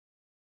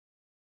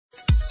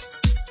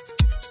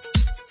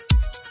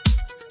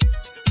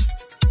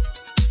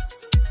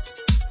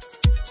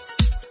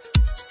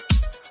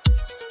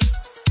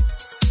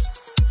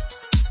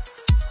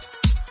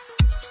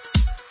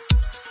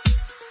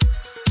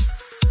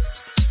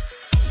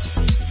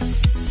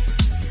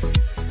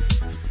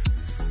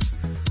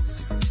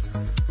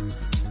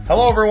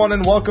Hello, everyone,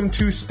 and welcome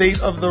to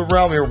State of the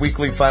Realm, your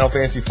weekly Final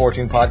Fantasy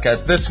XIV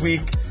podcast. This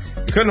week,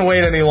 he couldn't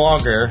wait any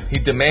longer. He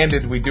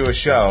demanded we do a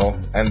show,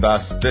 and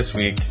thus, this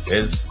week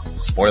is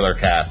Spoiler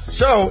Cast.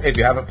 So, if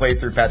you haven't played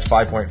through patch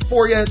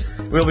 5.4 yet,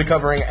 we'll be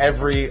covering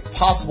every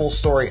possible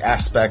story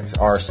aspect,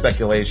 our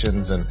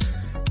speculations, and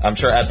I'm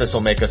sure Ethos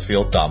will make us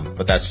feel dumb,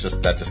 but that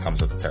just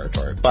comes with the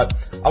territory. But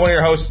I'm one of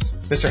your hosts,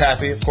 Mr.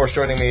 Happy. Of course,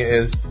 joining me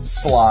is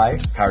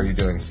Sly. How are you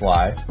doing,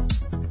 Sly?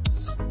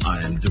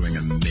 I am doing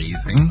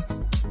amazing.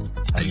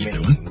 How you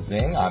doing?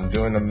 Amazing. I'm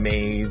doing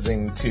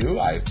amazing, too.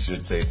 I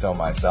should say so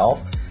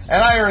myself.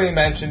 And I already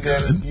mentioned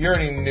him. You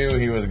already knew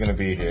he was going to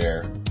be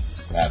here.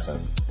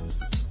 Ethos.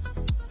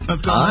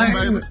 What's going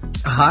on, baby?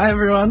 Hi,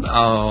 everyone.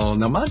 Oh,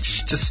 not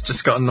much.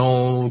 Just gotten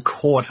all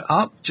caught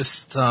up.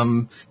 Just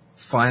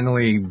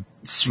finally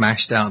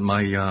smashed out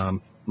my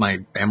my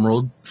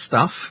Emerald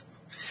stuff.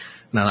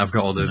 Now that I've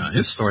got all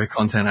the story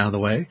content out of the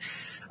way.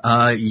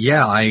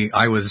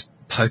 I was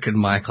poking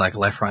Mike like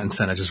left, right, and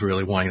center, just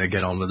really wanting to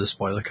get on with the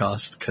spoiler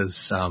cast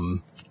because,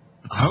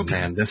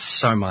 man, there's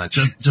so much,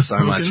 just so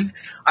much.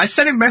 I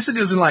sent him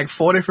messages in like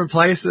 4 different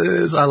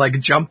places. I like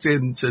jumped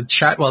into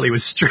chat while he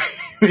was streaming,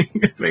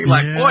 being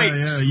like,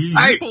 "Boy,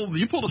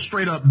 you pulled a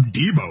straight up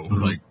Debo,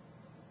 like,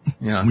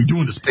 yeah, we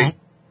doing this pump."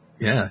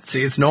 Yeah,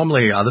 see, it's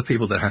normally other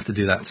people that have to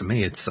do that to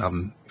me. It's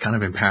kind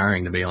of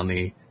empowering to be on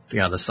the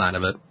other side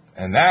of it.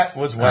 And that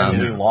was when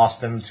we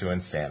lost him to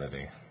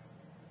insanity.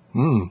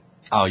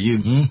 Oh,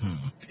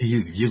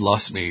 you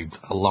lost me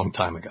a long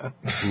time ago.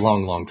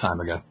 Long time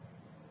ago.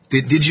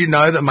 Did you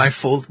know that my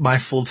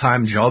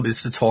full-time job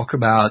is to talk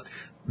about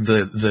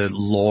the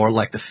lore,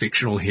 like the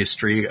fictional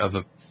history of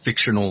a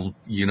fictional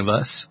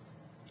universe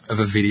of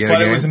a video game?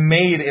 But it was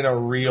made in a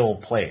real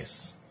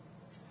place.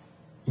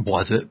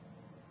 Was it?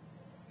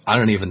 I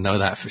don't even know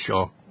that for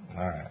sure.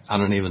 All right. I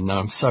don't even know.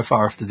 I'm so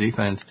far off the deep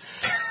end.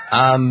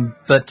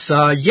 That's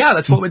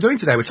what we're doing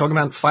today. We're talking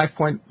about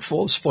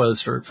 5.4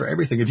 spoilers for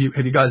everything. Have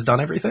you guys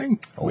done everything?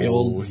 We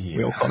all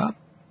caught up?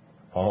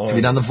 Have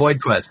you done the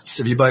Void Quests?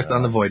 Have you both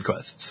done the Void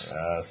Quests?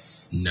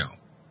 Yes. No.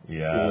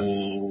 Yes.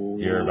 Ooh.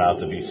 You're about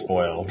to be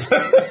spoiled.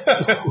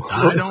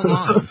 I don't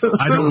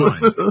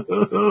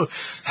mind.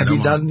 Have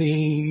you done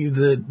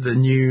the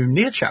new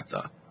Nier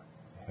chapter?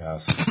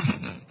 Yes.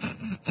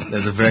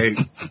 There's a very...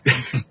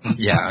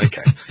 Yeah,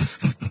 okay.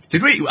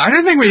 Did we... I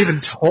don't think we even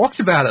talked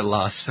about it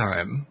last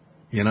time.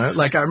 You know,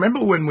 like I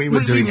remember when we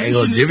were doing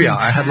Ayla Divya,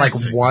 I had like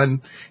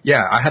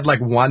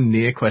one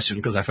Nier question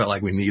because I felt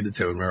like we needed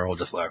to, and we were all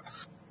just like...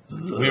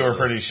 We were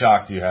pretty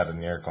shocked you had a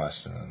Nier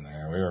question in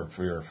there. We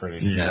were pretty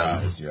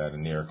surprised you had a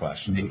Nier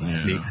question in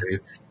there. Me too.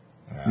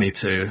 Yeah. Me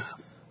too.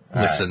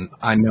 All Listen,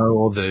 I know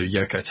all the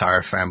Yoko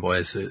Taro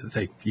fanboys,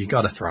 you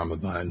gotta throw them a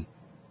bone.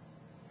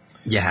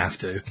 You have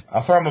to.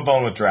 I'll throw him a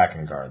bone with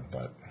Drakengard,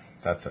 but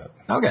that's it.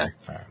 Okay.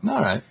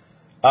 All right.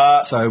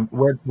 So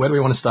where do we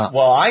want to start?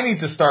 Well, I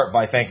need to start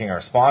by thanking our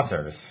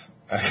sponsors.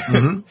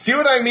 Mm-hmm. See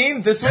what I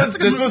mean? This was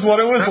what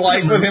it was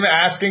like with him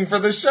asking for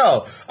the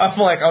show. I'm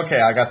like, okay,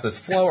 I got this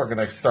flow. We're going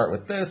to start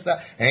with this,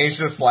 that. And he's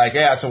just like,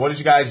 yeah, so what did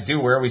you guys do?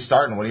 Where are we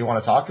starting? What do you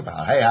want to talk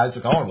about? Hey, how's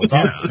it going? What's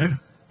up?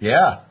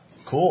 Yeah.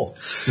 Cool.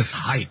 Just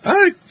hype.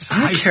 I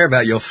don't care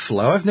about your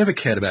flow. I've never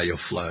cared about your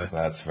flow.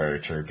 That's very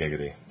true,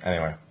 giggity.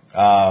 Anyway.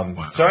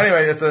 So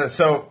anyway,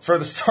 so for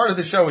the start of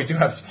the show, we do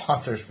have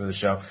sponsors for the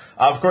show.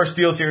 Of course,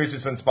 SteelSeries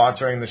has been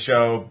sponsoring the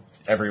show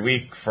every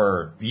week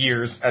for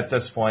years at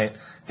this point.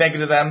 Thank you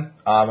to them.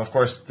 Of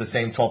course, the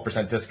same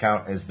 12%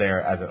 discount is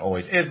there as it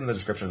always is in the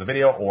description of the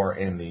video or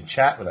in the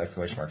chat with !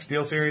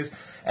 SteelSeries.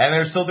 And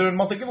they're still doing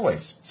monthly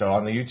giveaways. So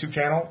on the YouTube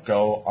channel,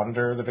 go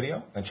under the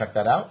video and check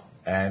that out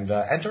and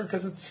enter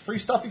because it's free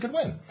stuff you could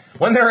win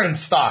when they're in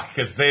stock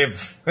because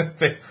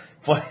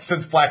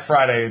since Black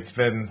Friday, it's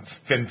been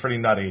pretty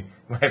nutty.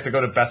 We have to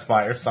go to Best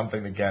Buy or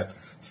something to get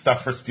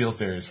stuff for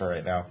SteelSeries for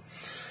right now.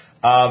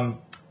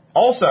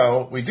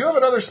 Also, we do have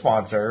another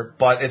sponsor,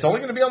 but it's only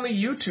going to be on the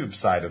YouTube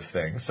side of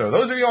things. So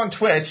those of you on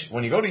Twitch,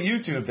 when you go to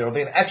YouTube, there will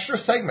be an extra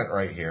segment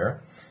right here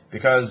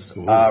because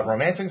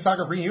Romancing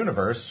Saga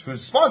Reuniverse,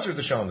 who's sponsored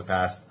the show in the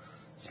past,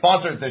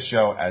 sponsored this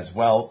show as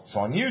well.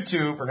 So on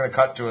YouTube, we're going to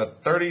cut to a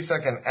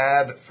 30-second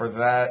ad for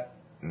that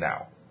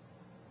now.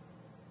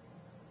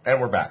 And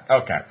we're back.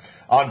 Okay.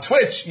 On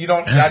Twitch, you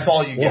don't. That's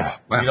all you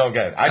get. Wow. You don't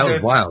get it. That was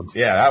wild.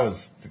 Yeah, that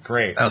was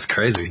great. That was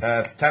crazy.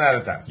 10 out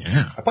of 10.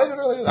 Yeah. I played it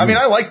earlier. I mean,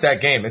 I like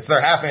that game. It's their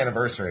half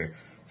anniversary.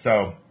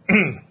 So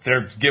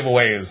their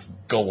giveaway is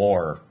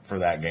galore for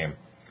that game.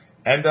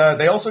 And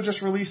they also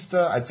just released,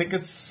 I think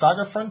it's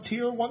Saga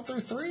Frontier 1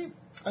 through 3,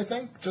 I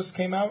think, just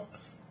came out.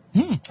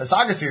 The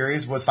Saga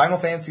series was Final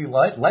Fantasy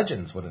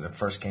Legends when it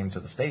first came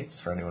to the States,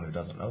 for anyone who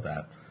doesn't know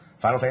that.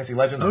 Final Fantasy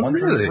Legends 1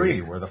 through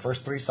 3 were the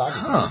first 3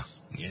 Saga games.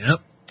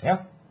 Yep.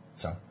 Yeah.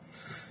 So,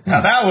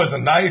 now that was a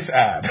nice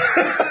ad.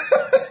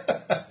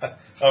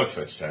 Oh,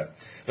 Twitch chat.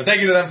 But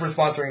thank you to them for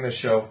sponsoring this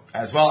show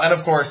as well. And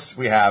of course,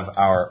 we have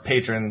our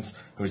patrons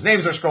whose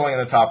names are scrolling in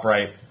the top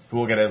right, who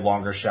will get a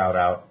longer shout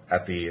out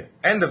at the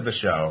end of the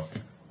show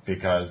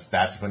because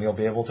that's when you'll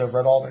be able to have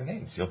read all their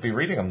names. You'll be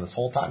reading them this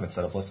whole time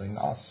instead of listening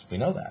to us. We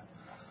know that.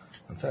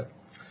 That's it.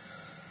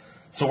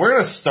 So we're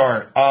gonna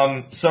start.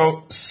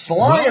 So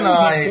Sly and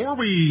I. Before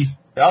we.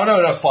 Oh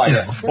no, Sly. Yeah,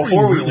 Yes.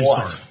 before we really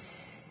what? start.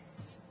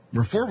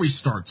 Before we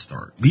start.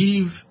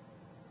 We've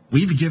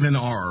given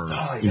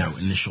our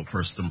initial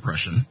first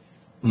impression.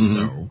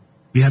 So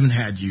we haven't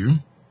had you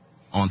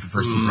on for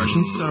first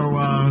impressions.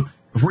 So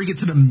before we get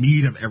to the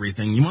meat of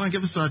everything, you want to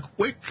give us a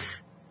quick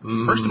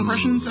first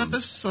impressions at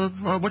this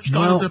of what you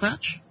thought of the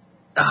patch?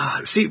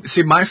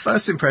 See, my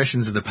first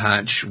impressions of the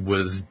patch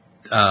was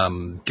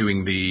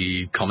doing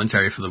the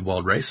commentary for the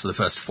world race for the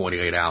first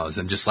 48 hours,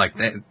 and just like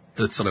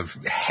the sort of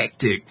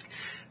hectic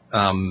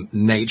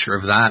nature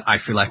of that, I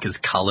feel like has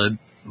colored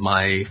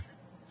my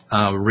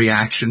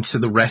reaction to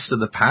the rest of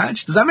the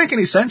patch. Does that make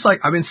any sense?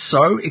 Like, I've been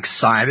so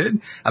excited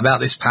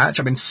about this patch.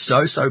 I've been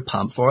so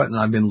pumped for it, and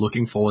I've been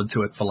looking forward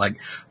to it for like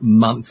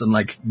months and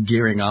like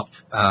gearing up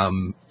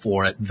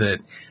for it that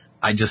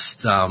I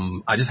just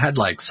had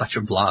like such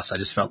a blast. I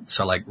just felt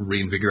so like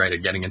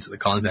reinvigorated getting into the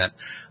content.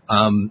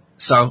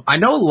 So I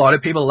know a lot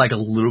of people are like a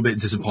little bit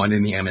disappointed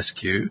in the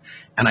MSQ,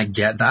 and I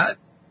get that,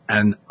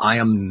 and I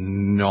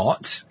am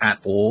not at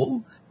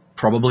all,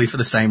 probably for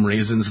the same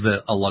reasons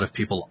that a lot of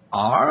people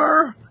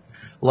are.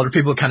 A lot of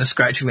people are kind of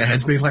scratching their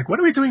heads being like, what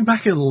are we doing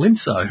back in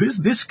Limsa? Who's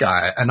this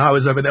guy? And I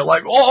was over there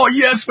like, oh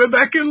yes, we're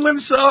back in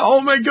Limsa.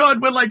 Oh my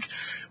God. We're like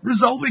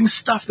resolving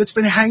stuff that's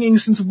been hanging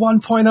since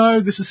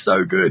 1.0. This is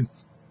so good.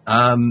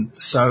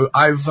 So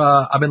I've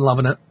been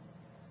loving it.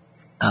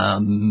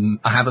 I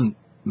haven't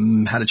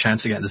had a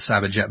chance to get into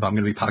Savage yet, but I'm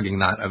going to be pugging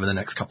that over the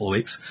next couple of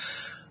weeks,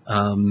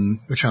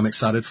 which I'm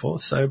excited for.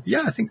 So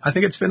yeah, I think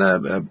it's been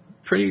a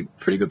pretty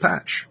good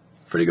patch.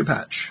 Pretty good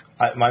patch.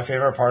 My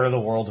favorite part of the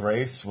world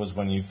race was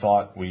when you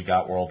thought we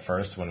got world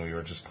first when we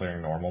were just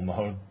clearing normal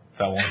mode.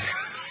 That one.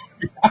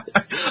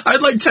 I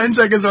had like 10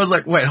 seconds where I was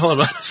like, wait, hold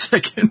on a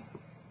second.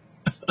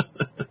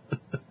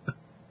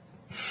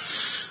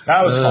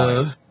 That was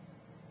fun.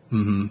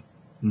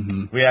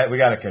 We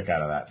got a kick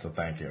out of that, so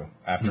thank you.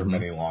 After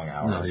many long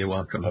hours you're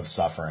welcome. of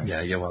suffering. Yeah,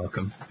 you're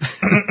welcome.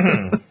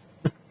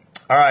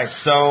 All right,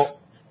 so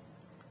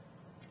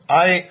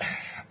I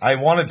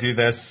want to do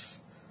this,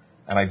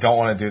 and I don't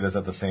want to do this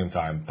at the same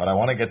time, but I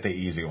want to get the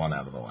easy one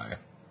out of the way.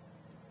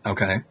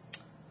 Okay.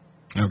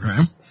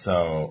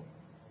 So,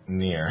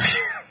 Nier.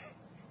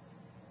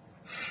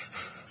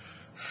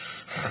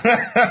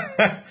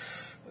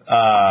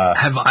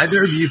 Have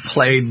either of you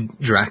played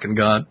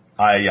Drakengard?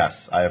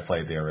 Yes, I have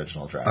played the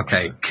original Drakengard.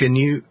 Okay, can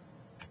you...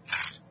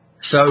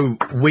 So,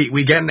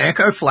 we get an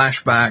Echo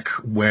flashback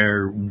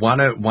where one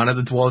of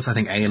the dwarves, I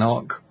think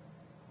Aenog,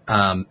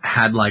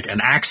 had like an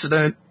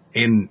accident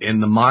in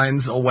the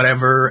mines or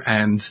whatever,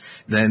 and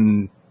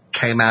then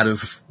came out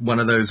of one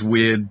of those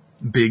weird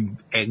big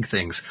egg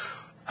things.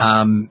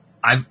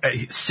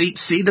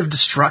 Seed of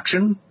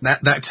Destruction,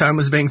 that term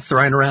was being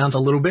thrown around a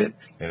little bit.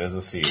 It is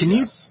a seed,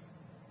 yes.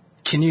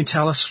 Can you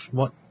tell us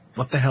what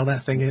the hell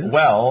that thing is?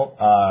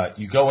 Well,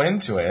 you go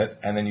into it,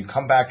 and then you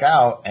come back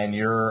out, and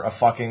you're a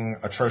fucking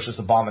atrocious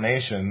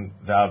abomination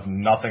of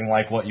nothing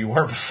like what you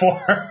were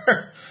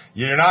before.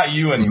 You're not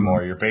you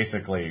anymore. You're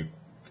basically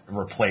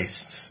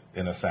replaced,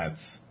 in a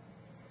sense.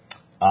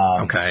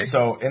 Okay.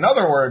 So, in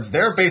other words,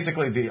 they're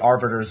basically the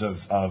arbiters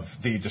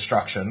of the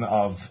destruction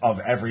of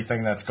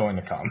everything that's going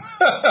to come.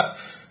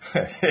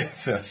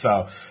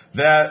 So,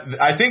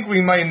 I think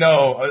we might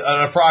know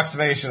an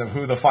approximation of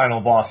who the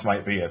final boss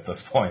might be at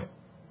this point.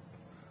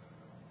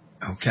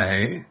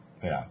 Okay.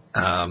 Yeah.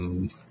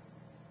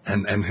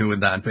 And who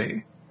would that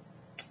be?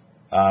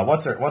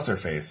 What's her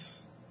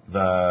face?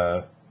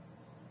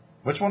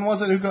 Which one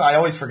was it? I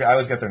always forget. I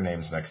always get their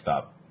names mixed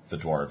up. The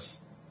dwarves.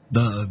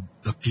 The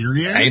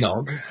Furia?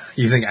 Aenog.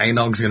 You think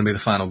Aenog's going to be the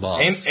final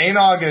boss?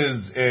 Aenog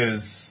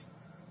is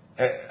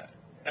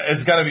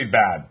it's going to be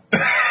bad.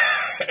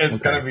 It's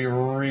going to be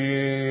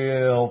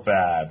real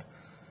bad.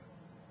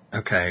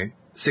 Okay.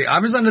 See, I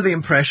was under the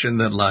impression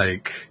that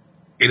like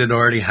it had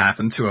already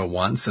happened to her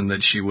once, and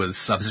that she was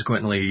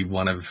subsequently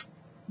one of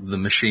the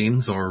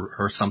machines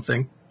or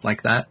something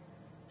like that.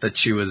 That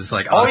she was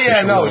like, oh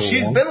yeah, no,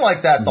 she's been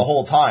like that the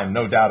whole time,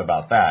 no doubt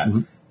about that.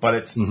 But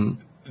it's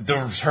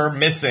her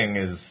missing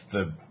is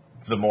the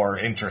more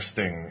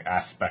interesting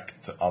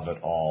aspect of it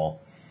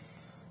all,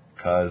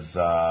 because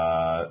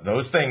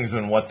those things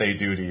and what they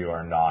do to you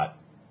are not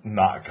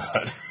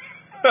good.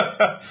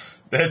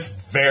 It's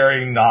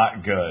very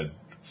not good.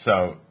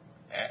 So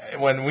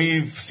when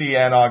we see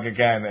Aenog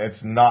again,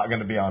 it's not going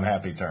to be on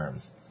happy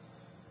terms.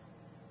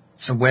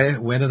 So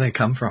where do they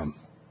come from?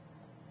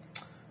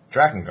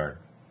 Drakengard.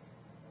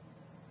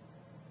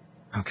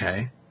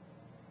 Okay.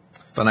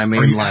 But I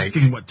mean, Are you like,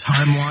 asking what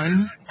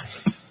timeline?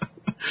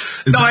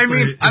 No, I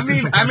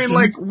mean,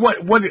 like,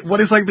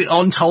 what is like the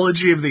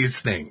ontology of these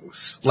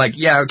things? Like,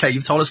 yeah, okay,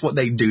 you've told us what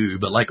they do,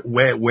 but like,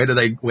 where do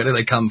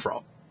they come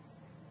from?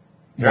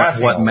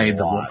 What made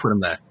them? What put them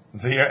there?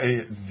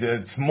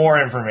 It's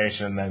more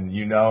information than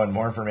you know, and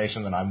more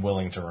information than I'm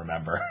willing to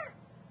remember.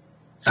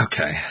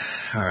 Okay,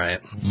 all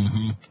right.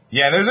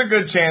 Yeah, there's a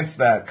good chance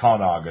that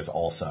Konog is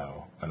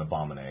also an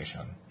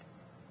abomination.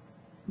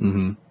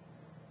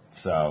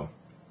 So,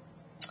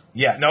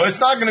 yeah, no, it's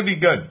not going to be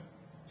good.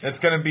 It's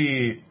going to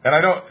be, and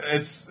I don't.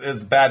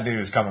 It's bad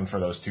news coming for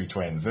those two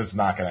twins. It's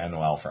not going to end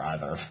well for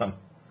either of them.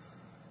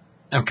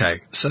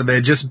 Okay, so they're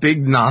just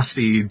big,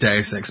 nasty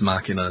Deus Ex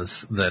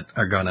Machinas that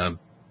are gonna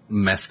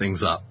mess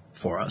things up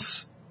for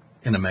us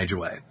in a major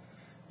way.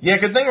 Yeah,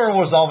 good thing we'll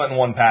resolve it in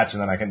one patch,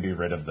 and then I can be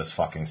rid of this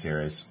fucking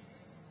series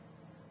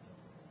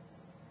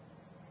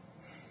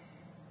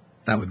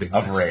That would be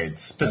of nice.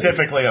 raids,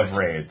 specifically of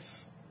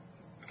raids,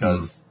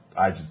 because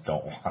I just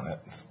don't want it.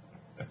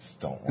 I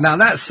just don't want Now,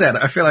 that said,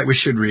 I feel like we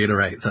should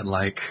reiterate that,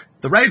 like,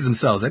 the raids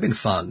themselves, they've been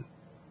fun.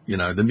 You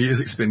know, the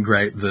music's been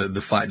great,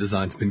 the fight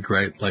design's been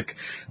great, like,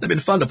 they've been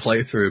fun to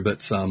play through,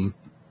 but,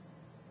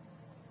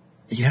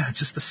 yeah,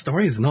 just the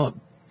story is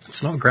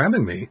it's not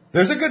grabbing me.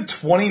 There's a good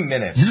 20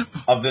 minutes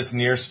of this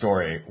Nier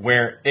story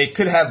where it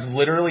could have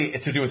literally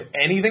to do with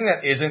anything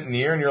that isn't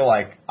Nier, and you're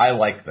like, I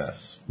like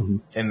this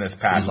in this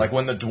patch. Like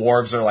when the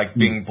dwarves are like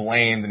being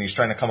blamed and he's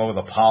trying to come up with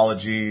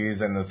apologies,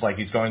 and it's like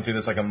he's going through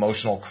this like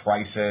emotional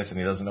crisis and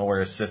he doesn't know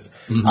where his sister.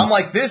 I'm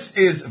like, this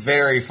is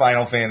very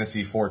Final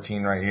Fantasy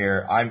 14 right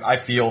here. I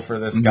feel for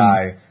this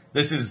guy.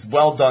 This is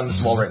well done, this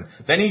is well written.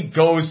 Then he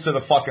goes to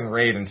the fucking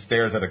raid and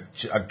stares at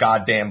a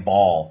goddamn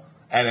ball,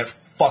 and it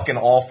fucking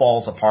all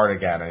falls apart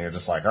again, and you're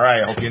just like, all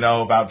right, I hope you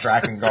know about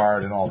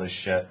Drakengard and all this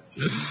shit.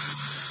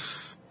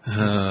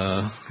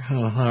 All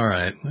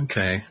right,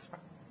 okay.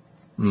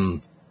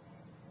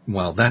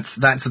 Well, that's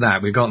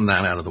that. We've gotten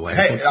that out of the way.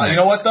 Hey, What's you next?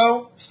 know what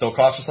though? Still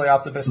cautiously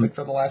optimistic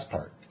for the last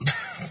part.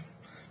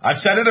 I've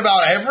said it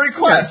about every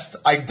quest.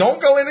 I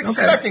don't go in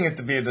expecting it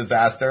to be a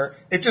disaster.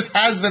 It just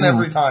has been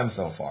every time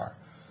so far.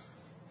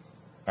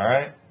 All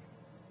right?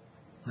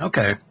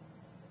 Okay.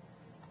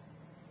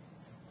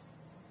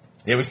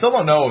 Yeah, we still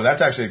don't know. That's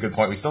actually a good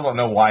point. We still don't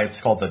know why it's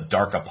called the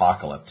Dark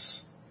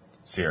Apocalypse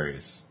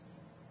series.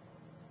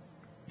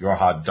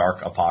 Yorha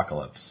Dark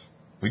Apocalypse.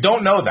 We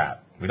don't know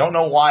that. We don't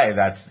know why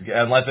that's,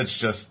 unless it's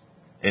just,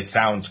 it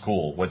sounds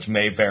cool, which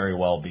may very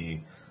well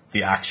be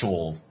the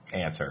actual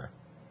answer.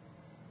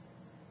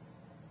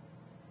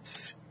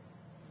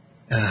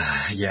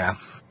 Yeah,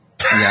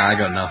 I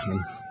got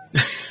nothing.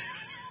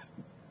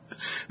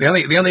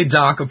 The only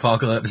Dark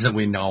Apocalypse that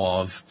we know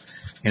of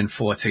in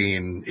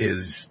 14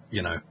 is,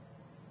 you know,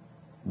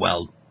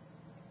 well,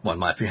 what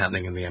might be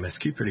happening in the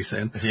MSQ pretty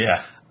soon.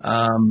 Yeah.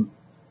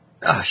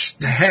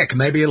 Heck,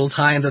 maybe it'll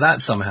tie into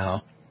that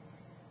somehow.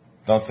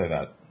 Don't say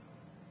that.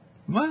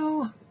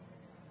 Well,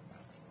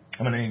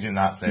 I'm gonna need you to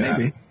not say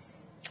maybe.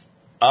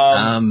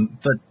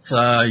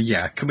 that.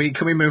 Yeah, can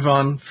we move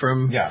on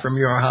from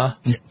Yorha?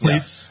 Yeah,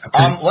 please.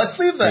 Yeah. Let's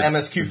leave the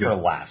MSQ for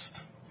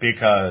last,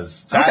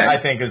 because that I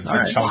think is the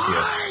chunkiest.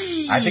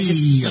 Why? I think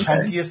it's the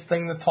chunkiest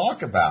thing to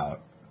talk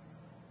about.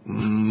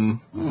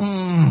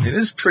 It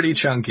is pretty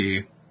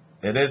chunky.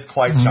 It is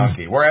quite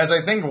chunky. Whereas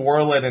I think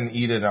Warlet and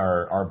Eden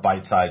are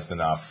bite-sized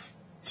enough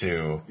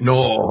to...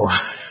 No,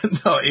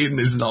 Eden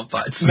is not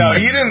bite-sized. No,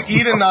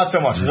 Eden not so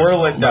much.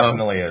 Warlet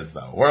definitely is,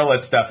 though.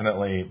 Warlet's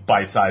definitely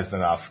bite-sized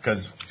enough,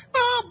 because...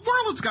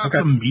 Warlet's got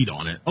some meat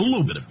on it. A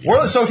little bit of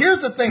meat. So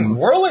here's the thing.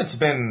 Warlet's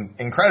been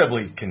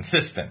incredibly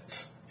consistent,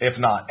 if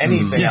not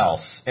anything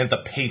else, in the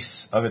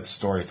pace of its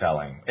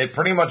storytelling. It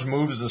pretty much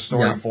moves the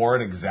story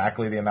forward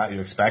exactly the amount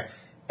you expect,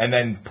 and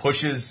then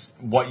pushes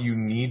what you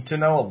need to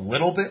know a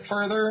little bit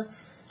further,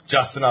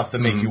 just enough to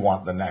make you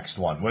want the next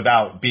one,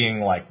 without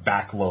being, like,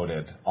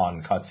 backloaded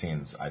on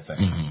cutscenes, I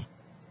think.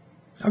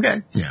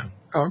 Okay. Yeah.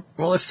 Oh,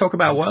 well, let's talk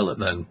about Warlet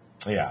then.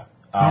 Yeah.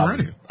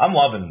 Alrighty. I'm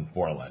loving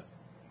Warlet.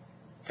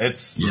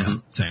 It's... Yeah,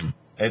 same.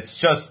 It's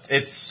just...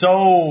 It's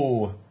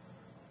so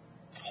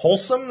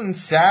wholesome and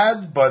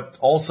sad, but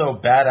also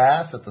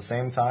badass at the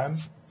same time.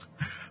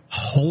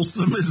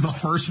 Wholesome is the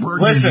first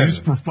word Listen, you use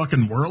for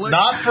fucking Warlet?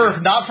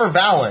 Not for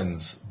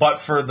Valens,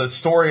 but for the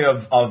story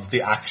of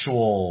the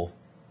actual,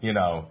 you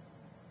know,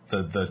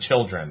 the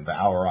children,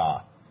 the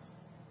Aura,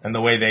 and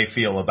the way they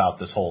feel about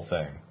this whole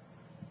thing.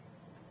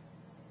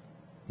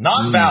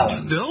 Not Valens.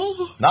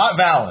 Still? Not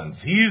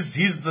Valens. He's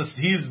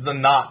the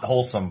not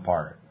wholesome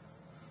part.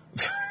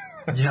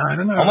 Yeah, I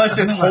don't know. Unless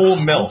it's whole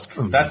milk.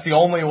 That's the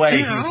only way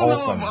Yeah, he's I don't know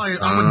wholesome.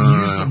 if I would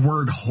use the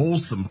word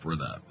wholesome for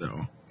that,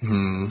 though.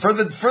 For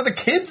the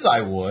kids, I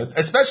would,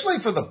 especially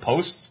for the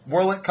post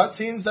Warlet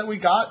cutscenes that we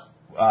got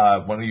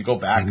when you go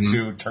back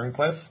to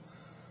Turncliffe.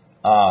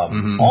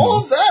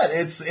 All of that,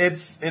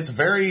 it's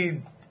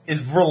very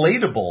is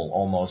relatable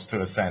almost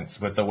to a sense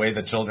with the way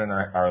the children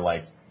are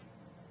like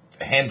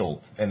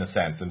handled in a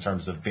sense in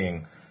terms of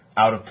being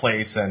out of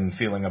place and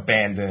feeling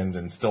abandoned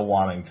and still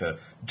wanting to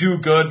do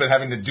good but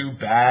having to do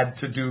bad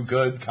to do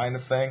good kind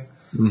of thing.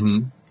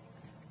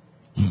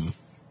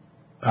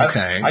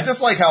 Okay. I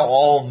just like how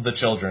all of the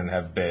children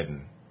have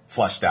been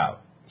fleshed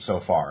out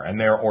so far, and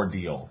their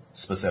ordeal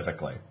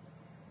specifically.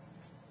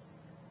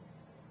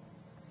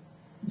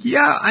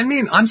 Yeah, I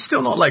mean, I'm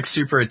still not like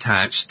super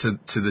attached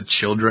to the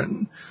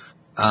children.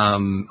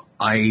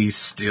 I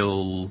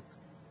still,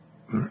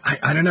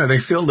 I don't know, they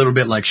feel a little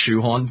bit like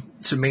shoehorn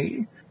to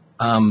me.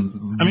 I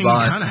mean, you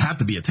kind of have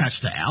to be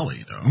attached to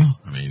Allie, though.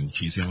 I mean,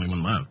 she's the only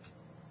one left.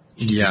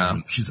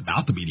 She's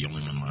about to be the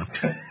only one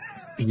left.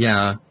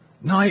 Yeah.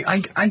 No,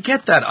 I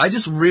get that. I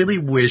just really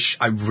wish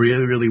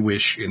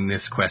in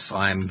this quest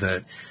line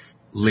that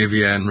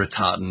Livia and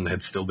Rattatan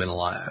had still been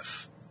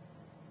alive.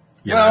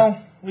 You know?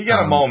 We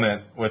get a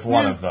moment with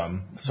one of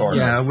them, sort of.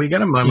 Yeah, we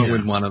get a moment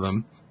with one of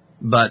them.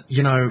 But,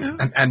 you know,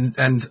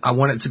 and I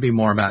want it to be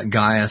more about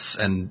Gaius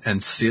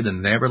and Sid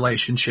and their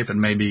relationship and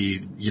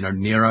maybe, you know,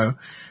 Nero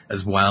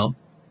as well.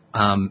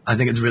 I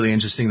think it's really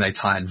interesting they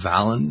tied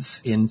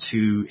Valens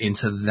into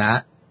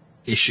that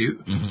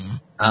issue,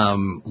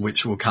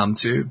 which we'll come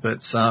to.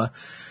 But,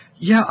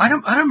 yeah, I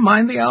don't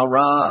mind the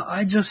Al-Ra.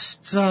 I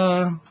just,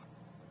 they're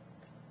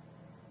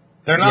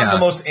not the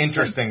most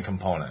interesting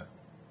component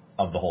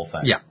of the whole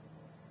thing. Yeah.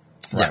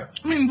 Right. Yeah.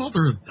 I mean, well,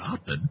 they're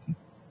adopted.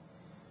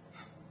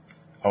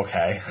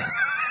 Okay.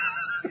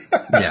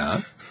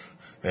 Yeah.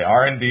 They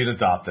are indeed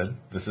adopted.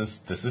 This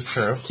is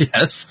true.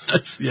 Yes.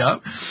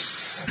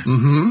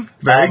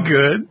 Very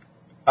good.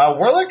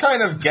 Werlick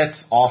kind of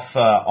gets off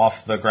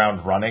the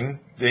ground running.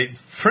 It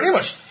pretty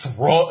much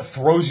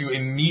throws you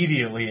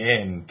immediately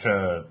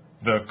into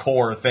the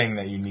core thing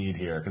that you need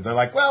here. Because they're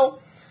like, well,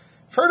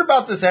 I've heard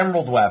about this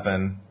emerald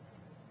weapon.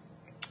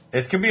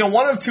 It can be in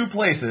one of two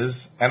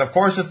places, and of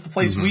course it's the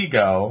place we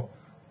go,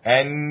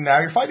 and now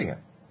you're fighting it.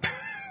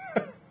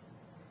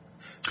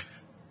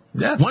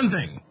 Yeah. One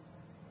thing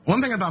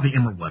about the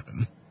emerald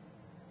weapon.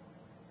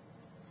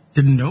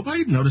 Did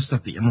nobody notice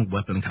that the emerald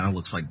weapon kind of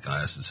looks like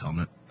Gaius's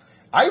helmet?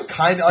 I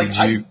kind of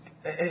like.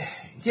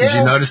 Did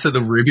you notice that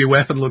the ruby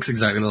weapon looks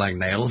exactly like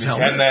Nail's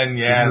helmet?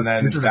 And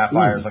then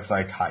Sapphire's looks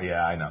like.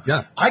 Yeah, I know.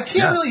 Yeah. I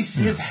can't really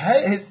see his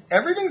head. His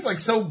everything's like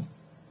so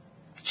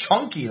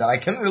chunky that I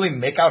couldn't really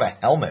make out a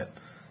helmet.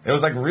 It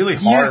was like really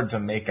hard to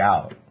make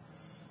out.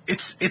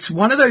 It's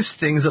one of those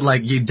things that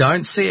like you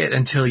don't see it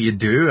until you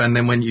do, and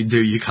then when you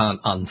do, you can't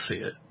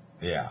unsee it.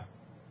 Yeah.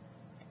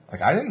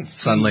 Like I didn't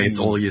see suddenly it's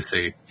all you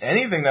see.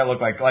 Anything that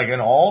looked like in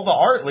all the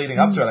art leading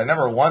up to it, I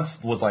never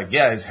once was like,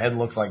 yeah, his head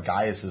looks like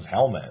Gaius's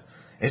helmet.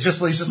 He's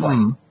just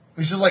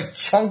like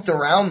chunked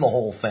around the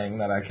whole thing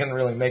that I couldn't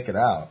really make it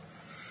out.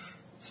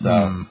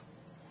 So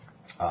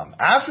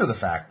after the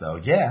fact though,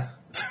 yeah.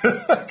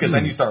 Because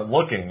then you start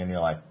looking and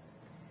you're like,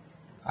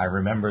 I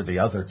remember the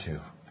other two.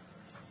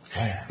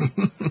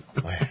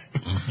 Where?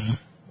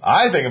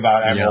 I think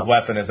about Emerald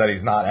Weapon is that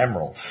he's not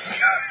emerald.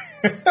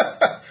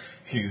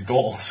 He's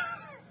gold.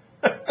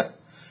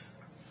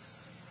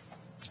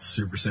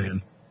 Super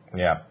Saiyan.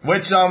 Yeah,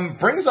 which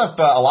brings up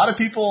a lot of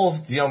people,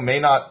 may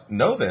not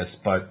know this,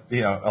 but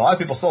a lot of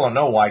people still don't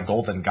know why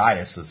Golden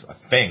Gaius is a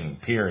thing.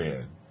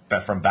 Period.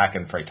 From back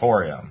in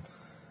Praetorium,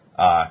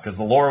 because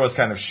the lore was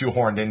kind of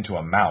shoehorned into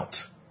a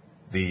mount,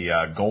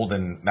 the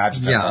golden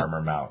Magitech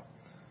armor mount.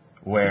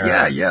 Where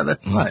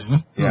that's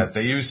right. Yeah,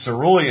 they use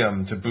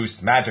ceruleum to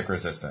boost magic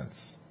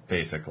resistance,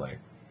 basically,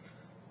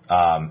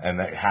 and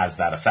that has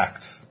that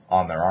effect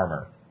on their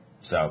armor.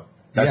 So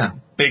that's a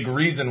big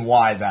reason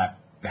why that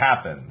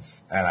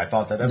happens, and I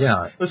thought that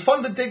it was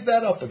fun to dig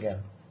that up again.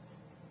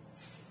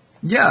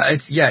 Yeah,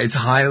 it's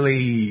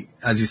highly,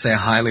 as you say,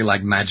 highly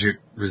like magic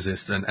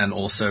resistant, and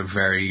also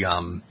very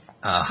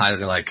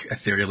highly like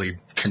ethereally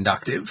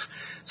conductive.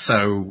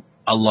 So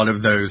a lot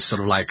of those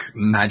sort of like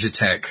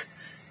Magitech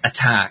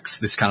attacks,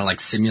 this kind of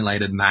like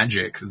simulated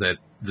magic that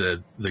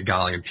the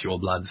Garlean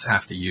purebloods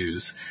have to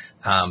use,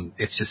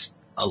 it's just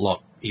a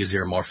lot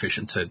easier and more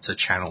efficient to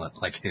channel it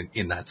like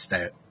in that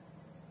state.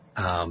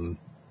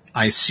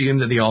 I assume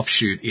that the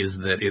offshoot is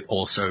that it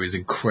also is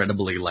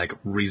incredibly like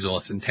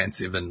resource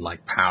intensive and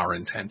like power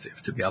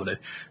intensive to be able to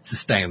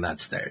sustain that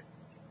state.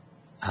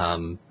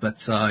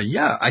 But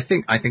I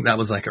think that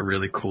was like a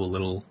really cool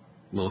little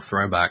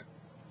throwback.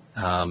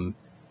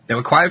 There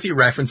were quite a few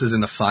references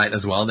in the fight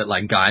as well that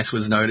like Gaius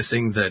was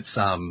noticing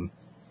that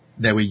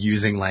they were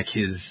using like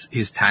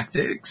his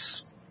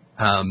tactics.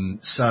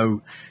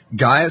 So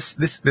Gaius,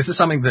 this is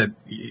something that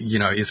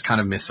is kind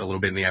of missed a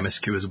little bit in the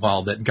MSQ as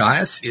well. That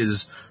Gaius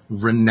is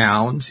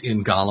renowned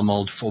in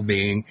Garlemald for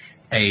being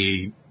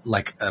a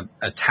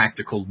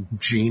tactical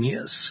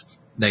genius.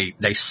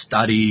 They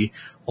study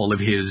all of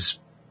his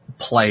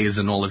plays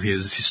and all of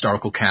his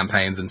historical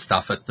campaigns and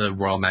stuff at the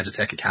Royal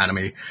Magitech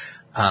Academy.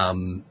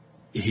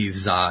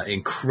 He's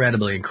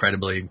incredibly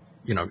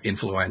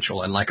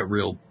influential and like a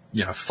real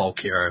folk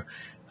hero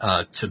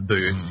to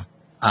boot.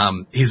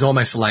 He's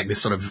almost like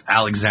this sort of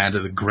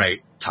Alexander the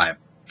Great type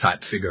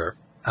figure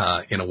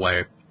in a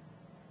way.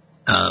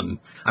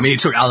 He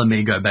took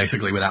Alamigo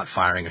basically without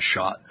firing a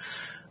shot.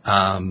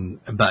 When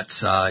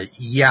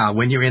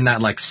you're in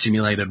that like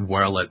simulated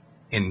whirl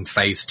in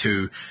phase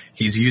 2,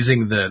 he's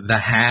using the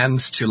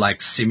hands to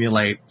like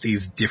simulate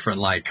these different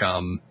like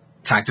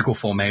tactical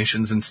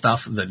formations and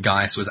stuff that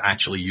Gaius was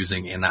actually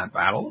using in that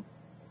battle,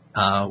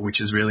 which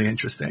is really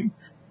interesting.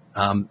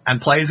 And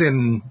plays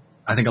in,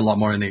 I think, a lot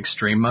more in the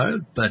extreme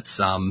mode, but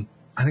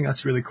I think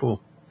that's really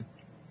cool.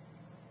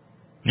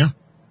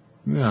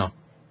 Yeah.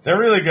 They're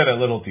really good at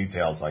little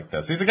details like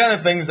this. These are kind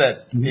of things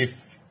that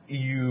if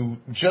you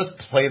just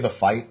play the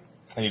fight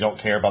and you don't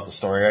care about the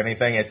story or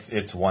anything,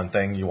 it's one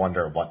thing. You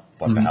wonder what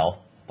the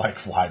hell? Like,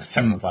 why does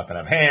Emerald Weapon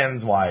have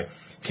hands? Why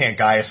can't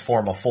Gaius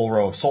form a full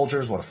row of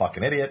soldiers? What a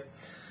fucking idiot.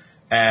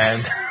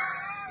 and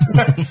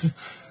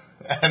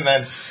and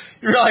then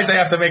you realize they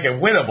have to make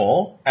it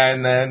winnable,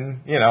 and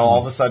then all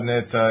of a sudden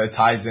it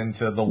ties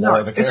into the lore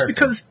of the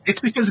character. It's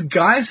because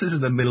Gaius is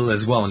in the middle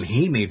as well, and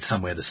he needs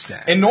somewhere to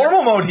stand. In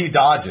normal mode, he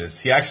dodges.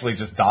 He actually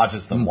just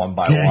dodges them one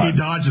by one. Yeah, he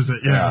dodges it.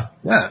 Yeah.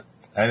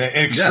 And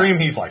in extreme,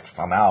 he's like,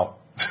 "I'm out.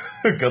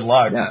 Good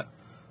luck." Yeah.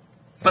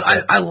 But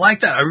I like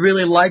that. I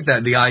really like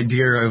that. The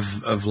idea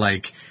of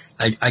like,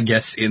 I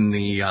guess in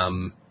the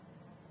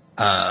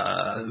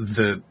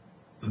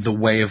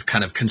way of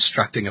kind of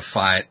constructing a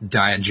fight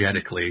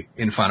diegetically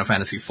in Final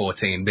Fantasy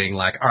XIV being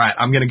like, all right,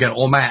 I'm going to get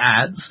all my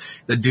ads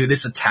that do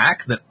this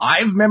attack that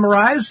I've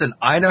memorized and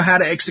I know how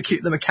to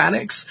execute the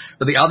mechanics,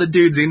 but the other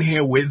dudes in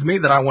here with me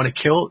that I want to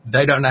kill,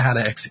 they don't know how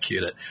to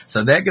execute it.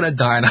 So they're going to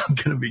die and I'm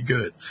going to be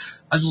good.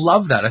 I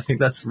love that. I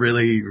think that's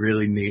really,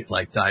 really neat,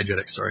 like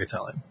diegetic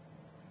storytelling.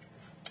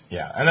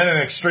 Yeah, and then in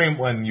extreme,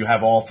 when you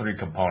have all three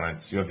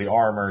components, you have the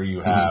armor,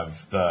 you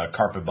have the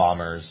carpet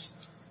bombers,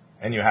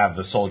 and you have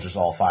the soldiers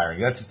all firing.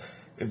 That's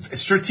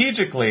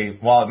strategically,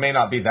 while it may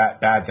not be that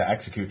bad to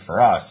execute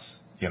for us,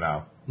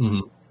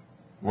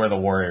 we're the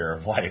warrior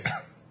of light.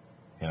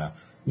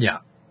 Yeah.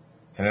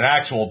 In an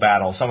actual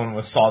battle, someone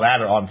saw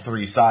that on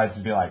three sides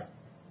and be like,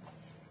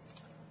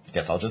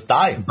 "Guess I'll just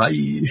die."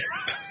 Bye.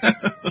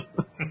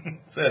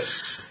 That's it.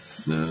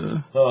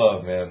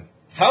 Oh man.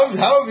 How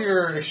have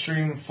your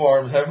extreme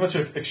farms? How much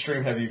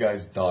extreme have you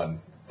guys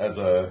done as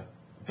a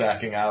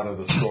backing out of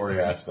the story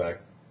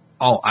aspect?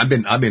 Oh, I've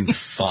been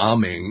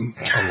farming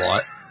a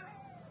lot.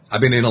 I've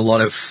been in a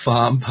lot of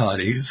farm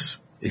parties,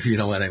 if you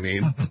know what I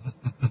mean.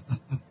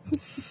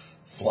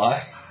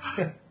 Sly?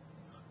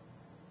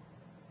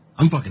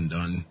 I'm fucking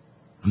done.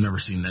 I've never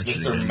seen that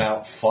shit Mr. again.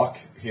 Mount Fuck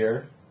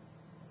here.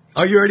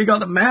 Oh, you already got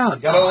the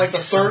mount. Got like the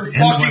third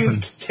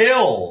fucking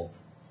kill.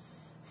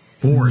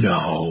 Fourth.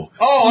 No.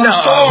 Oh, I'm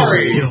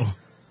sorry.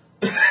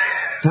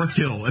 Fourth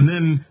kill. And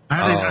then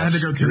I had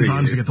to go 10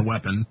 times to get the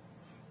weapon.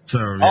 So,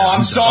 yeah,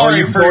 I'm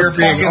sorry for your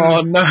fucking...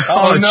 Oh, no.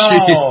 Oh,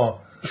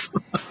 no.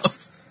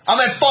 I'm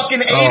at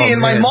fucking 80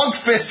 and my monk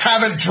fists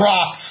haven't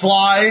dropped,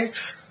 Sly.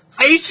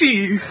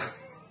 80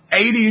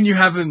 and you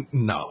haven't...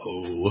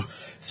 No.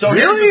 So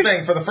here's the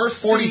thing. For the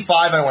first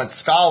 45, I went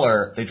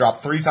Scholar. They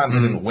dropped 3 times. I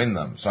didn't win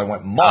them. So I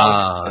went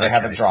Monk, and they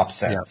haven't dropped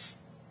since.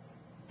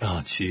 Yep.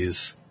 Oh,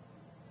 jeez.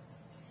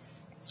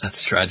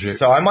 That's tragic.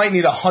 So I might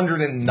need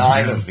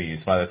 109 of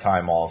these by the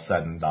time all's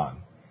said and done.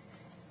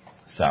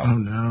 So. Oh,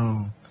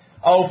 no.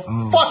 Oh,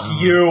 fuck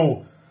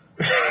you.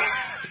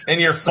 And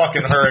your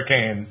fucking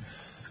hurricane.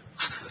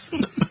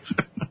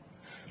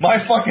 My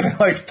fucking,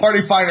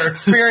 Party Finder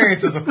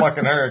experience is a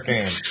fucking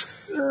hurricane.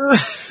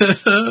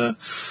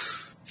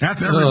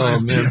 That's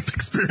everybody's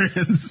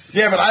experience.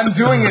 Yeah, but I'm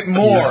doing it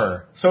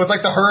more. So it's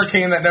like the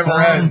hurricane that never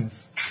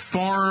ends.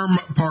 Farm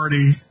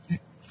party.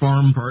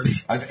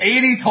 I have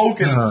 80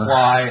 tokens,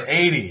 Sly.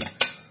 80.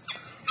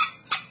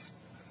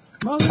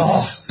 Well,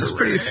 that's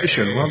pretty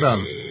efficient. Well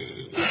done.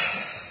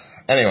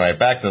 Anyway,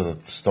 back to the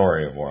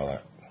story of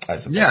Warlock, I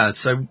suppose. Yeah,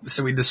 so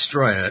we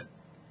destroy it.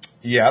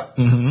 Yep.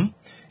 Mm-hmm.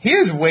 He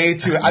is way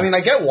too... I mean,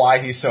 I get why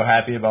he's so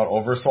happy about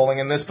oversouling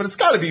in this, but it's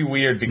got to be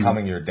weird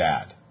becoming your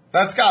dad.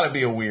 That's got to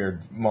be a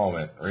weird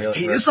moment, really.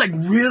 He is,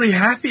 really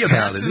happy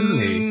about it,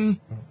 isn't he?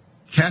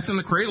 Cats in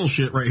the cradle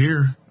shit right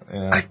here.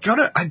 Yeah.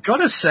 I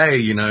gotta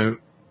say,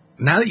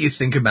 now that you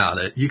think about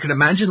it, you can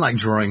imagine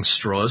drawing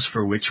straws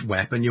for which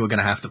weapon you were going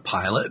to have to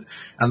pilot,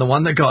 and the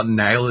one that got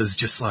nailed is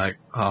just like,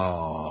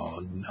 oh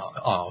no,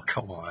 oh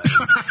come on,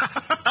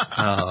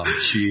 oh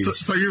jeez.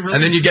 So you really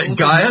and then you get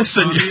Gaius,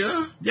 and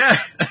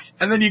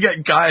and then you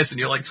get Gaius, and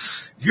you're like,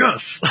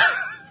 yes.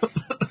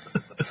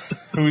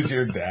 Who's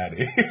your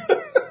daddy?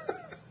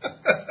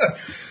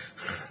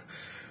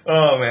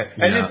 Oh man,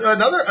 and it's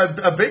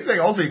a big thing.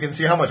 Also, you can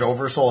see how much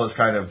Oversoul has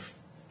kind of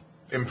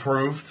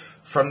improved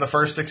from the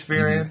first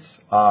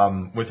experience,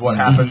 with what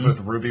happens with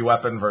Ruby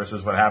Weapon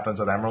versus what happens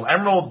with Emerald.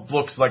 Emerald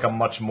looks like a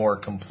much more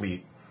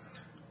complete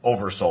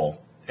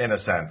Oversoul, in a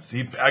sense.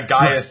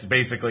 Gaius,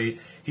 basically,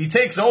 he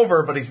takes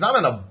over, but he's not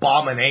an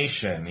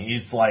abomination.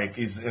 He's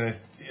an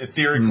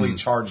etherically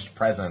charged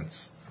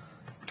presence.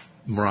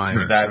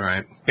 Right,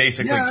 that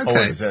basically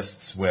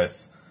coexists with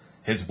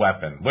his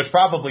weapon, which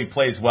probably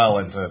plays well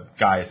into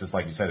Gaius's,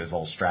 like you said, his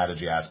whole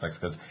strategy aspects.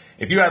 Because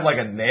if you had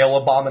a nail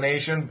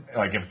abomination,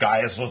 if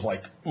Gaius was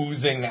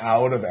oozing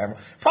out of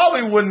Emerald,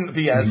 probably wouldn't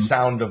be as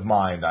sound of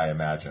mind, I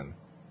imagine.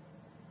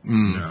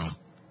 No.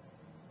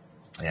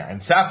 Yeah,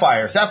 and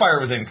Sapphire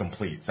was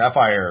incomplete.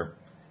 Sapphire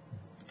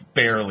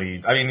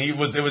barely. I mean, it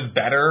was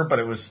better, but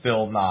it was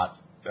still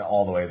not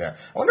all the way there.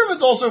 I wonder if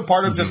it's also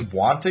part of just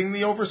wanting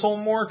the Oversoul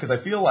more, because I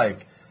feel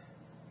like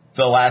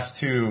the last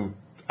two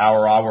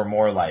Aura were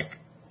more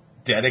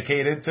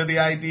dedicated to the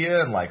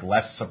idea and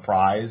less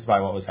surprised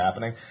by what was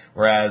happening.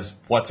 Whereas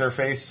what's her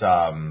face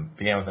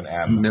began with an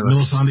M.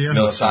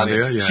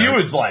 Melisandre. Yeah. She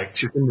was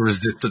she's been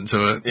resistant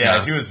to it.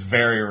 Yeah, she was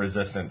very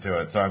resistant to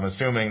it. So I'm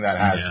assuming that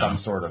has some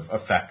sort of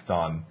effect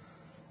on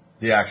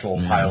the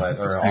actual pilot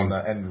or on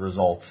the end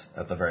result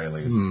at the very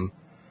least.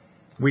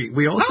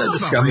 We also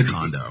discovered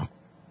Recon, though.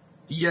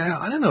 Yeah,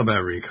 I don't know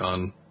about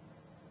Recon.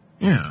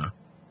 Yeah.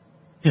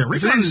 Yeah,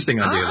 It's an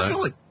interesting idea, I though.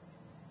 feel like,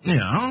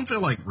 yeah, I don't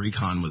feel like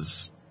Recon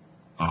was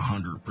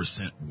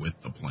 100%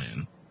 with the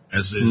plan,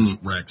 as is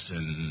Rex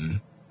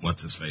and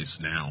what's his face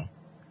now.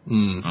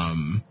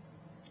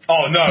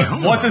 Oh no!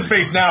 Yeah, What's his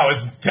face now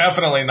is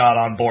definitely not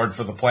on board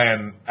for the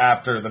plan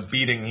after the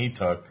beating he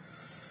took.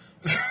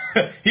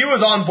 He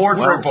was on board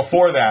for it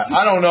before that.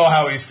 I don't know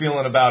how he's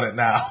feeling about it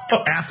now.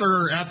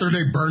 After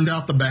they burned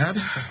out the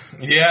bad?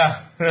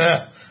 Yeah,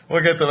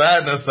 we'll get to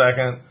that in a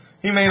second.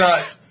 He may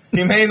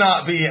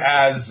not be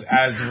as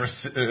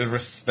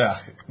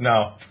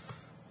no,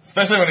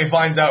 especially when he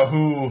finds out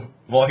who.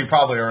 Well, he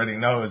probably already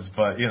knows,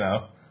 but you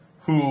know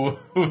who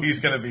he's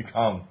going to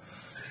become.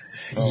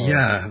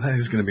 Yeah, that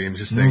is going to be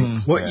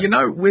interesting. Well, yeah. you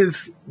know,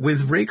 with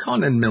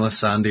Recon and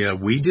Milisandia,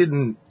 we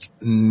didn't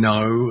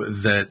know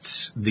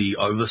that the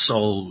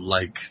Oversoul,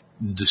 like,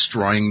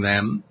 destroying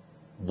them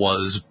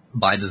was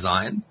by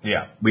design.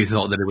 Yeah. We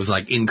thought that it was,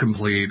 like,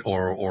 incomplete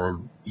or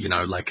you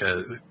know, like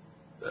a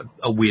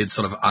weird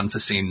sort of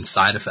unforeseen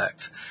side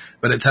effect.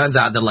 But it turns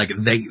out that, like,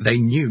 they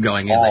knew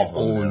going in, they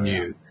all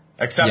knew.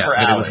 Except for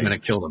that Allie. it was going to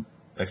kill them.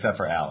 Except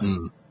for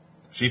Allie.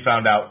 She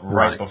found out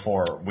right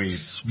before we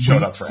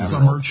showed up for Emerald.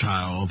 Summer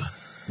child.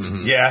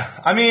 Yeah,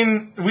 I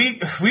mean,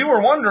 we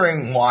were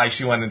wondering why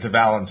she went into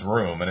Valen's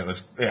room, and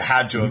it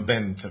had to have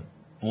been to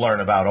learn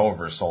about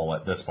Oversoul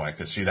at this point,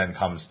 because she then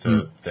comes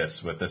to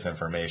this with this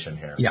information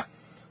here. Yeah.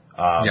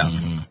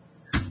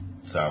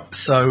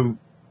 So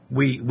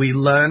we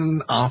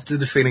learn after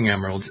defeating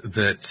Emerald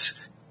that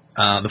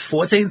the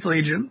 14th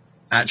Legion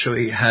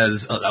actually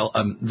has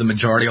the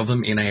majority of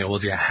them in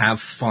Eorzea have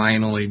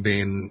finally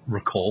been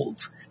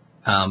recalled.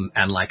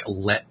 And like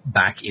let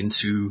back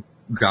into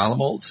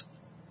Garlemald.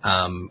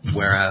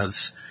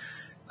 Whereas,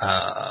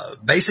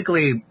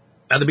 basically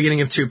at the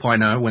beginning of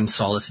 2.0, when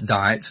Solus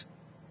died,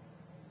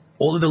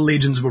 all of the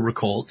legions were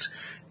recalled,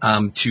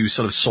 to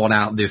sort of sort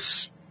out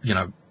this, you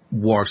know,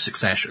 war of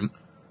succession.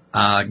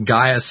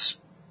 Gaius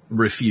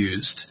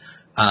refused,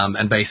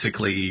 and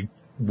basically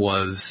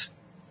was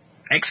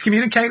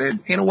excommunicated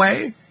in a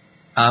way.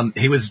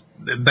 He was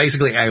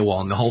basically AWOL,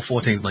 and the whole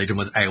 14th Legion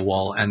was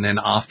AWOL, and then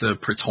after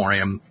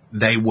Praetorium,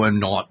 they were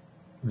not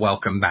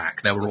welcome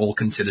back. They were all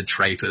considered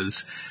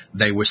traitors.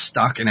 They were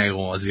stuck in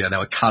Eorzea. They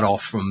were cut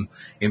off from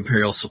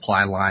Imperial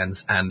supply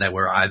lines, and they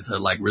were either,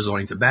 like,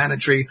 resorting to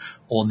banditry,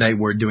 or they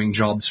were doing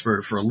jobs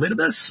for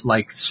Elidibus,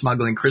 like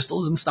smuggling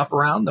crystals and stuff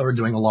around. They were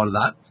doing a lot of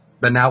that.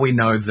 But now we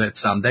know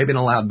that they've been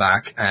allowed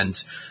back, and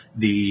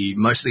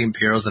most of the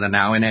Imperials that are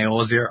now in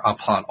Eorzea are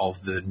part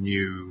of the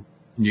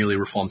newly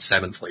reformed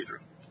 7th Legion.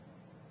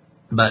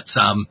 But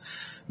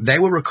they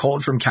were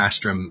recalled from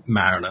Castrum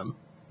Marinum,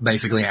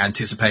 basically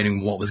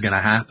anticipating what was going to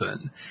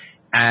happen.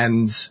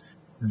 And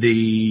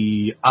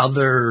the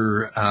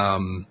other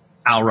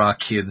Alra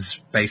kids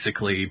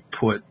basically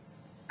put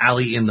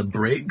Allie in the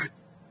brig,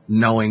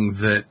 knowing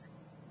that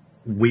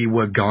we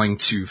were going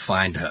to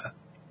find her,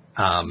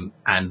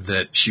 and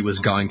that she was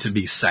going to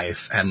be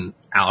safe and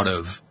out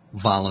of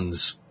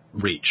Valen's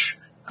reach,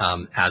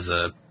 as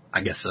a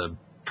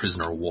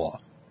prisoner of war.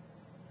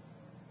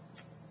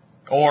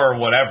 Or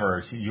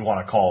whatever you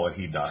want to call what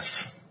he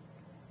does.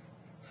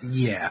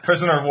 Yeah.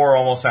 Prisoner of war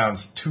almost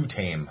sounds too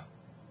tame.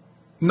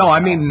 No, I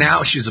mean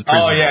now she's a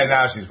prisoner. Oh yeah,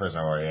 now she's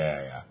prisoner of war.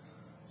 Yeah.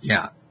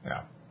 Yeah.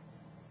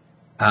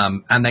 Yeah.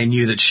 And they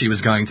knew that she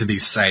was going to be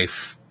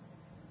safe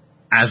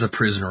as a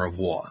prisoner of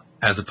war,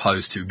 as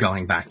opposed to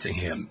going back to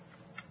him.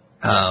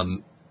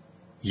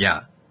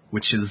 Yeah,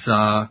 which is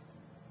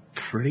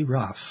pretty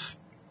rough.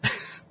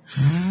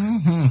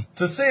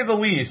 To say the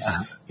least.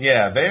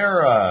 Yeah,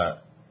 they're.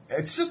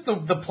 It's just the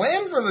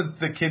plan for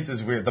the kids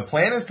is weird. The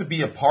plan is to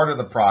be a part of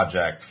the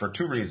project for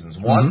two reasons.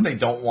 One, they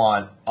don't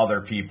want other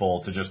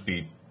people to just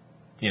be,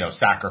 you know,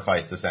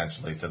 sacrificed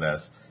essentially to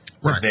this.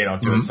 Right. If they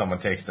don't do it, someone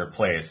takes their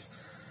place.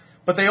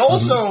 But they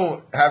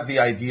also have the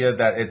idea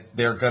that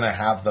they're going to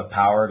have the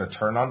power to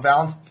turn on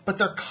Valens, but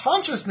their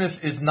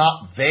consciousness is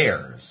not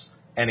theirs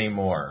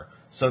anymore.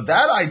 So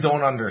that I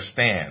don't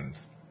understand,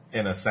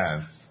 in a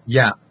sense.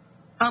 Yeah.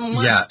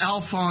 Unless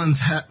Alphonse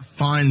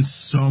finds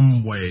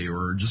some way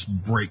or just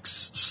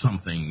breaks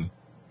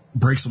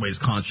away his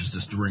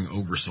consciousness during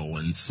Oversoul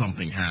and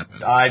something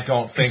happens. I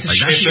don't think like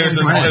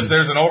if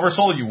there's an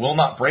Oversoul, you will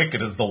not break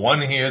it as the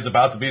one he is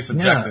about to be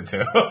subjected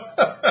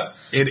to.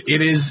 It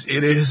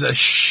is a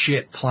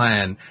shit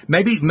plan.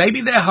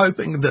 Maybe they're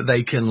hoping that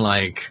they can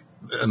like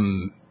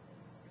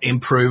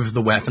improve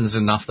the weapons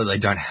enough that they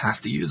don't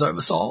have to use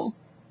Oversoul.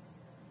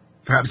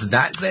 Perhaps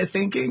that's their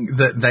thinking,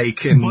 that they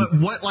can... But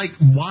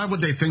why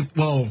would they think...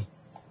 Well,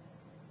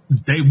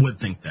 they would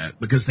think that,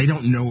 because they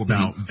don't know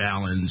about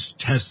Valen's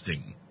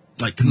testing,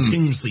 like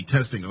continuously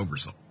testing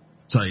Oversoul.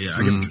 So yeah,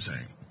 I get what you're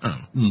saying.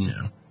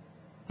 Yeah.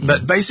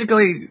 But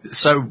basically,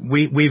 so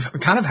we've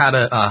kind of had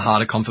a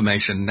harder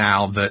confirmation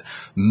now that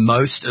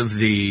most of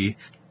the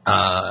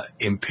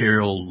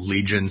Imperial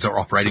legions are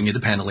operating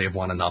independently of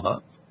one another.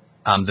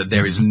 That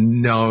there is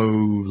no,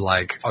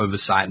 like,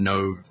 oversight,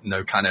 no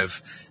kind of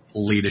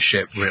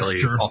leadership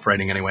really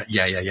operating anywhere.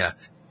 Yeah.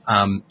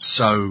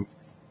 So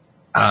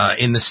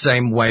in the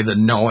same way that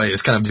Noah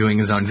is kind of doing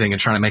his own thing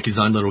and trying to make his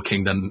own little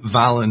kingdom,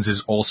 Valens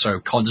is also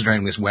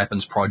concentrating this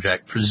weapons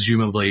project,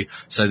 presumably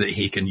so that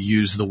he can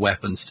use the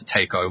weapons to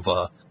take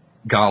over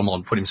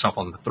Garlemald, put himself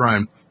on the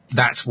throne.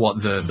 That's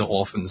what the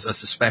orphans are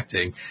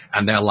suspecting.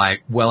 And they're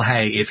like, well,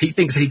 hey, if he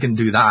thinks he can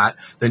do that,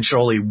 then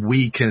surely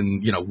we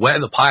can, we're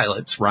the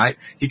pilots, right?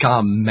 He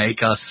can't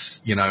make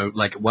us,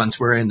 like once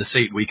we're in the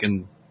seat, we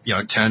can,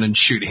 turn and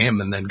shoot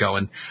him and then go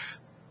and,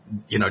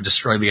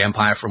 destroy the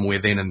empire from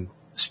within and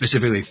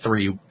specifically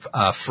free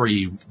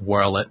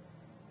whirl it.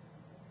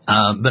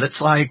 But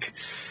it's like,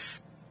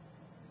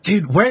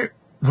 dude, we're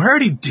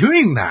already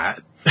doing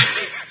that.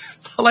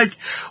 Like,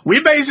 we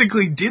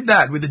basically did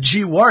that with the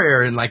G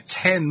Warrior in like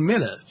 10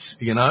 minutes,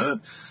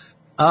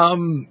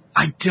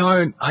 I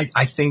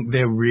think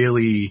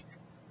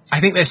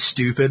they're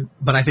stupid,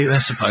 but I think they're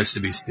supposed to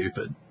be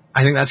stupid.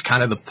 I think that's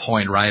kind of the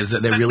point, right? Is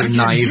that they're really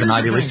naive and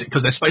idealistic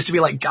because they're supposed to be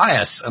like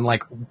Gaius and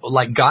like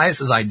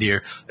Gaius's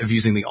idea of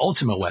using the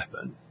ultimate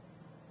weapon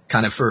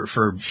kind of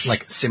for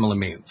like similar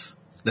means.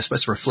 They're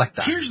supposed to reflect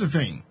that. Here's the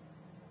thing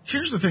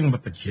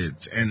with the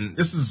kids, and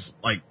this is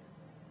like,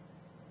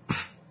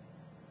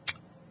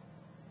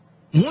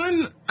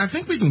 one, I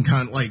think we can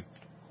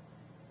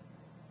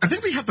I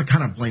think we have to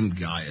kind of blame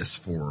Gaius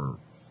for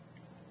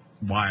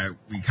why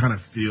we kind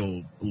of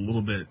feel a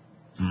little bit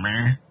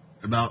meh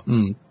about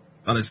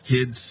his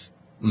kids.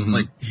 Mm-hmm.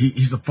 Like,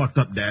 he's a fucked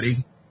up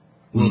daddy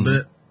a little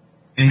bit,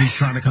 and he's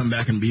trying to come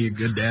back and be a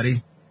good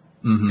daddy,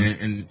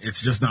 and it's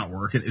just not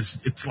working.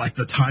 It's like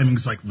the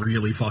timing's like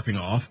really fucking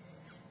off.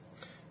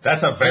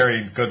 That's a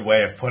very good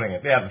way of putting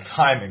it. Yeah, the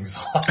timing's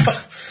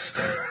off.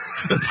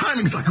 The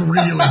timing's like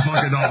really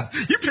fucking off.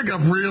 You pick up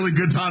really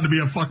good time to be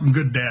a fucking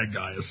good dad,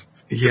 guys.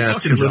 Yeah,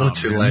 too little,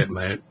 too late,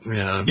 mate.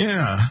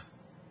 Yeah.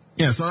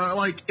 Yeah. So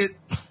like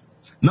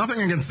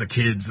nothing against the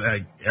kids,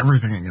 like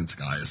everything against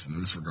Gaius in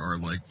this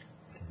regard. Like,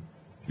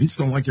 you just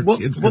don't like your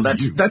kids. Well,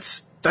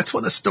 that's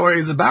what the story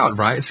is about,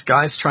 right? It's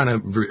Gaius trying to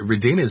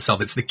redeem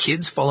himself. It's the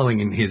kids following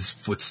in his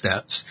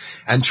footsteps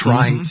and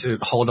trying to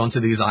hold on to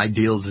these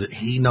ideals that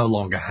he no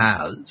longer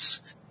has.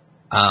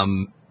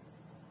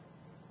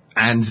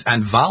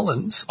 And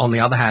Valens, on the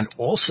other hand,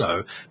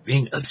 also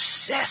being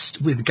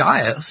obsessed with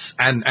Gaius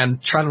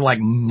and trying to like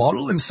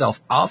model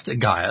himself after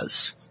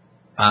Gaius.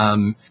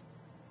 I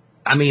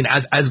mean,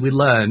 as we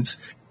learned,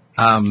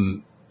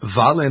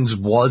 Valens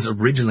was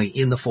originally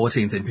in the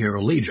 14th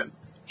Imperial Legion.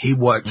 He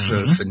worked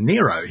for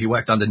Nero. He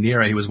worked under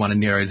Nero. He was one of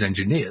Nero's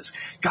engineers.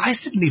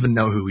 Gaius didn't even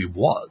know who he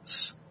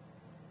was.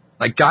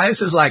 Like,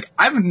 Gaius is like,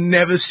 I've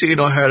never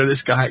seen or heard of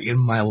this guy in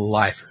my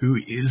life. Who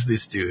is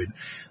this dude?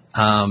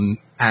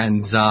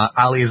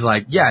 Ali's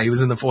like, yeah, he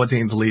was in the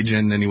 14th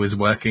Legion and he was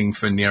working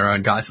for Nero.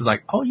 And Gaius is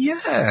like, oh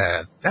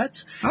yeah,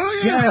 that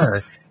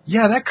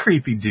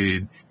creepy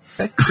dude.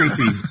 That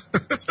creepy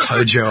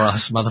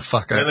Hojo-ass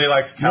motherfucker. Really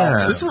likes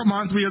Calcium. Yeah. This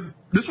reminds me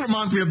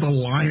of the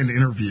Lion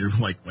interview.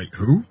 Like, wait,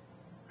 who?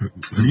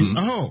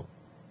 Oh.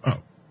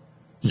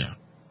 Yeah.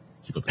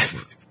 Keep up that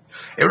work.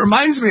 It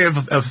reminds me of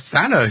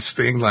Thanos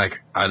being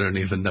like, I don't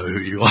even know who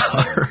you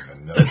are.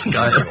 That's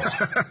Gaius.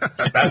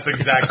 That's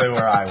exactly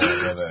where I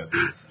went with it.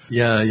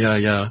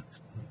 Yeah.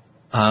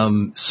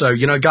 So,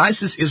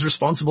 Gaius is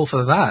responsible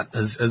for that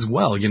as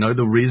well.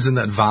 The reason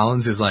that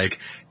Valens is like,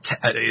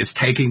 is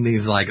taking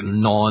these like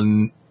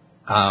non-Garlean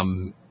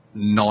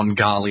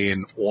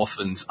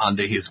orphans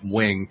under his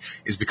wing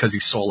is because he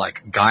saw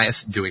like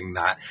Gaius doing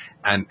that.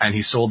 And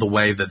he saw the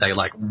way that they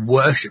like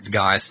worshipped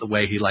Gaius, the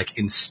way he like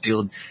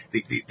instilled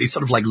these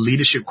sort of like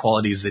leadership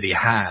qualities that he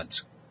had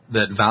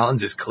that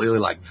Valens is clearly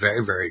like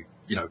very, very,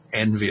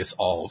 envious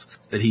of,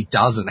 that he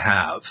doesn't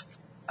have.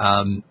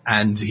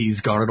 And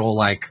he's got it all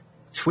like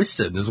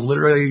twisted. Is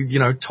literally,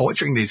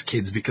 torturing these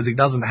kids because he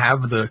doesn't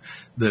have the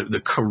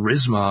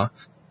charisma,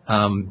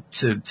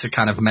 to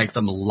kind of make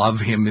them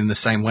love him in the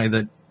same way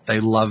that they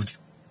loved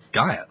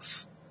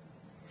Gaius.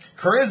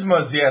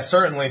 Charisma's,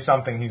 certainly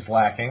something he's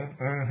lacking.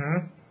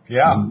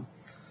 Yeah.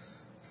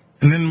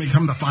 And then we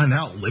come to find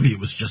out Livia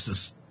was just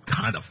as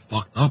kind of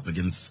fucked up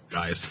against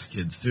Gaius'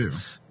 kids too.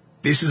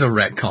 This is a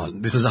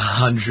retcon. This is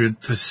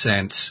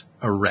 100%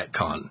 a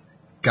retcon.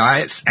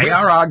 Gaius,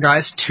 ARR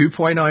Gaius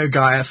 2.0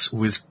 Gaius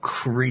was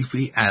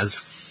creepy as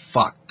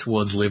fuck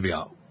towards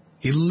Livia.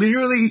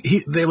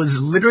 There was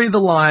literally the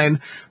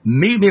line,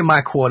 meet me in my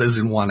quarters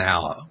in 1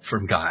 hour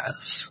from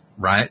Gaius,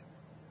 right?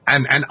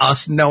 And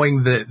us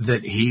knowing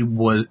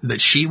that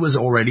she was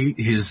already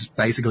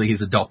basically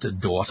his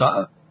adopted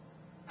daughter.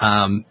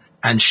 And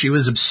she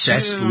was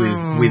obsessed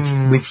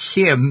with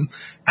him,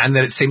 and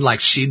that it seemed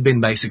like she'd been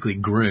basically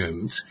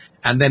groomed.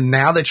 And then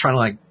now they're trying to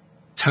like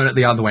turn it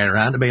the other way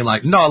around and be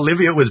like, no,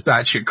 Livia was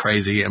batshit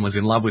crazy and was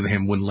in love with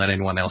him, wouldn't let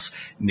anyone else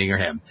near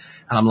him.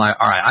 And I'm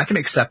like, all right, I can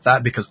accept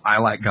that because I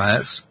like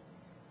Gaius.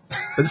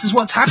 But this is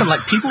what's happened.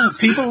 Like people. No.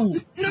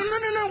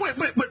 Wait.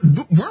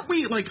 Weren't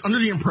we like under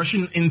the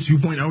impression in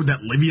 2.0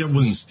 that Livia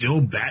was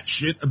still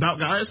batshit about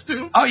Gaius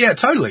too? Oh yeah,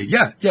 totally.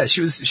 Yeah.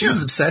 She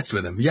was obsessed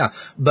with him. Yeah.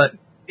 But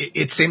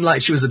it seemed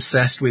like she was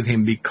obsessed with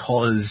him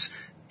because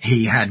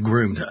he had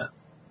groomed her.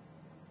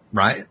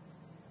 Right?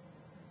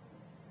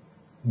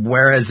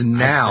 Whereas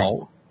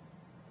now,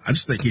 I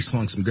just think he's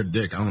slung some good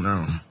dick. I don't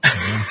know.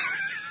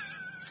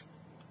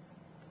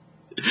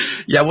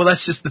 yeah, well,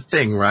 that's just the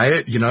thing,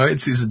 right? You know,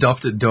 it's his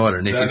adopted daughter,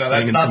 and if he's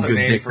slinging some good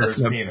dick, that's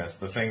not the name for his penis.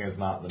 The thing is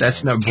not the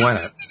that's name. no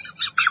bueno.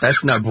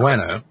 That's no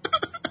bueno,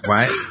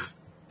 right?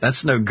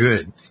 That's no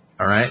good,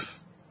 all right?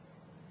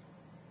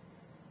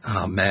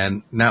 Oh,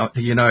 man. Now,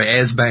 you know,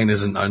 Airsbane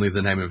isn't only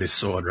the name of his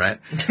sword, right?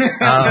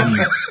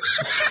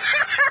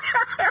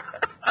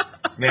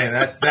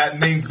 Man, that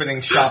means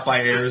being shot by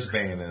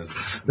Airsbane is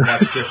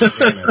much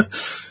different.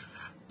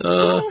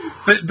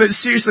 But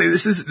seriously,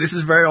 this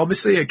is very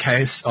obviously a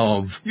case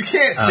of... You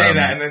can't say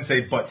that and then say,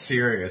 but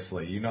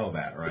seriously. You know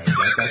that, right?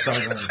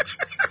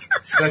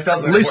 That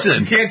doesn't listen, work.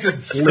 You can't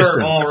just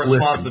skirt all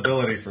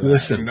responsibility for that.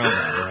 Listen. You know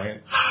that,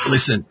 right?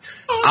 Listen,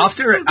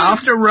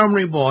 after Rome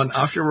Reborn,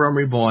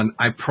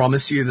 I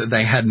promise you that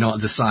they had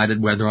not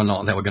decided whether or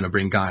not they were going to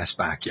bring Gaius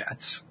back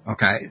yet.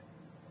 Okay?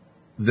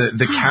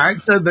 The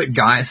character that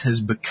Gaius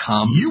has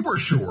become... You were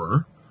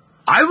sure.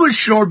 I was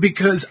sure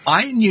because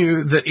I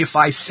knew that if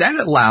I said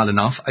it loud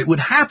enough, it would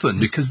happen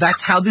because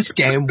that's how this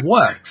game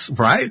works,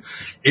 right?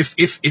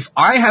 If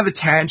I have a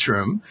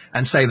tantrum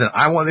and say that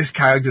I want this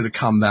character to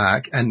come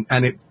back and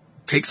it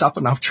picks up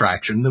enough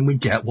traction, then we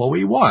get what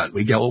we want.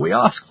 We get what we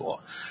ask for.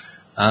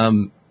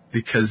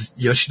 Because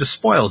Yoshida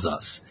spoils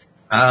us.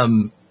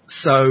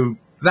 So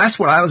that's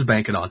what I was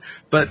banking on.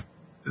 But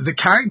the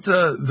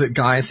character that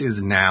Gaius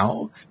is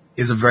now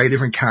is a very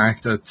different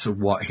character to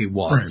what he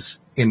was. Right.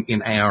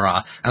 In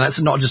ARR. And that's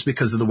not just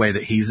because of the way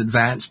that he's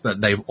advanced, but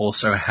they've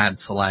also had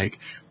to, like,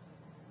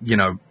 you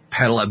know,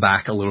 pedal it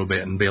back a little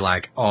bit and be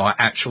like, oh,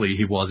 actually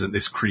he wasn't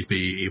this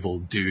creepy evil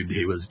dude.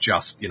 He was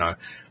just, you know,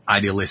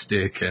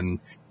 idealistic and,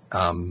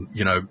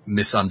 you know,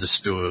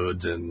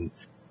 misunderstood and,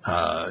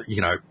 you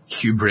know,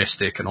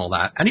 hubristic and all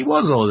that. And he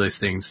was all of those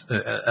things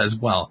as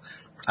well.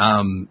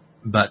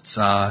 But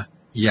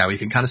yeah, we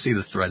can kind of see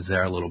the threads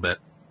there a little bit.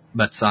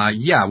 But,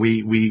 yeah,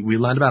 we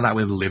learned about that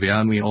with Olivia,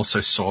 and we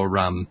also saw,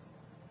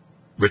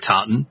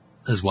 Rattatan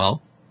as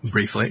well,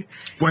 briefly.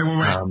 Wait.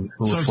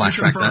 So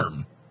flashback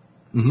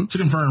to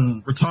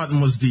confirm,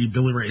 Rattatan was the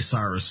Billy Ray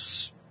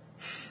Cyrus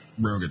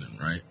Rogan,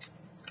 right?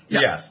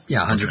 Yeah. Yes.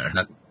 Yeah, 100%.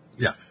 Okay.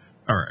 Yeah.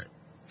 All right.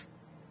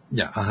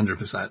 Yeah,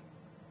 100%.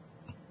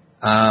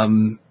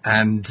 And,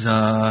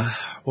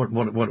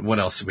 what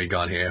else have we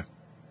got here?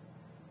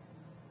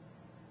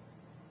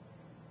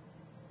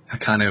 I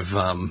kind of,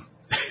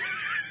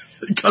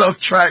 got off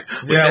track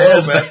with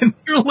Airsbane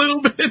a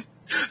little bit.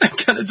 I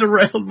kind of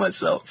derailed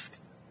myself.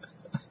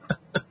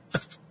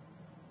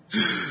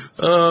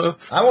 I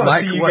want to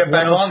see you get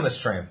back on this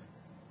train.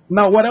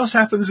 No, what else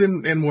happens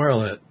in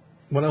Whirlit?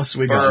 What else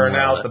we got? Burn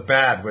out the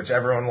bad, which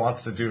everyone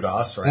wants to do to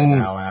us right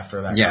now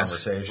after that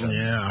conversation.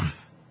 Yeah.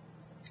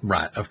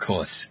 Right, of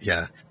course,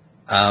 yeah.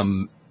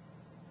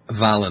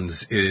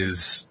 Valens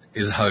is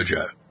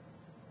Hojo,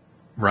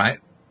 right?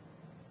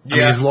 Yeah. I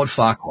mean, he's Lord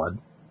Farquaad.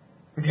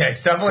 Yeah,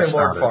 he's definitely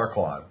Lord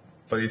Farquaad,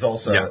 but he's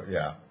also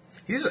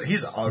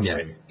he's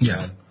ugly.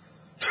 Yeah.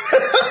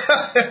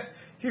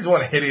 He's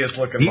one hideous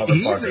looking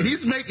motherfucker.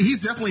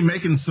 He's definitely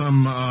making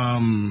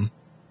some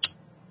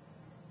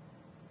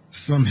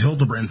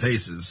Hildebrand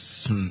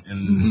faces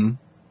and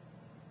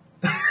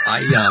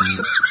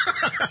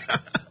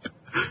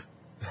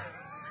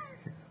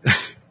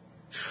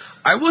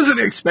I wasn't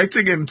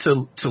expecting him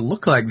to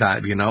look like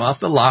that, you know.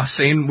 After the last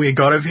scene we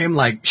got of him,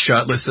 like,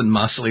 shirtless and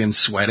muscly and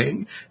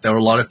sweating, there were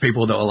a lot of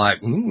people that were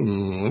like,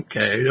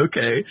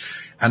 okay.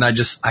 And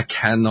I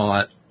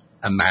cannot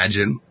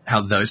imagine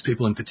how those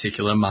people in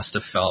particular must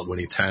have felt when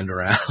he turned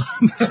around.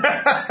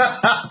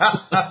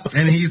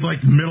 And he's,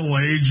 like,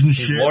 middle-aged and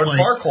shit. He's Lord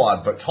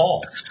Farquaad, but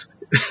tall.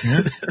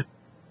 Yeah.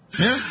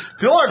 Yeah.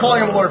 People aren't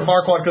calling him Lord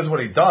Farquaad because of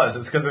what he does.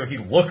 It's because he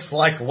looks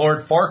like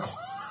Lord Farquaad.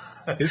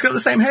 He's got the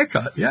same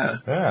haircut, yeah.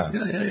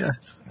 Yeah.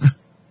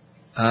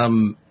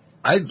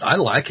 I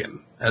like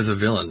him as a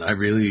villain. I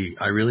really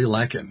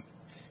like him.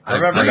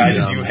 Remember, guys,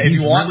 if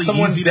you want really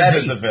someone dead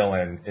as a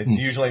villain, it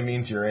usually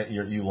means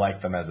you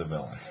like them as a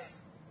villain.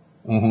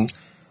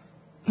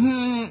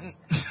 Mm-hmm.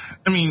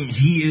 I mean,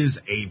 he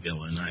is a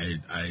villain.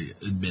 I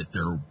admit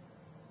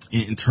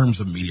in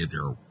terms of media,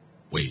 there are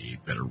way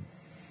better,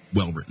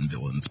 well-written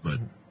villains, but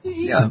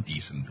he's a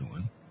decent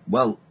villain.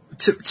 Well,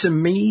 to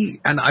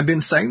me, and I've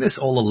been saying this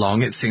all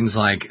along, it seems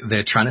like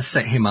they're trying to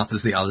set him up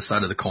as the other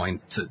side of the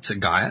coin to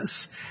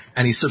Gaius.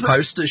 And he's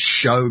supposed to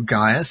show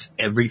Gaius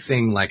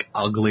everything, like,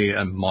 ugly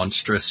and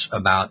monstrous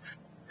about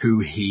who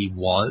he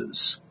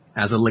was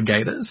as a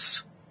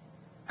legatus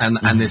and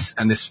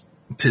this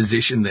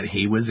position that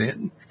he was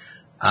in.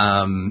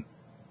 And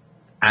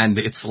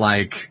it's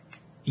like,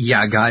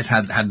 yeah, guys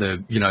had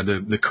the, you know,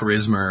 the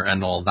charisma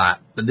and all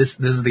that, but this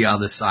is the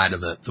other side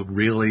of it, the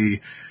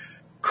really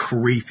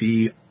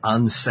creepy,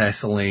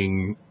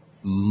 unsettling,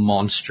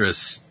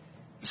 monstrous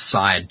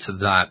side to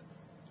that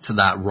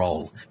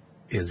role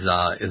is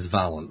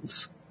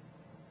Valens.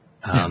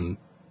 And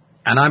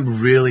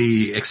I'm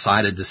really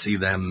excited to see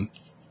them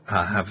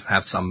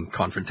have some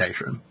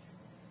confrontation.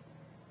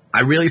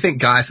 I really think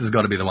Gaius has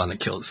got to be the one that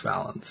kills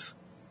Valens.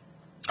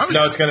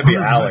 No, it's going to be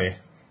 100%. Allie.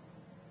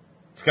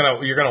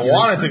 You're going to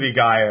want it to be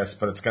Gaius,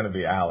 but it's going to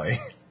be Allie.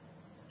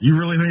 You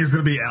really think it's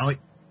going to be Allie?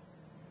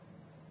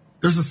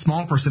 There's a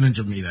small percentage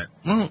of me that,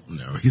 well,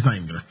 no, he's not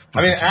even going to.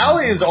 I mean,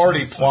 Allie is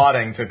already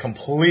plotting to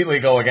completely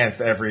go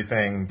against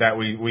everything that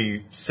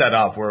we set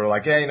up. We're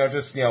like, yeah,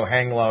 just,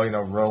 hang low,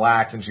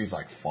 relax. And she's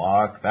like,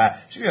 fuck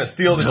that. She's going to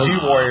steal the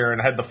G-Warrior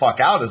and head the fuck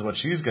out is what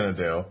she's going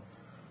to do.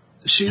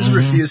 She's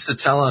refused to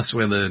tell us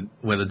where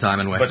the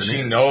diamond weapon is. But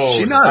she knows.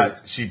 She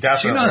knows. She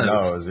definitely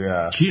knows,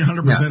 yeah. She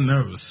 100%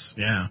 knows,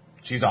 yeah.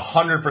 She's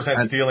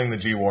 100% stealing the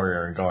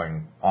G-Warrior and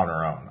going on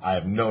her own. I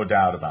have no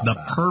doubt about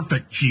that. The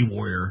perfect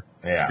G-Warrior.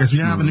 Yeah. Because we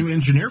now have a new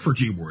engineer for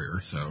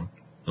G-Warrior, so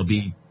it'll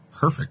be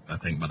perfect, I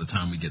think, by the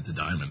time we get to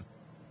Diamond.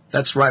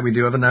 That's right. We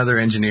do have another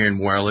engineer in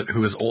Werlet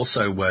who is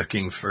also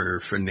working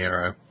for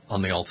Nero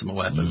on the Ultimate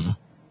Weapon.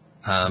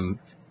 Mm-hmm.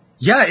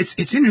 Yeah,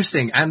 it's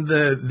interesting. And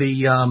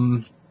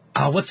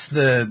what's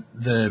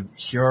the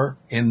Hure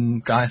in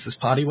Gaius'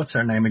 party? What's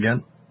her name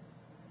again?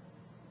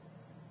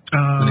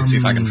 Let me see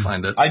if I can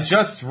find it. I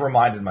just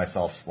reminded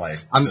myself,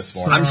 this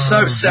morning. I'm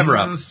so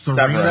Severa.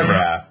 Severa,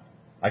 yeah.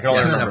 I can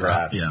only remember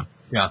that. Yeah.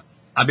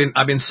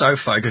 I've been so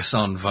focused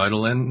on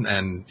Vodalin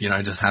and,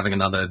 just having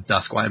another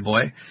Duskwhite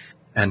boy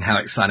and how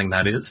exciting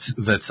that is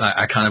that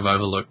I kind of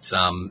overlooked,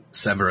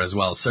 Severa as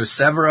well. So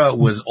Severa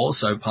was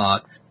also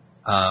part,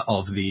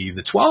 of the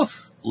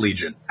 12th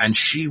Legion, and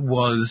she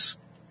was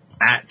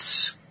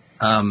at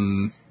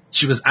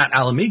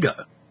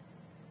Alamigo.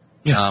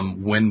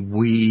 When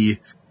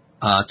we,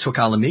 took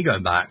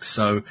Alamigo back.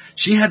 So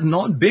she had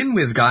not been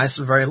with Gaius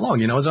for very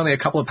long. It was only a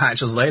couple of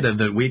patches later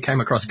that we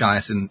came across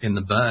Gaius in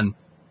the burn,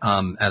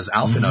 as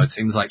Alphino. Mm-hmm. It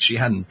seems like she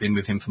hadn't been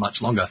with him for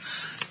much longer.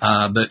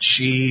 But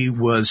she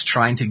was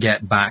trying to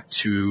get back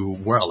to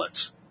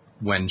Werlet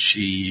when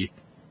she,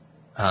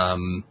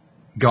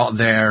 got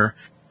there.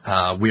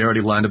 We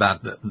already learned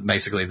about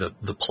basically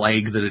the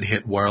plague that had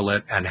hit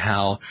Werlet and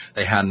how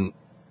they hadn't,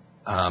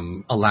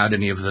 allowed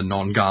any of the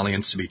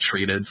non-Garleans to be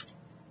treated.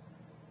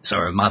 So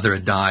her mother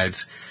had died,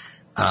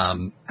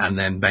 and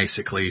then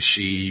basically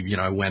she,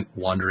 went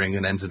wandering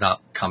and ended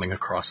up coming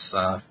across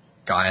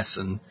Gaius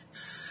and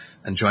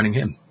joining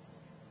him.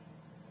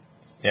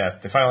 Yeah,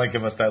 they finally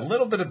give us that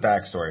little bit of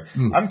backstory.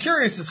 I'm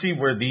curious to see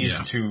where these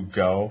two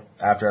go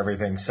after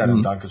everything's said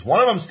and done, because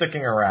one of them's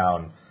sticking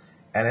around,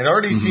 and it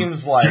already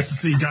seems like... Just to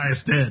see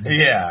Gaius dead.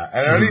 Yeah,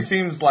 and it already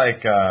seems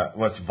like,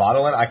 what's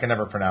Vodalin? I can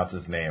never pronounce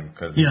his name,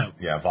 because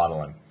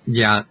Vodalin.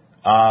 Yeah.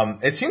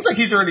 It seems like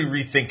he's already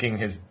rethinking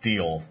his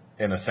deal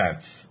in a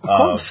sense. Of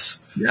course.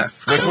 Yeah.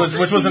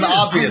 Which was an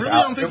obvious.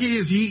 I don't think he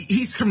is. He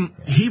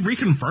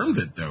reconfirmed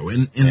it though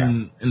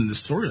in the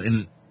story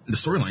in the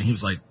storyline. He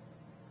was like,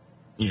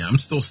 "Yeah, I'm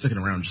still sticking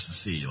around just to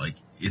see. Like,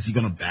 is he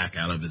going to back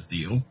out of his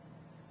deal?"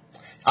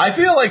 I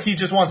feel like he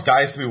just wants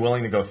Gaius to be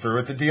willing to go through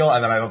with the deal,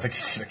 and then I don't think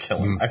he's going to kill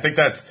him. I think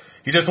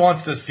he just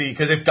wants to see,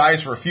 because if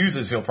Gaius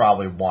refuses, he'll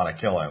probably want to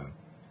kill him.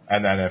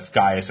 And then if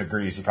Gaius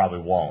agrees, he probably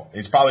won't.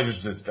 He's probably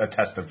just a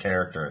test of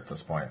character at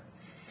this point,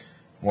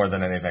 more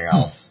than anything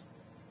else.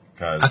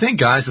 I think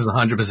Gaius is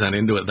 100%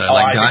 into it, though.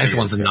 Gaius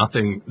wants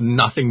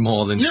nothing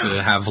more than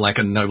to have,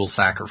 a noble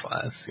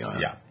sacrifice.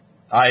 Yeah.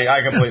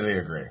 I completely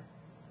agree.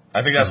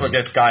 I think that's what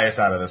gets Gaius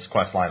out of this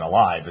quest line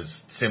alive,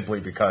 is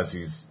simply because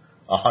he's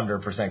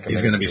 100% committed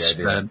he's going to be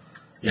spread.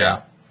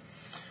 Yeah.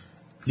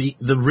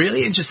 The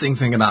really interesting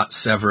thing about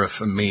Severa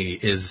for me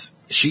is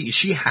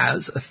she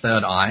has a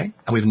third eye,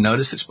 and we've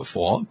noticed this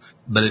before,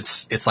 but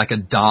it's like a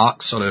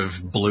dark sort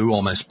of blue,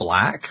 almost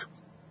black.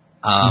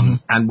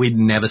 And we'd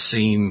only ever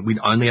seen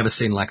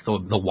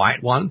the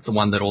white one, the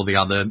one that all the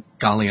other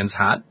Garleans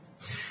had.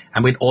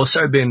 And we'd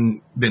also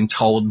been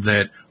told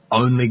that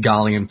only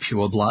Garlean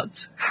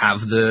purebloods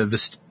have the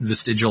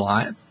vestigial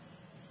eye.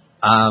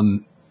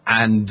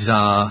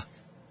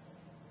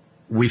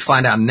 We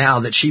find out now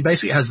that she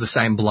basically has the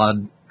same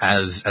blood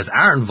as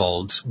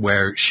Arenvold's,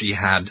 where she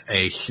had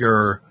a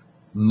Hure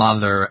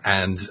mother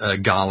and a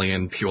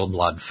Garlean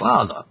pureblood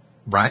father,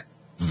 right?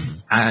 Mm-hmm.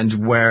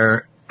 And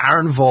where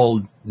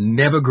Arenvold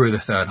never grew the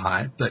third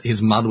eye, but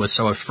his mother was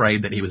so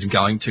afraid that he was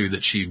going to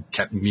that she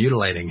kept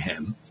mutilating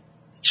him.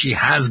 She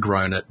has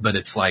grown it, but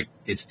it's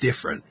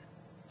different.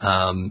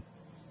 And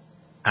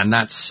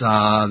that's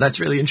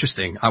really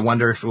interesting. I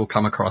wonder if it will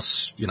come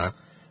across,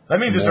 That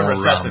means it's a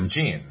recessive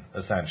gene,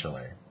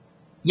 essentially.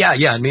 Yeah,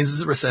 it means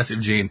it's a recessive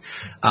gene.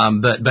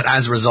 But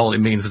as a result, it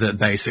means that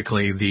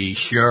basically the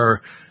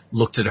Hure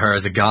looked at her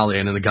as a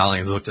Garlean and the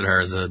Garleans looked at her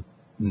as a,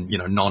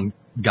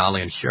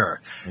 non-Garlean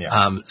Hure.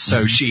 Yeah.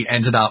 So she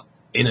ended up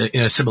in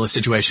a similar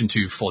situation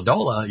to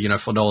Fordola,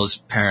 Fordola's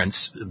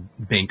parents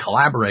being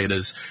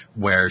collaborators,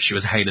 where she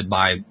was hated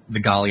by the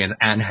Garleans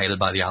and hated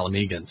by the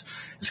Alamegans.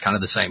 It's kind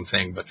of the same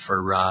thing, but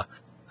for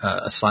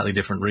a slightly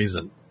different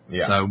reason.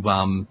 Yeah.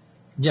 So,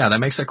 that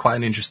makes her quite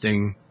an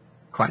interesting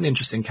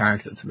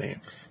character to me.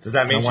 Does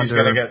that mean she's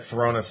going to get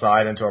thrown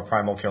aside into a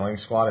primal killing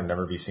squad and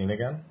never be seen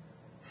again?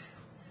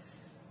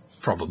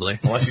 Probably.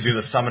 Unless you do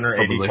the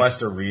Summoner 80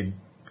 quest or read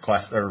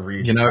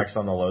text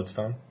on the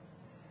lodestone.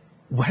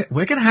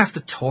 We're going to have to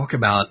talk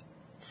about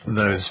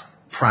those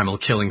primal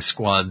killing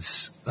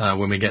squads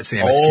when we get to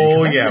the MSQ.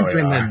 Oh, They've yeah, been we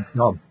doing are. their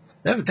job.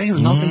 They have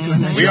not been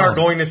doing their job. We are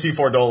going to see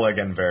Fordola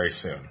again very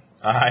soon.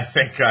 I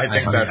think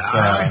that's.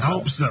 I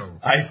hope so.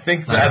 I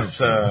think that's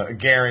a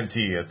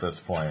guarantee at this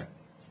point.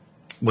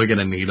 We're going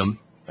to need them.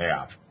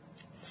 Yeah.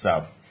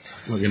 So.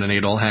 We're going to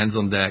need all hands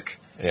on deck.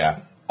 Yeah.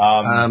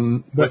 But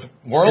With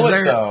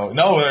Whirlit, though,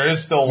 no, there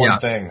is still one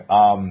thing.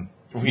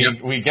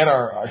 We get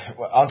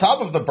on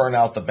top of the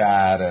Burnout the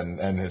Bad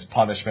and his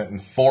punishment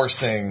and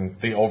forcing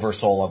the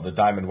Oversoul of the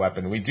Diamond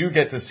Weapon, we do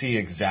get to see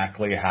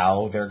exactly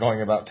how they're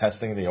going about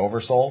testing the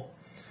Oversoul.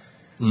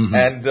 Mm-hmm.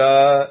 And,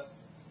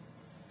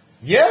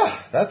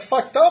 that's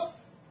fucked up.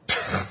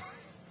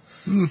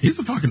 He's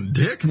a fucking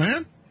dick,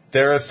 man.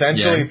 They're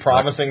essentially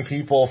promising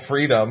people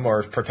freedom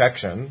or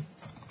protection.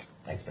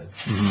 Thanks, man.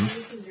 Mm-hmm.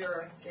 This is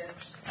your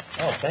gift.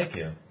 Oh, thank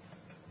you.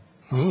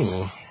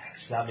 Ooh.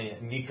 She got me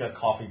Nika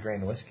coffee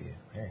grain whiskey.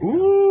 There you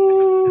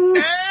Ooh.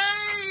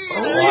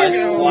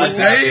 Slide's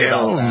happy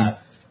about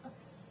that.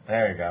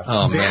 There you go.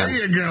 Oh, There man.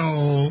 you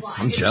go.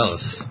 I'm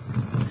jealous.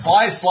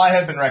 Sly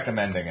had been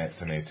recommending it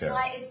to me, too.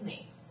 Sly, it's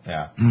me.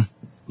 Yeah.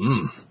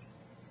 Mm.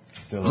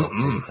 Let's do a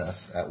little taste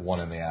test at 1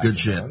 in the afternoon. Good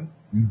shit.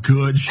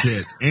 Good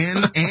shit.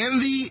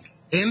 And the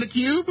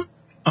cube?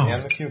 Oh,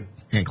 And the cube.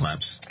 hand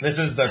claps. This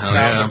is the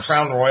yeah.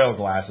 Crown Royal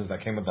glasses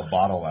that came with the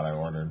bottle that I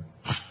ordered.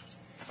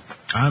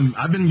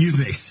 I've been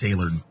using a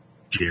Sailor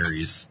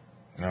Jerry's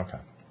Okay.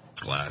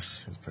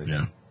 glass. It's pretty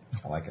good.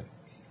 I like it.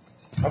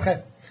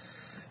 Okay.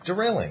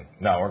 Derailing.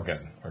 No, we're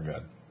good. We're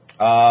good.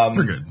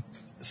 We're good.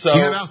 So,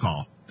 You have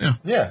alcohol. Yeah.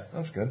 yeah,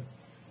 that's good.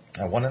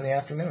 At 1 in the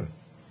afternoon.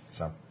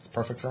 So, it's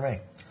perfect for me.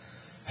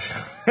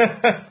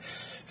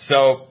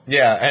 So,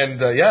 yeah,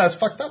 and it's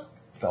fucked up.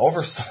 The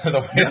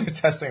way they're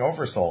testing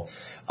Oversoul.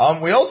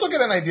 We also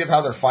get an idea of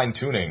how they're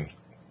fine-tuning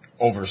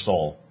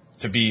Oversoul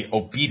to be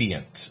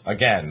obedient.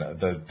 Again,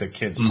 the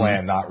kid's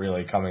plan not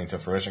really coming to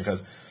fruition,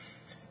 because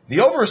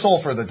the Oversoul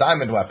for the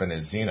Diamond Weapon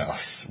is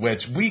Xenos,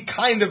 which we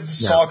kind of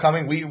saw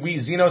coming. We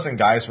Xenos and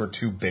Gaius were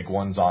two big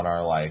ones on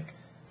our,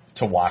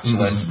 to-watch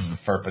list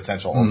for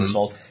potential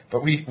Oversouls.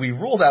 But we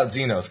ruled out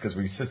Xenos because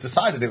we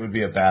decided it would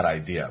be a bad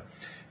idea.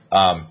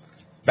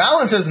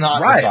 Valance has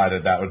not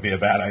decided that would be a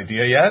bad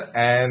idea yet,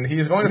 and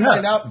he's going to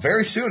find out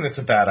very soon it's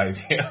a bad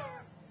idea.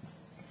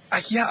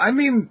 I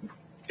mean,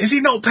 is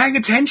he not paying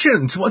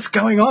attention to what's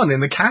going on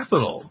in the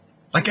capital?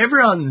 Like,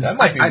 everyone's... That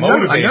might be I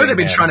know they've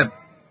been him. trying to...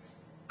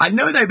 I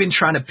know they've been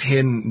trying to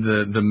pin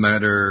the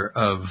murder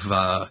of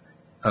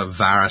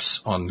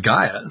Varys on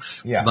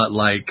Gaius. Yeah. But,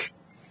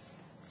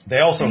 They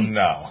also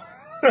know.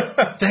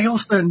 they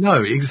also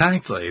know,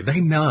 exactly. They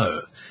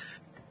know.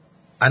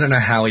 I don't know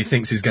how he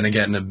thinks he's going to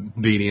get an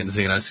obedient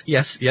Xenos.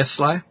 Yes,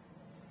 Sly?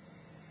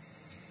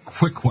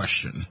 Quick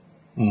question.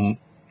 Mm.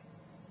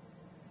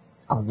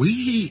 Are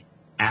we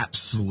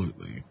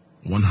absolutely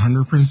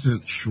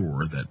 100%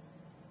 sure that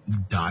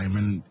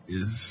Diamond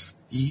is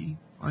the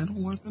final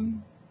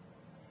weapon?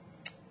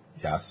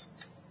 Yes.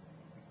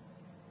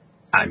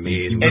 I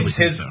mean...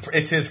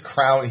 It's his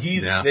crown.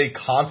 They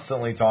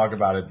constantly talk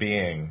about it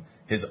being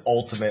his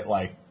ultimate,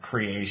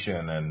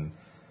 creation, and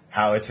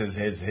how it's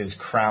his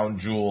crown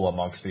jewel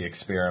amongst the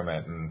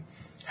experiment, and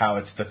how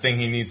it's the thing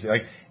he needs.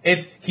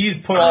 He's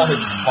put all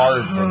his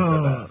cards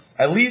into this.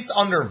 At least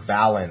under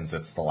Valens,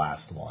 it's the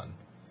last one.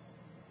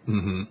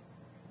 Mm-hmm.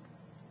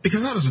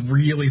 Because I was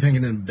really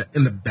thinking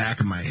in the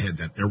back of my head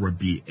that there would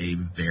be a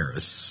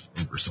Varys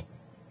Oversoul.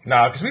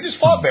 No, because we just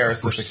fought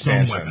Varys this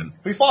expansion.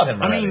 We fought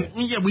him already. I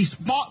mean, yeah, we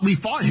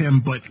fought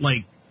him, but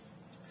Varys,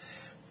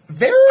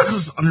 I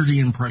was under the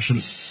impression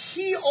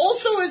he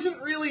also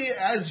isn't really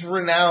as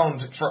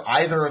renowned for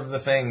either of the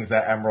things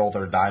that Emerald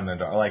or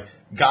Diamond are.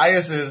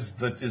 Gaius is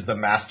the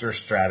master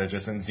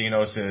strategist, and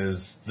Xenos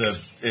is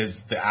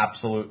the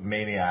absolute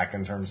maniac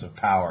in terms of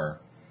power.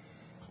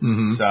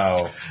 Mm-hmm.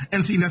 So,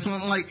 and see, that's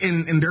what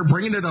and they're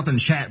bringing it up in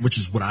chat, which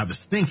is what I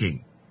was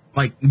thinking.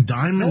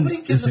 Diamond nobody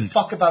gives isn't a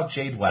fuck about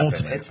Jade Weapon.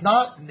 ultimate. It's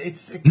not.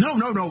 It's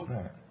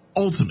no.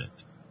 Ultimate.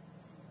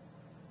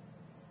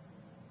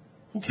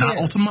 Who cares? Not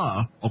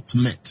Ultima.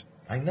 Ultimate.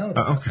 I know.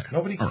 That. Okay.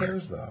 Nobody All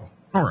cares though.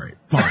 All right.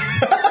 Fine.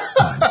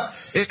 Fine.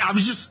 I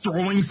was just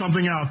throwing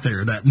something out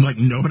there that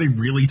nobody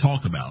really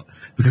talked about,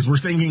 because we're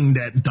thinking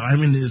that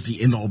Diamond is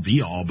the end all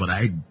be all, but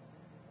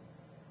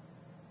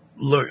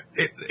Look,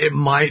 it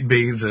might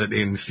be that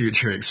in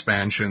future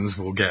expansions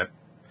we'll get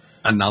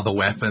another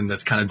weapon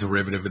that's kind of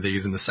derivative of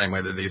these, in the same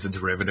way that these are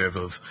derivative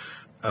of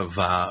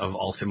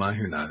Ultima.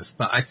 Who knows?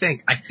 But I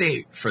think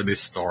for this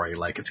story,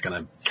 it's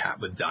going to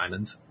cap with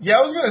diamonds. Yeah,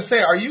 I was going to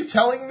say, are you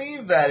telling me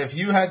that if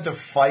you had to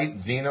fight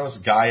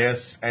Xenos,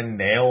 Gaius, and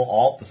Nail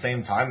all at the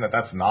same time,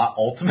 that's not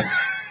Ultimate?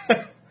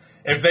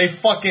 If they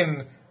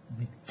fucking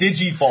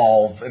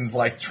digivolve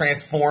and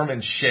transform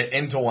and shit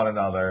into one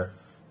another,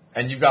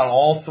 and you've got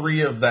all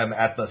three of them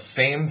at the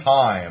same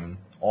time,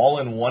 all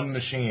in one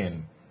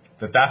machine,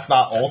 that's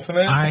not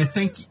Ultimate? I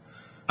think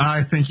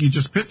you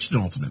just pitched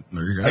an Ultimate.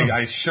 There you go.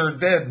 I sure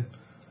did.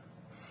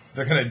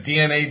 They're going to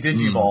DNA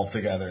digivolve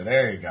together.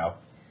 There you go.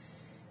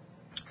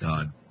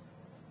 God.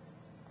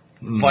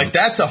 Like,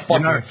 that's a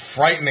fucking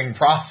frightening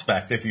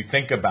prospect if you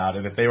think about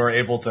it, if they were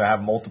able to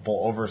have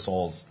multiple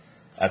Oversouls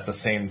at the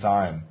same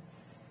time.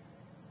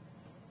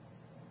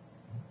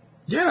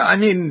 Yeah, I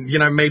mean,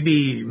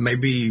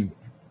 maybe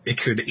it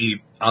could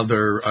eat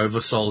other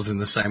Oversouls in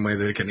the same way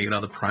that it can eat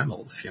other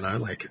primals,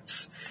 like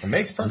it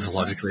makes perfect sense.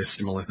 Logically a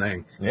similar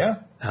thing. Yeah.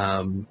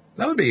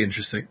 That would be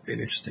interesting, an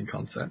interesting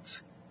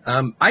concept.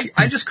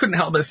 I just couldn't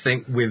help but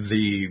think with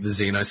the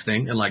Xenos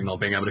thing and like not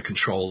being able to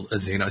control a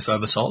Xenos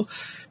Oversoul,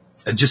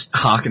 and just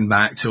harken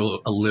back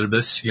to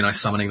Elidibus,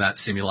 summoning that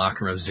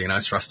simulacrum of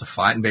Xenos for us to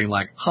fight and being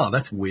like,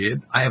 that's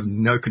weird. I have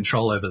no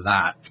control over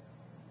that.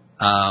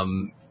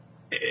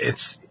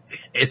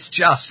 It's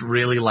just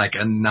really like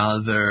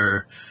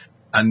another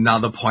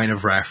point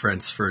of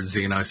reference for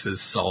Xenos'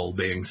 soul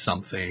being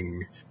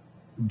something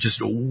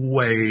just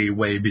way,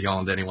 way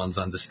beyond anyone's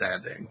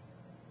understanding.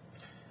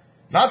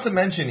 Not to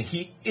mention,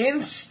 he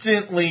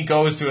instantly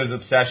goes to his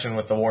obsession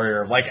with the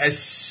Warrior. Like, as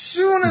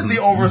soon as the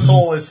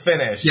Oversoul is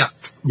finished,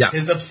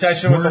 his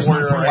obsession with the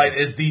Warrior of Light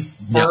is the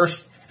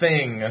first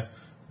thing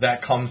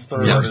that comes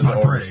through his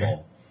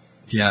Oversoul.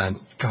 Yeah,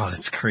 God,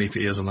 it's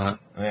creepy, isn't it?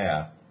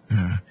 Yeah.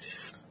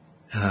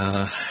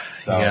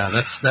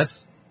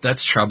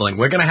 That's troubling.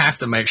 We're going to have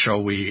to make sure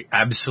we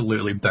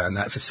absolutely burn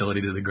that facility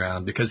to the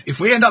ground, because if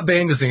we end up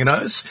being the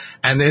Xenos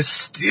and there's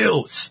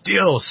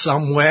still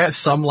somewhere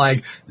some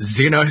like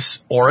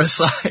Xenos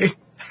Orosai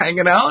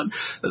hanging out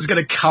that's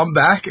going to come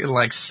back in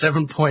like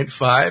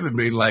 7.5 and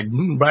be like,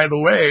 by the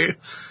way,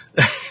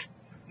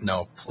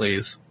 no,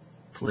 please.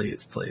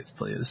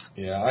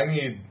 Yeah,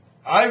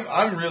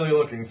 I'm really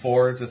looking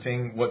forward to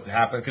seeing what's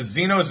happened, because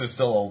Xenos is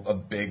still a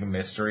big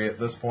mystery at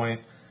this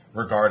point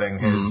regarding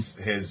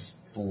his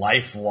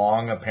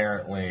lifelong,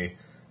 apparently,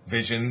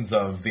 visions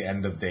of the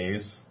end of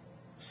days.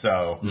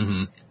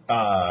 So,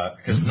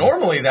 because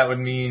normally that would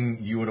mean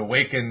you would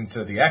awaken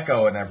to the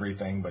echo and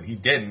everything, but he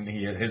didn't.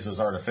 His was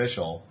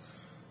artificial.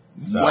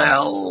 So.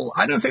 Well,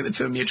 I don't think the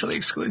two are mutually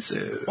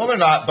exclusive. Well, they're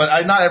not,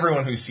 but not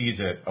everyone who sees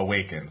it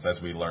awakens,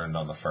 as we learned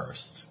on the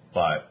first.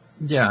 But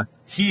yeah,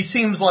 he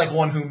seems like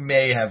one who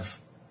may have,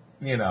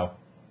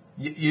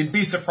 you'd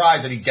be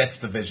surprised that he gets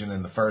the vision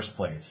in the first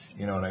place.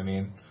 You know what I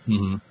mean?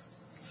 Mm-hmm.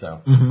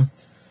 So,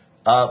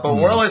 but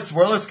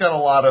Wurlit's got a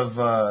lot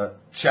of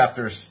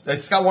chapters.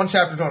 It's got one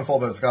chapter to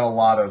unfold, but it's got a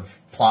lot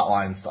of plot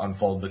lines to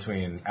unfold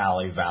between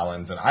Allie,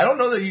 Valens, and I don't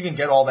know that you can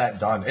get all that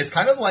done. It's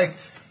kind of like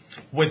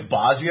with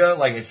Bosnia,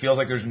 like it feels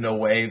like there's no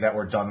way that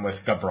we're done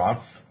with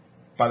Gabranth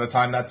by the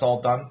time that's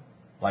all done.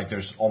 Like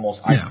there's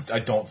almost I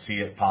don't see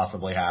it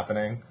possibly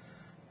happening.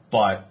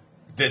 But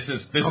this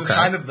is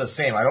kind of the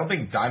same. I don't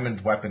think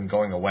Diamond Weapon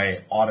going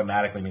away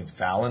automatically means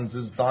Valens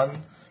is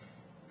done.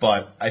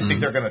 But I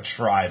think they're going to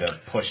try to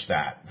push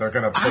that. They're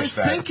going to push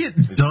that. I think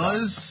it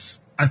does.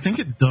 I think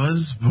it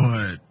does,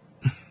 but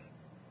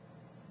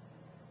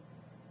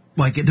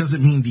like it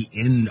doesn't mean the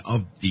end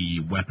of the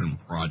weapon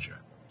project.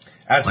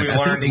 As we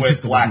learned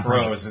with Black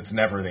Rose, it's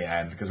never the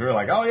end, because we were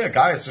like, "Oh yeah,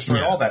 Gaius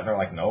destroyed all that." And they're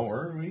like, "No,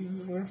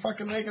 we're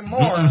fucking making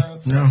more."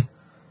 No.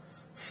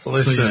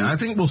 Listen, so I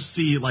think we'll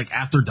see. Like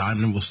after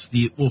Diamond, we'll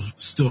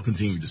still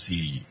continue to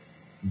see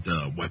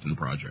the weapon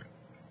project.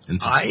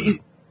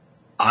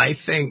 I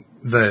think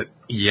that,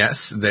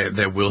 yes,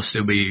 there will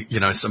still be,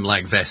 some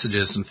like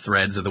vestiges, some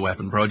threads of the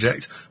weapon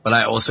project, but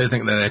I also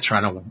think that they're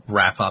trying to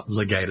wrap up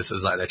Legatus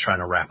like they're trying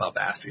to wrap up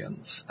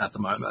Ascians at the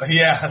moment.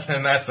 Yeah,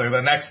 and that's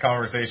the next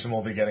conversation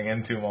we'll be getting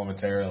into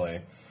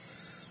momentarily.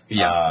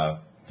 Yeah.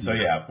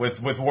 With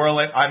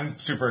Wurlit, I'm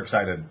super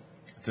excited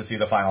to see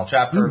the final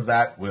chapter of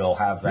that. We'll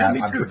have that.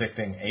 I'm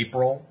predicting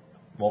April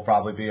will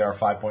probably be our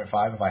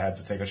 5.5 if I had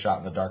to take a shot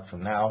in the dark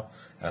from now.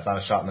 And it's not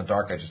a shot in the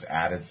dark. I just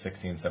added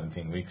 16,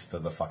 17 weeks to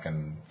the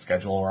fucking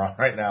schedule we're on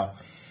right now.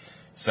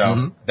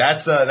 So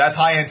that's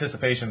high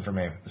anticipation for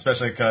me,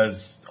 especially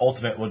because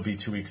Ultimate would be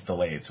 2 weeks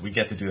delayed. So we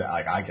get to do that.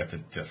 Like I get to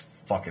just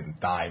fucking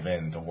dive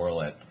into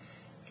Wurlit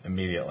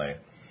immediately.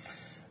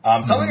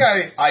 Something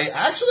I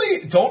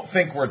actually don't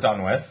think we're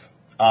done with,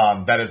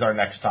 that is our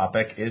next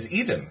topic, is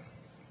Eden.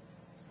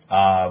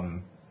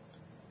 And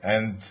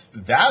I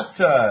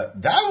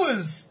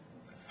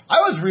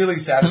was really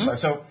satisfied.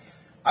 So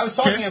I was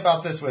talking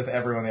about this with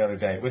everyone the other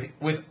day.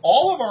 With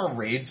all of our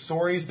raid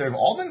stories, they've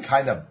all been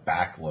kind of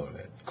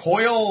backloaded.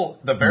 Coil,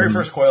 the very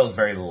first Coil is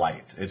very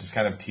light. It just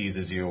kind of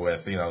teases you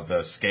with,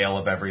 the scale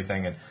of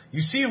everything. And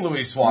you see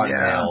Louis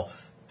Swannell,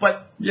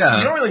 but you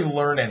don't really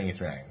learn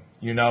anything.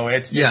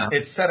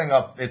 It's setting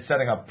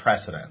up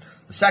precedent.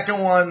 The second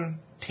one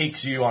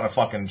takes you on a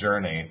fucking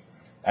journey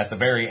at the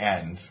very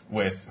end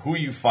with who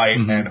you fight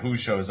and who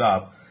shows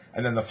up.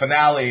 And then the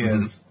finale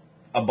is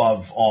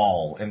above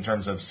all in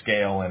terms of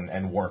scale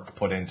and work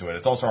put into it.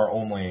 It's also our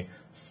only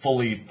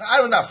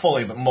not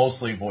fully, but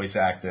mostly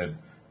voice-acted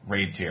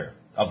raid tier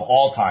of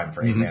all time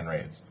for 8-man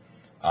raids.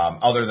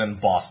 Other than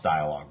boss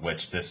dialogue,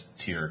 which this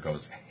tier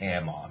goes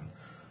ham on,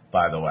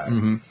 by the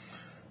way.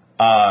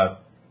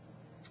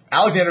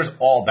 Alexander's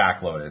all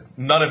backloaded.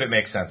 None of it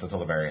makes sense until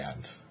the very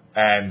end.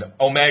 And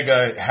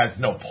Omega has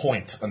no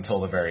point until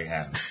the very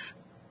end.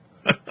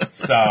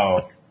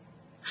 So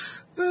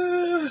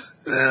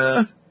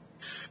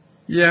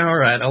Yeah, all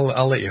right.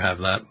 I'll let you have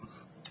that.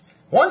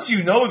 Once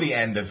you know the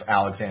end of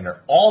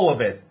Alexander, all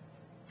of it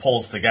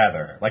pulls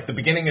together. Like the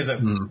beginning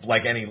isn't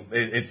like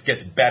it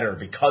gets better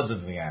because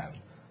of the end,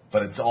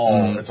 but it's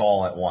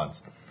all at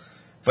once.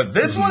 But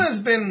this one has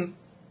been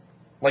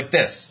like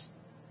this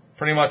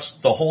pretty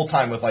much the whole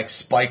time, with like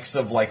spikes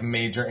of like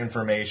major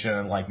information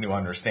and like new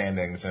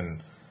understandings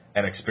and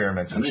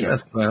experiments and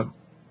shit.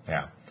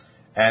 Yeah.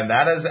 And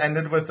that has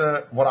ended with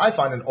what I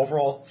find an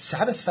overall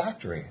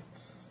satisfactory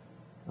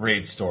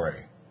raid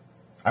story.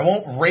 I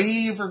won't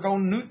rave or go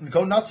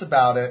nuts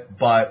about it,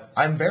 but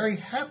I'm very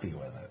happy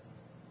with it.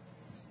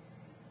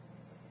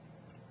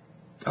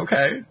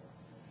 Okay.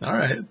 All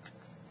right.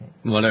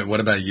 What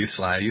about you,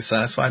 Sly? Are you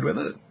satisfied with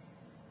it?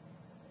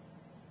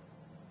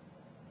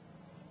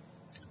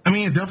 I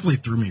mean, it definitely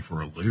threw me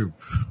for a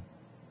loop.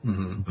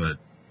 But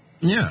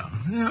yeah,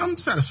 I'm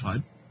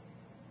satisfied.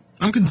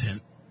 I'm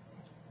content.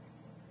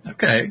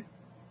 Okay.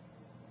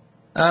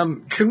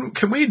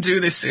 Can we do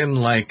this in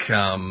like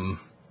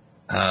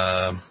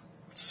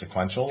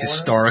Sequential order?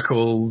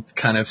 Historical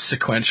kind of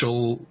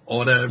sequential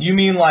order? You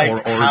mean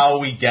like how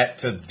we get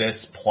to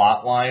this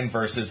plot line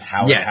versus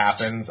how it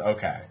happens?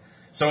 Okay.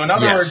 So in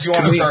other words, you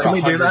want to start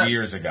 100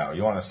 years ago.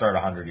 You want to start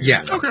 100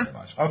 years ago, pretty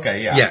much.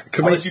 Okay, yeah. Yeah.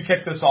 I'll let you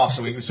kick this off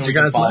so we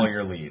can follow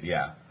your lead.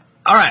 Yeah.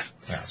 All right.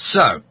 Yeah.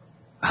 So,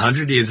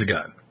 100 years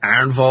ago,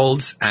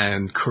 Arenvold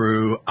and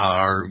crew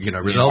are,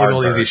 resolving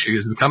all these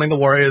issues, becoming the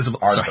warriors of...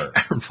 Sorry,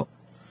 Arenvold.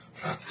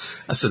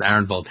 I said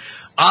Arenvold.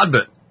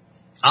 Ardbert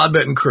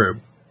and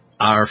crew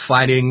are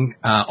fighting,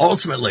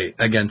 ultimately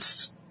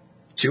against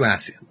two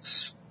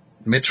Ascians,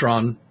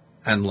 Mitron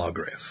and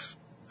Logrif.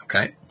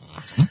 Okay?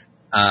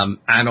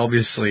 And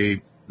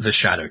obviously the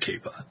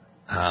Shadowkeeper.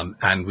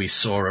 And we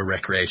saw a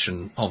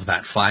recreation of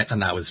that fight,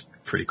 and that was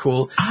pretty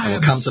cool. And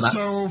we'll come to that.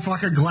 So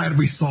fucking glad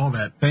we saw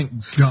that. Thank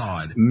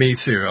God. Me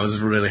too. I was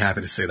really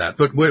happy to see that.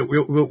 But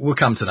we'll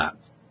come to that.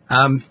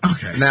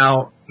 Okay.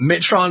 Now,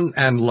 Mitron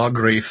and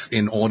Logrif,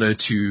 in order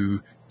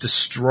to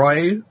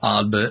destroy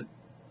Ardbert,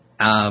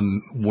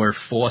 were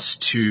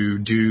forced to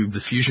do the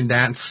fusion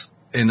dance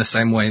in the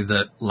same way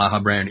that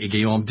Lahabre and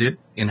Igeorm did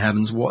in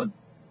Heaven's Ward.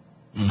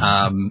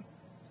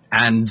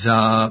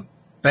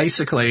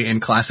 Basically, in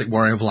classic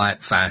Warrior of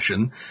Light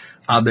fashion,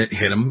 Ardbert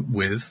hit him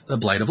with a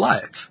Blade of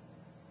Light.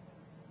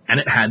 And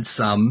it had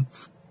some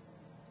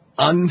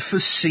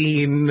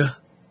unforeseen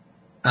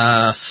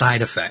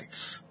side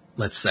effects,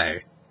 let's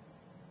say.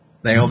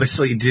 They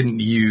obviously didn't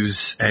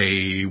use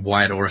a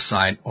White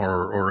Auracite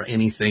or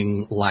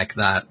anything like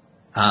that.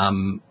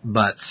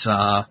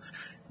 But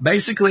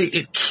basically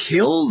it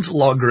killed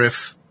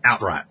Logrif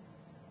outright.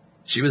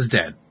 She was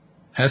dead.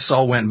 Her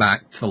soul went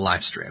back to the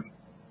live stream.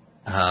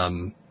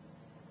 It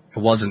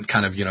wasn't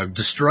kind of,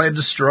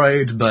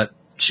 destroyed, but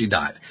she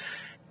died.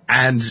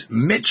 And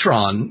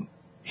Mitron,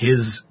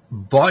 his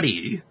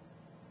body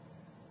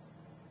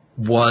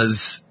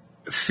was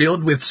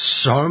filled with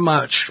so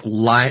much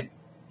light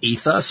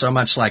ether, so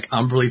much like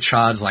umbrally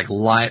charged, like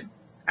light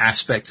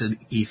aspected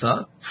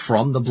ether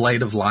from the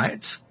Blade of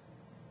Light,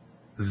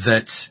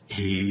 that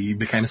he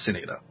became a Sin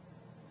Eater.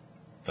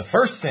 The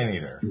first Sin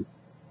Eater.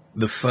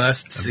 The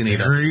first Sin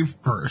Eater. Very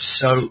first.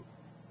 So,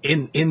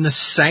 in the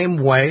same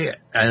way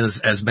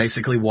as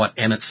basically what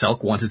Emmet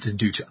Selk wanted to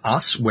do to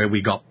us, where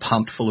we got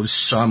pumped full of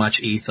so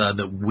much ether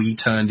that we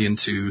turned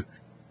into,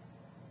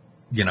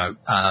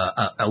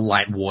 a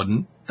light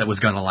warden that was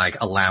going to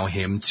like allow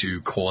him to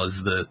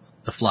cause the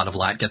flood of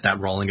light, get that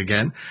rolling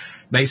again.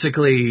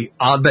 Basically,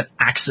 Ardbert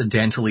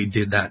accidentally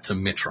did that to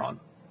Mitron.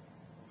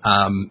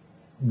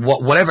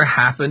 Whatever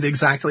happened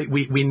exactly,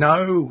 we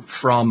know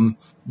from,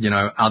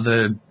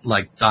 other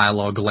like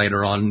dialogue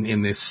later on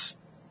in this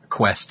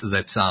quest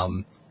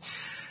that,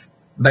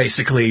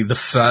 basically the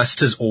first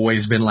has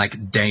always been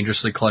like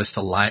dangerously close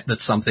to light.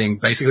 That's something,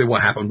 basically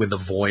what happened with the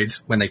Void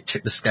when they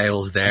tipped the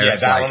scales there. Yeah,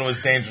 that one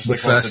was dangerously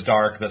close to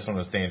dark. This one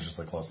was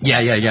dangerously close to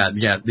light.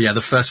 Yeah.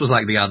 The first was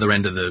like the other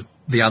end of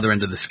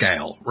the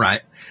scale,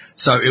 right?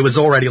 So it was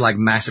already like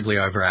massively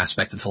over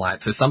aspected to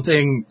light. So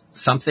something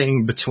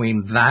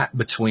between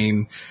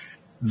the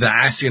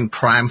Ascian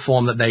Prime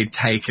form that they'd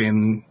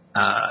taken,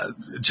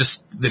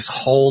 just this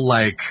whole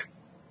like,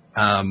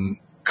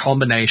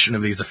 combination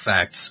of these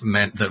effects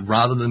meant that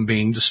rather than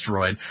being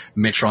destroyed,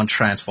 Mitron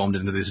transformed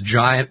into this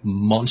giant,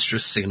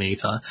 monstrous Sin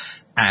Eater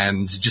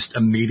and just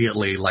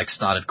immediately like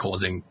started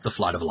causing the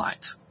flood of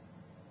light.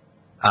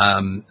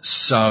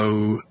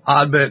 So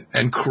Ardbert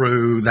and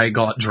crew, they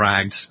got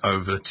dragged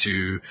over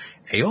to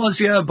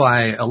Eorzea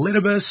by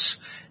Elidibus,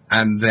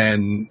 and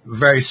then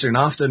very soon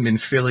after,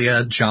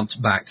 Minfilia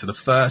jumped back to the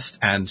first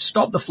and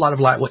stopped the flood of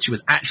light. What she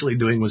was actually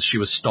doing was she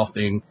was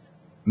stopping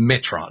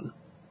Mitron,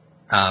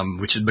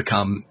 which had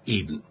become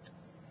Eden,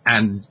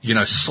 and,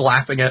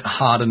 slapping it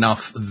hard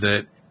enough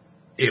that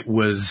it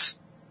was,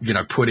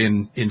 put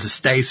into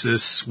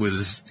stasis,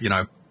 was,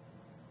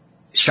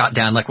 shut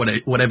down, like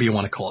whatever you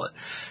want to call it.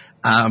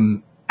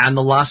 And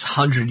the last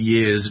 100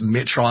 years,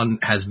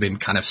 Mitron has been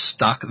kind of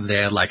stuck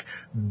there, like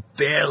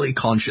barely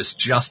conscious,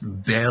 just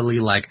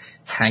barely like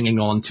hanging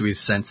on to his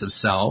sense of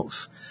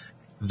self,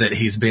 that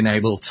he's been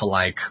able to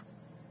like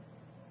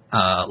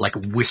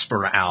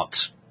whisper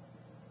out.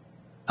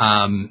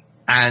 And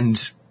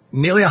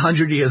nearly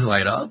 100 years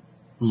later,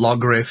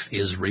 Logrif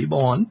is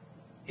reborn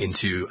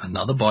into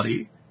another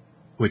body,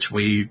 which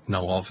we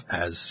know of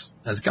as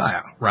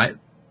Gaia, right?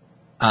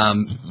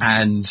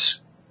 And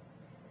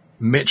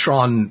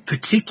Mitron,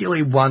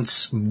 particularly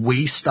once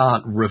we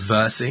start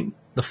reversing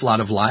the flood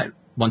of light,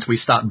 once we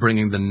start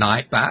bringing the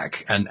night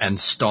back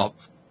and stop,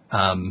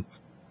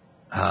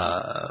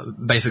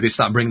 basically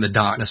start bringing the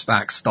darkness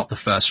back, stop the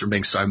first from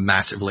being so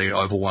massively,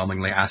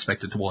 overwhelmingly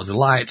aspected towards the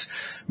light,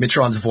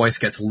 Mitron's voice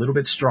gets a little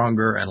bit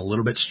stronger and a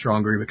little bit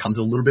stronger. He becomes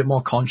a little bit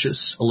more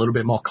conscious, a little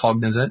bit more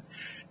cognizant.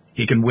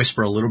 He can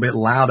whisper a little bit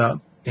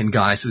louder in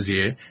Gaius's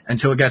ear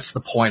until it gets to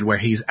the point where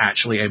he's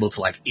actually able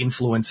to like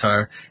influence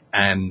her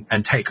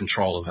and take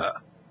control of her.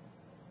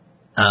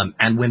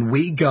 And when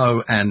we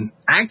go and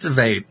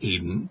activate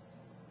Eden,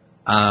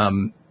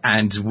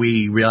 and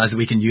we realize that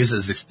we can use it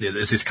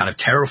as this kind of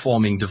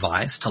terraforming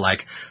device to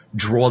like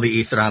draw the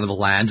ether out of the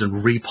land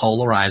and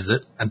repolarize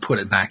it and put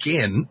it back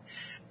in,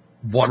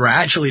 what we're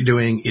actually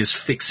doing is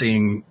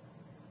fixing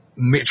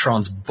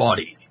Mitron's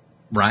body,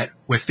 right?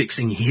 We're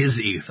fixing his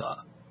ether.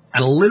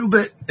 And a little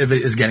bit of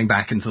it is getting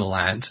back into the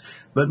land,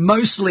 but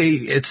mostly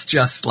it's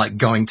just like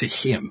going to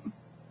him.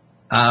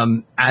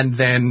 And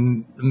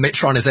then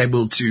Mitron is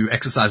able to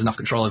exercise enough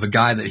control over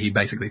Gaia that he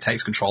basically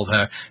takes control of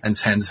her and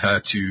sends her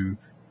to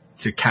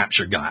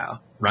capture Gaia,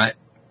 right?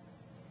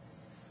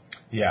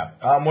 Yeah.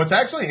 What's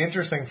actually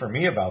interesting for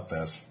me about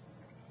this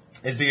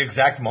is the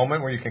exact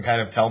moment where you can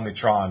kind of tell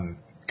Mitron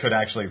could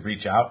actually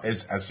reach out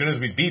is as soon as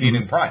we beat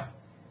Eden Prime.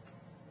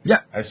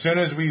 Yeah. As soon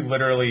as we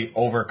literally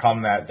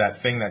overcome that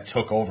thing that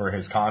took over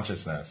his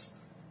consciousness,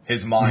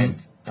 his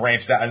mind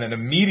branched out, and then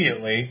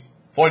immediately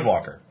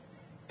Voidwalker.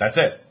 That's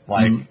it.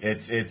 Like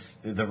it's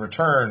the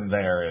return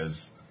there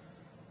is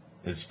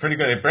pretty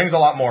good. It brings a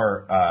lot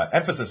more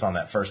emphasis on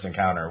that first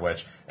encounter,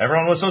 which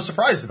everyone was so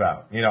surprised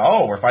about. You know,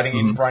 oh, we're fighting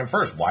Eden Prime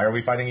first. Why are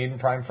we fighting Eden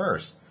Prime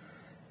first?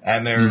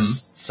 And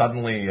there's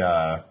suddenly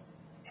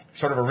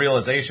sort of a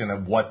realization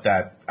of what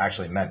that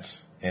actually meant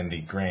in the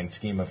grand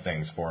scheme of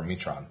things for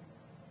Mitron.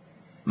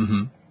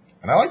 And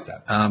I like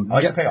that. I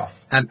like the payoff.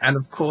 And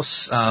of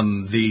course,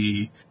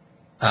 the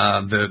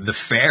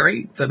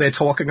fairy that they're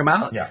talking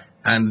about. Yeah.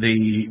 And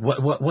the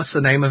what's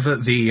the name of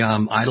it? The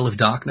Idol of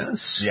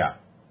Darkness. Yeah.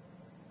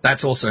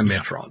 That's also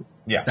Mitron.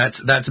 Yeah.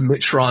 That's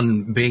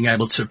Mitron being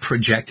able to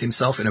project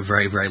himself in a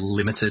very, very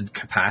limited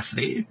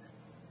capacity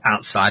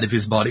outside of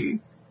his body.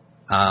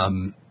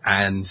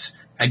 And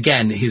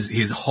again,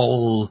 his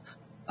whole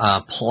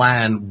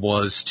plan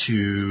was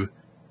to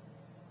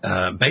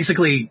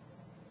basically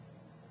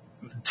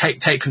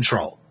take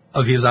control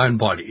of his own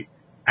body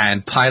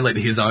and pilot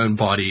his own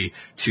body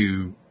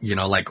to,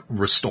 like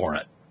restore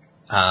it.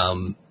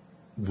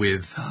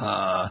 With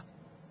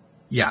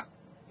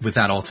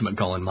that ultimate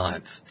goal in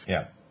mind.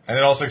 Yeah. And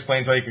it also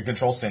explains why he could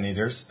control Sin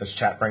Eaters, as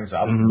chat brings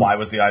up. Why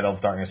was the Idol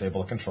of Darkness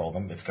able to control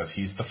them? It's because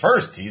he's the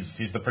first.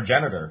 He's the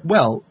progenitor.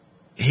 Well,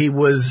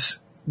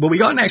 we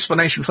got an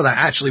explanation for that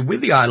actually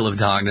with the Idol of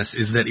Darkness,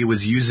 is that it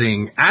was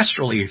using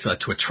astral ether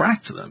to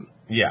attract them.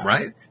 Yeah.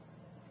 Right?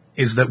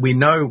 Is that we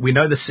know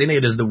the Sin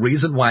Eaters, the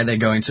reason why they're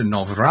going to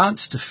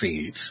Novrat to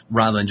feed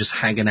rather than just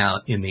hanging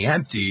out in the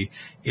empty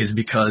is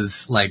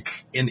because,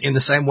 like, in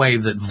the same way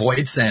that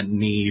Voidsent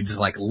needs,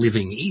 like,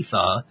 living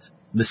ether,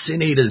 the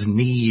Sin Eaters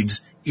need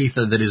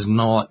ether that is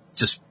not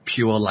just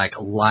pure, like,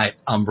 light,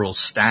 umbral,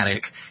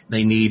 static.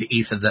 They need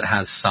ether that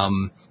has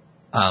some,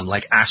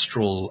 like,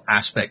 astral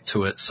aspect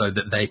to it so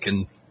that they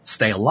can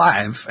stay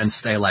alive and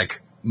stay,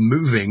 like,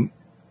 moving,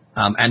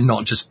 and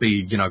not just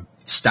be,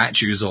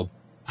 statues or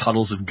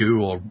puddles of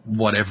goo or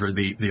whatever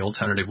the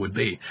alternative would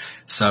be.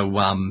 So,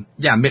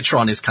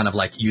 Mitron is kind of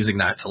like using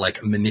that to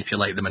like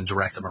manipulate them and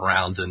direct them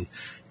around and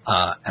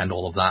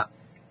all of that.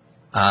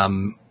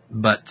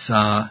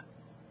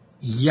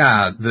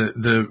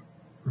 The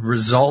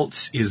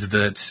result is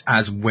that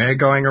as we're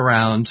going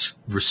around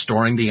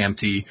restoring the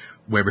empty,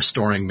 we're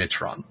restoring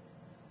Mitron.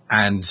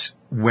 And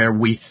where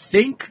we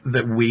think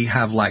that we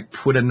have like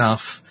put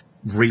enough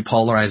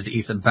repolarized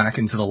ether back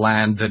into the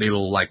land that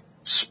it'll like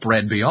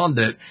spread beyond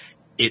it,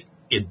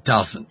 it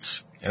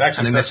doesn't. It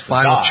actually and in this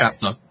final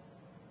chapter,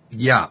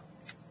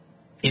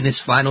 in this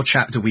final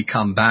chapter, we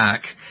come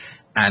back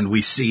and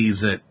we see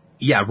that,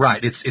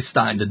 it's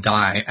starting to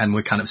die, and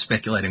we're kind of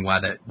speculating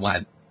why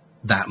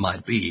that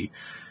might be.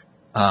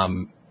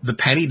 The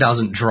penny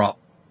doesn't drop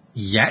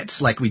yet.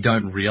 Like, we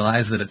don't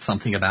realize that it's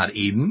something about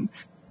Eden.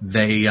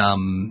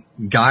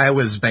 Gaia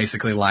was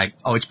basically like,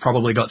 oh, it's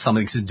probably got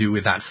something to do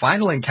with that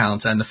final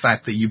encounter and the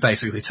fact that you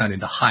basically turn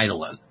into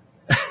Hydaelyn.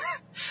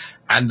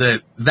 And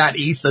that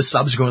ether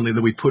subsequently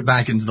that we put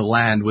back into the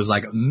land was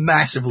like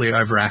massively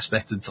over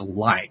aspected to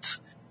light,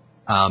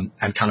 and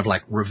kind of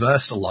like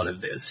reversed a lot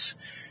of this.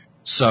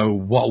 So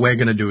what we're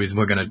going to do is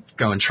we're going to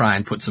go and try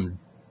and put some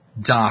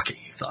dark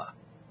ether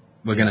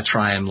we're going to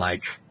try and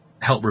like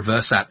help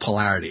reverse that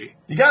polarity.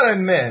 You gotta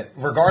admit,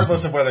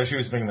 regardless of whether she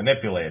was being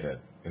manipulated,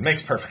 it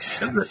makes perfect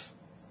sense.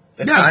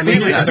 It's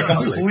a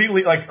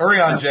completely, like,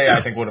 Urian J,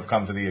 I think, would have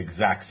come to the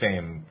exact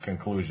same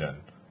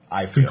conclusion,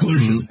 I feel.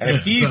 And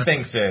if he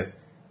thinks it,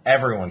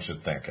 everyone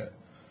should think it.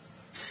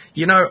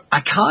 You know,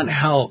 I can't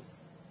help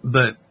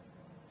but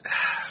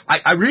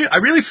I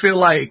really feel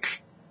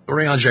like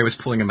Urian J was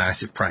pulling a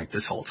massive prank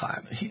this whole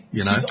time.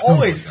 He's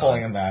always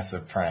pulling a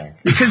massive prank.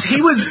 Because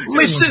he was,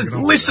 listen.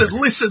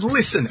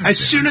 As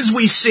soon as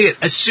we see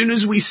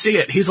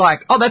it, he's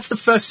like, oh, that's the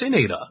first Sin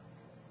Eater.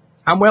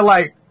 And we're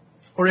like,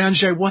 Urian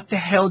J, what the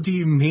hell do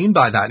you mean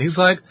by that? And he's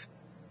like,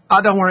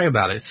 oh, don't worry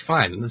about it. It's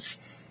fine. It's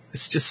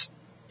just,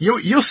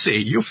 you'll see.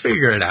 You'll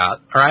figure it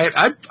out. All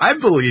right. I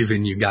believe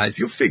in you guys.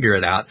 You'll figure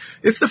it out.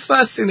 It's the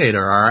first Sin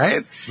Eater. All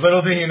right.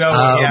 Little did you know,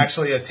 when he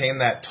actually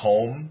attained that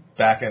tome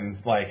back in,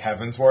 like,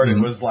 Heavensward, it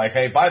was like,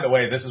 hey, by the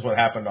way, this is what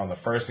happened on the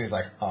first. And he's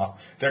like, oh,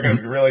 they're going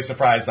to be really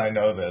surprised I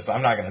know this.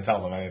 I'm not going to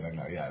tell them anything.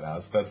 No, yeah, no,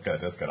 that's good.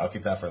 That's good. I'll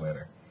keep that for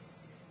later.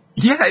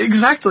 Yeah,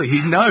 exactly.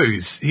 He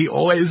knows. He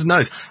always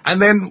knows.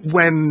 And then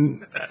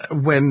when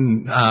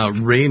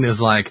Reen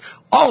is like,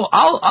 oh,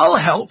 I'll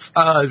help,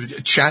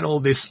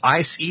 channel this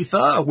ice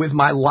ether with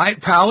my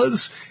light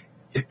powers,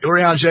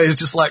 Urian J is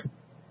just like,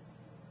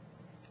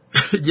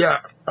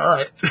 yeah,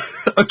 alright.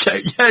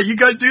 Okay, yeah, you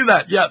go do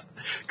that. Yep.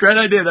 Great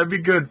idea. That'd be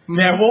good.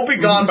 Yeah, we'll be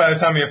gone by the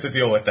time you have to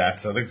deal with that,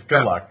 so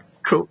good luck.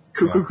 Cool.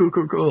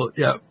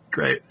 Yeah,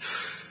 great.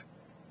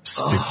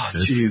 Oh,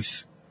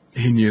 jeez.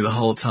 He knew the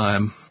whole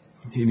time.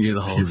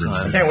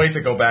 I can't wait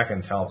to go back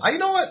and tell him. You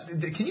know what?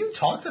 Can you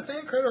talk to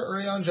Thancred or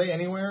Urian J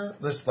anywhere?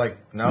 Just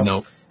like, no?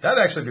 Nope. That'd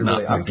actually be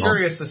really... I'm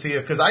curious to see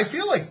if... Because I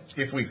feel like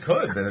if we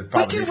could, then it'd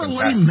probably be some text. We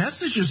can relay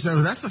messages,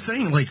 though. That's the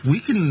thing. Like, we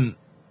can...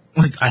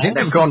 Like, I think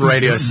they've gone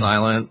radio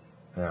silent.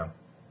 Yeah.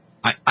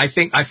 I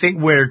think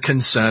we're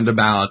concerned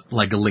about,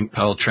 like, link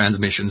pearl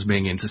transmissions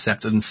being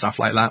intercepted and stuff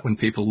like that when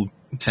people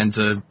tend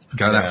to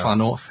go that far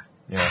north.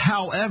 Yeah.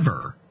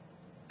 However,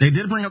 they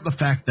did bring up the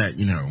fact that,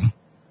 you know,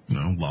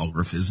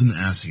 Lolgrith is an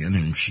Ascian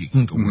and she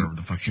can go wherever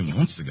the fuck she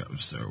wants to go.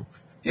 So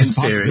there's a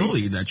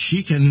possibility that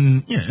she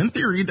can, in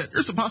theory, that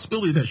there's a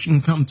possibility that she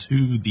can come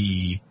to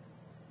the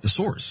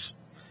source.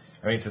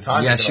 I mean,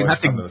 Titania can always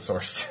come to the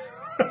source.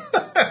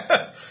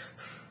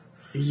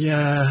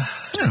 Yeah.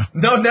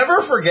 No,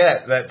 never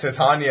forget that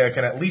Titania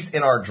can, at least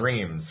in our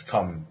dreams,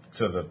 come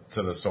to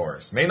the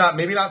source. Maybe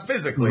not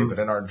physically, but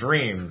in our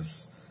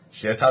dreams,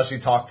 that's how she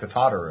talked to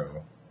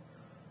Tataru.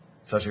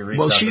 So she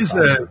reached out to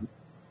Tataru.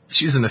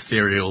 She's an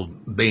ethereal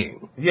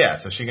being. Yeah,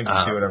 so she can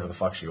just do whatever the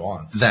fuck she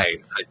wants.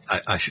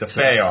 I should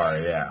say. The Fae are,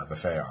 yeah. The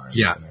Fae are.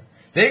 Yeah.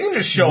 They can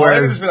just show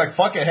up and just be like,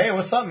 fuck it, hey,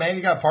 what's up, man?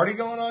 You got a party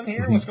going on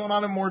here? What's going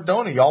on in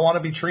Mordona? Y'all want to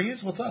be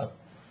trees? What's up?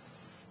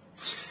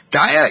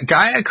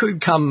 Gaia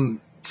could come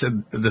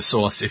to the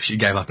source if she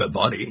gave up her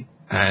body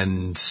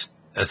and,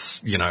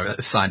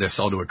 assigned her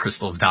soul to a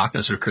crystal of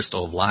darkness or a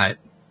crystal of light.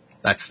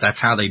 That's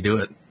how they do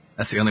it.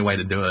 That's the only way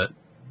to do it.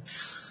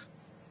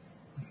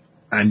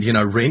 And,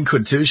 Reen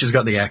could too. She's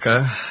got the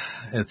echo.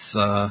 It's,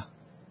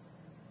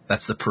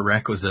 that's the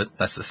prerequisite.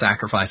 That's the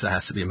sacrifice that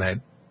has to be made.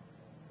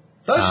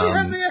 Does she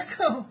have the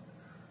echo?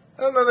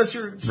 I don't know that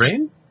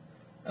Reen?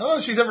 I don't know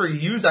if she's ever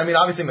used. I mean,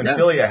 obviously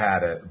Minfilia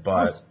had it,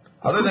 but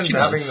other than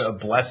having the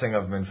blessing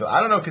of Minfilia, I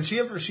don't know. Could she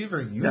ever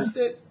used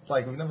it?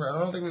 Like I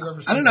don't think we've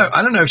ever seen it.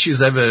 I don't know if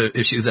she's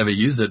ever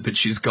used it, but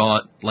she's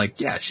got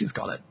she's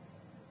got it.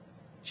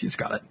 She's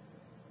got it.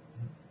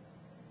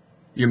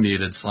 You're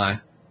muted,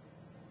 Sly.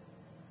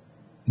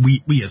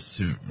 We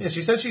assume. Yeah,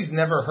 she said she's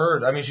never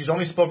heard. I mean, she's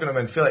only spoken to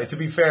Minfilia. To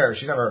be fair,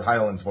 she's never heard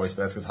Hydaelyn's voice,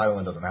 but that's because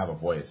Hydaelyn doesn't have a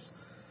voice.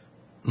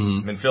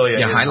 Minfilia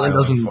is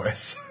Hydaelyn's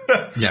voice.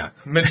 Yeah.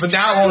 But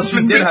now,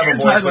 she did have a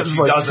voice, but she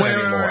doesn't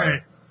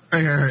anymore.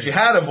 Right. She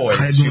had a voice.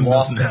 Hydaelyn she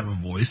lost doesn't it. Have a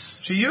voice.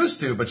 She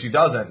used to, but she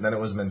doesn't. And then it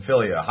was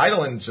Minfilia.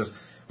 Hydaelyn's just...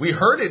 We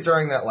heard it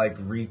during that,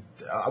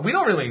 we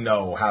don't really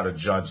know how to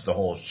judge the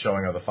whole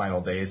showing of the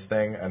Final Days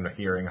thing and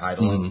hearing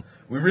Hydaelyn.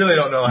 We really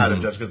don't know how to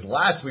judge, because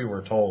last we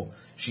were told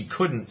she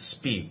couldn't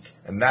speak,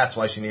 and that's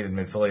why she needed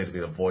Minfilia to be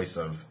the voice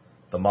of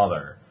the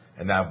mother.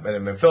 And now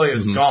Minfilia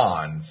is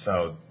gone,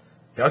 so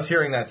us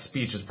hearing that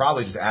speech is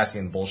probably just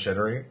Ascian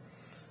bullshittery,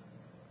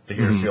 the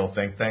hear, feel,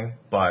 think thing,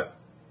 but...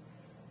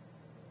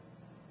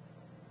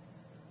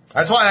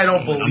 That's why I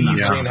don't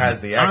believe Reen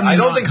has the echo. I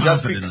don't think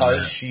just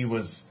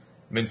because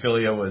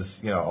Minfilia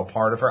was, a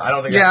part of her. I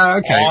don't think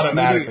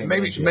automatically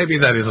maybe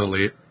that is a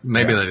leap.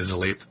 That is a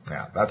leap.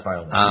 Yeah, that's my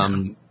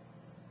only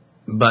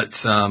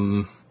but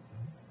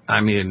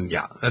I mean,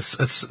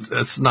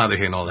 it's neither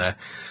here nor there.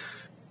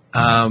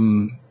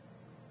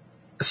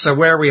 So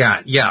where are we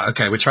at? Yeah,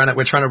 okay, we're trying to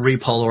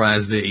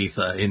repolarize the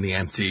ether in the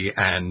empty,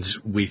 and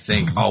we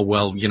think, oh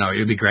well, it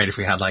would be great if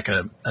we had like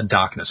a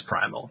darkness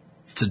primal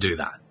to do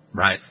that.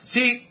 Right.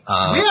 See,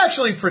 we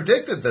actually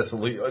predicted this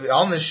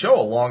on this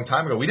show a long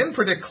time ago. We didn't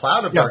predict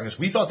Cloud of Darkness.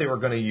 We thought they were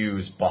going to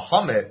use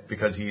Bahamut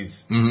because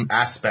he's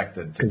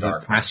aspected to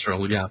darkness.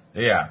 Astral, yeah.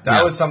 Yeah,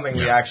 that was something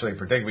we actually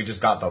predicted. We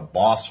just got the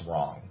boss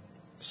wrong.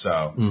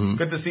 So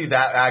good to see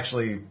that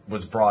actually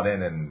was brought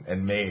in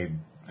and made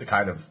the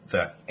kind of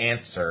the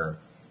answer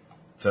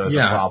to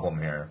the problem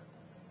here.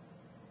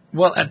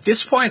 Well, at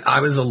this point, I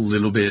was a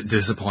little bit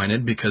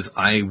disappointed because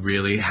I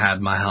really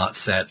had my heart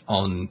set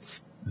on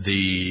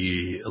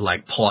the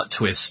like plot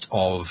twist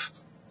of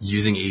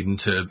using Eden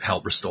to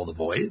help restore the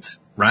void,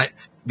 right?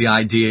 The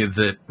idea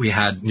that we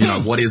had,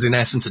 what is in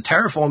essence a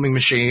terraforming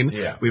machine.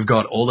 Yeah. We've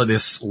got all of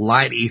this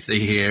light ether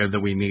here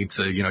that we need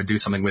to, do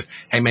something with.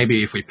 Hey,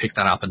 maybe if we pick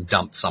that up and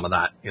dump some of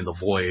that in the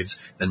void,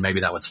 then maybe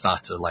that would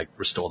start to like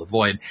restore the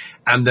void.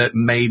 And that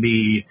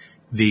maybe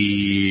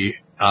the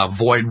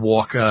Void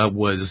Walker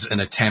was an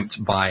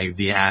attempt by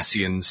the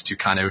Ascians to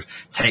kind of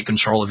take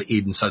control of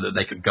Eden so that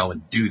they could go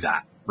and do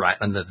that, right?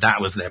 And that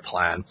was their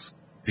plan.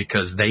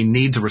 Because they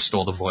need to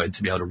restore the void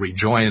to be able to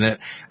rejoin it,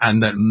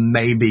 and that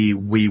maybe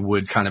we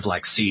would kind of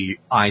like see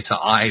eye to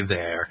eye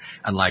there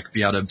and like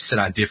be able to set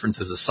our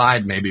differences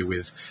aside maybe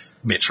with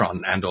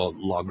Mitron and or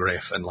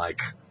Logrif and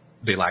like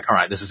be like, all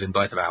right, this is in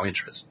both of our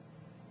interests.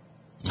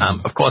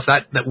 Of course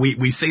that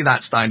we see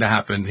that starting to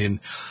happen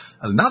in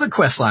another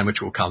quest line,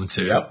 which we'll come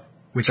to,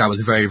 which I was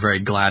very, very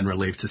glad and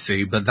relieved to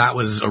see. But that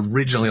was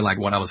originally like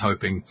what I was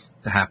hoping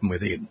to happen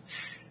with Eden.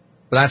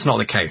 But that's not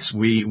the case.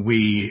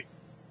 We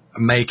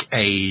make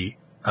a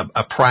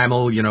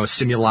primal, a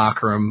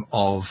simulacrum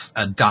of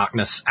a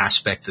darkness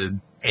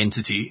aspected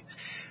entity.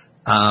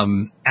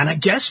 And I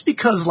guess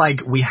because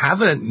like we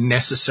haven't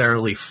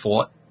necessarily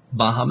fought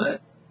Bahamut,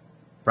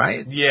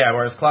 right? Yeah,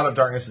 whereas Cloud of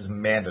Darkness is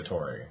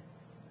mandatory.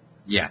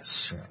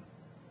 Yes.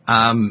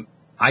 Yeah.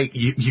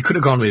 You could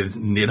have gone with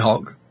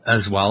Nidhogg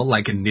as well.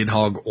 Like in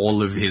Nidhogg,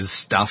 all of his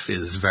stuff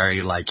is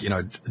very like,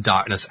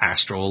 darkness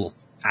astral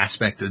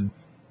aspected,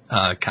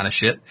 kind of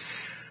shit.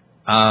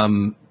 Yeah,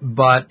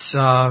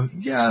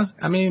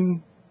 I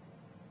mean,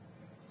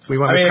 we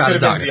went with it Cloud could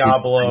of have been Darkness.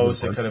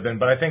 Diabolos, it could have been,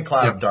 but I think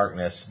Cloud of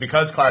Darkness,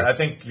 because I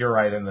think you're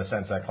right in the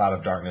sense that Cloud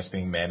of Darkness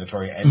being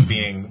mandatory and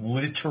being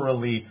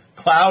literally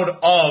Cloud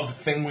of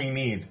thing we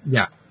need.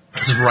 Yeah.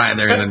 It's right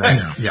there in the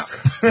name. Yeah.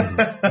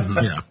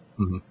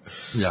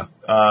 Yeah.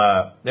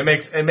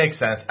 It makes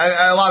sense.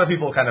 A lot of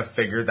people kind of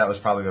figured that was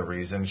probably the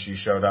reason she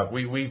showed up.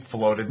 We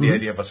floated the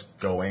idea of us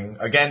going.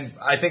 Again,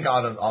 I think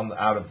out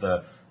of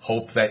the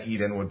hope that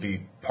Eden would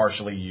be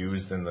partially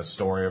used in the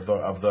story of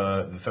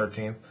the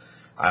 13th.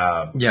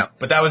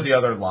 But that was the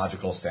other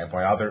logical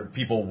standpoint. Other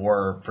people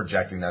were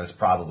projecting that it's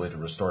probably to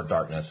restore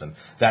darkness, and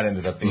that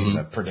ended up being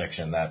the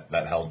prediction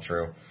that held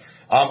true.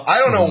 I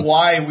don't know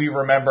why we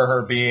remember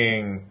her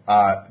being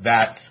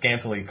that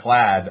scantily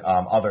clad,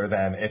 other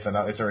than it's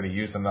already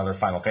used in another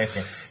Final Face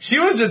game. She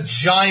was a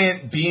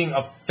giant being,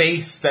 a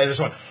face that just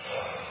went.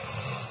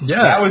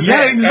 Yeah, that was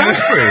it.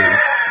 Exactly.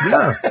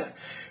 Yeah.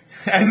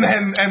 And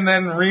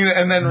then Rena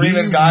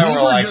and Guy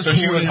were like, so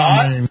she was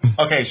hot?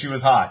 Okay, she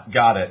was hot.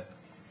 Got it.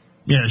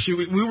 Yeah,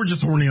 we were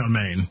just horny on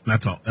main.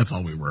 That's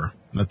all we were.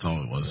 That's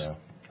all it was. Yeah,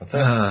 that's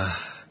it.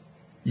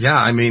 Yeah,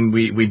 I mean,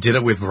 we did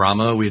it with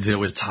Rama, we did it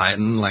with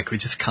Titan. Like, we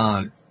just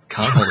can't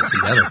hold it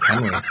together,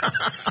 can we?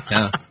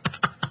 Yeah.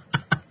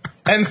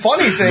 And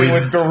funny thing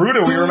with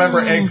Garuda, we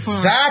remember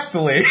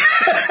exactly.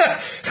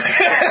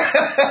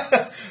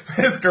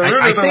 With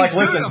Garuda, they're like,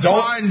 listen,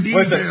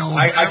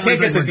 I can't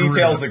get the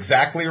details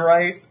exactly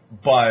right,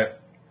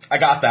 but I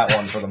got that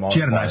one for the most part. She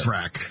had a nice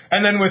rack.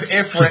 And then with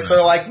Ifrit,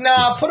 they're like,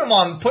 nah,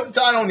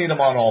 I don't need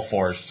him on all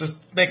fours. Just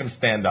make him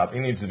stand up. He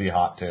needs to be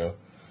hot too.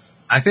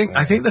 I think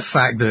the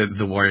fact that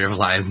the Warrior of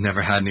Lies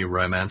never had any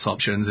romance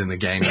options in the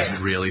game is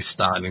really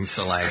starting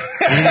to like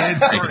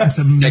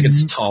take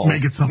its toll.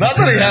 Not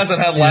that he hasn't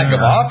had lack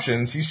of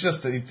options. He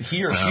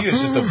or she is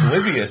just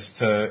oblivious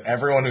to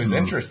everyone who's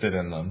interested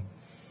in them.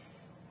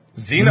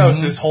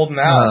 Xenos is holding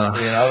out.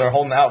 They're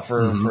holding out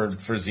for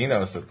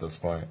Xenos at this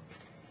point.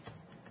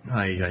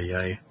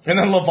 Aye. And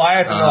then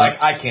Leviathan are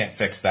like, I can't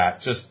fix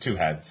that. Just two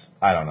heads.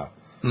 I don't know.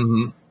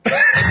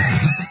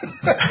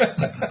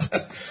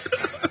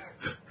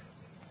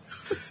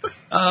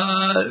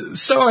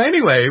 So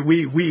anyway,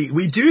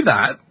 we do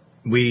that.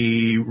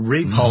 We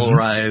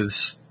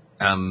repolarize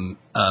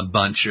a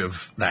bunch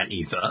of that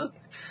ether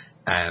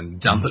and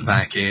dump it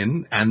back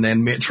in, and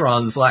then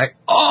Mitron's like,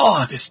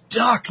 oh, this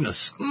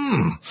darkness.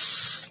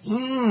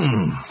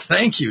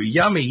 Thank you.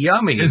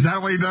 Yummy. Is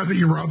that what he does?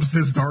 He rubs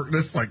his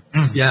darkness like,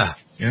 Yeah.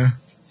 Yeah.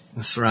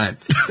 That's right.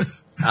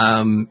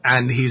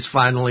 And he's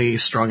finally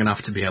strong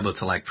enough to be able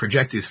to like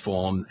project his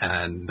form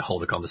and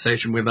hold a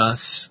conversation with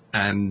us.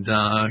 And,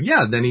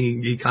 then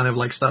he kind of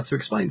like starts to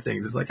explain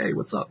things. It's like, hey,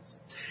 what's up?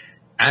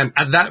 And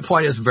at that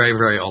point, it's very,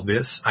 very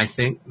obvious. I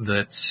think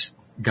that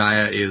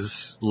Gaia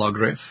is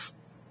Logrif.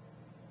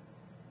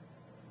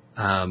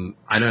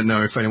 I don't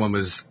know if anyone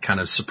was kind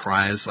of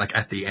surprised, like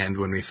at the end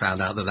when we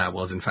found out that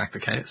was in fact the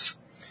case.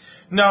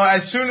 No,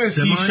 as soon as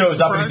he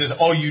shows up and he says,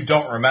 oh, you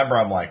don't remember,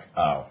 I'm like,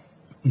 oh.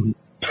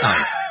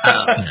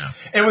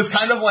 It was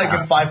kind of like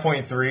in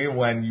 5.3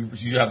 when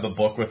you have the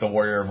book with the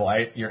Warrior of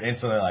Light, you're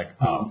instantly like,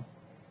 oh.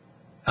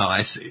 Oh,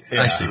 I see.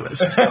 Yeah. I see what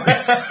it's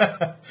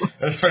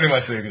That's pretty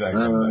much the exact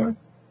same thing.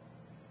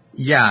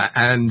 Yeah,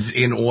 and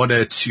in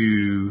order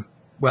to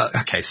Well,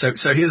 okay, so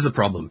here's the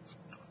problem.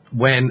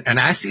 When an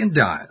Ascian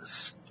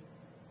dies,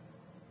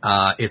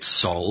 its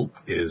soul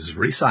is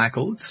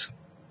recycled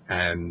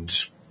and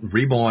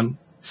reborn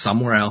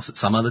somewhere else at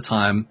some other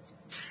time.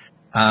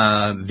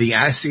 The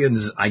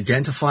Ascians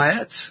identify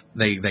it.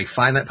 They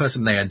find that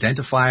person, they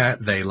identify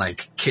it, they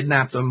like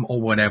kidnap them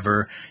or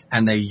whatever,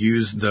 and they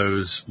use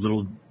those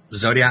little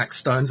zodiac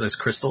stones, those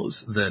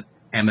crystals that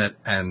Emmett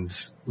and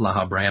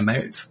Lahabrea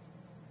made,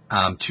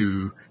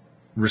 to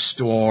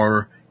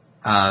restore,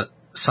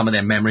 some of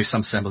their memories,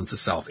 some semblance of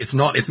self. It's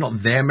not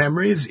their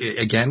memories.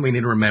 Again, we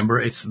need to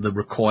remember it's the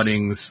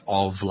recordings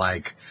of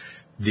like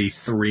the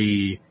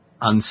 3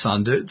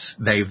 unsundered.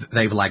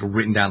 They've like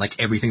written down like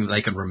everything that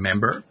they can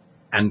remember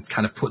and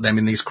kind of put them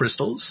in these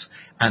crystals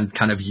and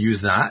kind of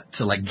use that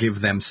to like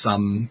give them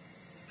some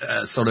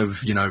sort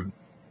of,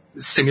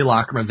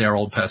 simulacrum of their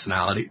old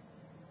personality.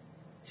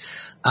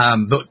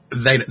 But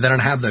they don't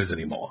have those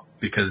anymore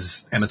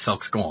because Emmett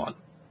Selk's gone.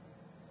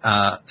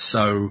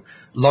 So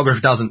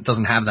Logrif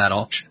doesn't have that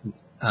option.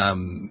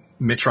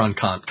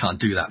 Mitron can't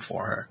do that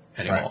for her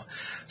anymore. Right.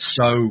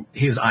 So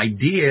his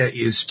idea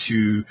is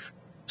to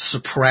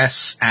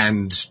suppress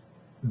and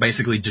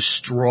basically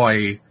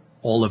destroy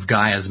all of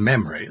Gaia's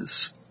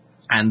memories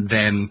and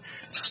then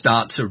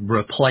start to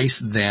replace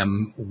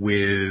them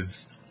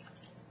with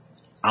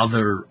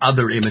other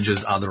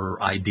images, other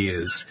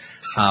ideas.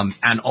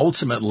 And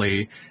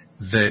ultimately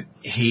that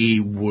he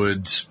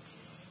would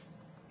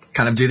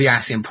kind of do the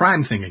Ascian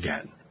Prime thing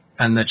again,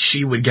 and that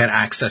she would get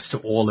access to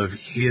all of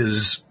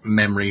his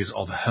memories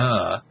of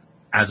her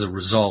as a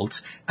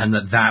result, and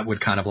that would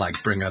kind of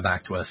like bring her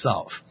back to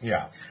herself.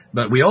 Yeah.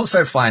 But we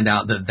also find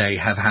out that they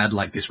have had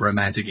like this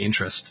romantic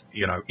interest,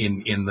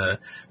 in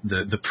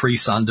the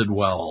pre-sundered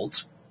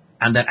world,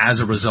 and that as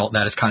a result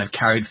that is kind of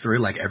carried through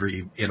like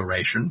every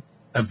iteration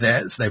of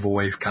theirs. They've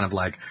always kind of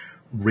like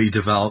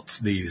redeveloped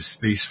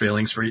these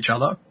feelings for each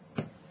other.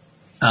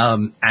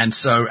 And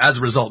so as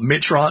a result,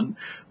 Mitron,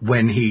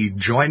 when he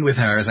joined with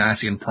her as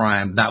Ascian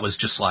Prime, that was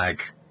just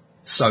like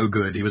so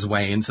good. He was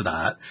way into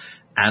that.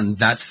 And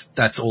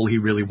that's all he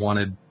really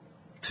wanted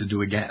to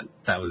do again.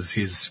 That was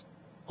his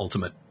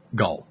ultimate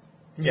goal.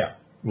 Yeah.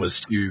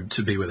 Was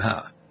to be with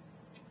her.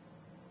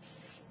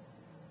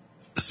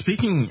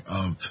 Speaking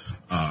of,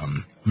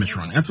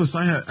 Mitron, Anthos,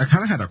 I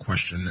kind of had a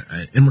question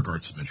in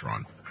regards to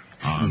Mitron.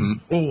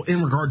 Well,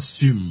 in regards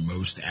to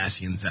most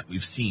Ascians that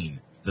we've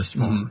seen this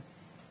far.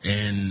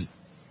 And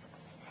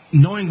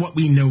knowing what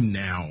we know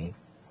now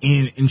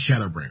in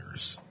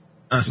Shadowbringers,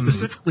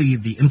 specifically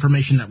the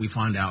information that we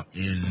find out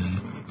in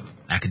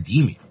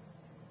academia.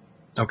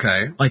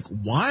 Okay. Like,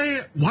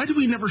 why do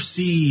we never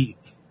see,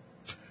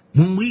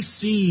 when we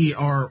see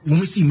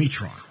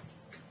Mitron,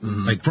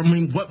 like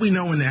from what we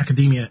know in the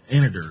Academia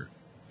Editor,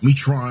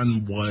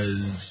 Mitron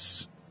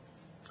was,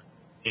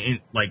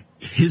 like,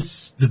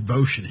 his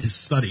devotion, his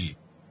study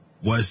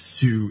was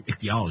to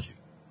ichthyology,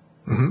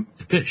 to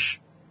fish.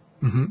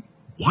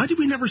 Why did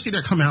we never see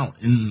that come out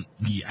in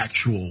the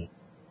actual,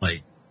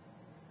 like,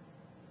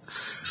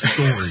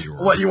 story?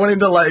 Or what, you want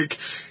him to, like,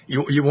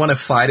 you want to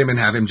fight him and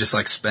have him just,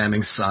 like,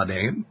 spamming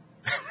sardine?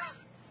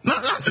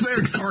 Not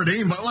spamming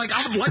sardine, but, like,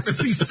 I would like to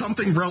see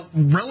something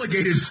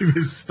relegated to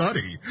his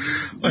study.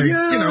 Like,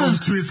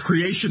 to his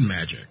creation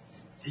magic.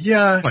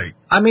 Yeah. Like,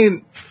 I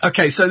mean,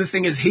 okay, so the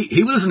thing is,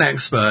 he was an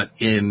expert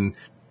in,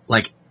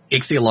 like,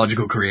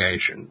 ichthyological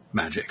creation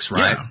magics,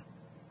 right?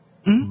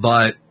 Yeah.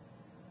 But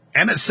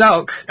Emmett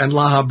Selk and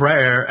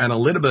Lahabrea and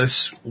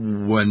Elidibus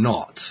were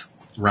not,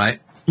 right?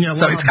 Yeah,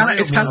 so it's kind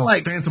of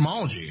like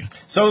phantomology.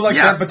 So like,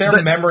 but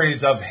their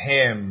memories of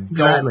him,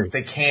 exactly.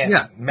 They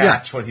can't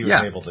match what he was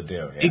able to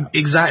do. Yeah.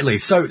 Exactly.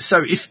 So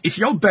if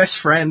your best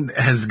friend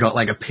has got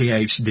like a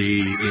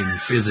PhD in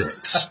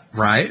physics,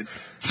 right?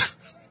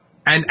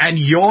 And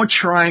you're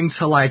trying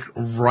to like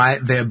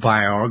write their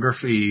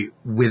biography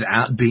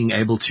without being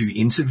able to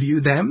interview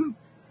them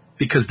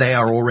because they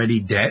are already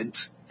dead.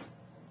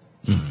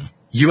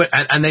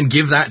 And then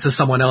give that to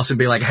someone else and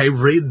be like, hey,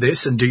 read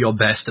this and do your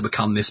best to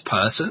become this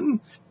person.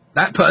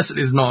 That person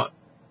is not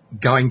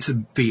going to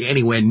be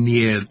anywhere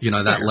near,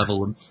 that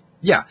level.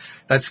 Yeah,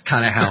 that's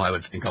kind of how I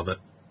would think of it.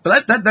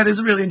 But that is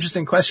a really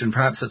interesting question.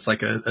 Perhaps it's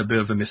like a bit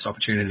of a missed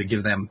opportunity to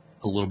give them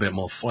a little bit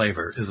more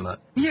flavor, isn't it?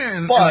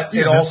 Yeah, but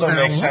it also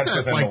makes sense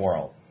within the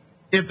world.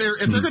 If they're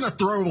gonna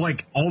throw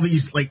like all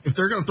these, like, if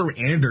they're gonna throw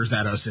editors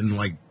at us and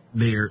like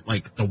they're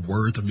like the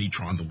words of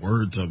Mitron, the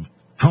words of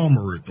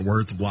Helmarut, the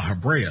words of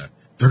Lahabrea,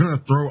 they're going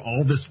to throw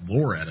all this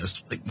lore at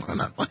us. Like, why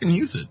not fucking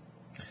use it?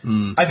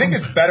 I think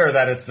it's better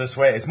that it's this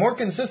way. It's more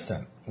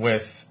consistent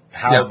with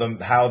how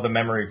the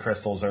memory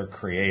crystals are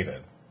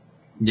created.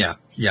 Yeah.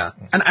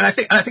 And I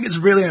think it's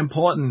really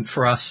important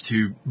for us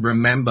to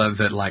remember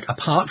that, like,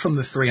 apart from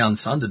the 3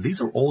 unsundered,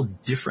 these are all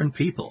different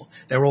people.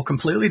 They're all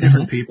completely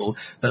different people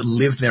that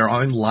lived their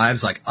own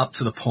lives, like, up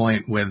to the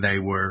point where they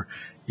were,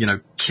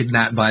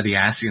 kidnapped by the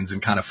Ascians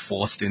and kind of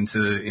forced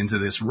into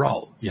this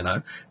role,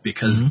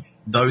 because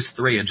those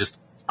 3 are just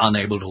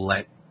unable to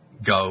let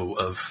go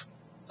of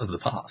the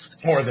past.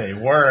 Or they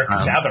were,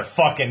 'cause now they're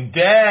fucking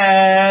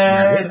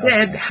dead.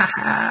 They're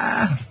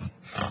dead.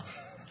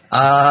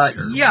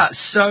 Yeah,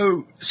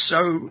 so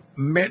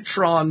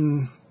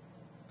Metron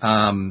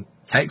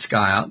takes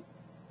Gaia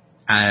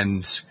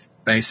and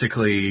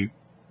basically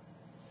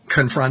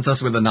confronts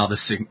us with another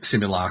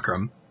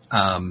simulacrum,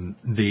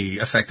 the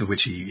effect of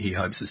which he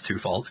hopes is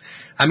twofold.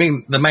 I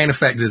mean, the main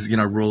effect is,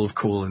 rule of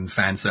cool and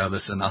fan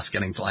service and us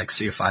getting to,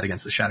 see a fight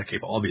against the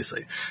Shadowkeeper,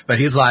 obviously. But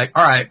he's like,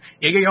 all right,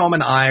 Igayom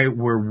and I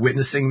were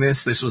witnessing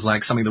this. This was,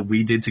 something that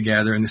we did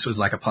together, and this was,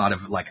 a part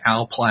of,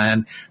 our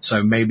plan.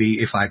 So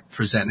maybe if I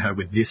present her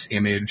with this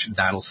image,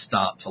 that'll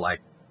start to,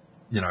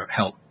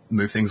 help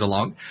move things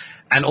along.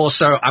 And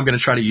also, I'm going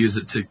to try to use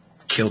it to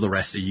kill the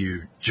rest of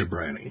you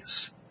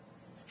jabronis.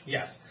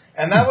 Yes.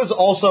 And that was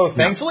also,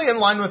 thankfully, in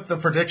line with the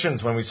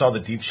predictions when we saw the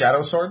Deep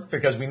Shadow Sword,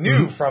 because we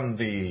knew from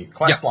the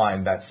quest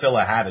line that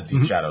Scylla had a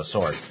Deep Shadow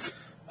Sword.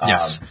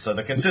 Yes. So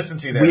the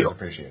consistency there is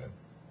appreciated.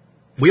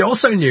 We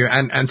also knew,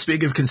 and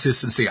speaking of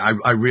consistency,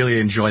 I really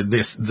enjoyed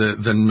this, the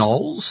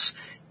gnolls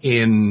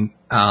in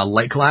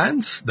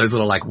Lakeland, those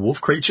little,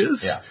 wolf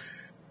creatures,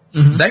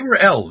 they were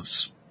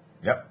elves.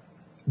 Yep.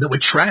 That were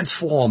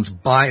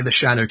transformed by the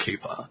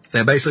Shadowkeeper.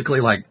 They're basically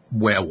like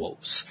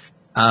werewolves.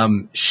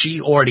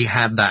 She already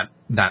had that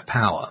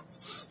power.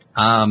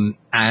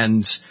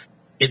 And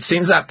it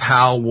seems that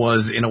power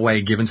was in a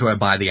way given to her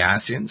by the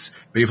Ascians.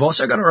 But you've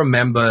also got to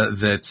remember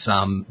that,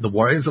 the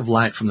Warriors of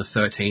Light from the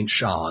 13th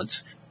Shard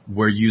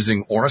were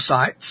using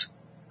Auracite,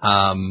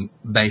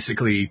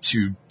 basically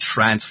to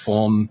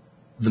transform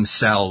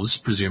themselves,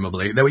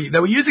 presumably. They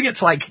were using it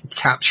to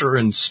capture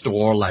and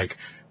store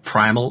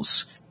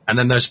primals. And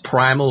then those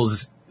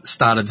primals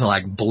started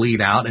to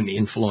bleed out and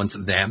influence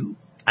them.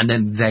 And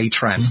then they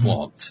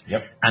transformed.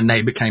 Yep. And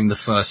they became the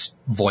first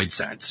Void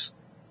Sense.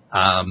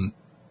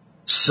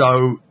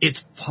 So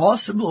it's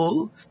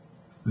possible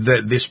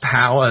that this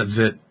power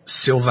that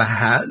Silva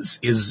has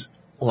is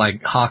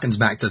harkens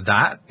back to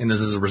that and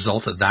is as a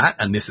result of that.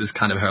 And this is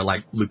kind of her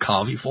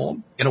Lucavi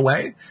form in a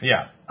way.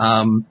 Yeah.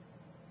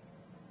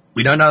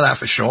 We don't know that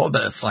for sure,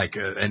 but it's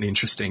an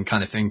interesting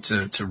kind of thing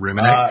to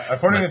ruminate.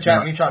 According to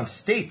chat, Metron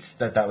states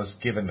that was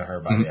given to her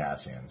by the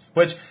Ascians.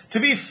 Which, to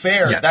be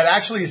fair, that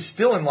actually is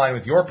still in line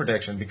with your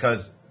prediction,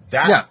 because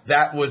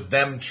that was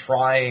them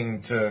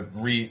trying to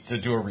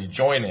do a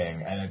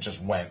rejoining, and it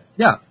just went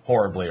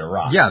horribly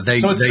awry. Yeah,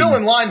 so it's still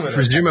in line with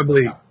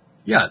presumably,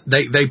 it.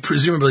 They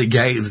presumably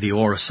gave the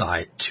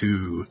Auracite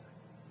to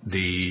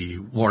the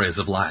Warriors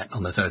of Light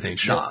on the 13th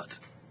Shard.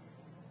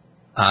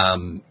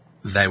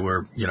 They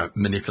were,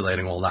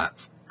 manipulating all that.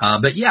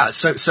 But yeah,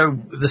 so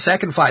the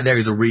second fight there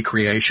is a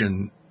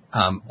recreation,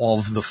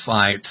 of the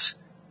fight,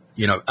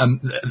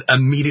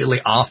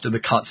 immediately after the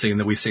cutscene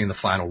that we see in the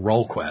final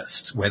role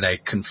quest, where they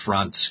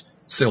confront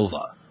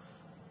Silva.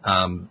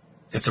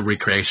 It's a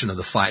recreation of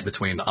the fight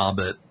between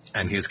Arbit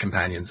and his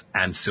companions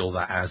and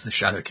Silva as the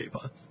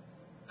Shadowkeeper.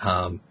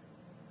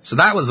 So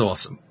that was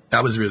awesome.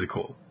 That was really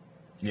cool.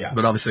 Yeah.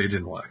 But obviously it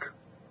didn't work.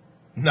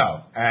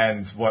 No,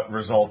 and what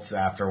results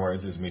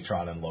afterwards is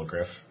Metron and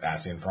Logriff,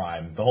 Ascian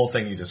Prime, the whole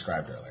thing you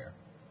described earlier.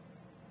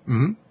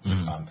 It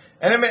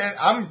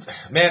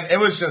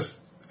was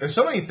just, there's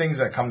so many things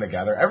that come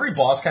together. Every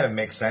boss kind of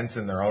makes sense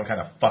in their own kind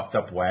of fucked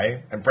up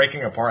way, and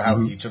breaking apart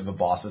how each of the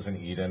bosses in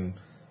Eden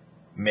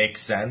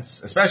makes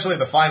sense, especially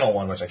the final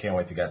one, which I can't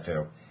wait to get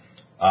to,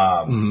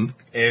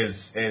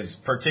 is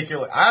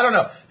particularly, I don't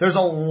know, there's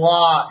a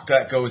lot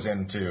that goes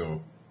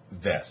into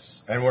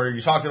this. And where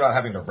you talked about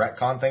having to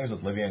retcon things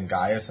with Livia and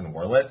Gaius and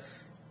Werlit,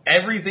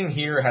 everything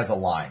here has a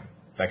line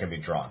that can be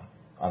drawn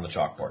on the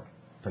chalkboard,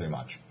 pretty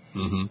much.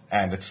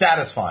 And it's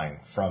satisfying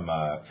from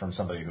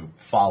somebody who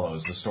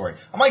follows the story.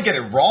 I might get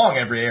it wrong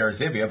every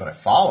Erzivia, but I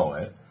follow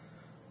it.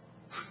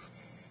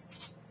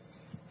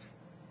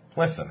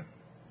 Listen,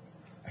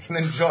 I can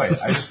enjoy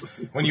it.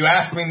 When you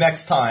ask me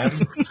next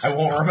time, I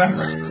won't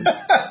remember.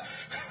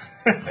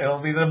 It'll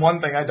be the one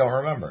thing I don't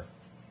remember.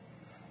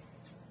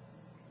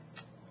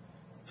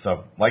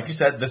 So, like you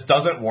said, this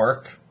doesn't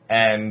work,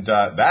 and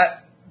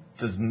that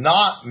does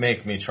not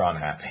make Metron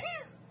happy.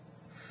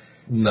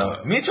 No. So,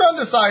 Metron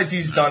decides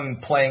he's done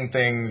playing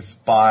things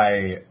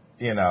by,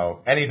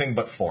 anything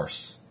but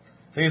force.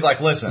 So he's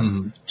like,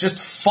 listen, just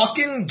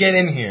fucking get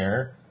in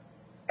here,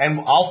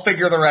 and I'll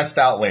figure the rest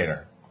out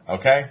later,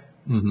 okay?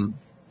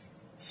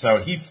 So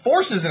he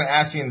forces an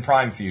Ascian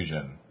Prime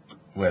fusion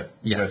with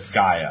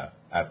Gaia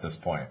at this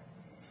point.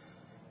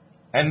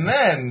 And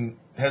then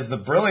has the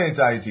brilliant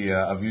idea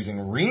of using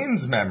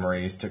Reen's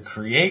memories to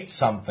create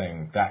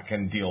something that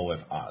can deal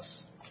with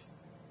us.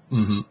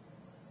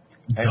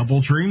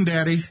 Double dream,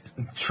 Daddy.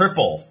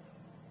 Triple.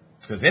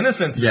 Because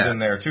Innocence is in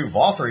there, too.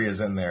 Valkyrie is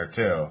in there,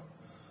 too.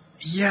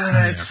 Yeah,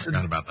 I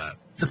forgot about that.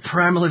 The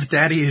primal of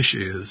daddy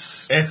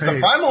issues. It's the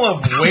primal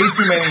of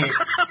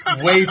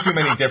way too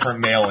many different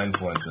male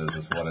influences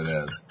is what it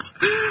is.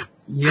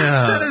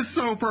 Yeah. That is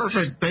so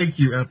perfect. Thank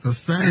you,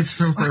 Ethos. That is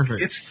so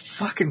perfect. It's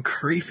fucking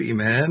creepy,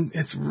 man.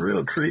 It's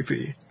real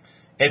creepy.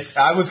 But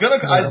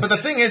the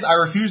thing is, I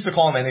refuse to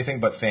call him anything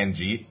but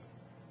Thanjeet.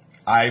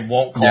 I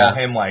won't call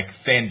him,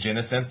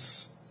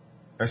 Thanginnocence.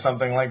 or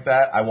something like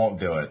that, I won't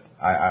do it.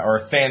 Or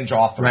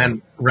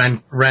Thanjothri.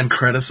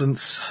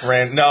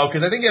 Rancredescence. No,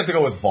 because I think you have to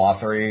go with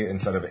Vothri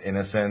instead of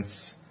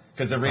Innocence.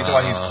 Because the reason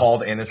why he's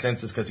called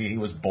Innocence is because he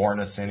was born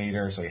a sin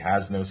eater, so he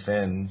has no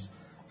sins,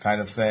 kind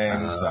of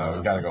thing. So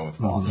you got to go with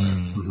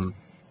Vothri.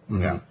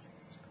 Yeah.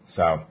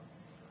 So,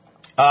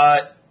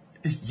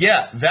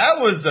 yeah, that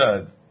was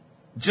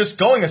just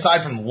going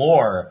aside from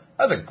lore.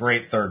 That was a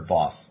great third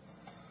boss.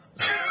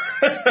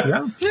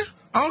 Yeah,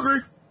 I'll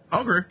agree.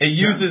 It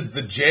uses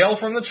the jail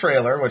from the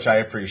trailer, which I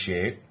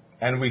appreciate,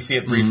 and we see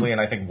it briefly in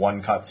I think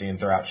one cutscene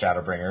throughout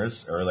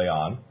Shadowbringers early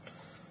on.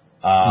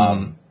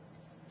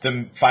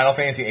 The Final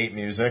Fantasy VIII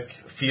music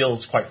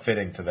feels quite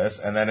fitting to this,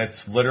 and then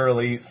it's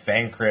literally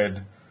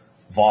Thancred,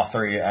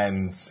 Vothri,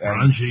 and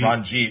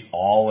Ranjit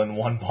all in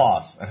one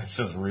boss, and it's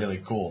just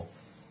really cool.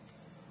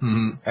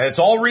 And it's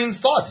all Reen's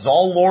thoughts. It's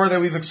all lore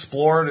that we've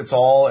explored. It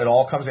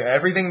all comes.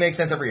 Everything makes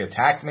sense. Every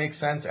attack makes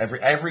sense.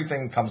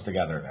 Everything comes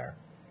together there.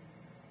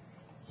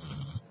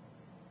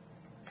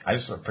 I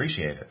just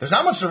appreciate it. There's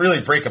not much to really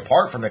break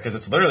apart from it because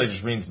it's literally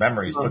just Reen's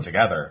memories put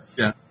together.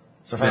 Yeah.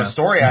 So from a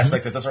story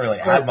aspect, it doesn't really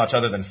add much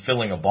other than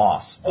filling a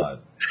boss.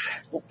 But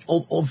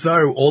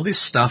although all this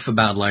stuff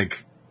about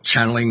like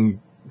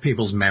channeling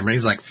people's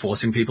memories, like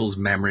forcing people's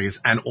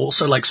memories, and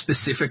also like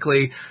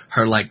specifically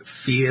her like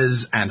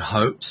fears and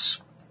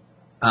hopes,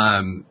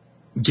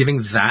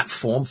 giving that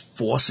form,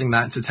 forcing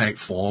that to take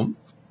form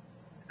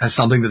as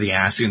something that the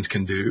Ascians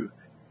can do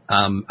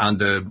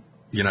under,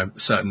 you know,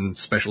 certain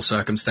special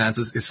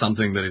circumstances is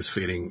something that is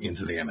feeding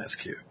into the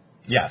MSQ.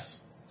 yes.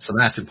 So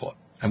that's important.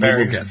 And Very,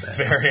 we will get there.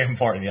 very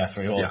important. Yes,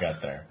 we will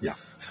get there. Yeah.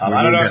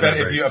 I don't know if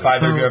either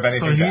of you have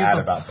anything to add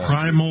about that.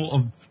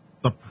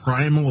 The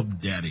primal of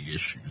daddy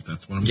issues.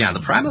 That's what I'm Yeah, the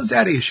primal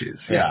daddy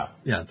issues. Yeah.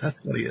 Yeah, that's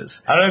what he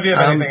is. I don't know if you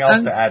have anything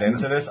else to add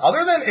into this,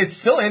 other than it's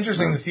still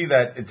interesting to see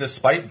that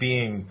despite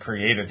being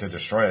created to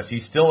destroy us, he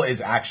still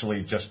is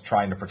actually just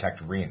trying to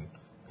protect Reen.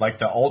 Like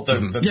the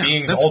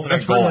being's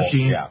ultimate goal.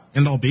 Yeah.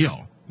 End all be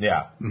all.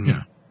 Yeah.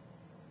 Yeah.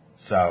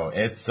 So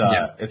it's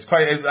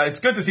it's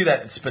good to see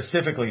that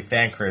specifically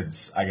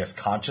Thancred's, I guess,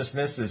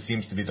 consciousness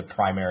seems to be the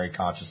primary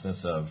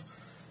consciousness of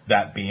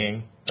that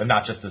being, and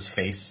not just his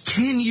face.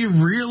 Can you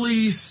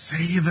really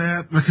say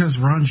that? Because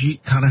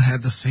Ranjit kind of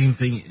had the same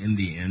thing in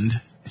the end.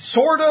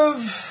 Sort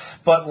of,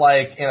 but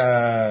like in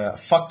a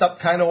fucked up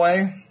kind of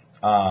way.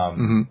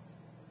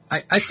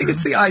 I think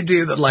it's the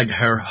idea that like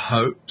her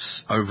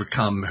hopes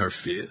overcome her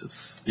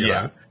fears. You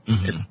know?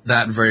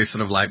 That very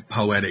sort of like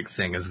poetic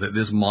thing is that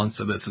this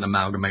monster that's an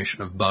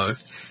amalgamation of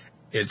both,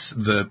 it's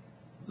the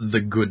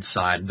good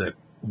side that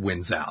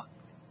wins out.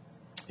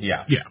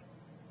 Yeah. Yeah.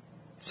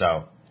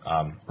 So,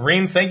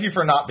 Reen, thank you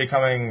for not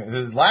becoming...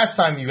 The last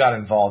time you got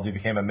involved, you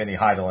became a mini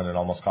Hydaelyn and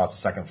almost caused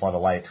a second flood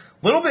of light.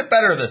 A little bit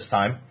better this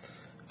time.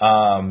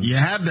 You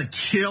had to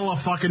kill a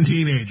fucking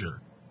teenager.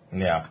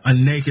 Yeah. A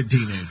naked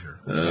teenager.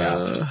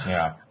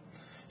 Yeah.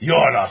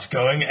 You're not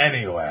going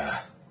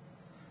anywhere.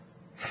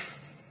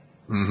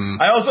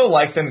 I also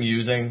like them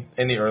using,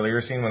 in the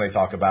earlier scene when they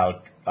talk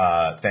about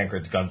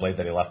Thancred's gunblade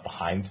that he left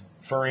behind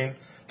for Reen.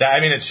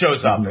 It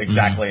shows up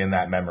exactly in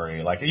that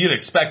memory. Like, you'd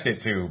expect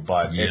it to,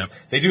 but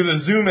they do the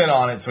zoom in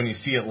on it, so when you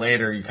see it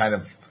later, you kind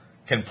of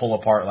can pull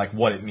apart, like,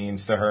 what it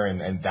means to her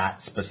and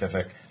that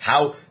specific.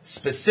 How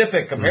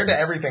specific, compared to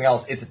everything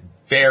else, it's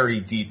very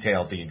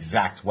detailed, the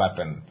exact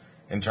weapon,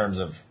 in terms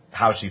of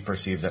how she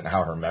perceives it and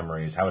how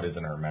it is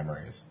in her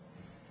memories.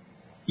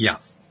 Yeah.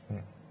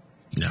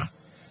 Yeah.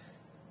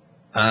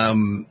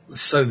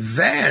 So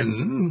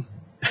then,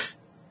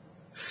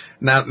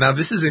 now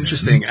this is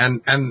interesting,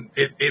 and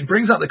it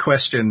brings up the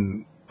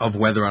question of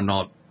whether or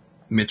not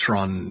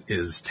Mitron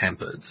is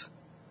tempered,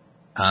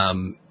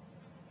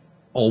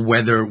 or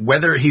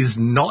whether he's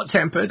not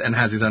tempered and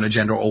has his own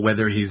agenda, or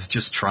whether he's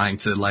just trying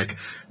to like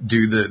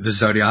do the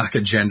Zodiac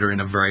agenda in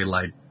a very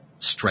like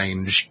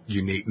strange,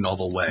 unique,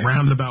 novel way,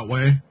 roundabout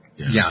way.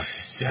 Yeah,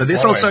 but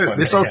this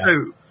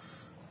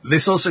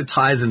also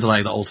ties into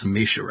like the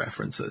Ultimecia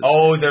references.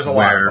 Oh, there's a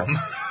lot of them.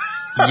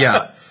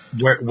 Yeah,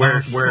 where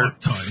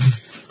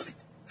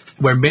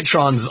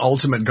Mitron's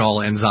ultimate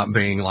goal ends up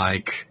being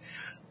like,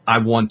 I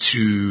want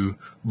to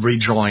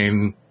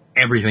rejoin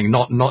everything,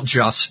 not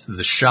just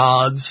the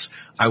shards.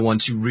 I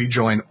want to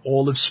rejoin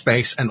all of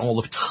space and all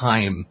of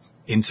time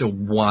into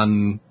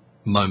one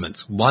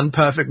moment, one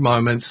perfect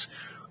moment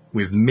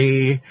with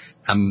me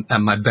and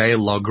my Bay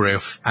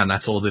Logriff, and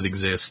that's all that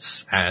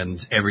exists,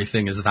 and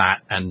everything is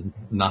that, and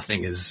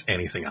nothing is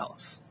anything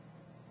else.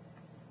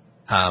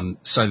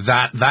 So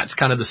that's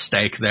kind of the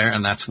stake there,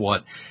 and that's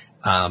what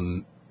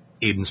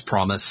Eden's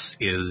Promise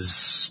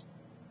is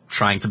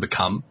trying to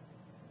become.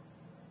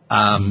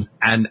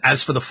 And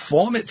as for the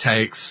form it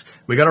takes,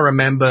 we got to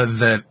remember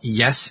that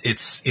yes,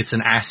 it's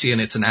an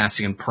Ascian, it's an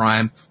Ascian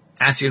Prime.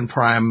 Ascian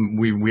Prime,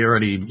 we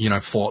already,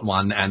 fought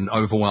one, and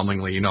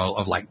overwhelmingly,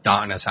 of like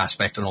darkness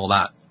aspect and all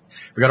that.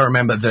 We got to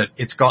remember that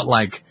it's got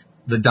like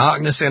the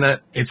darkness in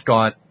it, it's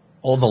got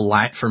all the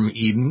light from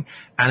Eden,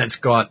 and it's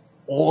got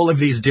all of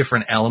these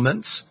different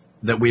elements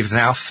that we've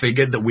now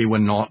figured that we were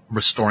not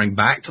restoring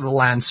back to the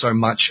land so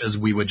much as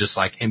we were just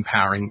like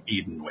empowering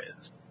Eden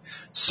with.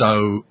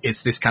 So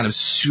it's this kind of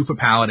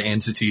superpowered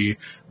entity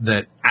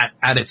that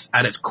at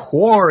its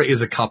core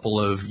is a couple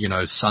of,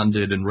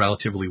 sundered and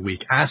relatively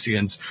weak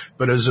Ascians,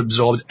 but has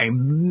absorbed a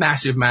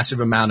massive, massive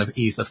amount of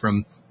ether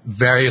from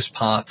various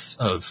parts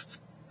of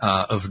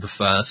the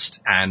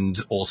first,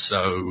 and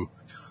also,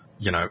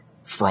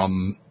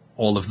 from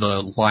all of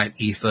the light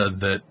ether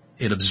that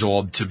it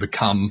absorbed to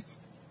become,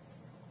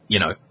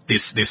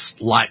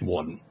 this light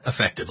warden,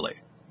 effectively.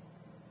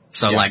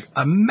 So, yes. like,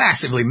 a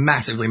massively,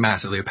 massively,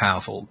 massively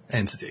powerful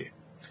entity.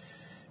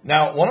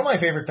 Now, one of my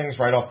favorite things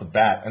right off the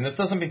bat, and this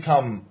doesn't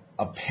become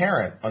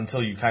apparent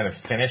until you kind of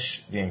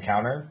finish the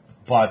encounter,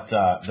 but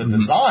the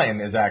design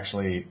is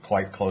actually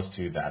quite close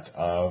to that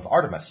of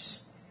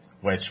Artemis,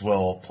 which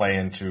will play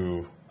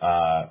into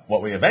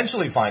what we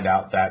eventually find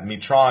out, that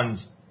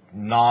Metron's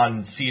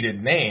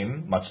non-seeded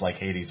name, much like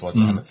Hades was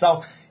on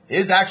itself,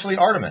 is actually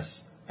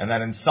Artemis. And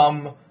that in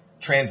some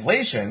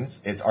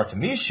translations, it's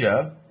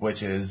Artemisia,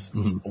 which is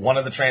one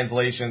of the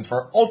translations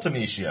for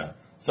Ultimecia.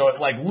 So it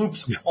like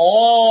loops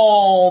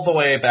all the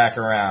way back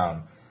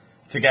around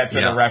to get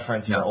to the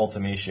reference for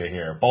Ultimecia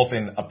here, both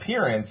in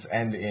appearance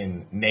and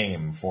in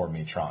name for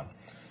Metron.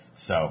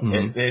 So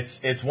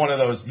it's one of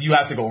those, you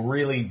have to go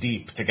really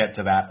deep to get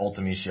to that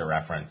Ultimecia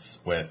reference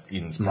with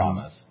Eden's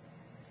Promise.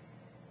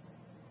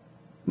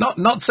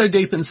 Not so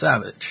deep and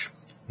savage.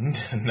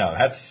 No,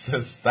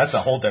 that's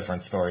a whole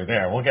different story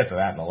there. We'll get to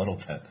that in a little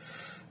bit.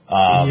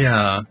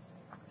 Yeah.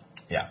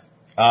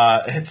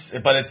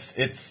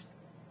 It's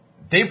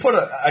they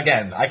put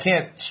again, I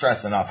can't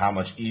stress enough how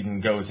much Eden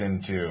goes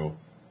into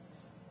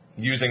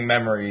using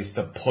memories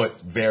to put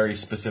very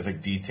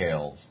specific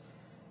details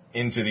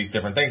into these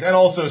different things, and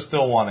also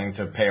still wanting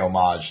to pay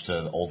homage to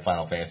the old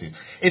Final Fantasies.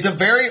 It's a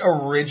very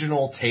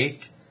original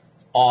take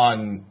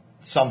on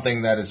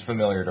something that is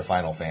familiar to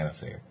Final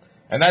Fantasy.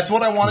 And that's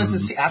what I wanted to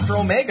see. After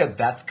Omega,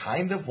 that's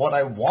kind of what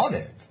I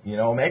wanted.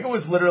 Omega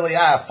was literally,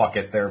 fuck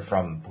it, they're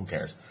from, who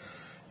cares?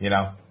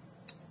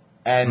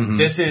 And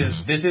this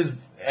is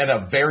a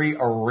very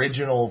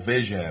original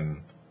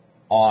vision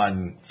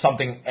on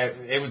something,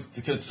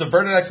 it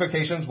subverted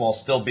expectations while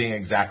still being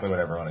exactly what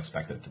everyone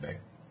expected it to be.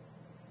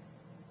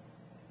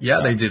 Yeah,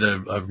 so. They did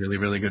a really,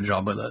 really good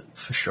job with it,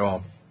 for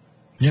sure.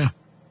 Yeah.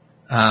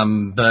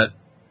 But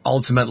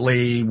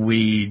ultimately,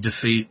 we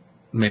defeat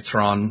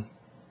Metron.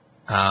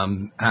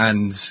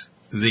 And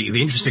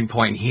the interesting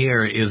point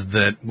here is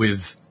that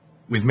with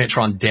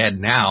Metron dead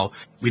now,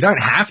 we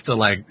don't have to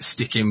like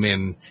stick him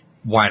in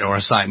White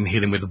Auracite and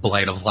hit him with a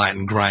blade of light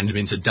and grind him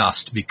into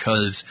dust,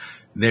 because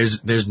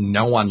there's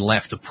no one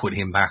left to put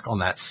him back on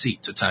that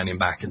seat to turn him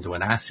back into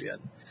an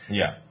Ascian.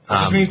 Yeah. Which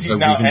just means he's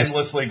now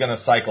endlessly going to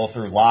cycle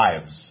through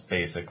lives,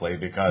 basically,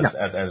 because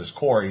at his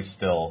core he's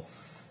still,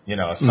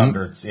 a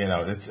sundered,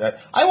 it's,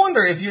 I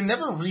wonder if you're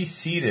never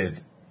reseeded.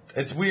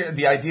 It's weird,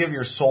 the idea of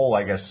your soul,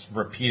 I guess,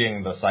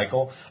 repeating the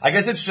cycle. I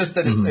guess it's just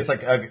that it's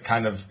like a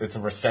kind of, it's a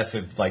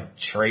recessive, like,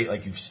 trait,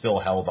 like you've still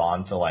held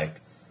on to,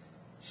 like,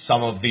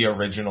 some of the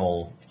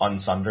original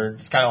unsundered.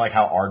 It's kind of like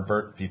how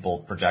Ardbert, people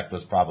project,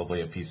 was probably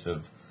a piece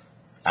of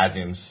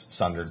Azium's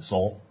sundered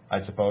soul, I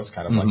suppose,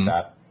 kind of like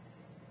that.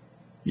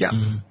 Yeah.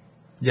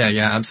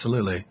 Yeah,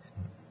 absolutely.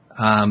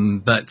 I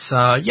mean,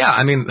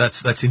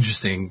 that's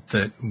interesting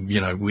that,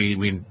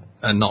 we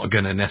are not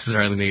going to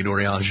necessarily need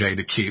Urianger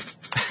to keep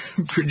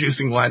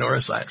producing White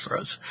Auracite for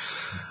us.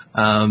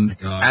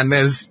 And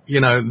there's,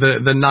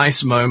 the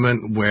nice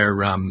moment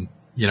where,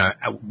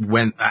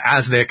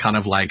 as they're kind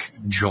of like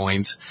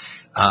joined,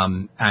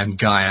 and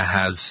Gaia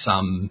has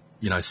some,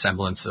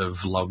 semblance of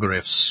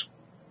Logriff's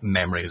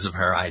memories of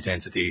her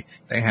identity,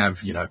 they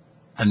have,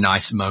 a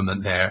nice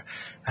moment there,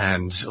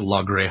 and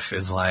Logriff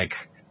is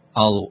like,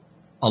 I'll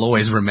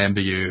always remember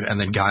you, and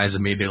then Gaia's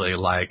immediately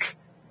like,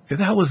 who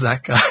the hell was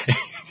that guy?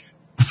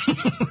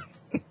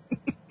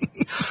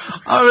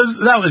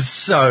 That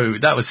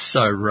was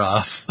so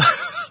rough.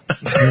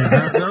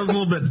 that was a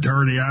little bit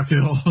dirty, I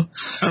feel. That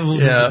was a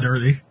little bit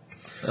dirty.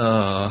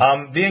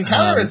 The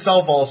encounter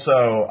itself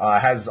also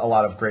has a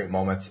lot of great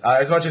moments.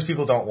 As much as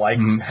people don't like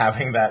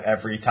having that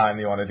every time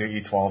you want to do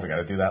E12, you got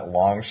to do that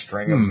long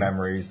string of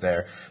memories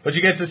there. But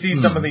you get to see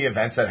some of the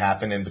events that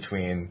happen in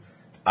between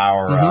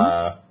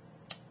our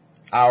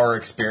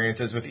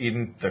experiences with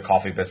Eden, the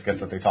coffee biscuits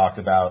that they talked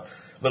about,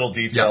 little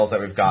details that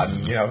we've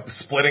gotten,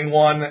 splitting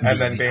one and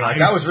then being like,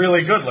 that was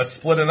really good, let's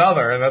split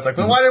another. And that's like,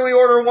 well, why didn't we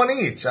order one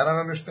each? I don't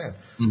understand.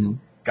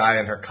 Gaia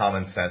and her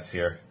common sense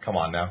here. Come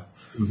on now.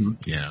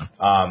 Yeah.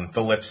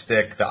 The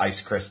lipstick, the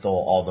ice crystal,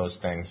 all those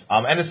things.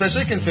 And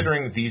especially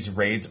considering these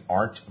raids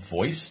aren't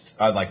voiced,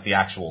 like the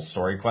actual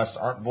story quests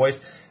aren't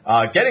voiced,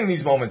 getting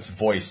these moments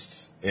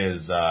voiced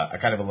is a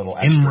kind of a little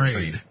extra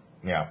treat.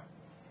 Yeah.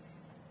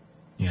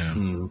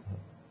 Yeah.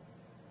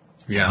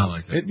 Yeah, I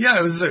like it.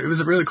 It was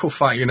a really cool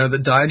fight. The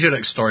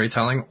diegetic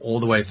storytelling all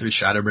the way through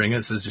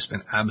Shadowbringers has just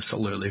been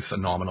absolutely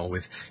phenomenal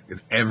with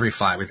every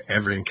fight, with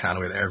every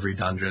encounter, with every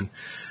dungeon.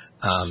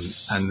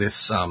 And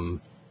this,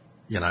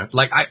 You know,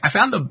 like I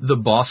found the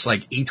boss,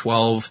 like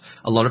E12,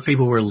 a lot of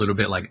people were a little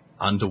bit like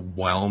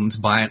underwhelmed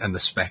by it and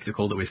the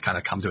spectacle that we've kind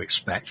of come to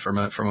expect from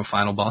a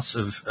final boss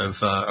of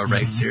a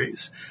raid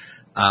series.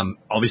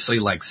 Obviously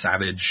like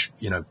Savage,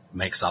 you know,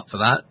 makes up for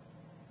that.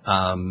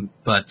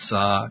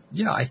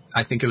 Yeah,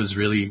 I think it was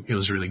really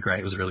great.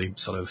 It was really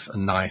sort of a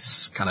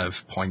nice kind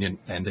of poignant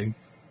ending.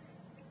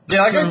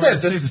 Yeah, like I said,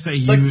 it's safe to this say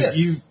like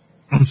this.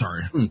 I'm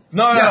sorry.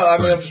 No, I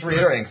mean, Right. I'm just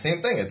reiterating.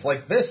 Same thing. It's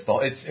like this, though.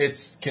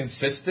 It's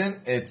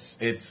consistent.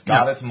 It's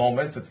got its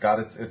moments. It's got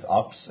its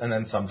ups and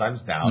then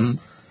sometimes downs.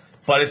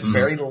 But it's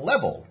very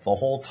level the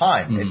whole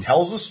time. It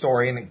tells a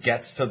story and it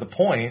gets to the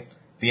point,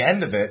 the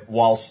end of it,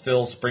 while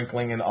still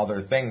sprinkling in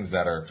other things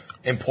that are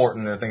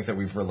important or things that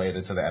we've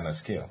related to the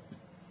MSQ.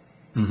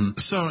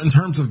 So in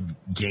terms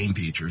of game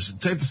features,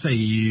 it's safe to say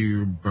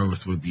you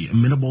both would be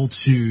amenable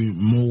to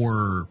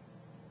more,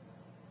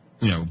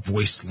 you know,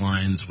 voiced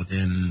lines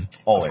within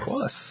Always. Of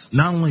course.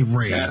 not only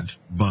raid, Yeah.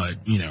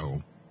 but, you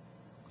know,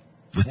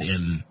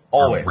 within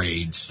Always. a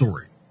raid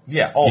story.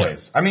 Yeah,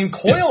 always. I mean,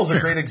 Coil's a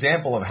fair. great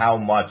example of how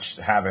much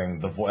having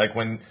the like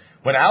when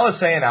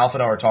Alice and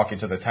Alphinaud are talking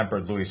to the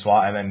tempered Louis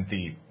Soir, and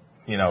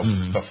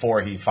then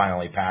before he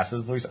finally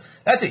passes Louis Soir,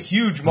 that's a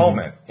huge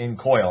moment in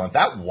Coil. If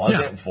that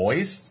wasn't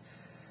voiced,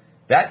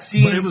 that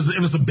scene. But it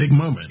was a big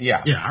moment.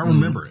 Yeah. Yeah, I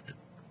remember it.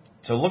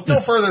 To look no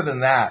further than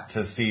that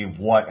to see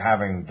what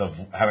having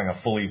a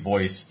fully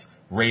voiced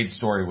raid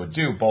story would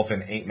do, both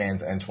in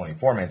 8-man's and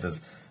 24-man's,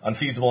 as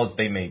unfeasible as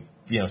they may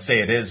say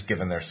it is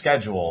given their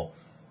schedule.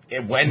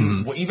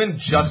 Even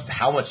just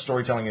how much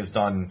storytelling is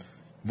done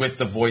with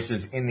the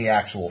voices in the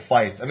actual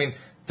fights. I mean,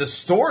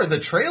 the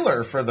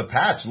trailer for the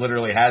patch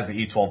literally has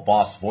the E12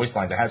 boss voice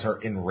lines. It has her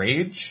in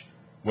Rage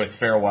with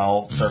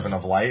Farewell, Servant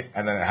of Light,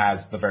 and then it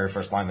has the very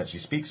first line that she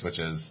speaks, which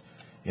is,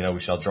 we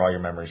shall draw your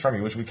memories from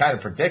you, which we kind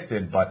of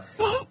predicted, but,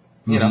 Well,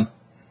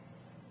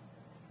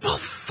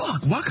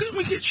 fuck, why couldn't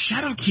we get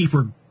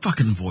Shadowkeeper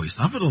fucking voice?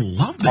 I would have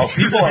loved that. Oh,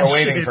 people are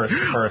waiting for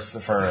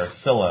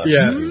Scylla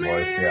to be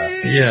voiced,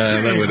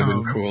 Yeah, that would have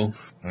been cool.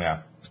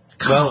 Yeah.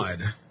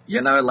 God.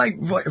 Like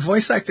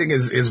voice acting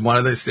is one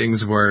of those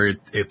things where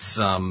it's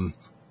an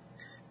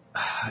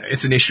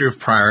issue of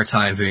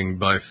prioritizing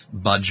both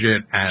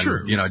budget and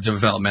Sure.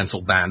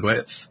 developmental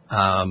bandwidth,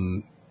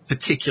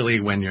 particularly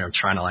when you're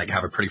trying to like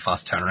have a pretty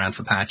fast turnaround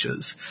for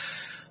patches.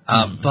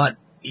 But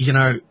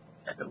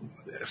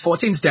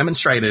 14's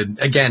demonstrated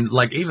again,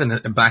 like even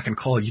back in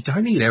Call, you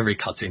don't need every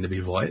cutscene to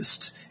be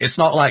voiced. It's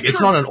not like it's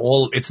not an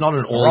all.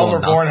 Realm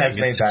Reborn has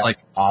made that like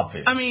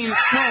obvious. I mean,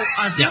 well,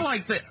 I feel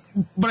like that,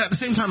 but at the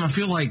same time, I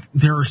feel like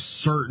there are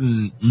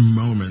certain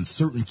moments,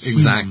 certain cues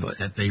Exactly.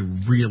 that they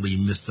really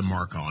missed the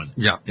mark on.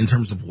 Yeah. In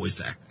terms of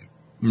voice acting.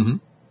 Mm-hmm.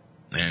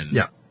 And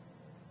yeah.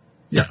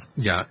 yeah.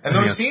 Yeah. And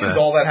those scenes,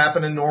 all that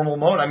happen in normal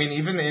mode. I mean,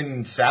 even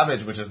in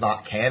Savage, which is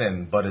not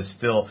canon, but is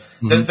still...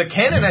 The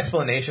canon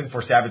explanation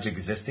for Savage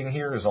existing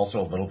here is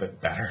also a little bit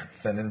better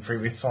than in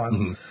previous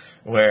ones.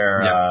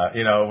 Where,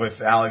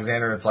 with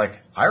Alexander, it's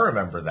like, I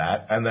remember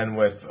that. And then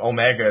with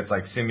Omega, it's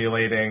like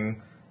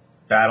simulating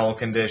battle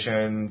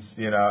conditions,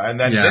 And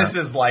then this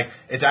is like...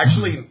 It's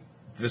actually...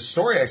 The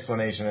story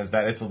explanation is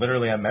that it's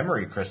literally a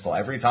memory crystal.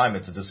 Every time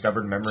it's a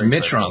discovered memory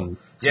crystal.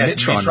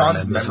 It's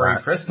Mitron's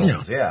memory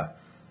crystals,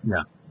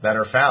 Yeah, that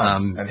are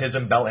found, and his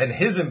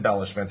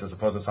embellishments, as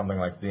opposed to something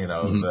like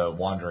the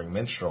Wandering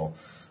Minstrel,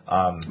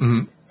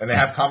 and they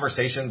have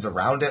conversations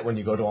around it when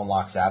you go to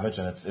unlock Savage,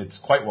 and it's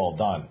quite well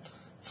done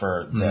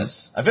for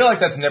this. I feel like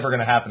that's never going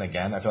to happen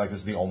again. I feel like this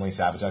is the only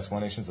Savage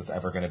explanations that's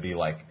ever going to be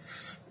like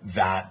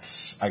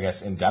that, I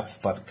guess, in depth,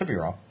 but could be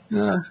wrong.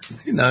 Who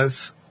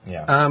knows?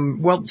 Yeah.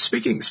 Well,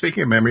 speaking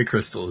of memory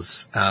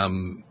crystals,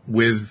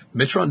 with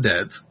Mitron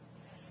dead,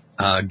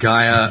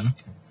 Gaia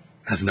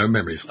has no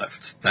memories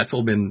left. That's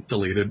all been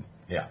deleted.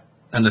 Yeah.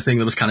 And the thing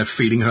that was kind of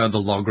feeding her the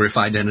Logriff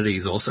identity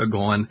is also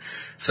gone.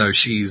 So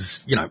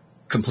she's,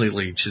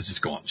 she's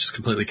just gone. She's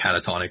completely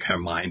catatonic. Her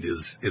mind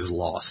is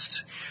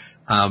lost.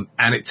 And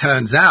it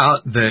turns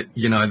out that,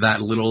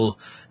 that little,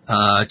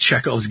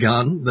 Chekhov's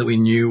gun that we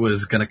knew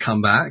was going to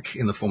come back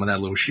in the form of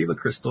that little Shiva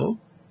crystal.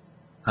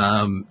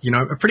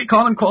 A pretty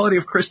common quality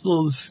of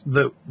crystals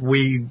that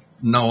we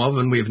know of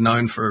and we've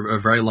known for a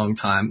very long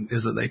time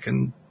is that they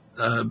can,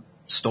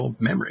 store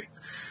memory,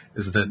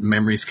 is that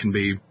memories can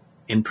be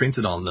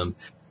imprinted on them.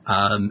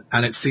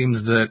 And it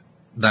seems that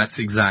that's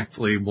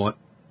exactly what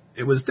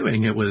it was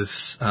doing. It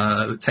was,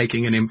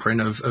 taking an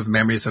imprint of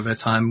memories of her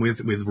time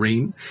with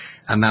Reen.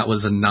 And that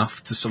was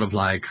enough to sort of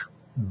like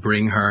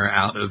bring her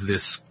out of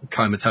this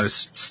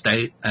comatose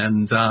state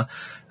and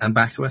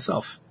back to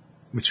herself,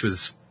 which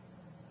was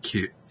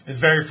cute. It's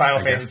very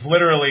Final Fantasy. It's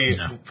literally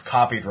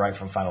copied right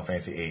from Final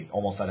Fantasy VIII.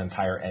 Almost that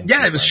entire end.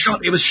 Yeah, it was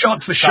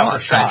shot for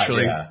shot,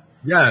 actually.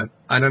 Yeah.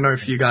 I don't know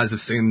if you guys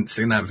have seen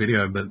that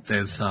video, but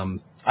there's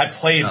I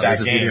played that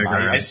game.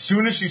 As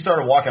soon as she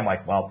started walking, I'm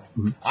like, well,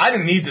 I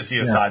didn't need to see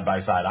a side by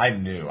side. I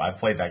knew. I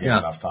played that game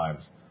enough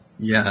times.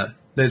 Yeah.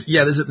 There's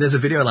a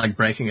video like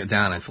breaking it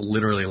down. It's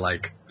literally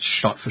like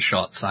shot for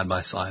shot, side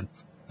by side.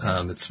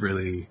 It's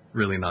really,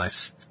 really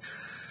nice.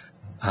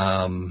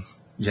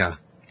 Yeah.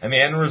 And the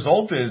end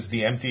result is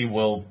the Empty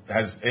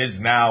is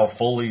now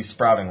fully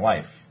sprouting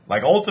life.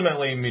 Like,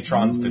 ultimately,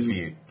 Mitron's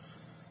defeat.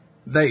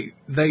 They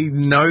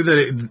know that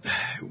it...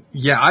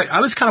 Yeah, I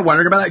was kind of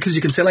wondering about that because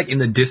you can see, like, in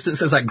the distance,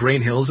 there's, like,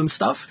 green hills and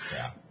stuff.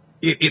 Yeah.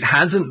 It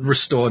hasn't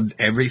restored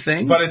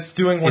everything. But it's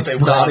doing what they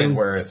wanted,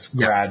 where it's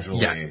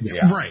gradually...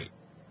 Right.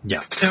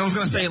 Yeah. And I was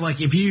going to say,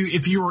 like, if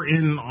you were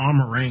in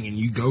Amarang and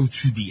you go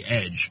to the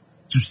edge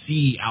to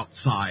see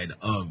outside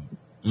of,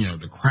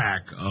 the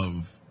crack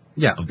of...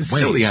 Yeah, of it's the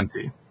still way, the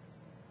Empty.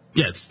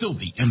 Yeah, it's still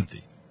the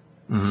Empty.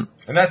 And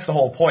that's the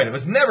whole point. It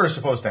was never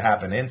supposed to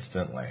happen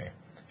instantly.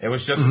 It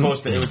was just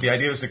supposed to... The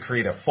idea was to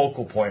create a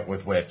focal point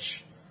with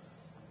which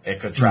it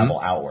could travel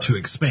outward. To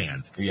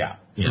expand. Yeah.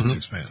 Yeah, to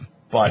expand.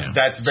 But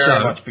that's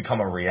very much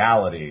become a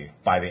reality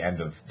by the end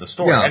of the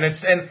story. Yeah.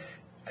 And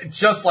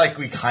just like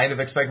we kind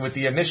of expected with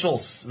the initial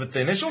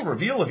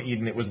reveal of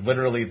Eden, it was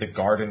literally the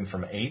garden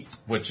from 8,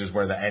 which is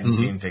where the end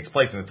scene takes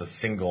place, and it's a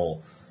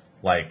single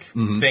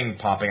thing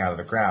popping out of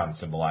the ground,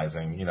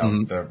 symbolizing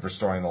the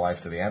restoring the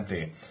life to the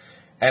Empty.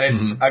 And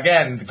it's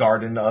again the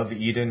Garden of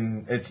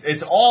Eden.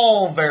 It's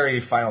all very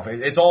Final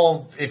Fantasy. It's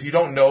all, if you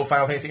don't know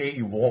Final Fantasy 8,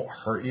 you won't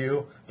hurt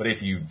you, but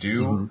if you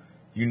do.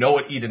 You know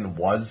what Eden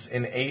was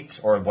in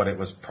 8, or what it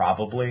was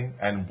probably,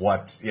 and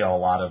what, a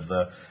lot of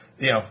the,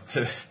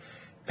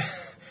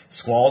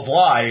 Squall's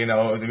lie,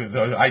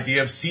 the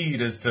idea of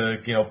seed is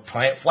to,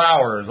 plant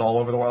flowers all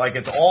over the world. Like,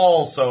 it's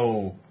all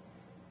so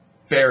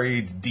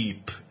buried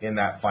deep in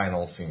that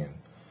final scene.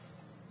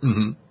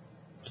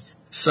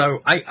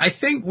 So I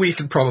think we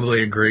could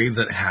probably agree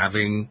that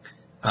having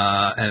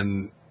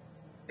an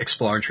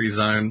exploratory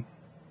zone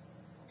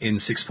in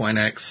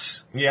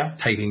 6.x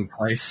taking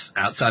place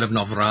outside of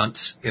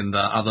Novrant in the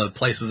other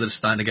places that are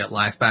starting to get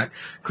life back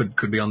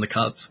could be on the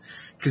cards.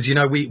 Because,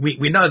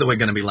 we know that we're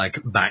going to be, like,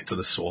 back to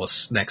the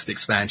source next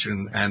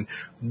expansion, and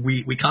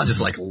we can't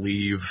just, like,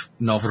 leave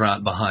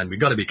Novrant behind. We've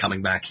got to be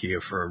coming back here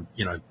for,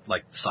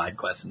 like, side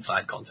quests and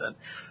side content.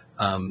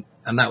 And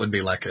that would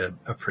be, like, a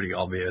pretty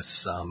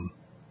obvious one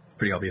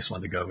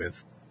to go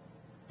with.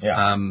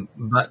 Yeah.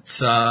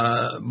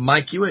 But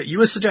Mike, you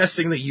were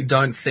suggesting that you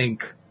don't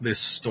think this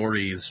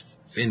story is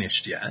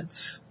finished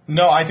yet.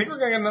 No, I think we're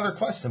going to get another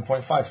quest in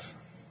 0.5.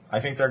 I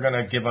think they're going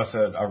to give us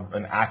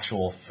an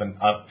actual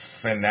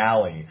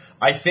finale.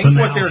 I think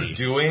what they're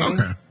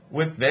doing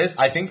with this,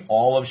 I think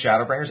all of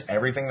Shadowbringers,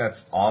 everything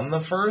that's on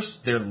the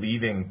first, they're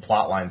leaving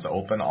plot lines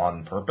open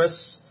on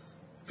purpose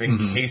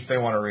in case they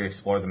want to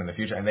re-explore them in the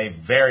future, and they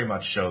very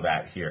much show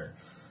that here.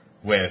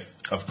 With,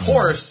 of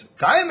course,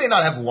 Gaia may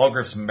not have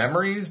Loghrif's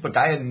memories, but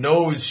Gaia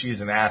knows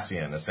she's an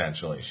Ascian,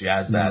 essentially. She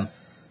has that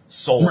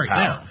soul power.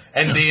 Now.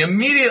 And they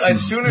immediately, as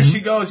soon as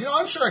she goes,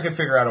 I'm sure I can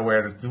figure out a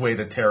way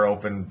to tear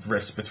open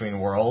rifts between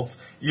worlds.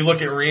 You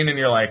look at Reen and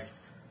you're like,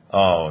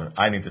 oh,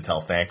 I need to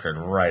tell Thancred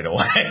right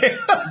away.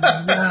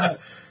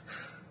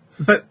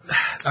 But,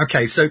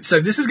 okay, so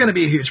this is going to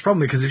be a huge problem,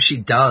 because if she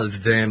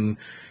does, then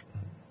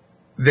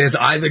there's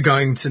either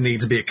going to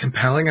need to be a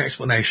compelling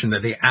explanation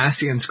that the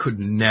Ascians could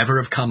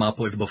never have come up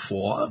with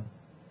before,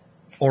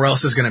 or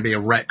else there's going to be a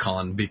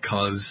retcon,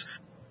 because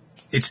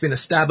it's been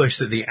established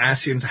that the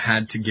Ascians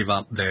had to give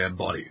up their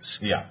bodies.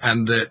 Yeah.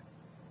 And that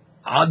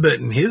Ardbert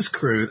and his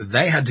crew,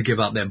 they had to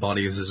give up their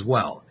bodies as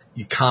well.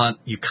 You can't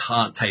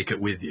take it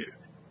with you.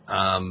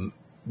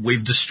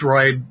 We've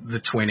destroyed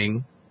the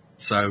twinning,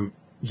 so,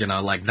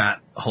 that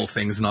whole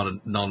thing's not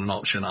an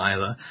option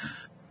either.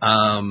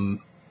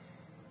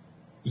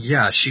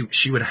 Yeah,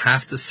 she would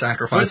have to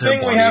sacrifice her body.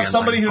 Good thing we have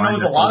somebody who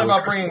knows a lot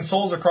about bringing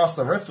souls across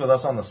the rift with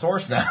us on the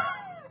source now.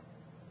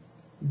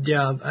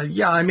 Yeah,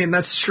 I mean,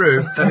 that's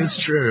true. That is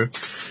true.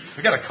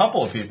 We got a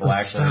couple of people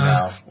actually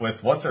now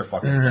with what's her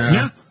fucking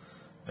thing.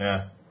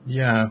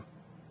 Yeah.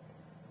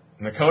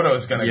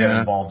 Makoto's going to get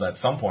involved at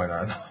some point or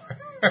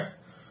another.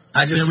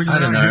 I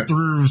don't know. Get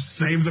through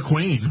Save the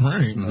Queen,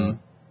 right?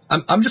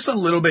 I'm just a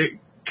little bit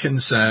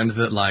concerned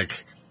that,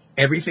 like,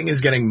 everything is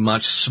getting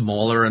much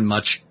smaller and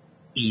much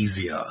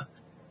easier,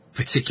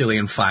 particularly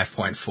in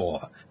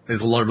 5.4.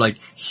 There's a lot of, like,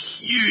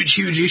 huge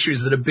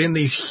issues that have been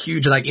these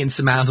huge, like,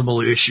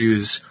 insurmountable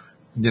issues,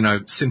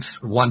 since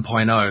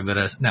 1.0 that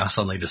are now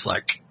suddenly just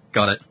like,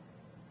 got it,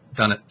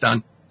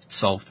 done,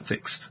 solved,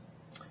 fixed.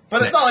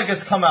 But it's not like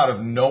it's come out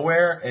of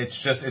nowhere. It's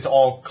just, it's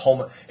all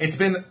it's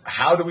been,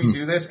 how do we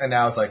do this? And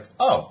now it's like,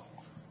 oh.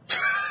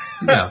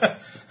 Yeah.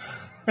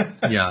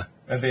 At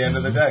the end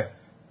of the day.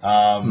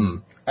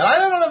 And I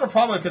don't have a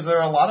problem because there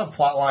are a lot of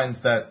plot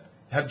lines that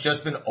have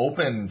just been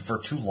open for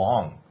too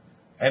long.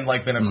 And,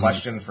 like, been a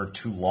question for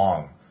too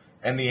long.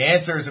 And the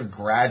answers have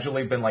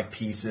gradually been, like,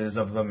 pieces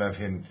of them have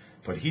been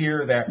put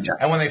here, there. Yeah.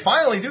 And when they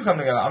finally do come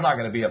together, I'm not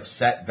going to be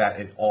upset that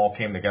it all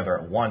came together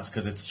at once,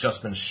 because it's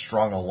just been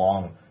strung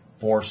along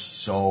for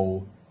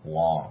so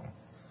long.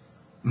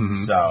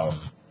 So,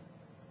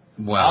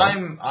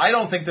 well, I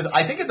don't think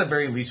I think at the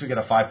very least we get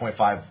a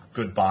 5.5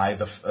 goodbye,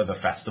 the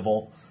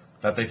festival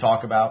that they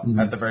talk about,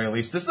 at the very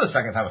least. This is the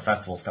second time a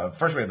festival's come.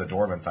 First we had the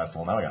Dwarven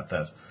Festival, now we got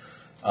this.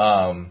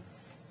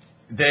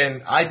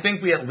 Then I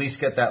think we at least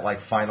get that,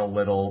 like, final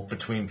little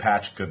between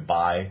patch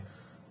goodbye.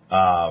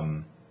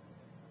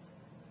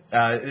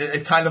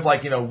 It's kind of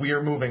like,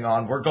 we're moving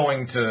on. We're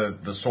going to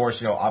the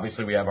source.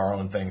 Obviously we have our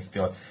own things to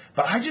deal with.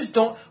 But I just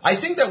don't... I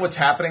think that what's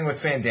happening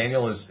with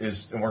Fandaniel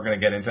is, and we're going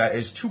to get into that,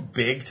 is too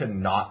big to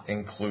not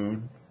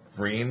include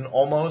Reen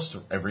almost.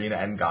 Reen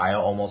and Gaia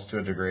almost to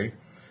a degree.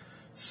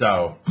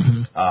 So,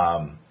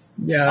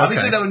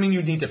 obviously that would mean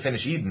you'd need to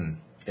finish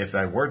Eden if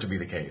that were to be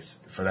the case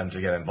for them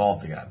to get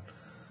involved again.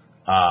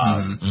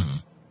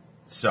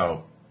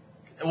 So,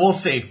 we'll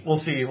see. We'll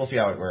see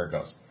where it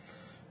goes.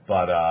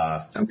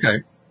 But,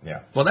 okay.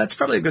 Yeah. Well, that's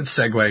probably a good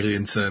segue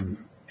into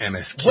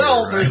MSQ.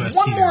 Well, there's MSQ.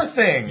 one more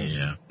thing.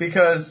 Yeah.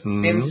 Because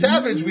in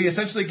Savage, we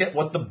essentially get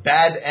what the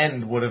bad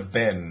end would have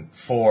been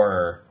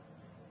for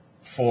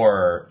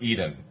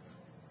Eden.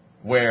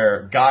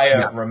 Where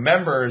Gaia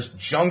remembers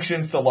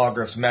junctions to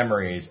Logriff's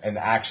memories and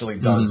actually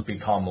does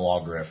become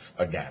Logriff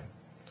again.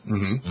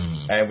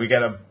 And we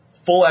get a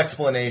full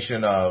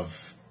explanation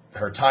of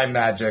her time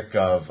magic,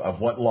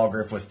 of what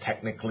Logriff was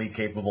technically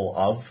capable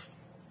of,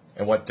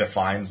 and what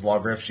defines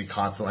Logriff. She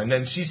constantly... And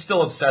then she's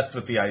still obsessed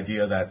with the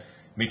idea that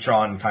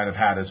Mitron kind of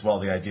had as well,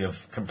 the idea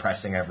of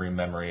compressing every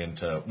memory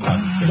into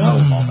one single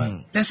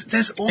moment.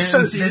 There's also...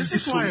 And see, this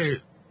is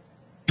why...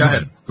 Go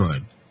ahead. Go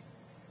ahead.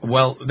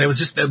 Well, there was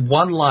just that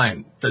one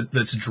line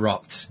that's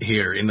dropped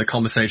here in the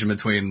conversation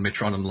between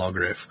Mitron and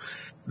Logriff,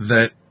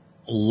 that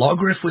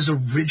Logriff was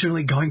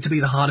originally going to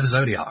be the Heart of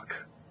Zodiac.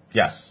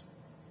 Yes.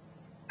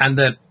 And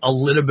that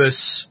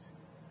Elidibus,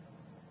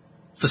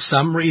 for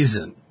some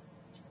reason,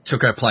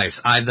 took her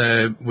place.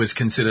 Either was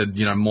considered,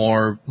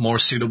 more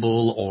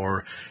suitable,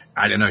 or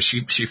I don't know,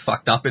 she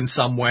fucked up in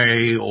some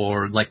way,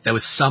 or like there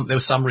was some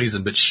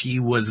reason, but she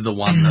was the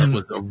one that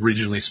was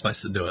originally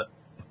supposed to do it.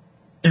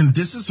 And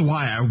this is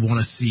why I want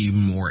to see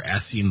more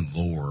Ascian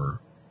lore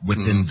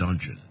within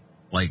Dungeon.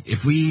 Like,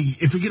 if we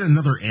get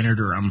another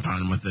editor, I'm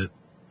fine with it.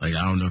 Like,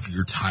 I don't know if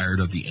you're tired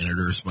of the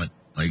editors, but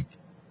like,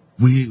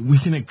 we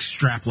can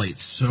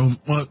extrapolate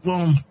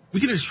we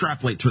can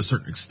extrapolate to a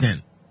certain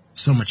extent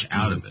so much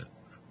out of it.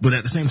 But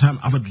at the same time,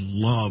 I would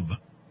love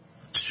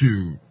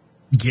to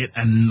get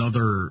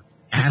another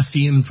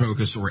Ascian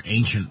focused or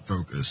ancient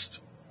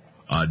focused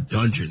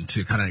dungeon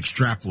to kind of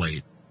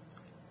extrapolate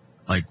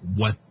like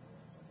what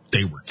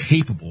they were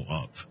capable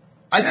of.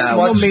 I think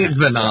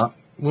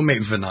we'll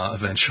meet Venat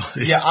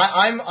eventually. Yeah,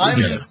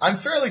 I'm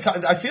fairly...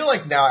 I feel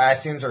like now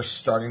Ascians are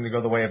starting to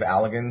go the way of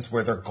Alligans,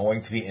 where they're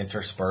going to be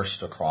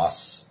interspersed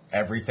across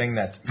everything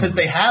that's... Because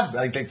they have,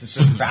 it's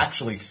just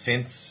factually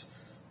since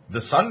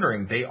the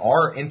Sundering, they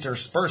are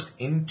interspersed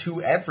into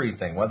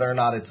everything. Whether or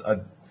not it's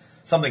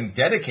something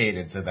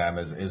dedicated to them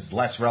is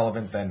less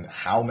relevant than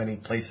how many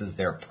places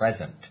they're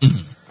present. So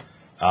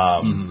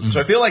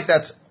I feel like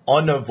that's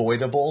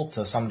unavoidable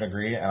to some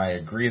degree, and I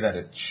agree that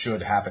it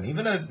should happen.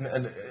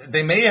 Even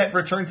they may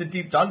return to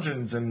Deep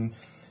Dungeons in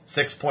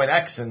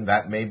 6.x, and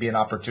that may be an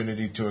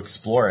opportunity to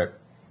explore it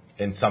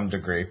in some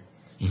degree.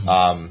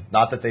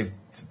 Not that they've...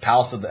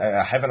 Palace of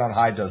the Heaven on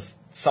High does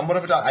somewhat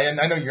of a job. I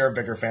know you're a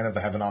bigger fan of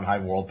the Heaven on High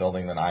world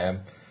building than I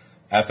am,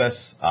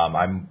 FS.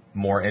 I'm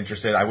more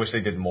interested. I wish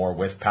they did more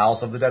with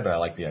Palace of the Dead, but I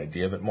like the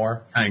idea of it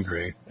more. I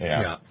agree.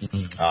 Yeah.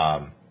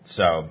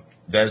 So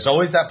there's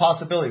always that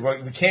possibility.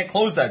 We can't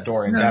close that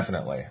door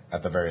indefinitely,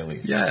 at the very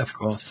least. Yeah, of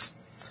course.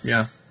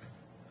 Yeah.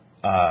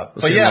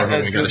 But yeah,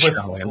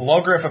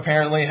 Logriff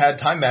apparently had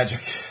time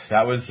magic.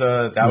 That was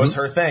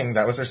her thing.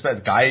 That was her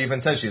spec. Gaia even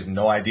says she has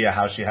no idea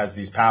how she has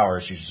these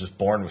powers. She's just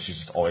born with. She's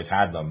just always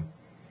had them.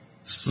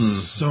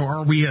 So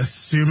are we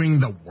assuming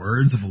the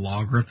words of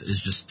Logriff is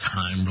just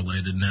time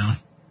related now?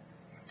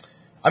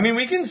 I mean,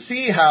 we can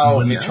see how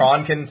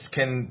Mitron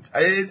can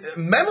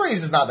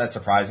memories is not that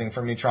surprising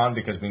for Mitron,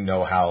 because we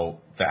know how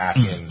the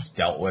Ascians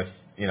dealt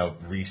with,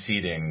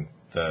 reseeding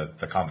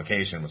the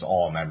convocation was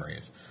all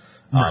memories.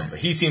 But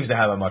he seems to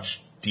have a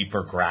much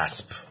deeper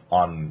grasp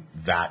on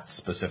that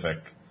specific,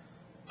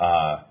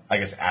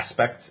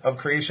 aspect of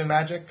creation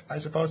magic, I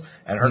suppose.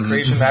 And her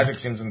creation magic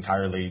seems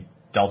entirely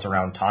dealt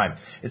around time.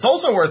 It's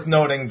also worth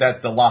noting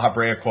that the La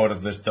Habrea quote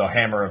of the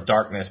Hammer of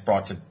Darkness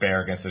brought to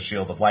bear against the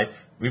Shield of Light.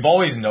 We've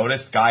always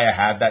noticed Gaia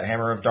had that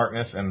Hammer of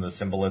Darkness and the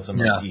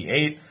symbolism of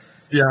E8.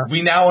 Yeah.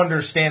 We now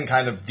understand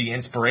kind of the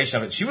inspiration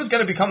of it. She was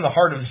going to become the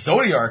Heart of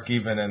Zodiac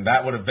even, and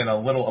that would have been a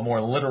more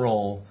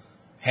literal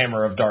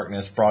Hammer of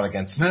Darkness brought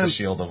against the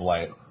Shield of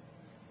Light.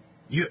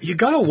 You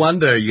gotta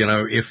wonder,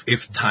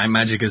 if time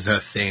magic is her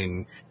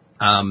thing,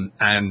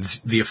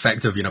 and the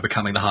effect of,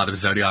 becoming the Heart of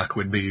Zodiac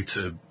would be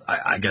to,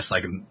 I guess,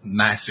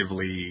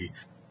 massively,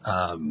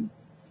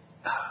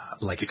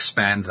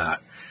 expand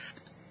that.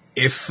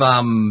 If,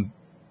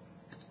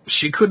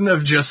 she couldn't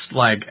have just,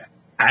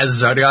 as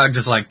Zodiac,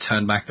 just,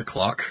 turned back the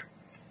clock,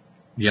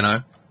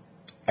 If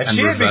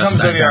she had become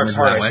Zodiac's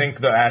heart, I think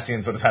the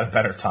Ascians would have had a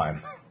better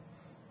time.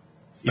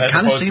 It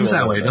kind of seems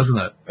that way, doesn't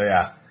it?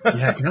 Yeah.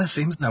 Yeah, it kind of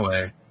seems that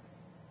way.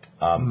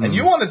 And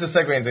you wanted to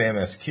segue into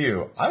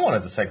MSQ. I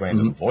wanted to segue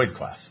into the Void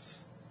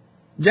Quests.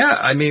 Yeah,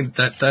 I mean,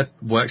 that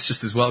works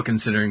just as well,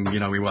 considering,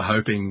 we were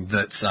hoping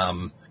that,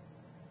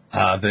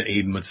 that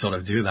Eden would sort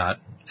of do that.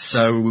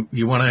 So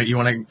you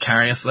wanna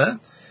carry us there?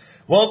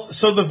 Well,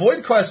 so the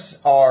Void Quests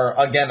are,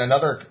 again,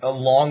 a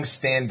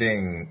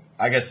long-standing,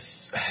 I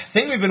guess,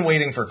 thing we've been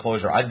waiting for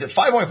closure.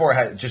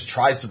 5.4 just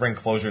tries to bring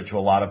closure to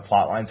a lot of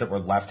plot lines that were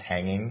left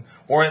hanging,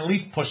 or at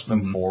least push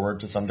them forward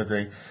to some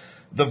degree.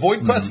 The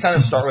Void Quests kind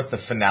of start with the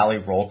finale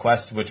role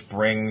quest, which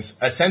brings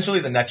essentially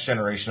the next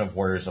generation of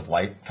Warriors of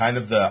Light, kind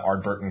of the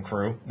Ardbert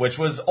crew, which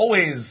was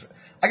always,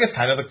 I guess,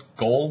 kind of the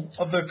goal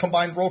of the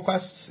combined role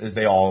quests, is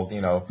they all,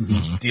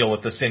 deal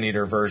with the Sin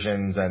Eater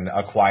versions and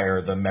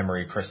acquire the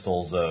memory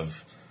crystals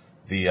of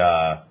the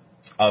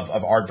of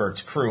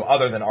Ardbert's crew,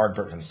 other than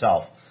Ardbert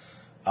himself.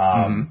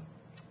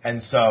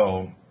 And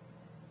so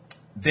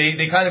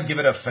they kind of give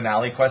it a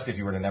finale quest. If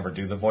you were to never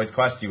do the Void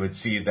Quest, you would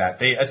see that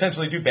they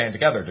essentially do band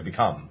together to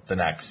become the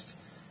next,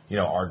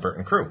 Ardbert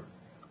and crew.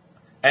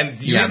 And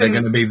they're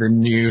going to be the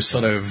new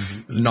sort of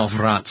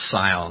Novrat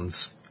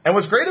Scions. And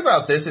what's great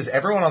about this is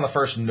everyone on the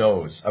first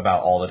knows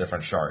about all the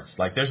different shards.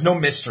 Like, there's no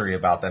mystery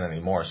about that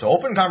anymore. So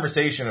open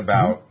conversation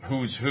about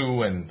who's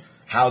who and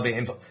how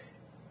they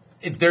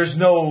there's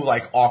no,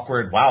 like,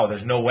 awkward, wow,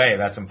 there's no way,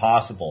 that's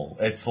impossible.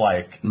 It's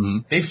like,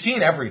 they've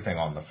seen everything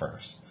on the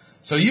first.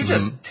 So you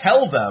just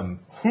tell them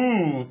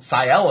who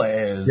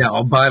Ciela is. Yeah,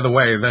 oh, by the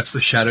way, that's the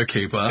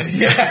Shadowkeeper.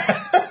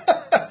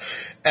 Yeah.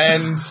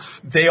 And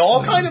they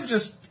all kind of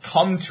just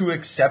come to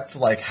accept,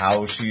 like,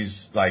 how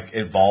she's, like,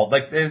 evolved.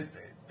 Like,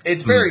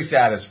 it's very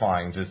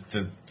satisfying just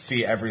to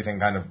see everything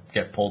kind of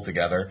get pulled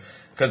together.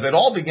 Because it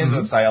all begins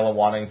with Ciela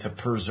wanting to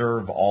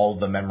preserve all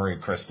the memory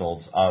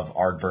crystals of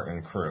Ardbert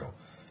and crew.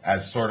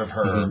 As sort of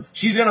her...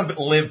 She's going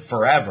to live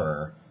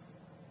forever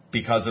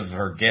because of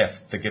her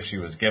gift, the gift she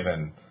was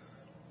given.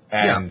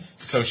 And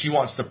so she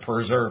wants to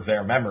preserve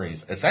their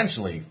memories,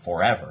 essentially,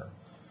 forever.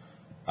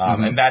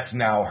 And that's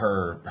now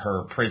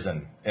her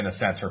prison, in a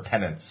sense, her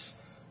penance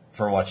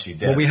for what she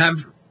did.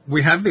 Well,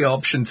 we have the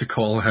option to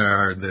call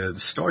her the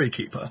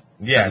Storykeeper.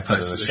 Yeah, as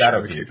opposed to the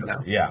Shadowkeeper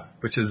now. Yeah.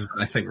 Which is,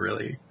 I think,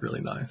 really,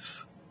 really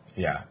nice.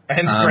 Yeah.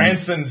 And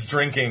Branson's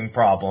drinking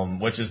problem,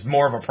 which is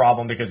more of a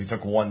problem because he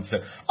took one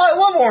sip. I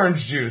love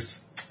orange juice.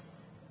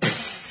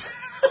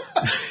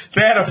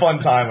 They had a fun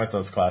time with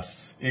those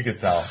quests. You could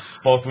tell.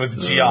 Both with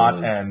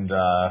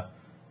Giat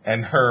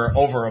and her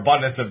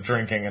overabundance of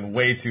drinking and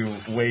way too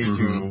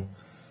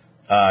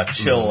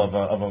chill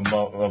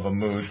of a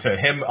mood, to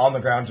him on the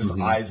ground, just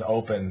eyes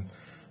open,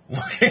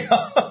 looking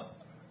up.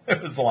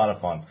 It was a lot of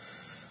fun.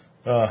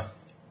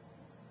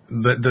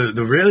 But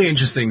the really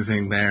interesting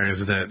thing there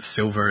is that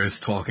Silver is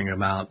talking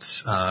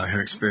about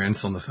her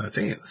experience on the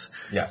 13th.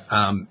 Yes.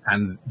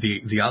 And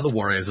the other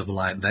Warriors of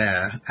Light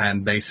there,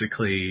 and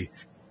basically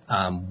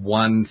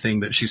one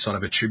thing that she sort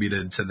of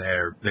attributed to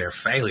their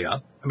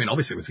failure, I mean,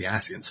 obviously it was the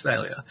Ascians'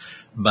 failure,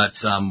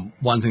 but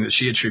one thing that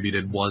she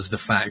attributed was the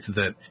fact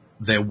that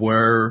there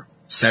were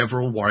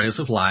several Warriors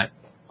of Light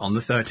on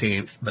the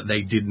 13th, but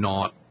they did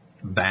not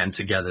band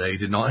together. They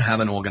did not have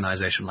an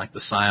organization like the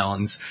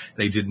Scions.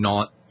 They did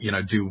not,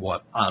 do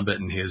what Ardbert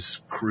and his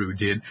crew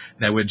did.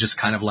 They were just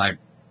kind of like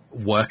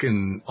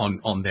working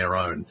on their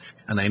own,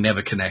 and they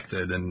never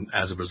connected. And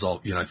as a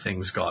result,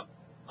 things got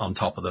on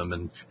top of them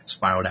and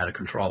spiraled out of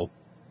control.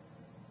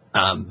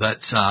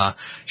 But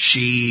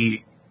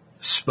she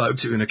spoke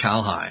to Una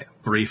Kalhai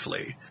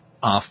briefly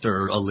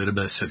after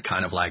Elidibus had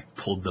kind of like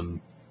pulled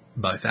them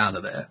both out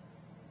of there.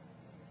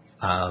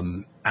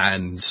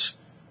 And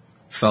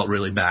felt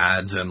really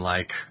bad, and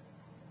like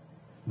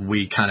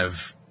we kind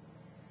of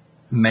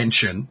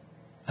mention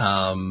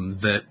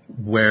that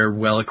we're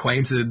well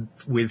acquainted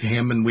with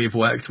him and we've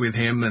worked with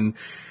him,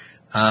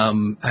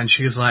 and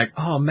she's like,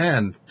 oh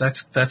man,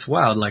 that's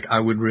wild. Like, I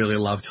would really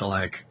love to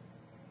like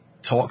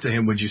talk to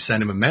him. Would you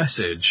send him a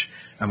message?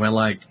 And we're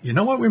like, you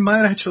know what? We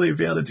might actually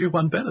be able to do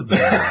one better than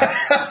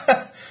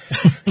that.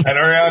 And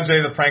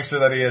Urianger, the prankster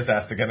that he is,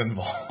 has to get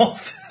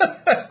involved.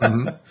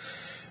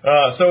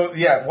 So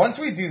yeah, once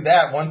we do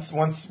that, once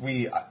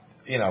we,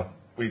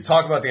 we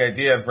talk about the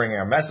idea of bringing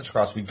our message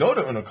across, we go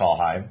to Una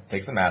Kalhai,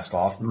 takes the mask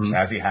off,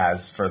 as he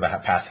has for the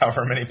past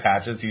however many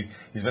patches. He's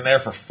been there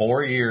for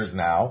 4 years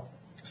now,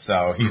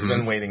 so he's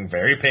been waiting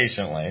very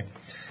patiently.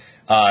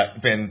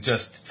 Been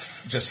just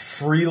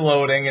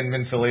freeloading in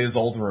Minfilia's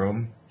old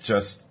room,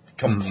 just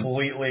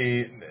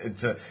completely.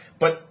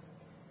 But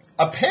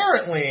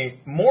apparently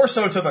more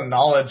so to the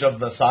knowledge of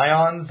the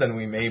Scions than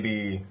we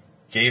maybe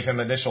gave him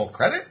initial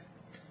credit.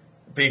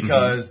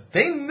 Because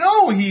they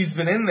know he's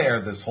been in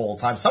there this whole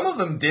time. Some of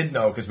them did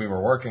know because we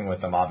were working with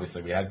them.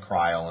 Obviously, we had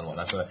Kryl and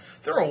whatnot, so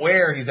they're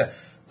aware he's there.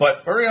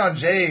 But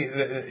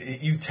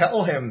Urianger, you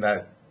tell him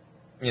that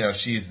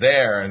she's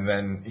there, and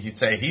then he'd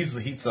say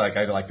he's like,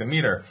 I'd like to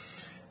meet her,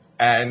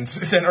 and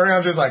then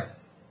Urianger's like,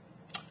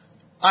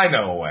 I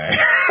know a way.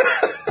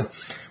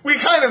 We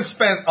kind of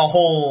spent a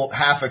whole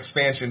half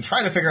expansion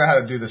trying to figure out how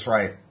to do this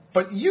right,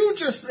 but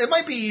it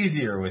might be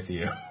easier with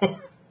you.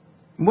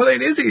 Well,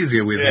 it is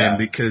easier with him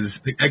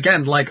because,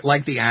 again, like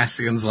the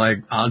Ascians,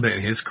 like Ardbert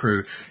and his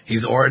crew,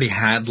 he's already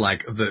had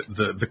like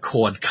the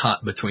cord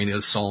cut between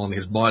his soul and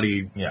his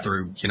body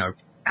through,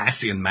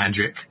 Ascian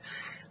magic.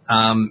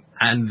 And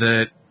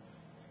that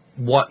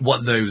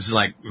what those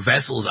like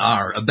vessels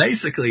are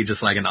basically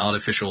just like an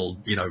artificial,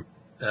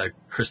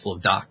 crystal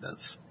of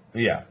darkness.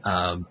 Yeah.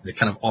 They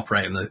kind of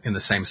operate in the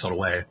same sort of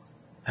way,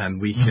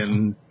 and we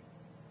can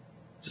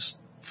just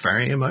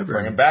ferry him over.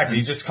 Bring him back.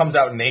 He just comes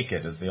out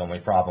naked is the only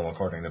problem,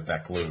 according to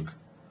Beck Lug.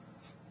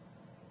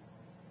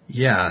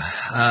 Yeah.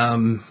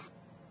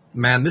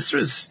 Man, this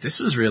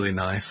was really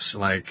nice.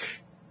 Like,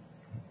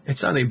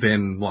 it's only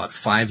been,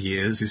 5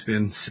 years he's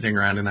been sitting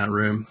around in that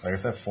room. Like I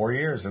said, 4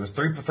 years. It was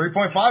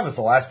 3.5 was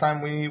the last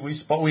time we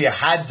spoke. We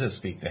had to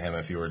speak to him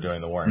if you were doing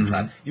the War in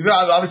Tribe.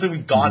 Obviously,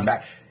 we've gone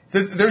back.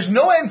 There's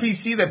no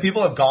NPC that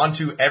people have gone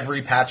to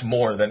every patch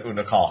more than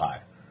Una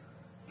Kalhai.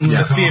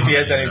 To see if he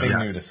has anything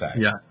new to say.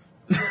 Yeah.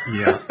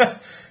 Yeah.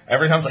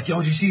 Every time it's like, yo,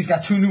 did you see he's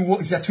got two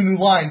new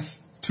lines.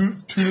 Two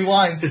new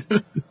lines.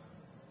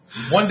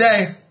 One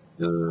day.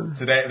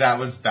 Today that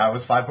was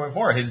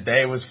 5.4. His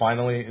day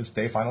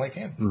finally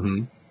came.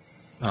 Mm-hmm.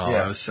 Oh,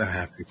 yeah. I was so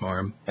happy for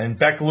him. And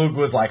Beck Lug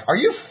was like, "Are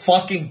you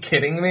fucking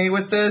kidding me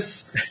with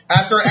this?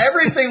 After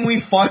everything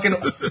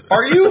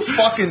are you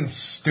fucking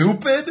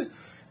stupid?"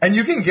 And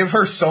you can give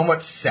her so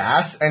much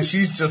sass, and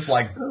she's just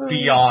like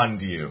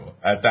beyond you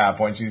at that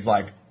point. She's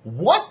like,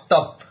 "What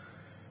the?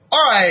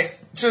 All right,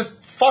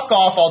 just fuck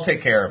off. I'll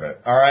take care of it.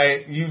 All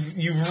right, you've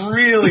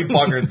really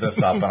buggered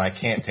this up, and I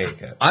can't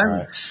take it."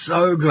 I'm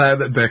so glad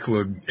that Beck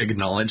Lug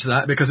acknowledged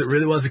that, because it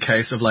really was a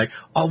case of like,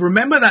 oh,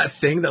 remember that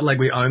thing that like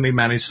we only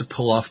managed to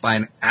pull off by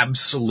an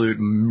absolute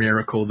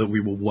miracle that we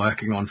were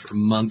working on for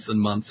months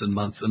and months and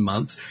months and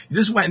months. You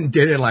just went and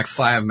did it in like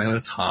 5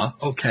 minutes, huh?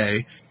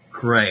 Okay,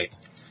 great.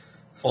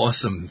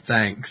 Awesome,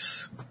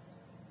 thanks.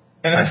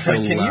 And I was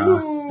like, can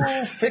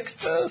you fix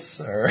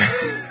this? Or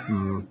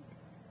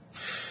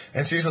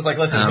And she's just like,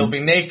 listen, he'll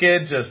be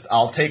naked,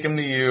 I'll take him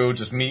to you,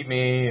 just meet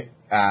me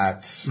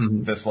at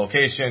this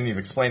location. You've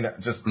explained it,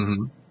 just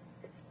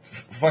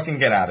fucking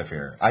get out of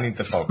here. I need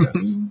to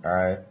focus, all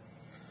right?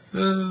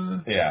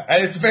 Yeah,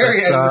 and it's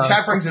very, and the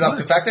chat brings it up,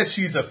 the fact that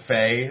she's a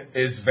fae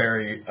is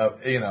very,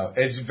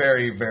 is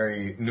very,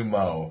 very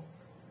Numo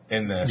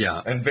in this. Yeah.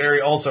 And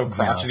very also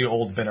crotchety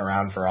old, been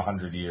around for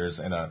 100 years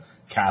in a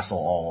castle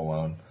all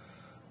alone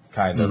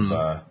kind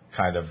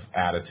of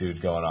attitude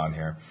going on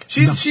here.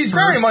 She's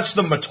very much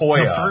the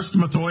Matoya. The first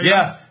Matoya?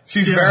 Yeah.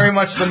 She's very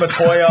much the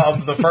Matoya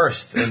of the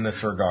first in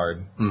this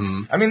regard.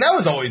 I mean, that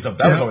was always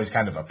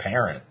kind of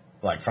apparent,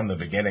 like from the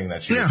beginning,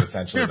 that she was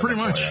essentially the pretty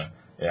Matoya. much.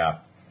 Yeah.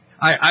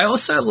 I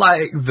also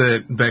like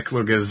that Beck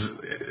Lug is,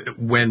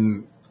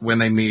 when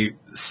they meet,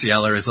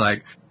 Ciela is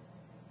like,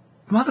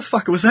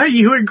 motherfucker, was that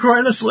you in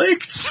Corylus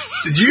Leaks?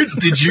 Did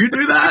you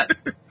do that?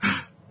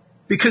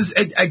 Because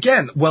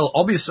again, well,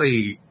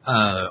 obviously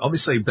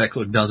Beck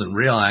Lug doesn't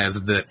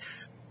realize that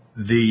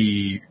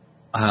the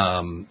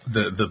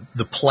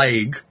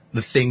plague,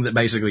 the thing that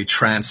basically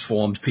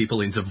transformed people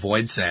into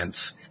Void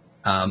Sense,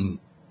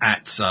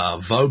 at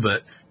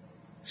Vobert,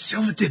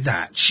 Silva did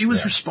that. She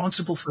was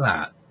responsible for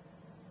that.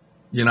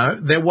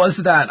 There was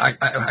that, I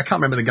can't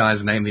remember the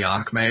guy's name, the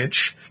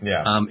Archmage.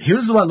 Yeah. He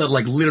was the one that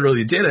like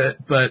literally did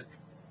it, but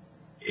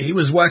he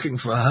was working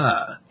for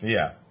her.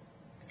 Yeah.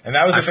 And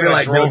that was the thing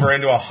that drove her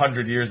into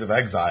 100 years of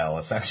exile,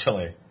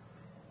 essentially.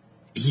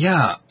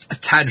 Yeah.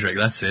 Tadric,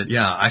 that's it.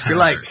 Yeah. I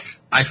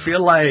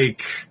feel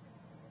like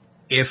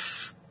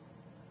if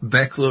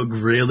Beck Lug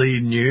really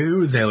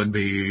knew, there would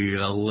be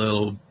a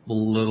little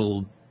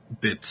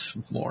bit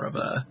more of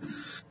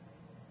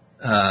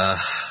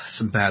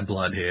some bad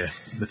blood here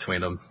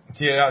between them.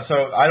 Yeah,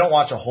 so I don't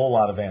watch a whole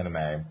lot of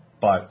anime,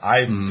 but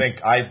I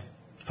think I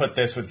put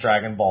this with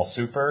Dragon Ball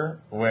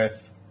Super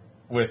with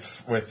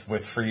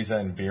Frieza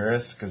and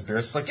Beerus, because Beerus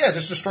is like, yeah,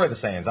 just destroy the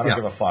Saiyans. I don't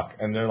give a fuck.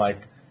 And they're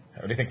like,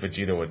 what do you think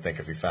Vegeta would think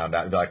if he found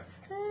out? He'd be like,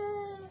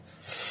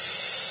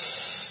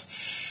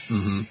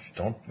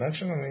 don't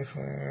mention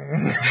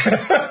anything.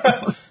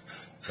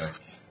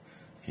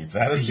 Keep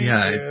that a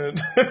secret.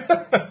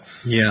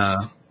 Yeah.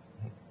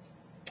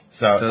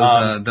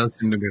 So does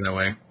seem to be that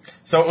way.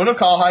 So Una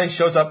Kalhai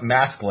shows up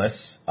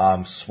maskless,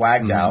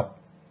 swagged out,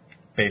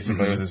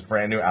 basically with his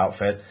brand new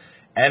outfit,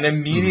 and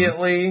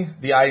immediately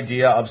the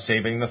idea of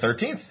saving the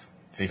 13th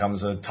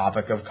becomes a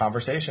topic of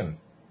conversation.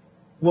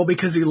 Well,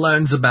 because he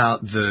learns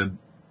about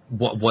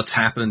what's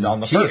happened on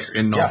the here first.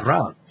 in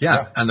Northrend.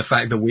 Yeah, and the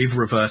fact that we've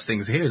reversed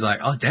things here is like,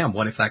 oh damn,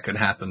 what if that could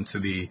happen to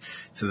the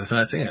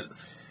 13th?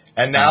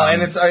 And now,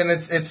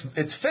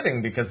 it's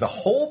fitting, because the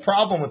whole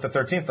problem with the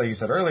 13th, like you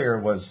said earlier,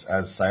 was,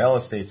 as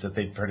Ciela states, that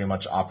they pretty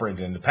much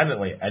operated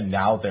independently, and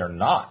now they're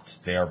not.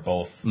 They are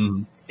both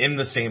in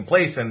the same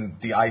place, and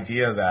the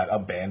idea that a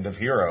band of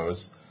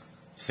heroes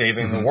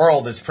saving the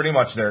world is pretty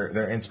much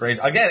their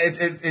inspiration. Again,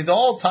 it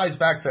all ties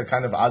back to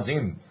kind of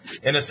Azim,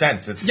 in a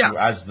sense. It's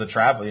as the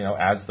traveler,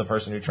 as the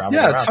person who travels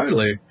around. Yeah,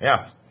 totally.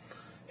 Yeah.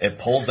 It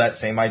pulls that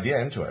same idea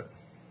into it.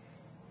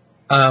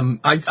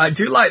 I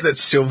do like that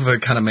Silva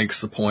kind of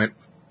makes the point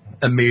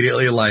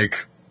immediately,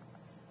 like,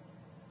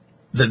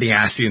 that the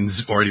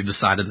Ascians already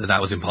decided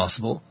that was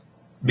impossible.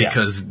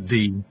 Because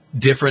the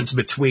difference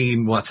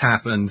between what's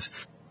happened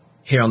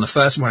here on the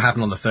first and what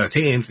happened on the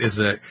 13th is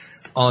that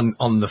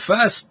on the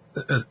first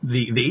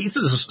the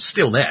ether's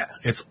still there.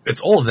 It's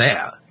all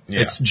there.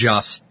 Yeah. It's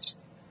just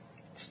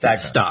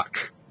Stagnant.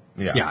 stuck.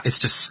 Yeah. Yeah, it's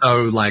just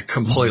so like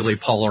completely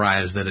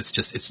polarized that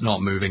it's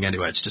not moving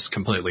anywhere. It's just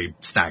completely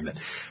stagnant.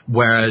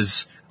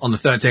 Whereas on the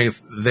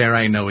 13th, there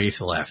ain't no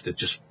ether left. It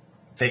just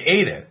They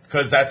ate it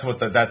because that's what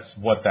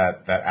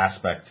that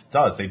aspect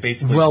does. They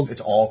basically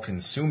it's all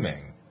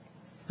consuming.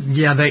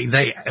 yeah,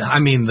 I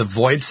mean, the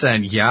Void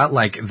said, yeah,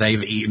 like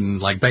they've eaten,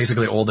 like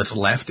basically all that's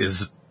left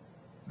is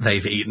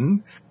they've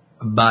eaten.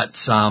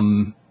 But,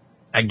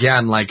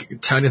 again,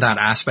 like turning that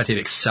aspect, it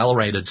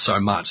accelerated so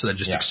much that it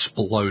just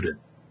exploded.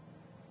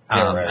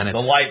 And the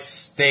light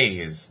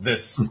stays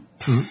this.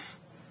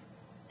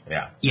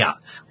 Yeah. Yeah.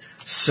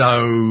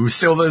 So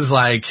Silver's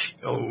like,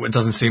 oh, it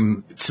doesn't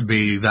seem to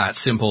be that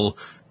simple.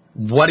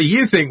 What do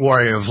you think,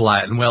 Warrior of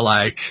Light? And we're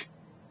like,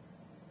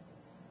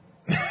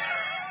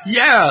 This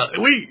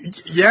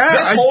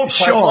whole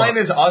quest line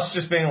is us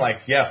just being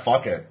like, yeah,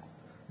 fuck it.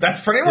 That's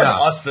pretty much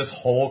us, this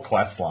whole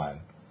quest line.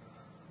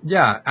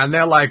 Yeah, and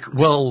they're like,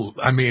 well,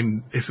 I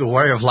mean, if the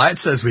Warrior of Light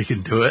says we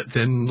can do it,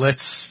 then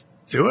let's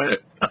do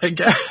it, I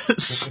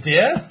guess.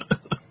 Yeah.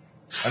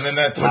 And then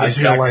that ties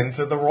back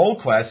into the role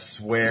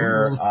quests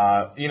where,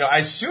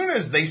 as soon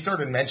as they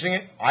started mentioning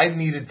it, I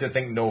needed to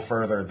think no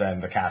further than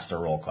the caster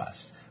role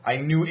quests. I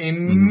knew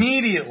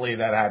immediately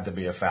that had to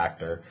be a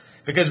factor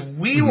because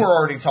we were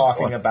already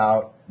talking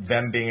about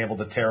them being able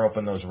to tear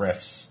open those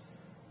rifts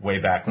way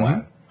back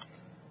when.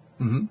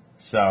 Mm-hmm.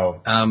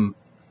 So,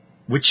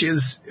 which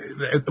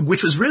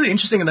was really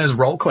interesting in those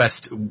role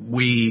quests.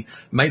 We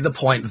made the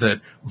point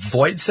that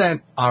Void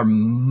Scent are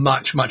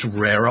much, much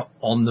rarer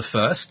on the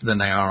first than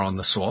they are on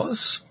the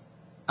source.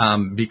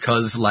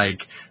 Because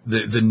like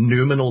the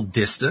numinal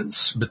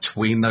distance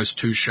between those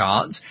two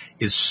shards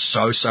is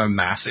so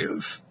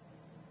massive.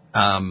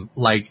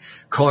 Like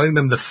calling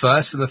them the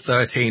first and the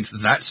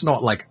 13th, that's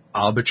not like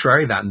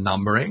arbitrary, that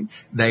numbering.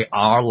 They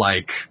are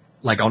like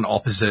on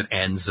opposite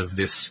ends of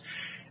this.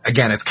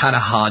 Again, it's kind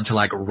of hard to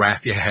like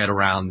wrap your head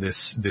around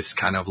this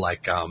kind of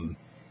like,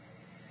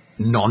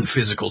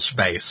 non-physical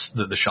space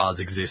that the shards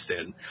exist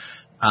in.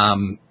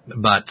 Opening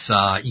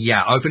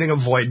a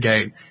void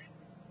gate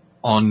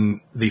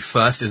on the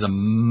first is a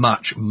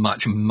much,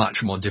 much,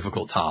 much more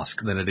difficult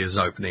task than it is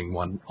opening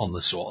one on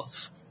the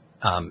source.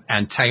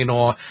 And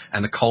Tainor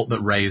and the cult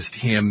that raised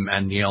him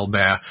and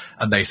Nielbear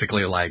are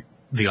basically like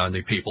the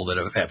only people that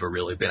have ever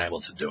really been able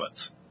to do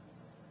it.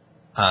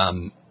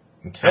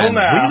 Until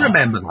now. We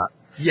remember that.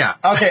 Yeah.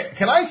 Okay,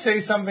 can I say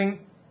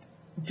something?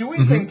 Do we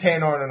think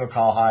Tainor and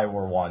Ukalhai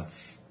were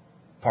once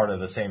part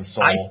of the same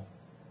soul?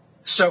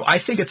 I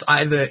think it's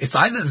either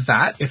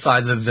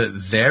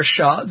that they're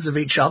shards of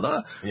each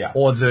other,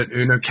 or that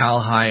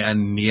Ukalhai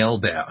and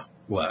Nielbear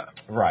were.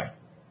 Right.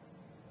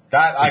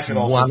 That I can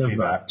also see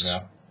that.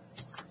 Yeah.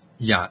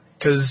 Yeah,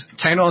 because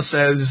Tainor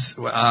says,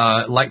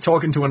 like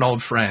talking to an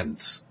old friend.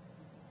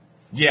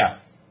 Yeah.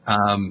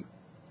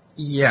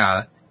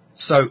 Yeah.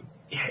 So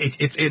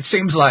it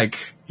seems like,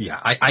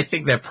 I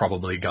think they're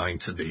probably going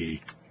to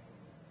be,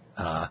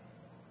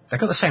 they've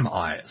got the same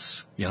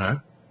eyes, you know?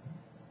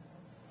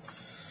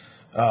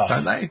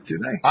 Don't they? Do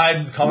they?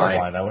 I'm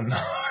colorblind. I wouldn't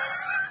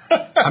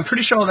know. I'm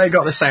pretty sure they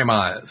got the same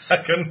eyes. I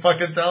couldn't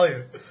fucking tell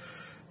you.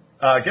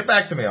 Get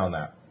back to me on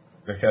that.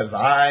 Because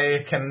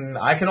I can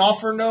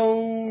offer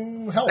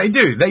no help. They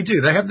do.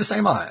 They have the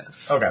same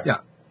eyes. Okay. Yeah.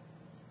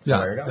 Yeah.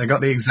 There you go. They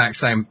got the exact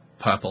same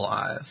purple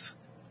eyes.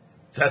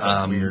 That's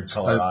a weird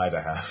color eye to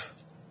have.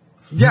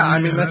 Yeah, I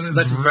mean, that's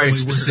very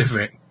specific.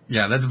 Weird.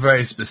 Yeah, that's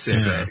very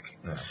specific.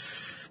 Yeah.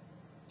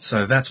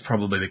 So that's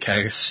probably the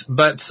case.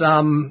 But,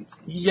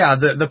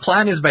 the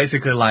plan is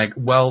basically like,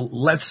 well,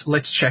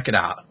 let's check it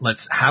out.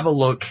 Let's have a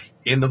look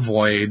in the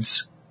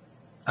voids,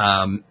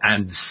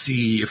 and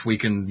see if we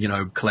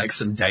can, collect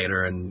some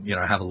data and,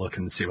 have a look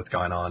and see what's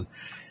going on.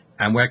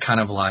 And we're kind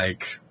of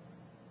like,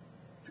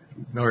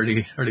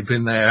 already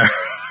been there.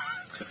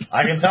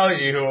 I can tell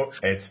you,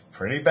 it's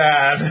pretty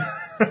bad.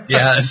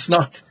 Yeah, it's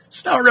not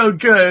real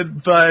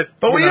good, but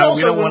we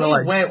also, when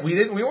we went,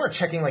 we weren't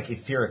checking like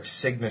etheric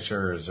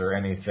signatures or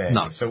anything.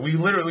 No. So we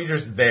literally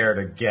just there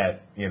to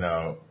get,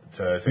 to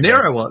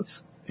Nero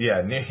was.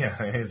 Yeah,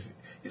 he's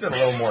had a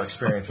little more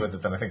experience with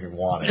it than I think he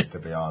wanted, to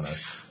be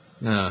honest.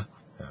 Yeah.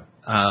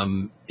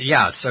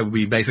 So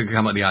we basically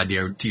come up with the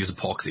idea to use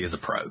epoxy as a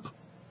probe.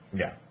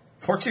 Yeah.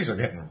 Porxies are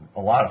getting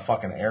a lot of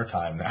fucking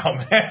airtime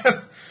now,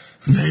 man.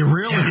 They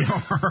really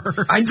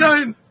are. I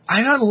don't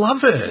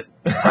love it.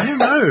 I don't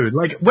know.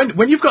 Like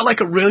when you've got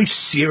like a really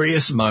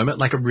serious moment,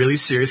 like a really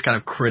serious kind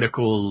of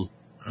critical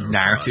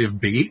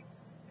narrative beat,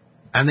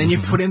 and then you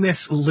put in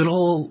this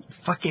little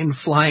fucking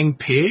flying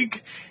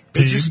pig.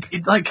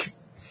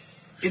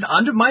 It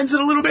undermines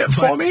it a little bit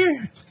for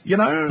me,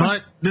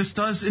 But this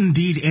does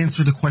indeed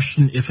answer the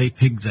question if a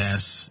pig's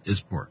ass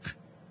is pork.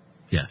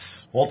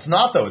 Yes. Well, it's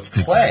not though. It's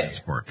clay. It's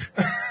pork.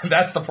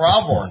 That's the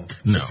problem. It's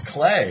no. It's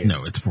clay.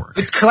 No, it's pork.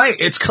 It's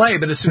clay,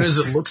 but as soon as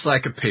it looks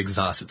like a pig's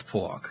ass, it's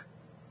pork.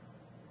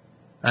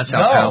 That's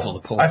how powerful the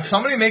pork is. If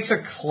somebody makes a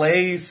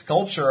clay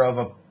sculpture of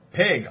a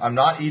pig, I'm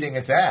not eating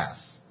its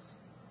ass.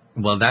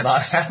 Well, not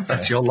happening.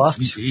 that's your loss.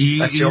 That's your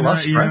You're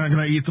loss, not bro.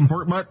 gonna eat some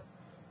pork butt?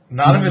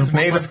 Not if No, it's no,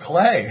 made what? of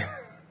clay.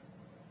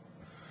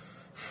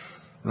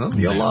 Well,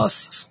 your Yeah.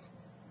 loss.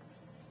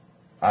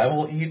 I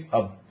will eat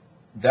a.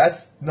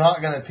 That's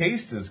not going to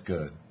taste as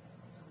good.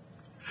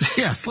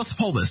 Yes, let's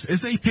pull this.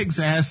 Is a pig's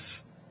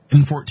ass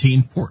in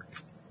 14 pork?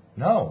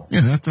 No,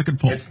 Yeah, that's a good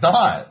pull. it's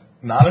not.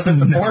 Not if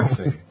it's a No.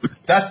 porksy.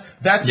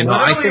 That's You know,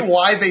 I literally think-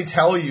 why they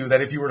tell you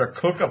that if you were to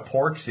cook a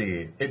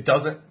porksy, it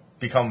doesn't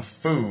become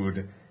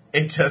food.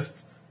 It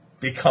just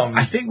becomes.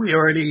 I think we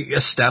already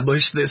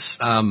established this.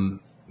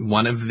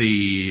 One of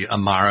the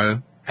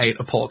Amaro ate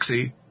a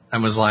porksy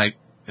and was like,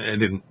 it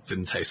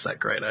didn't taste that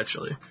great,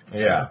 actually.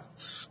 Yeah.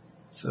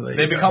 So there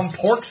They you go. become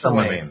pork Some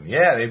of slain.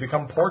 Yeah, they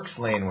become pork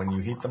slain when you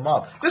heat them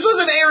up. This was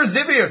an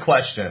Arizivia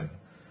question.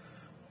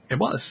 It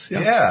was,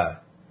 yeah.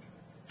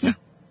 Yeah.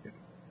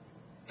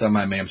 Don't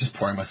mind me, I'm just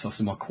pouring myself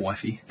some more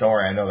coffee. Don't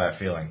worry, I know that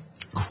feeling.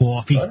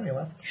 Coffee. Oh, All any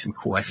left? Some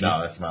coffee.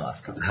 No, that's my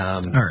last cup.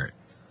 right.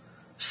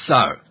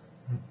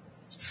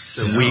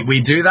 So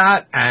we do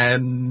that,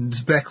 and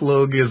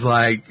Becklug is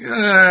like,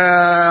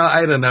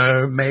 I don't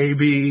know,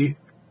 maybe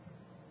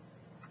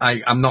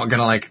I'm not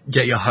gonna like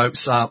get your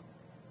hopes up.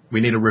 We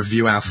need to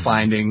review our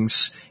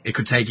findings. It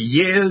could take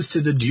years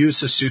to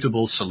deduce a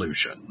suitable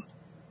solution.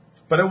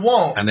 But it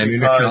won't, And then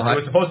because Unokalhai- it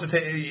was supposed to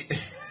take...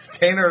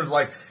 Tanner's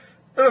like,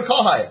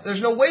 Unokalhai,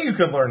 there's no way you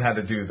could learn how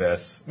to do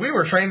this. We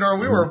were trained, or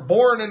we were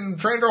born and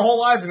trained our whole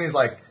lives. And he's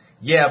like,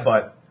 yeah,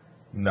 but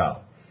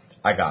no,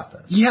 I got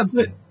this. Yeah,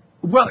 but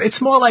well,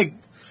 it's more like,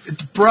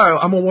 bro,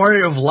 I'm a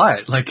warrior of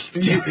light. Like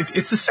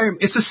it's the same.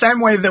 It's the same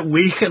way that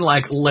we can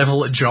like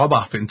level a job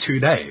up in 2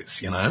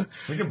 days. You know,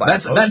 We can buy a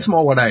potion. that's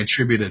more what I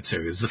attribute it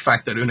to, is the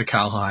fact that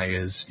Unokalhai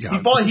is. You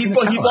know, He he's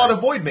bought Unokalhai. a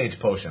Void Mage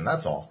potion,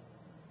 that's all.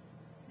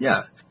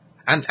 Yeah.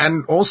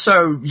 And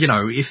also, you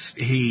know, if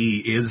he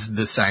is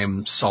the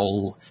same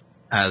soul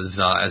as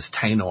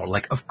Tainor,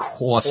 like, of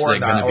course they're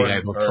going to be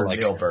able to, like,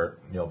 Neilbert,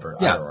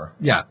 yeah, either or.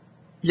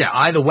 yeah,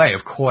 either way,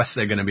 of course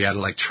they're going to be able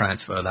to, like,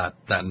 transfer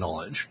that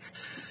knowledge.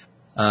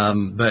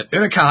 But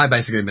Unokalhai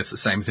basically admits the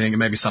same thing, and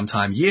maybe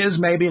sometime years,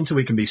 maybe, until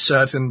we can be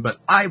certain, but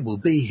I will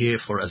be here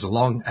for as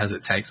long as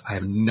it takes. I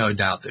have no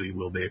doubt that he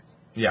will be.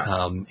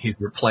 Yeah. He's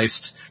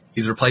replaced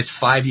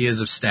 5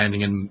 years of standing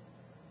in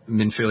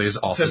Minfilia's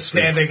office. Just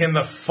standing in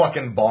the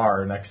fucking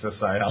bar next to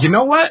Sayel. You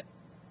know what?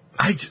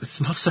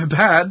 It's not so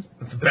bad.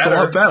 It's a better.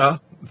 lot better.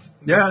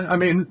 Yeah, I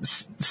mean,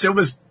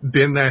 Silver's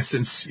been there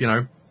since, you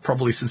know,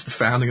 probably since the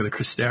founding of the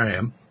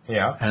Crystarium.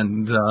 Yeah.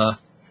 And,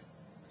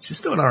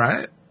 she's doing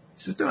alright.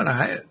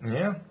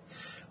 Yeah.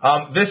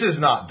 This is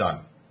not done.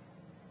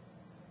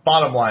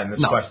 Bottom line,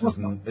 this No, quest it's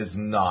is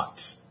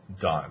not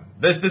done.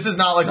 This is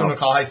not like No.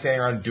 Unokalhai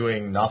standing around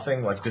doing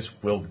nothing. Like, this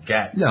will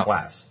get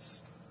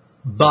quests.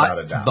 Without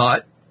a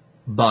doubt.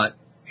 But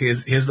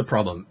here's the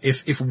problem.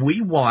 If we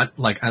want,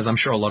 like, as I'm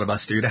sure a lot of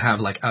us do, to have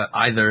like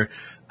either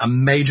a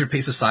major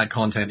piece of side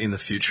content in the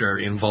future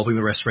involving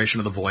the restoration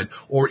of the void,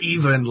 or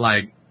even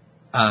like,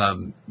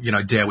 you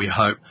know, dare we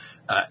hope,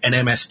 an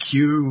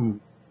MSQ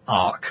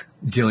arc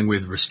dealing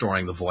with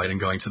restoring the void and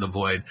going to the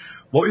void.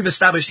 What we've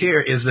established here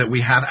is that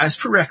we have as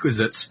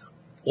prerequisites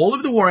all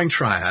of the warring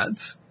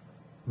triads,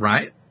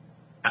 right?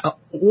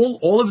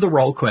 All of the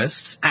role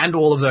quests and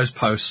all of those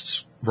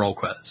post role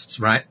quests,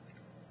 right?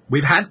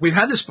 We've had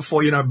this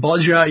before, you know,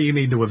 Bodja, you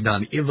need to have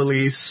done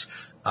Ivalice.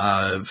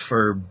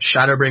 For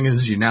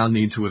Shadowbringers, you now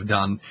need to have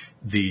done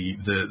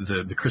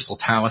the Crystal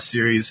Tower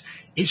series.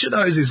 Each of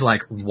those is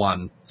like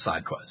one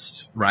side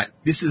quest, right?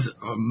 This is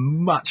a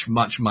much,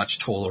 much, much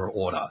taller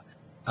order.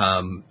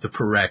 The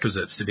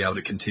prerequisites to be able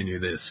to continue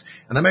this.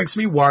 And that makes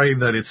me worry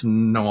that it's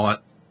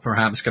not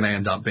perhaps going to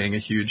end up being a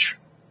huge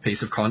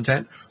piece of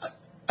content.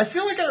 I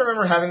feel like I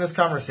remember having this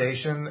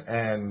conversation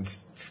and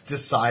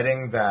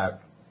deciding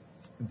that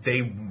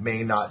they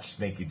may not just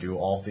make you do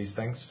all of these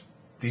things.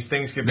 These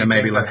things could be There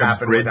may things be like that a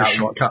happen bridge without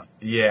shortcut.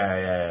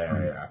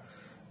 Yeah.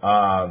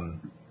 And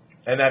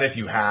that if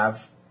you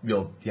have,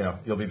 you'll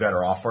be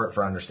better off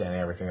for understanding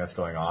everything that's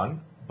going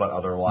on. But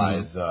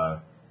otherwise,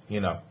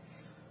 you know,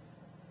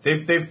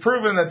 they've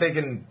proven that they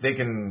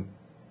can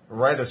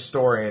write a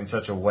story in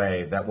such a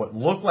way that what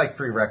look like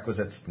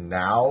prerequisites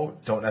now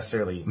don't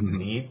necessarily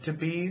need to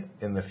be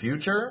in the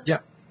future. Yeah.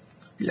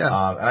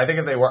 Yeah. And I think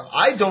if they were,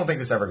 I don't think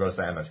this ever goes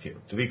to MSQ,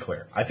 to be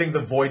clear. I think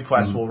the Void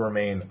Quest will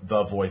remain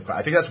the Void Quest.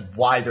 I think that's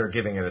why they're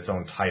giving it its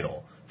own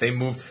title. They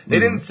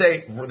didn't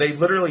say, they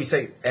literally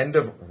say end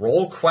of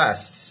role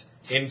quests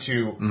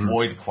into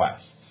Void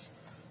Quests.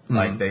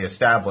 Like, they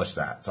established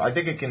that. So I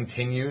think it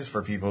continues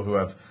for people who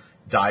have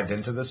dived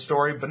into this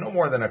story, but no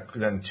more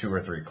than 2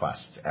 or 3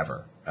 quests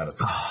ever at a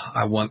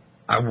time.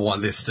 I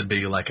want this to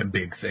be like a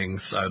big thing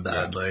so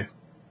badly.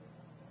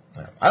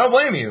 I don't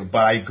blame you,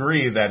 but I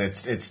agree that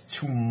it's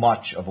too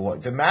much of a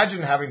look.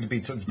 Imagine having to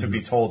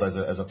be told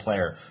as a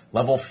player,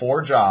 level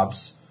 4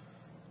 jobs,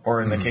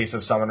 or in the case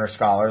of Summoner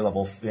Scholar,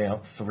 level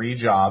 3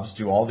 jobs,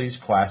 do all these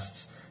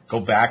quests,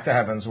 go back to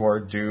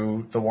Heavensward,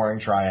 do the Warring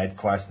Triad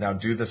quest, now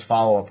do this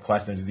follow-up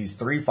quest, and do these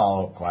 3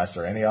 follow-up quests,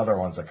 or any other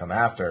ones that come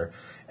after.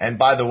 And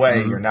by the way,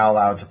 you're now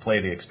allowed to play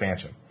the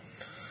expansion.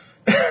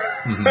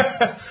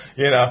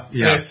 You know,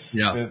 Yeah,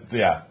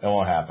 it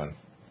won't happen.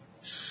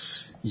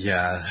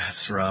 Yeah,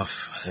 that's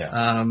rough.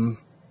 Yeah.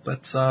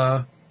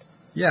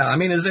 Yeah, I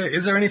mean, is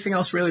there anything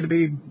else really to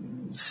be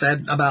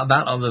said about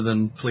that other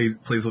than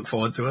please look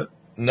forward to it?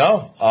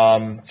 No,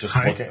 just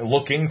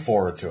looking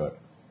forward to it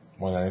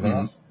more than anything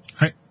else.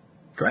 Hey,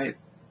 Great.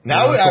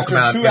 Now, Well,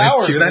 after 2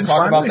 hours, we're going to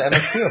talk about the finally.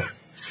 MSQ.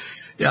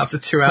 Yeah, after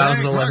 2 hours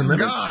and 11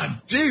 minutes.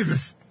 God,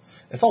 Jesus.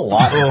 It's a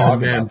lot to talk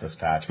man. about this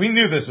patch. We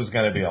knew this was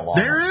going to be a long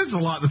There one. is a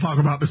lot to talk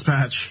about this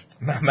patch.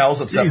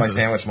 Mel's upset my Jesus.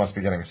 sandwich must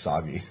be getting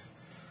soggy.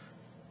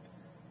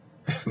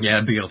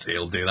 Yeah, BLT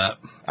will do that.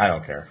 I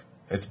don't care.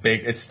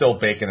 It's still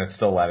bacon, it's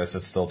still lettuce,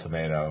 it's still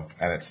tomato,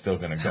 and it's still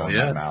going to go Hell in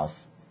yeah. my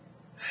mouth.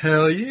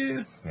 Hell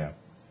yeah. Yeah.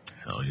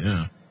 Hell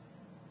yeah.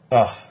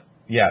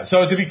 Yeah,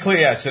 so to be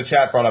clear, so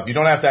chat brought up, you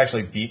don't have to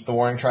actually beat the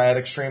Warring Triad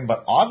Extreme,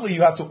 but oddly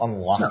you have to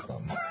unlock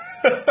them.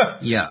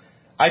 Yeah.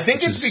 I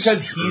think Which it's is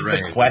because he's the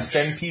strange. quest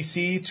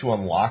NPC to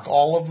unlock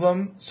all of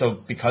them, so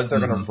because they're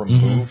going to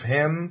remove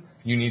him,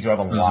 you need to have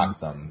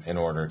unlocked them in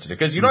order to do,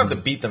 because you don't have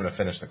to beat them to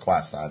finish the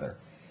quest either.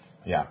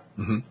 Yeah.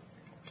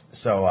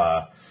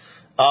 So,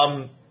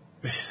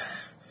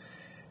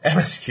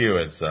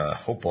 MSQ is,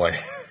 oh boy.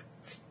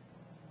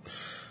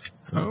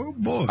 Oh,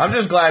 boy. I'm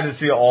just glad to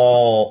see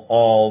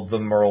all the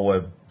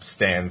Merlewib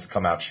stands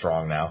come out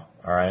strong now.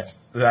 All right,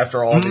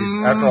 after all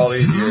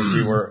these years,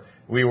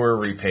 we were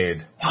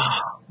repaid.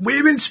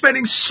 We've been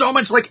spending so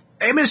much, like,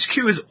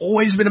 MSQ has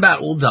always been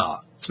about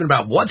Uldar. It's been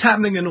about what's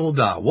happening in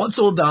Uldar. What's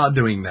Uldar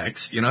doing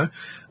next, you know?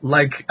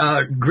 Like,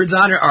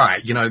 Grizzania,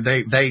 alright, you know,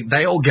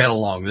 they all get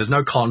along. There's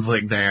no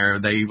conflict there.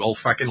 They all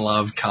fucking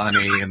love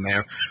Kani, and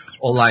they're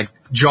all, like,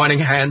 joining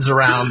hands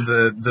around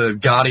the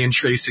Guardian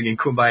tree singing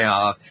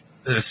Kumbaya.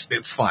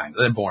 It's fine.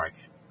 They're boring.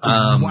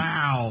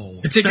 Wow.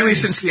 Particularly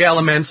Thanks. since the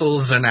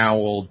elementals are now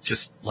all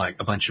just like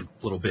a bunch of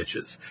little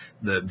bitches.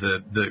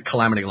 The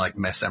calamity like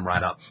messed them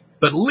right up.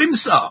 But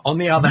Limsa, on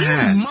the other You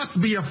hand,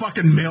 must be a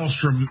fucking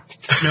Maelstrom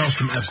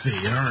FC,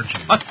 aren't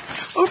you?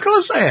 of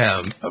course I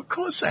am. Of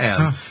course I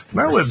am.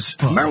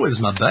 Merwib's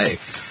my bae.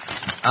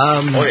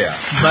 Oh yeah,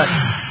 But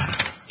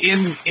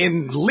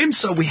in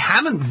Limsa, we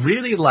haven't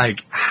really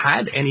like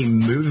had any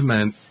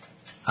movement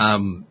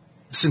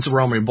since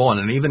Realm Reborn,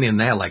 and even in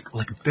there, like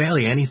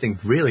barely anything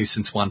really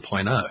since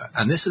 1.0.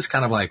 And this is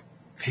kind of like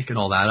picking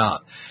all that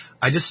up.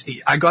 I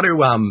got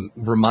to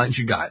remind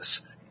you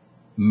guys,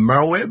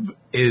 Merwib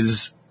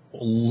is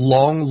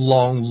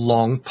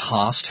long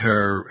past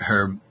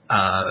her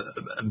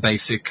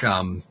basic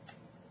her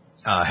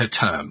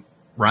term,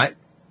 right?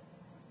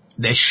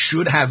 There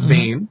should have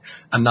been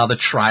another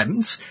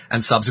Trident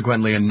and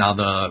subsequently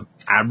another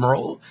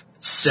Admiral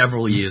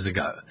several years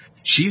ago.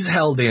 She's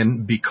held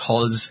in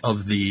because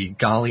of the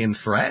Garlean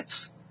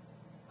threats,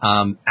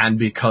 and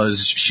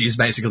because she's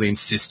basically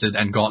insisted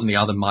and gotten the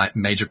other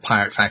major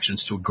pirate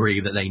factions to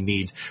agree that they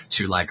need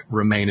to, like,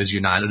 remain as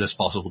united as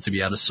possible to be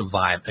able to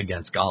survive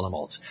against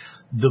Garlemald.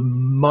 The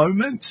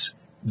moment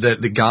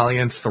that the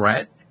Garlean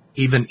threat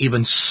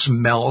even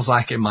smells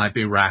like it might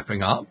be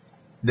wrapping up,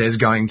 there's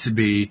going to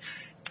be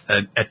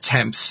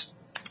attempts,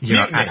 you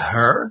know, at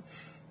her.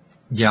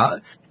 Yeah.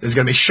 There's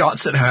going to be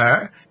shots at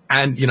her.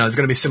 And, you know, there's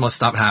going to be similar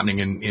stuff happening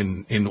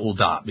in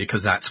Uldar,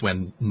 because that's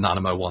when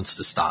Nanamo wants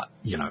to start,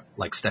 you know,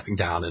 like stepping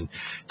down and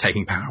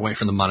taking power away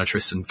from the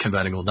Monetarists and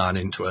converting Uldar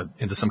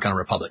into some kind of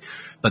republic.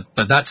 But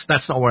that's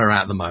not where we're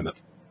at the moment.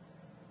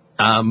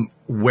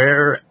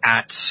 We're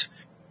at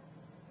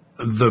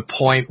the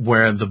point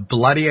where the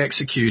bloody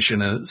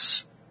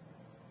executioners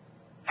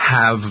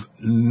have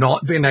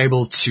not been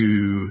able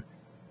to,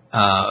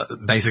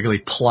 basically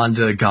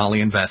plunder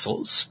Garlean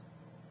vessels,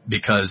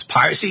 because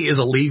piracy is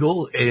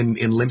illegal in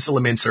Limsa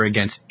Lominsa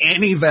against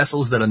any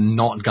vessels that are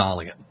not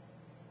Garlean.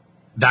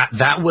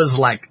 That was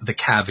like the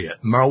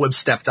caveat. Merlewib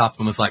stepped up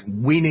and was like,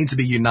 we need to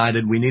be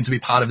united. We need to be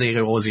part of the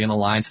Eorzean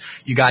Alliance.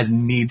 You guys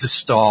need to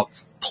stop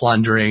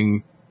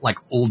plundering like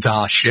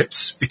Uldar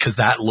ships, because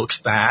that looks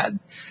bad.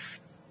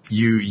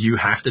 You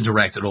have to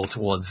direct it all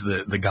towards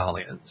the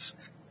Garleans.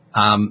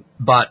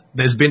 But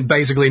there's been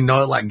basically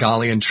no like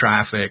Garlean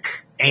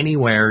traffic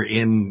anywhere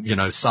in, you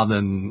know,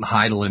 southern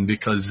Heidelin,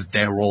 because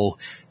they're all,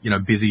 you know,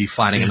 busy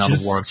fighting another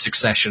war of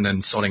succession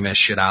and sorting their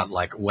shit out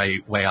like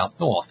way up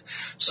north.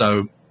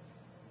 So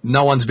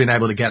no one's been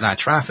able to get that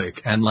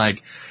traffic. And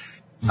like,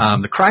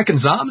 the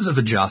Kraken's arms have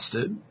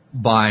adjusted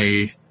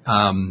by,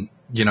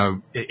 you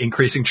know,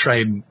 increasing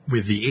trade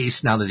with the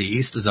East now that the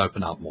East has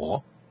opened up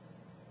more.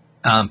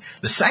 The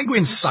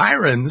Sanguine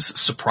Sirens,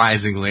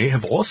 surprisingly,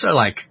 have also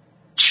like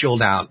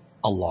chilled out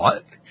a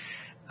lot.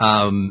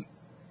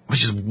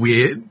 Which is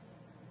weird.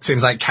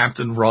 Seems like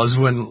Captain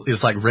Roswin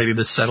is like ready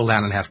to settle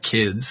down and have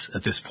kids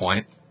at this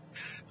point.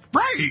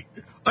 Right.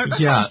 Like, that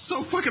Yeah. sounds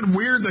so fucking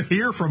weird to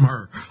hear from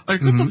her.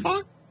 Like, what the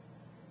fuck?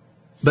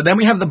 But then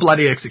we have the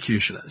Bloody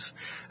Executioners.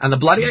 And the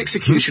Bloody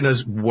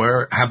Executioners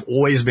have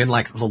always been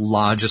like the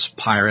largest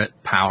pirate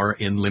power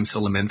in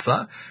Limsa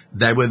Lominsa.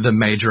 They were the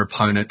major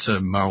opponent to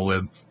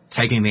Merlewib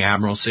taking the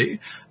Admiralty.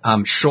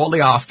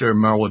 Shortly after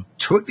Merle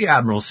took the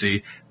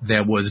Admiralty,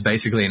 there was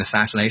basically an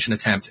assassination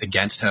attempt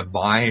against her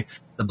by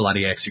the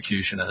Bloody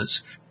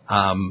Executioners,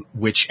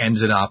 which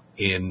ended up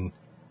in,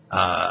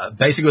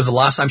 basically it was the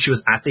last time she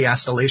was at the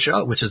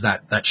Astalicia, which is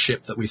that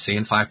ship that we see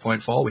in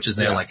 5.4, which is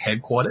their like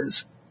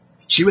headquarters.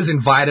 She was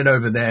invited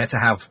over there to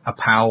have a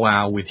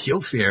powwow with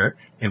Hilfir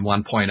in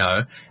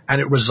 1.0,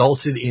 and it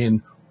resulted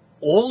in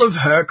all of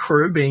her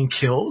crew being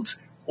killed,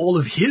 all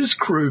of his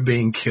crew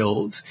being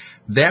killed,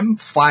 them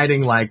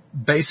fighting like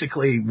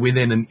basically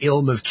within an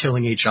ilm of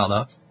killing each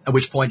other, at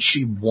which point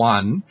she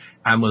won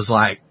and was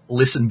like,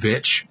 listen,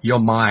 bitch, you're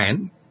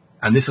mine,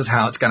 and this is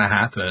how it's going to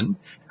happen.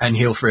 And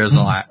Hilfir's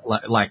like,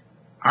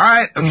 all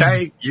right,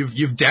 okay,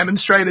 you've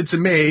demonstrated to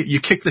me, you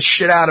kicked the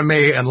shit out of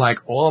me and like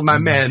all of my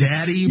men.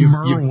 Daddy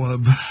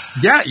Merweb.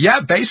 Yeah,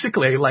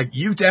 basically, like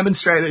you've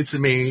demonstrated to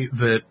me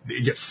that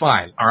you're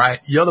fine, all right,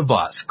 you're the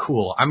boss,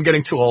 cool. I'm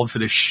getting too old for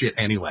this shit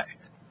anyway.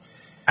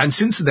 And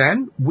since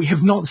then, we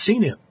have not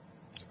seen him.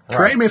 Right.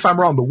 Correct me if I'm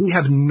wrong, but we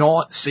have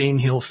not seen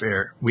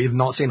Hilfir. We have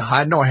not seen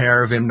hide nor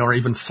hair of him, nor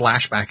even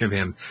flashback of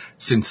him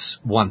since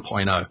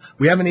 1.0.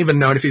 We haven't even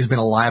known if he's been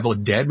alive or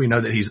dead. We know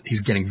that he's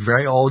getting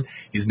very old.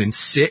 He's been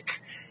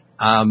sick.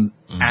 And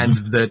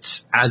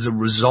that as a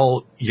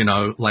result, you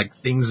know, like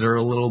things are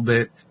a little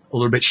bit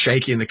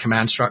shaky in the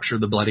command structure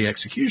of the Bloody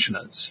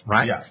Executioners,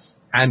 right? Yes.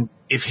 And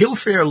if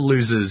Hilfir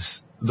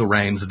loses the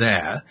reins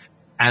there,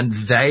 and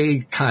they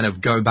kind of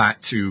go back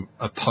to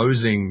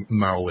opposing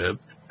Merlwyb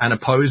and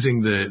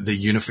opposing the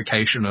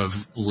unification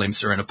of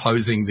Limsa and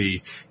opposing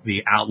the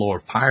outlaw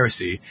of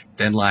piracy,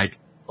 then like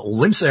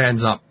Limsa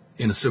ends up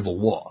in a civil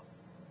war.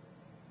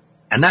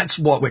 And that's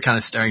what we're kind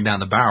of staring down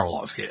the barrel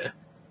of here,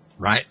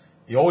 right?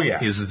 Oh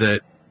yeah. Is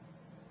that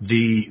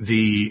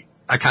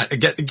I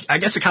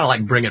guess to kind of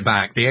like bring it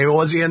back. The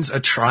Eorzeans are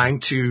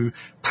trying to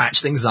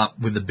patch things up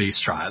with the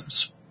Beast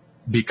Tribes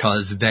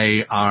because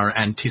they are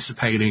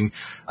anticipating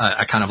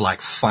a kind of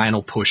like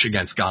final push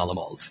against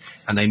Garlemald,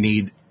 and they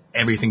need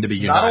everything to be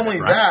united. Not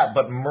only right? that,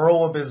 but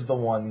Merlwyb is the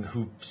one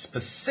who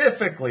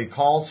specifically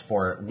calls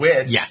for it,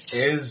 which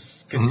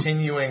is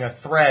continuing a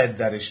thread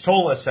that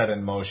Y'shtola set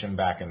in motion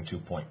back in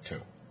 2.2.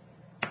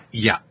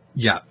 Yeah.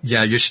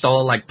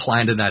 Y'shtola like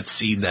planted that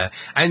seed there,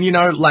 and you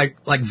know,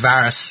 like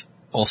Varys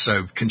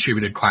also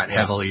contributed quite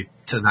heavily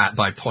to that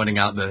by pointing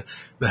out the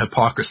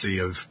hypocrisy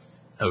of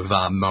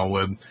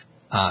Merlwyb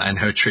and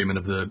her treatment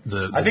of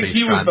the I think Beast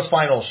he was Tribes. the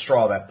final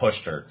straw that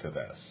pushed her to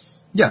this.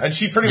 Yeah, and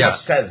she pretty much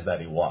says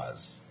that he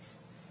was.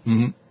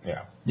 Mm-hmm.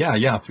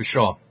 Yeah, for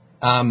sure.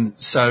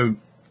 So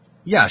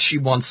yeah, she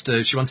wants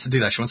to do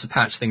that. She wants to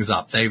patch things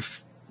up.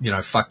 They've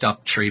fucked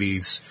up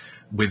treaties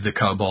with the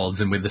Kobolds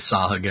and with the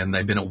Sahagin.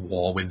 They've been at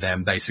war with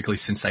them basically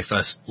since they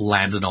first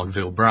landed on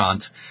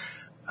Vilbrant.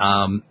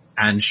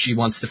 And she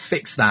wants to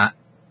fix that,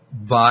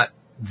 but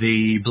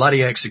the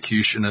Bloody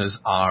Executioners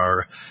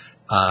are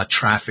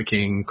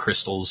trafficking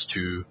crystals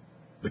to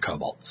the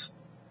Kobolds.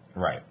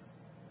 Right.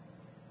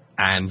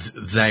 And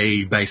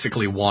they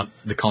basically want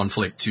the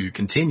conflict to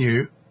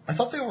continue. I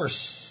thought they were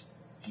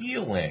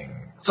stealing.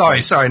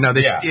 Sorry, no,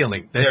 they're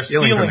stealing. They're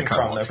stealing from the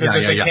Kobolds. Because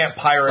if they can't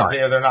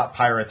pirate, they're not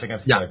pirates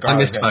against the guard. I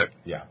misspoke.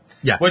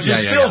 Yeah. Which is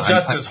still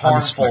just as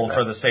harmful I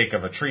for the sake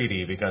of a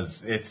treaty,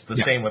 because it's the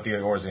same with the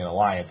Eorzean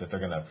Alliance. If they're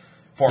going to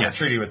form a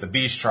treaty with the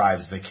Beast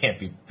Tribes, they can't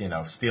be,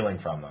 stealing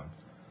from them.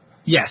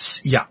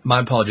 Yes, my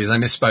apologies. I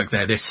misspoke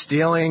there. They're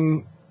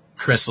stealing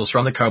crystals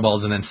from the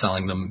Kobolds and then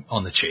selling them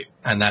on the cheap.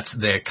 And that's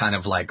their kind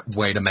of like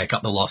way to make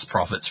up the lost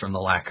profits from the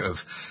lack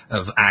of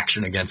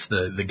action against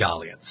the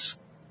Garleans.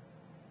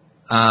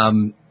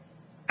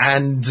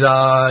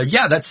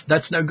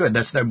 That's no good.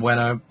 That's no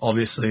bueno.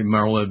 Obviously,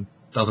 Merlwyb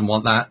doesn't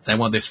want that. They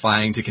want this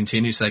fighting to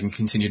continue so they can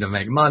continue to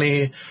make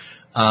money.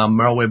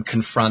 Merlwyb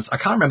confronts, I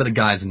can't remember the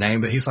guy's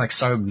name, but he's like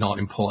so not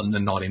important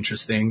and not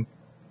interesting.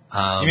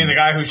 You mean the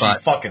guy who she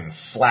fucking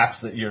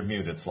slaps you're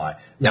muted, Sly.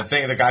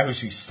 The guy who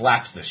she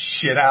slaps the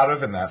shit out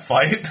of in that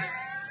fight?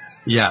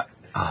 Yeah.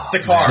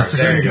 Sakaar.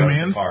 There you go,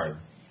 Sakaar.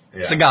 Yeah.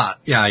 Sagat.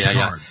 Yeah.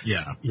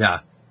 Yeah. Yeah.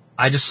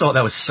 I just thought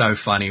that was so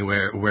funny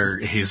where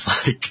he's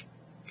like,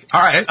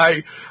 all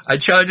right, I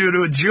challenge you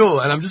to a duel,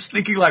 and I'm just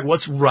thinking like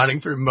what's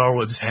running through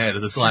Merlwyb's head.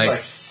 And it's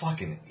like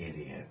fucking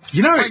idiot.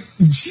 This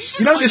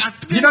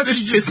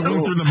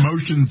going through the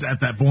motions at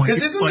that point.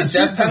 Because isn't the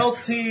death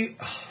penalty,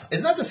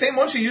 isn't that the same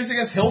one she used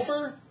against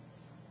Hilfir?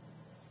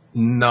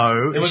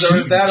 No. Or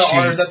is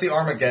that the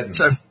Armageddon?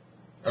 So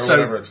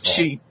whatever it's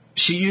called.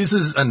 She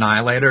uses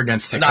Annihilator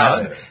against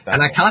Sakaar,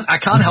 and I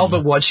can't help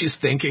but what she's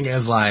thinking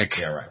is like,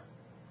 yeah, right.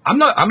 I'm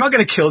not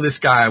going to kill this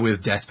guy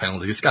with death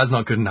penalty. This guy's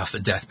not good enough for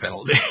death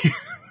penalty.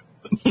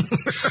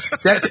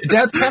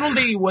 Death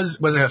penalty was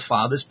her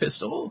father's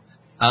pistol.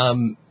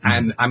 And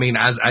I mean,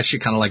 as she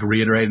kind of like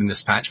reiterated in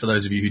this patch, for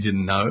those of you who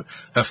didn't know,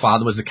 her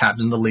father was the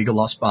captain of the League of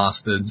Lost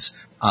Bastards,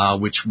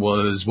 which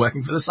was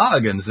working for the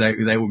Sahagins.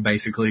 They were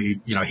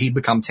basically, he'd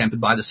become tempted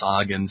by the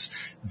Sahagins.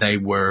 They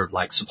were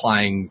like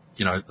supplying,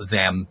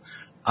 them.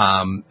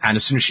 And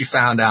as soon as she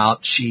found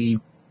out,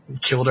 she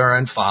killed her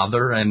own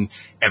father and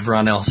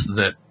everyone else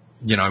that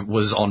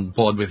was on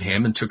board with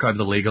him and took over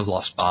the League of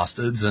Lost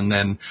Bastards, and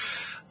then,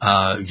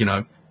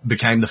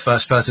 became the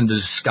first person to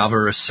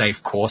discover a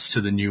safe course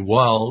to the New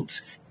World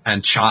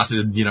and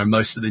charted,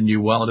 most of the New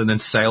World, and then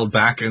sailed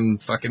back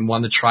and fucking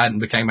won the Trident and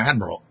became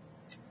Admiral.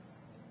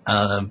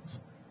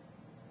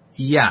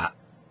 Yeah.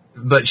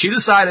 But she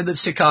decided that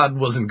Sicard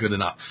wasn't good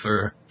enough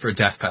for a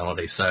death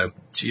penalty, so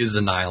she is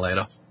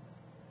Annihilator.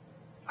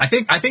 I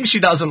think she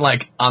doesn't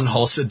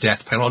unhorse a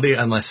death penalty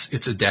unless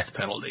it's a death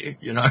penalty,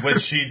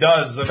 Which she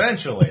does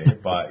eventually,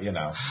 but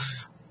Yeah.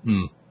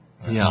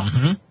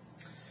 Mm-hmm.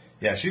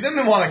 Yeah, she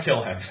didn't want to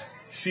kill him.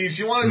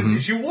 She wanted to.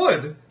 She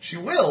would. She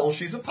will.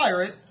 She's a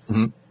pirate.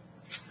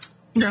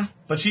 Mm-hmm. Yeah.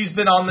 But she's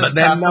been on this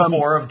path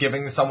before of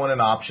giving someone an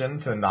option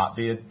to not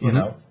be, to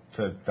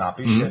not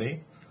be shitty.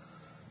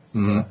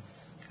 Mm-hmm.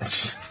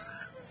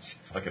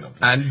 Fucking up.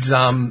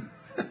 And,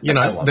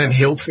 then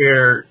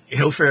Hilfir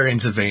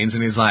intervenes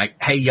and he's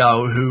like, hey,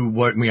 yo, who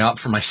woke me up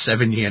from my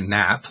 7-year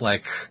nap?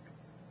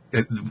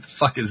 The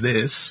fuck is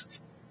this?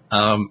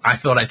 I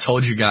thought I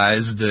told you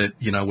guys that,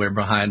 we're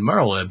behind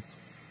Merlin.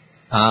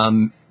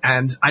 And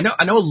I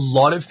know a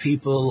lot of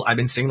people, I've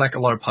been seeing a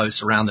lot of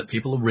posts around that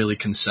people are really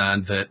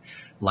concerned that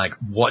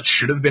what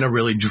should have been a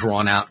really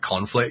drawn out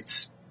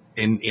conflict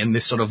in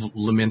this sort of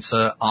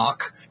Laminsa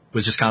arc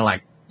was just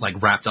kind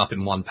of wrapped up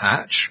in one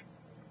patch.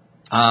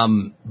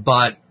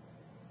 But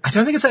I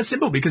don't think it's that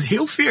simple because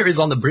Hilfir is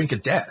on the brink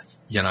of death,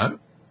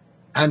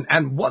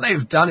 And what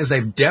they've done is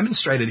they've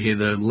demonstrated here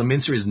that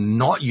Laminsa is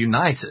not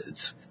united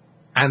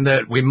and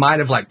that we might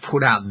have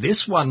put out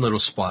this one little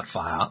spot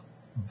fire,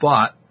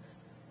 but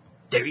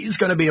there is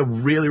going to be a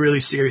really,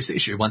 really serious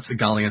issue once the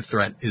Garlean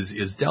threat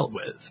is dealt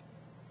with.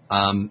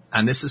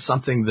 And this is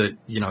something that,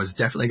 is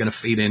definitely going to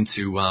feed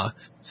into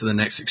to the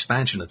next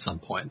expansion at some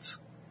points.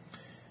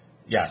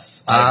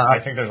 Yes. I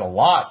think there's a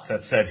lot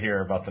that's said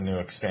here about the new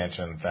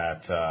expansion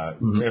that,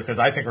 because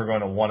I think we're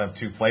going to one of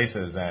two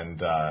places, and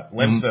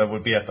Limsa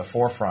would be at the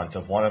forefront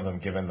of one of them,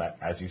 given that,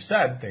 as you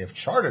said, they have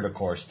charted a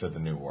course to the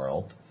New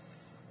World.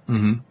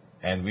 Mm-hmm.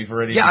 And we've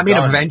already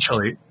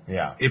eventually.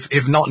 Yeah.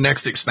 If not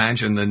next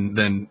expansion,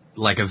 then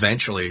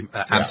eventually,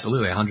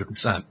 absolutely,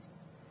 100%.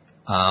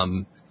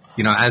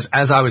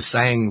 As I was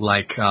saying,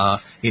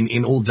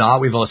 in Uldar,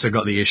 we've also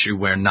got the issue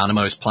where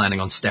Nanamo is planning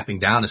on stepping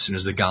down as soon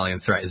as the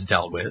Garlean threat is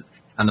dealt with,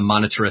 and the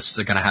Monetarists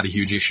are going to have a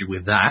huge issue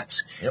with that,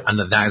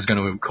 and that is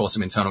going to cause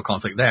some internal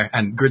conflict there.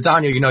 And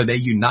Gridania, they're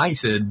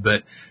united,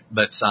 but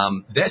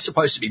they're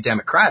supposed to be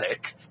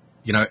democratic.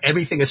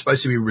 Everything is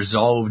supposed to be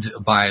resolved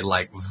by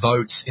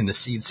votes in the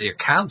Seedseer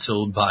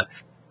Council, but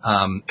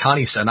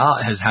Kani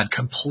Senat has had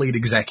complete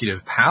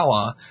executive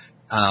power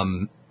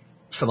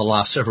for the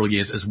last several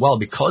years as well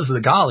because of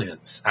the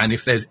Garleans. And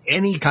if there's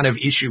any kind of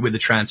issue with the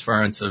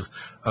transference of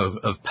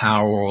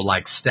power or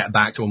step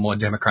back to a more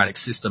democratic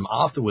system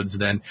afterwards,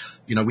 then,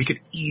 we could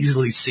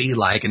easily see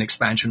an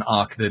expansion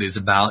arc that is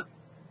about,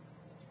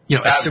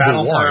 a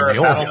civil war.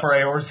 Battle for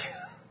Eors.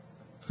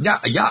 Yeah,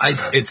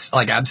 it's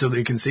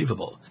absolutely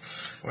conceivable.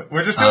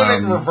 We're just doing it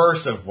in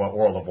reverse of what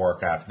World of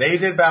Warcraft. They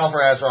did Battle for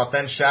Azeroth,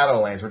 then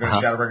Shadowlands. We're doing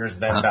Shadowbringers,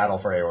 then Battle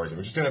for Eorzea.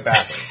 We're just doing it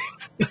backwards.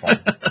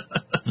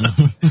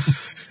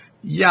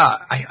 Yeah,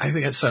 I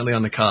think it's certainly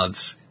on the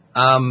cards.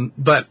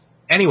 But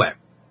anyway,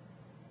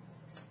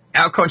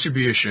 our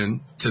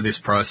contribution to this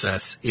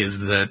process is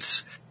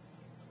that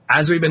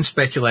as we've been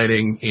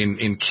speculating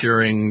in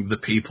curing the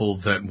people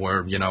that were,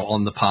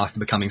 on the path to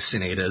becoming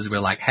Sin Eaters, we're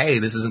like, hey,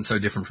 this isn't so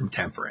different from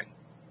tempering.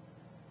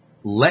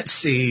 Let's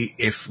see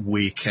if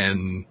we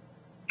can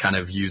kind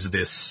of use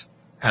this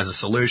as a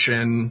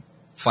solution,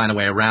 find a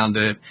way around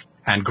it.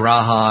 And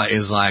Graha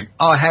is like,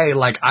 oh, hey,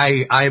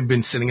 I've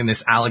been sitting in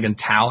this Allagan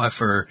tower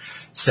for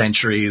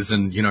centuries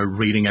and,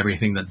 reading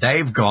everything that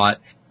they've got.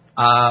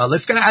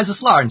 Let's go to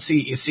Azazlar and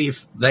see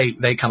if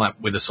they come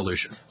up with a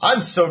solution. I'm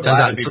so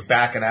glad to be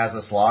back in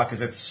Azazlar because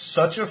it's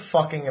such a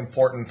fucking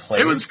important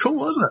place. It was cool,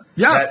 wasn't it?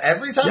 Yeah. That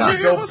every time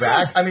we go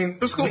back, cool. I mean,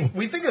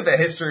 we think of the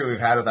history we've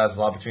had with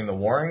Azazlar between the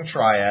Warring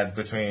Triad,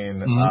 between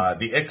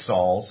the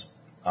Ixals,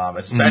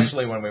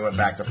 especially when we went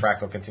back to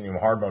Fractal Continuum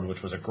Hard Mode,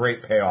 which was a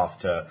great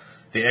payoff to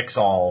the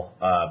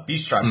Ixal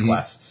Beast Tribe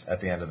quests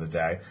at the end of the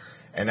day.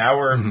 And now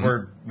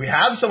we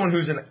have someone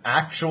who's an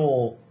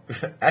actual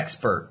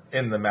expert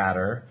in the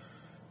matter.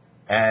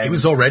 And he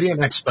was already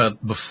an expert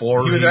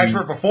before. He was an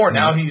expert before.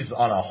 Now he's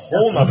on a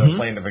whole nother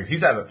plane of things.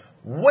 He's had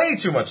way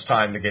too much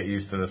time to get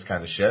used to this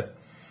kind of shit.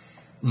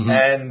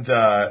 And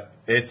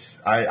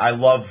I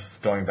love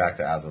going back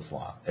to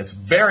Azazlar. It's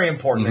very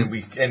important,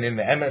 and in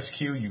the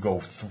MSQ you go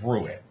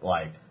through it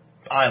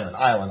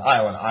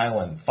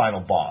island, final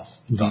boss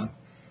done.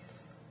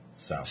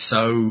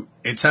 So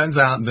it turns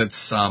out that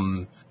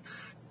some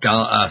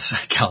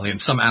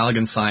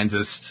Allagan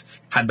scientists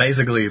had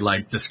basically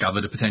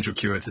discovered a potential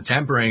cure to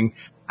tempering,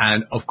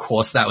 and of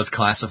course that was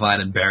classified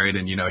and buried,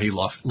 and he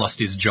lost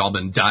his job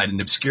and died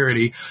in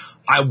obscurity.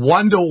 I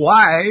wonder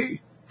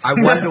why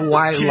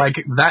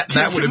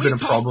that would have been a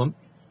problem.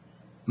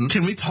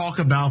 Can we talk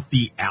about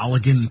the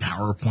Allagan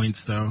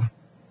PowerPoints though?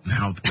 And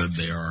how good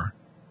they are.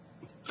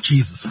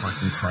 Jesus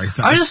fucking Christ.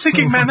 I was just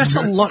thinking, man, that's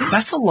good. a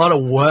lot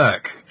of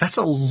work. That's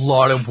a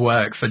lot of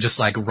work for just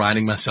like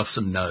writing myself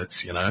some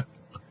notes, you know?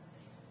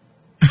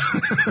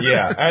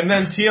 Yeah, and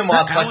then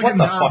Tiamat's like, what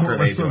the fuck are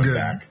they so doing good.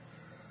 back?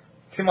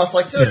 Tiamat's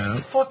like,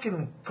 just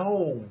fucking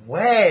go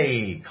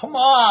away. Come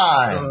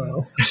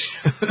on.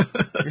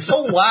 You're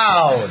so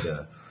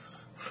loud.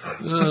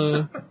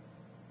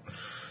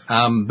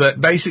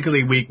 But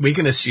basically we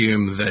can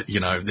assume that, you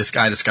know, this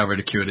guy discovered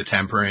a cure to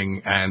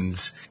tempering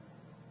and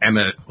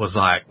Emmett was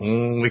like,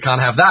 we can't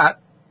have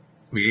that.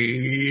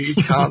 We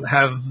can't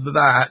have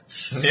that.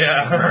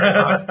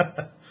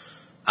 Yeah.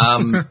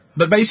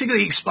 But basically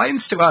he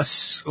explains to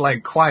us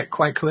like quite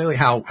clearly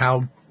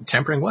how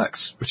tempering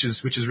works, which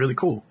is really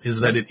cool,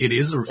 is that it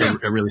is a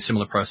really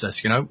similar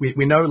process. You know,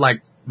 we know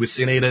like with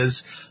Sin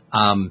Eaters,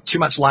 too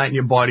much light in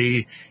your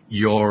body,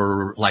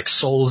 your like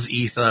soul's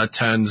ether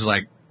turns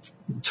like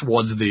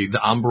towards the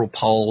umbral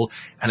pole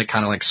and it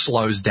kind of like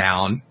slows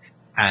down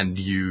and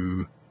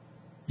you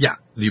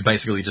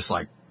basically just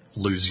like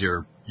lose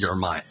your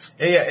mind.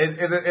 Yeah,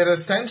 it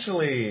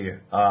essentially,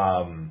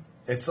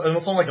 it's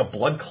almost like a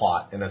blood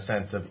clot in a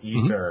sense of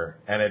ether,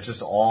 and it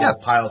just all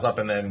piles up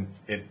and then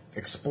it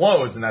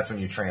explodes, and that's when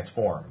you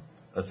transform,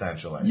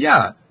 essentially.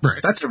 Yeah,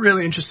 Right. That's a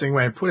really interesting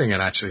way of putting it,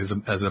 actually,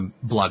 as a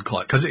blood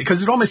clot,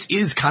 because it almost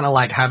is kind of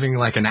like having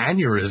like an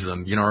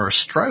aneurysm, you know, or a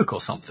stroke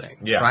or something,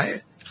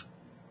 right?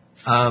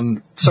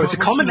 So it's a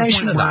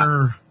combination of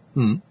that.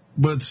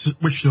 But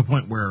which to the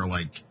point where,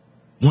 like,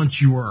 once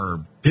you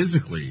are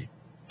physically,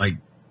 like,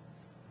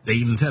 they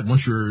even said,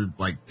 once you're,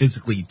 like,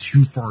 physically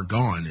too far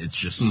gone, it's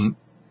just...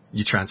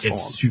 You transform.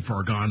 It's too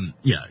far gone.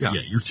 Yeah,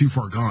 you're too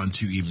far gone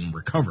to even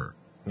recover.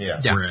 Yeah.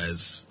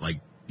 Whereas,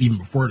 like, even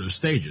before those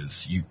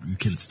stages, you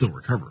can still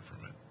recover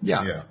from it.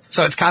 Yeah.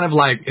 So it's kind of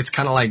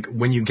like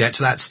when you get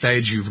to that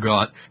stage, you've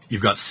got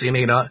Sin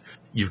Eater,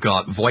 you've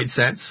got Void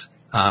Sense,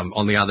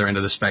 on the other end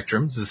of the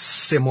spectrum. It's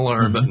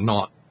similar, but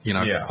not, you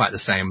know, quite the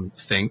same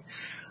thing.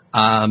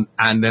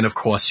 And then of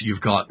course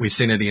we've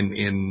seen it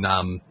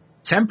in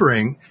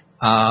tempering,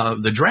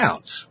 the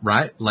drowned,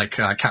 right? Like,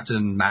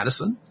 Captain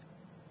Madison,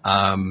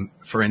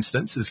 for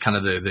instance, is kind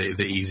of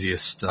the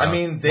easiest. I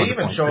mean, they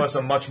even show us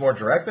a much more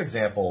direct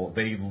example.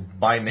 They,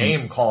 by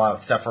name, call out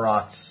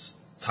Sephiroth's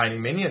tiny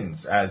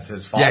minions as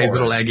his followers. Yeah, his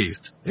little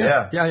eggies.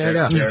 Yeah.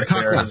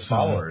 They're his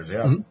followers,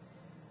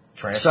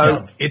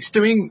 So it's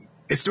doing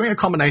a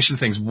combination of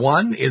things.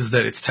 One is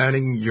that it's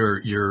turning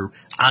your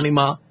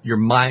anima, your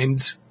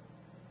mind,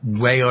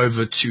 way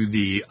over to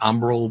the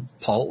umbral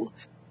pole.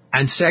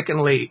 And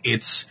secondly,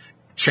 it's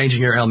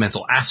changing your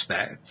elemental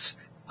aspects,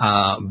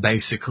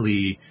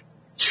 basically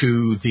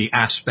to the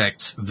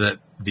aspects that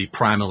the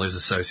primal is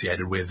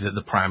associated with, that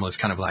the primal is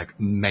kind of like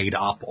made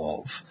up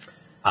of.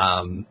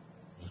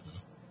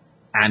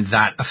 And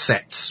that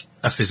affects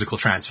a physical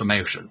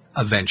transformation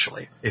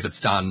eventually, if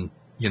it's done,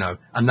 you know,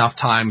 enough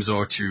times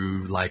or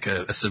to like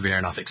a severe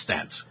enough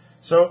extent.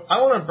 So I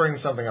want to bring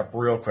something up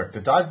real quick.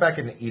 To dive back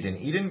into Eden.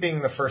 Eden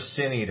being the first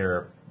Sin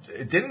Eater,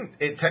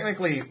 it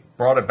technically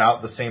brought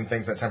about the same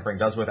things that tempering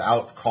does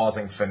without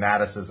causing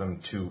fanaticism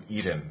to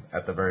Eden,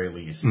 at the very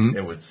least,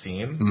 it would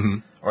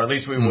seem. Or at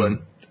least we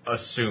would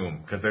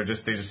assume, because they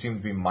just seem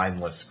to be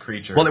mindless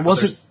creatures. Well,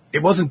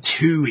 it wasn't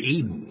to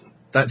Eden.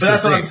 That's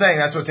what I'm saying.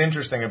 That's what's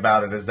interesting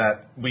about it, is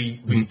that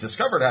we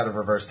discovered how to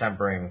reverse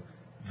tempering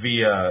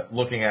via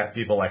looking at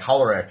people like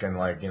Hollerich, and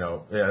like, you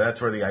know,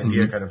 that's where the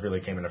idea kind of really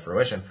came into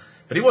fruition.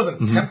 But he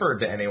wasn't tempered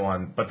to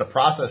anyone, but the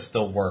process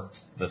still worked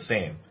the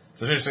same.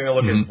 So it's interesting to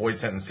look at Void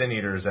Sense and Sin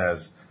Eaters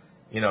as,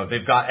 you know,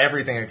 they've got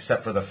everything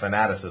except for the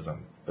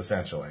fanaticism,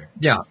 essentially.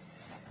 Yeah.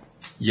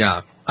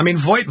 I mean,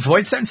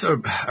 Void Sense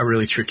are a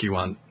really tricky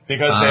one.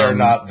 Because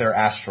they're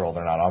astral,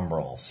 they're not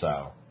umbral,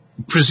 so.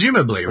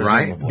 Presumably,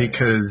 right?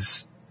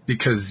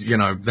 Because, you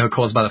know, they're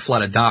caused by the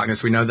flood of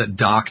darkness. We know that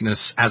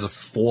darkness as a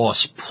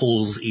force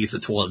pulls ether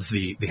towards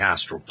the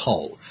astral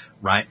pole,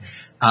 right?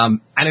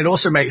 And it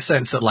also makes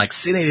sense that, like,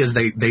 Sin Eaters,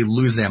 they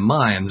lose their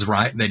minds,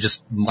 right? They're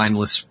just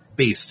mindless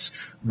beasts.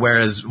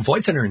 Whereas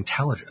Void Sense are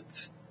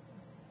intelligent.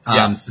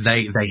 Yes.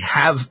 They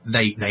have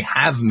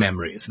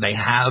memories. They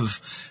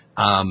have,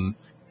 at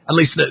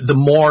least the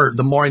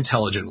more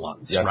intelligent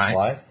ones, yes, right?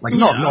 Sly? Like, I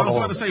not was all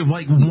about to of say,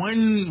 like,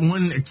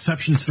 one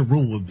exception to the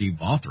rule would be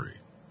Valtteri.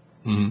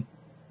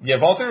 Yeah,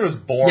 Valtteri was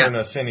born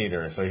a Sin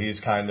Eater, so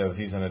he's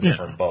in a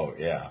different boat,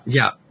 Yeah,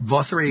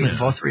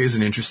 Valtteri is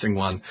an interesting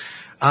one.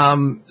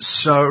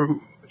 So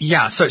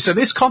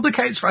this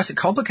complicates for us. It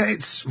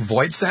complicates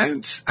Void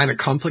Sense, and it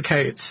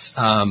complicates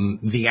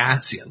the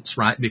Ascians,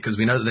 right? Because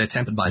we know that they're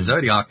tempered by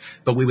Zodiac,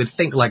 but we would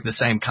think like the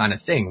same kind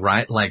of thing,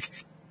 right? Like,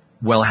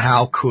 well,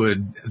 how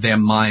could their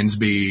minds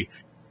be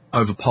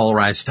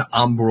overpolarized to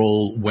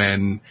umbral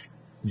when,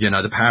 you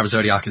know, the power of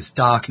Zodiac is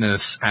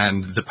darkness,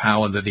 and the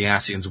power that the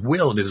Ascians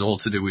willed is all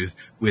to do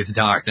with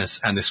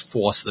darkness and this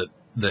force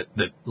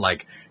that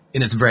like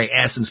in its very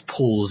essence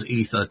pulls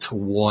ether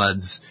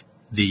towards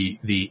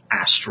the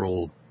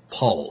astral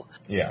pole.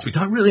 Yeah. So we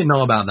don't really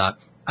know about that.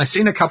 I've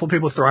seen a couple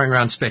people throwing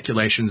around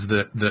speculations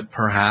that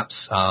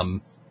perhaps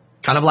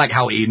kind of like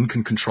how Eden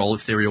can control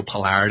ethereal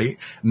polarity.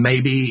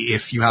 Maybe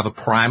if you have a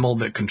primal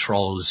that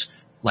controls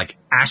like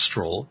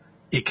astral,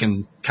 it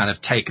can kind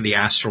of take the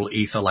astral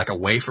ether like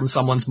away from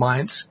someone's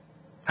mind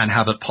and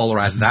have it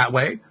polarized that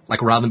way.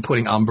 Like rather than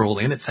putting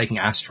Umbral in, it's taking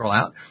astral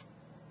out.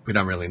 We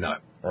don't really know.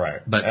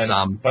 Right. But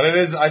but it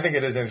is, I think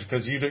it is interesting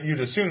because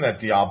you'd assume that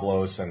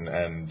Diablos and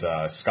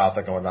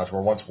Skothic and whatnot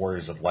were once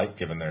warriors of light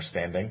given their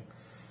standing.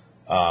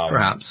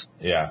 Perhaps.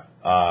 Yeah.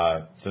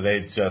 So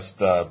they just,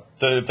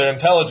 their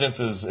intelligence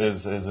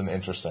is an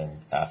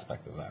interesting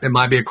aspect of that. It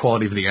might be a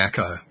quality of the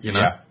echo, you know?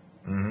 Yeah.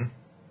 Mm-hmm.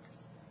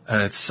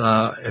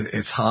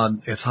 It's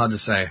hard to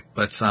say,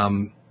 but,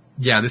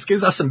 yeah, this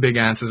gives us some big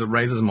answers. It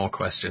raises more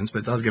questions, but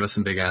it does give us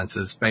some big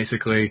answers.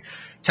 Basically,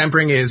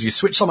 tempering is you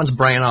switch someone's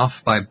brain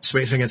off by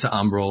switching it to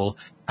Umbral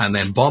and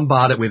then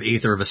bombard it with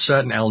ether of a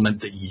certain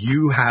element that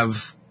you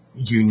have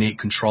unique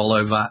control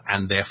over,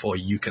 and therefore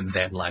you can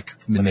then, like,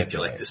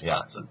 manipulate this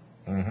person.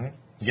 Mm-hmm.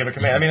 You give a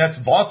command. I mean, that's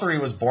Vothri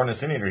was born a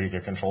Sin Eater. He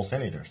could control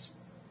Sin Eaters.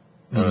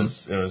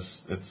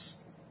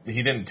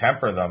 He didn't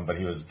temper them, but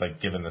he was, like,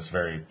 given this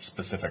very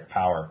specific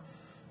power,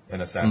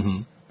 in a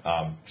sense.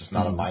 Just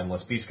not a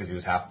mindless beast because he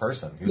was half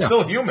person. He was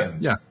still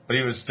human, but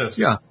he was just...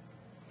 Yeah.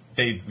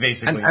 They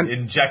basically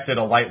injected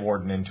a Light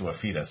Warden into a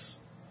fetus.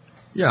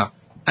 Yeah.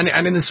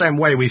 And in the same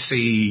way, we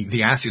see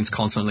the Ascians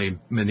constantly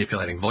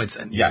manipulating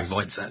Voidsent, using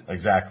Voidsent.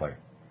 Exactly.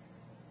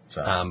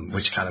 So,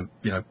 which kind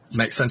of,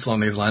 makes sense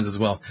along these lines as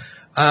well.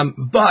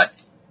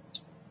 But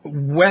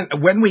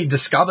when we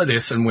discover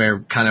this and we're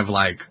kind of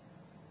like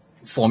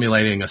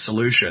formulating a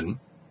solution,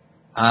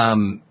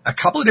 a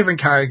couple of different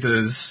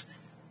characters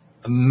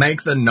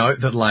make the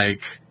note that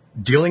like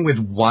dealing with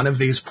one of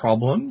these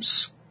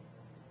problems,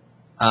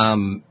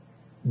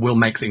 will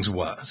make things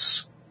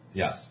worse.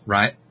 Yes.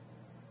 Right?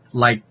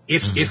 Like,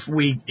 if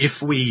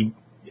we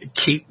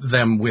keep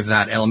them with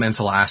that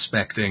elemental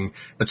aspecting,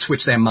 but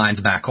switch their minds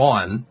back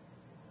on,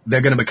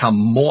 they're going to become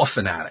more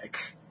fanatic,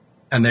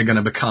 and they're going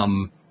to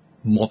become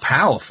more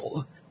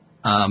powerful,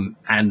 and,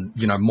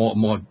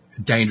 more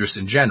dangerous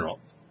in general.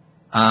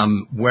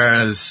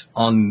 Whereas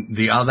on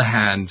the other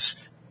hand,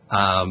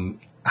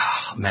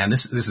 man,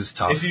 this is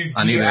tough. If you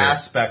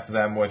de-aspect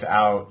them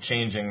without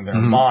changing their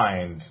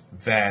mind,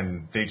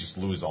 then they just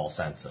lose all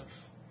sense of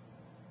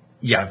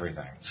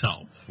everything.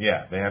 Self.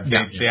 Yeah, they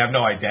have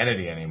no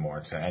identity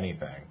anymore to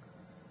anything.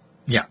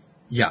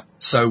 Yeah.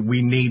 So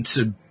we need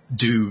to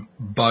do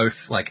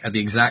both, like, at the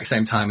exact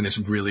same time in this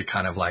really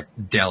kind of, like,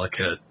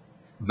 delicate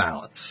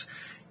balance.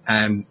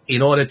 And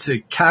in order to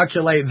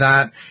calculate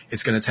that,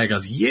 it's going to take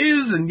us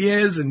years and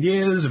years and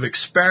years of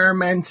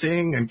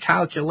experimenting and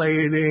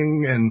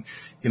calculating and,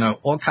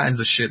 all kinds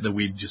of shit that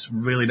we just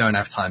really don't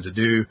have time to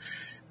do.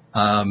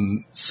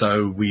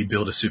 So we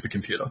build a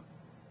supercomputer.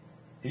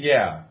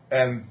 Yeah,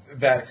 and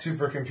that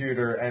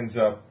supercomputer ends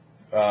up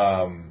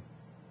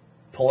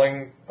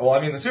pulling... Well, I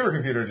mean, the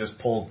supercomputer just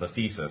pulls the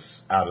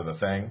thesis out of the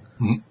thing.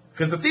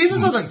 Because the thesis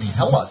doesn't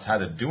tell us how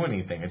to do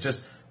anything. It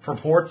just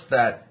purports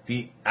that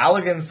the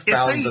Alligans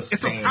found the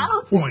same... It's a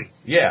PowerPoint.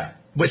 Yeah.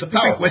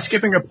 We're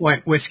skipping a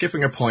point. We're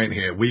skipping a point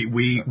here.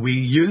 We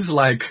use,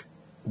 like,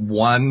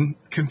 one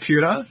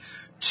computer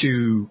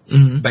to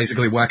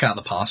basically work out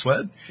the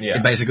password. Yeah.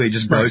 It basically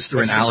just goes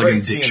through an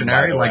Allagan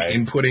dictionary, like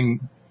inputting...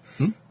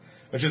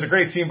 Which is a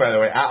great scene, by the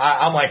way.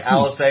 I'm like,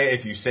 Alice,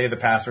 if you say the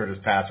password is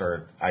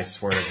password, I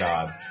swear to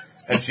God.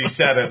 And she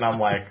said it, and I'm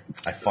like,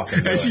 I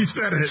fucking knew it. And she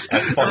said it. I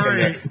fucking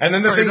knew it. And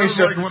then the thing is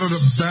just one of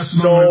the best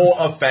so moments.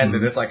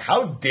 offended. It's like,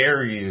 how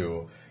dare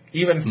you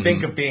even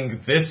think of being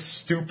this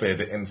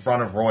stupid in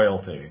front of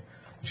royalty?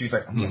 She's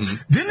like, Didn't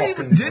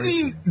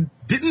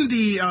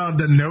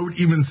the note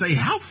even say,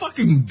 how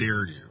fucking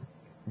dare you?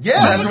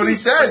 Yeah, that's what he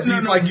says.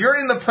 He's like, you're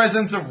in the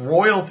presence of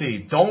royalty.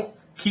 Don't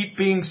keep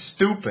being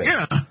stupid.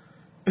 Yeah.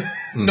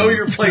 Know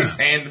your place,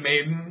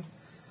 handmaiden.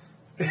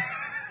 We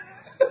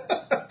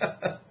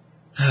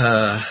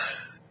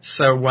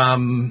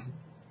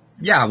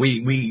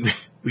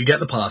get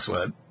the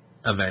password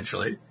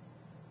eventually.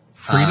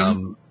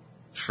 Freedom.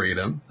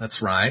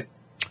 That's right.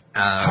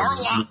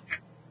 Harlock.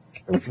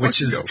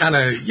 Which is kind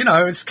of,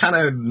 it's kind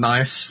of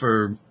nice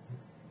for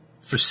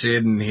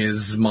Sid and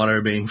his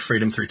motto being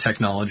freedom through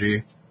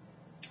technology.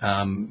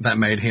 That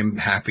made him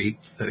happy,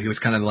 that he was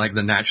kind of like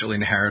the natural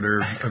inheritor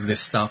of this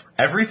stuff.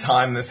 Every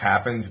time this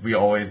happens, it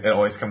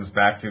always comes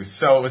back to,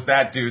 so it was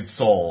that dude's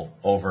soul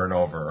over and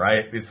over,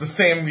 right? It's the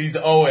same, he's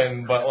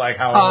Owen, but like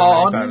how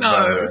many times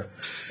over.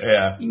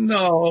 Yeah.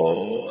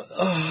 No.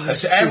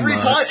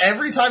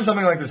 Every time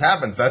something like this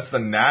happens, that's the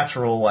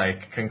natural,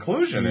 like,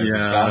 conclusion is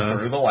it's gone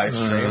through the life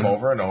stream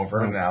over and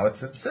over, and now it's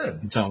Sid.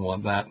 You don't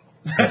want that.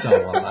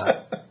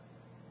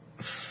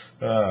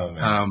 Oh,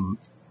 man.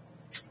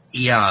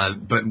 Yeah,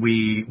 but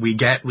we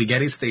get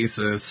his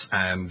thesis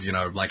and,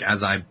 like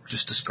as I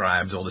just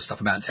described, all this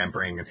stuff about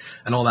tempering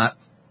and all that.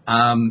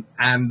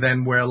 And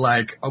then we're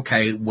like,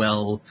 okay,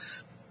 well,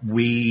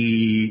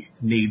 we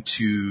need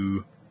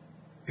to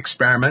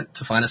experiment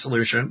to find a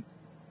solution.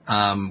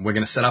 We're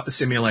going to set up a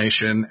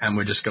simulation and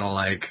we're just going to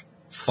like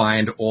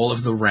find all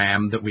of the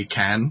RAM that we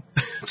can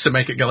to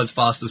make it go as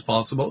fast as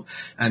possible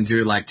and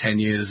do like 10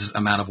 years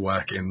amount of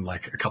work in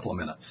like a couple of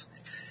minutes.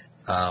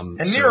 And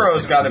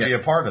Nero's got to be a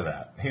part of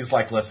that. He's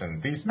like, listen,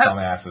 these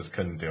dumbasses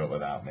couldn't do it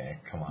without me.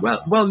 Come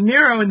on. Well,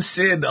 Nero and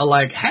Sid are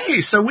like,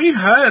 hey, so we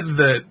heard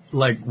that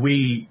like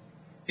we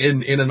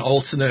in an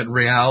alternate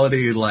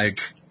reality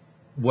like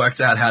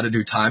worked out how to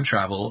do time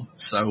travel.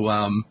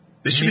 So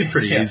this should be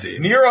pretty easy.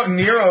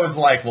 Nero's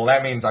like, well,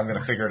 that means I'm going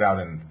to figure it out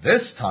in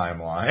this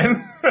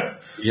timeline.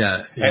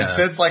 Yeah. And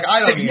Sid's like, I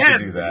don't need to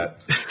do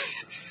that.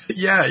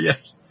 Yeah,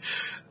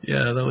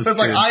 that was Sid's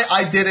good. like,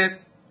 I did it.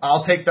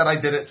 I'll take that I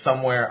did it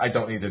somewhere. I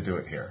don't need to do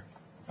it here.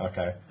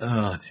 Okay.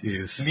 Oh,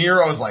 jeez.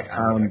 Nero's like,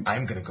 I'm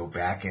going to go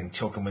back and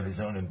choke him with his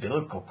own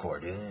umbilical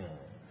cord.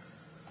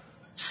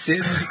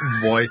 Sid's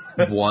voice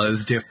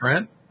was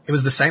different. It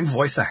was the same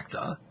voice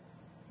actor,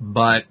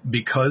 but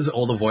because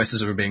all the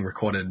voices were being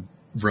recorded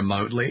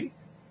remotely,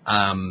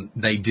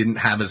 they didn't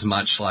have as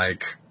much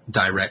like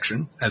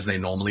direction as they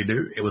normally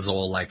do. It was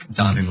all like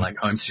done in like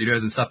home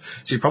studios and stuff.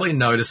 So you probably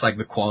notice like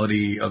the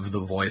quality of the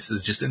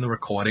voices just in the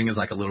recording is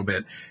like a little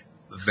bit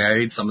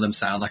varied. Some of them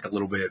sound like a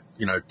little bit,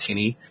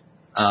 tinny.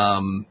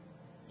 I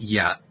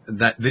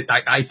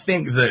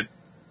think that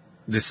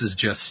this is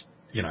just,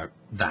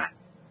 that.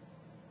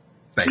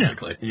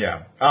 Basically.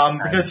 Yeah.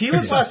 Because he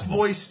was last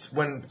voiced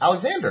when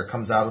Alexander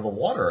comes out of the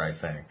water, I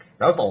think.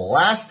 That was the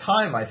last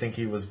time I think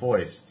he was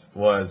voiced,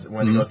 was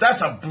when he goes,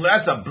 that's a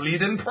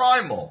bleeding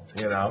primal,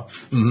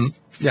 Mm-hmm.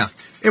 Yeah.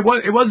 It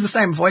was the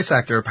same voice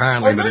actor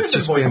apparently, but it's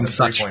just been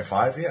such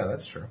 3.5. Yeah,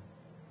 that's true.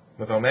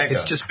 With Omega.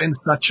 It's just been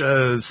such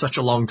a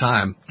long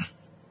time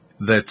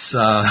that it's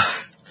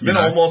been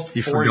almost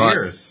 4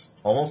 years.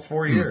 Almost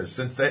 4 years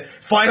since they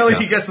finally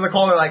he gets to the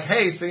call. They're like,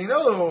 hey, so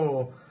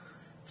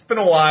it's been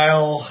a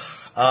while.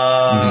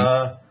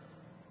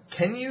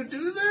 Can you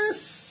do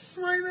this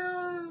right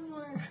now?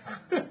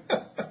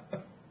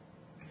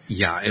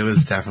 Yeah, it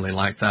was definitely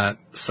like that.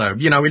 So,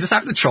 we just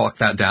have to chalk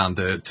that down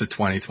to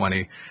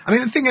 2020. I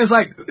mean, the thing is,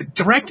 like,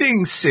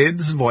 directing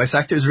Sid's voice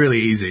actor is really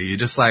easy. You're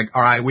just like,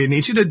 all right, we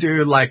need you to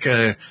do like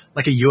a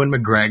Ewan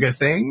McGregor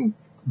thing,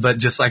 but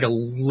just like a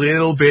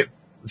little bit,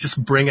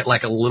 just bring it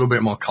like a little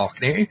bit more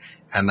Cockney,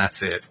 and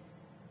that's it.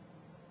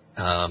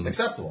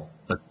 Acceptable.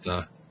 But,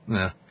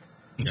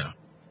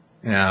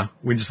 yeah,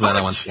 we just let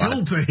that one slide.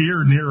 Killed to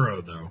hear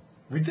Nero, though.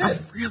 We did. I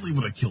really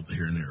would have killed to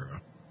hear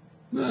Nero.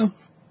 Well,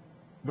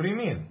 what do you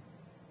mean?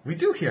 We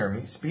do hear him.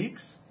 He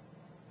speaks.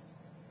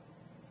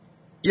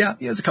 Yeah,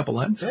 he has a couple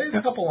lines. Yeah, he has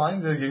a couple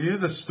lines. They give you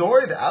the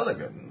storied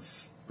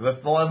elegance. The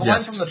line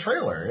from the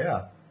trailer,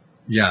 yeah.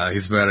 Yeah,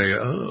 he's very,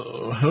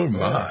 oh my.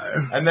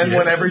 Yeah. And then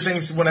when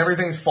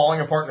everything's falling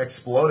apart and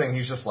exploding,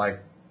 he's just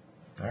like,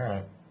 all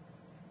right.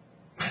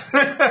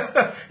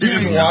 He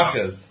just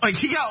watches. Like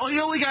he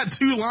only got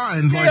 2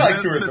 lines. He got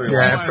like 2 or 3 lines.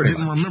 Yeah, I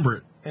didn't remember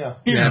it. Yeah,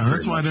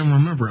 that's why I didn't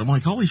remember it. I'm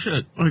like, holy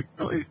shit. Like,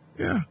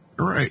 yeah,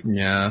 you're right.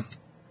 Yeah,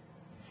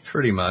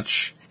 pretty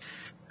much.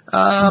 We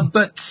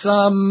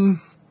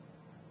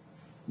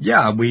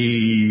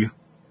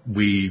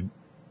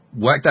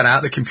worked that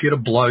out. The computer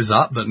blows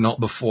up, but not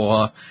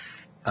before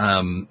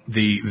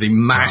the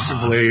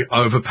massively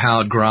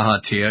overpowered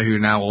Graha Tia, who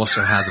now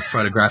also has a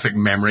photographic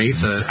memory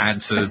to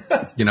add to,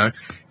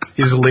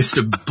 his list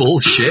of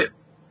bullshit,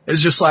 is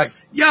just like,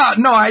 yeah,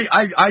 no,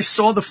 I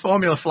saw the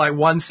formula for like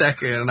 1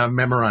 second and I've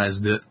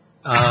memorized it.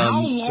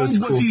 How long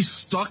was he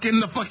stuck in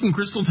the fucking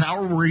Crystal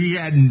Tower where he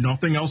had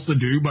nothing else to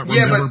do but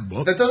remember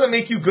books? That doesn't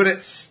make you good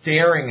at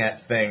staring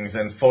at things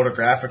and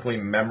photographically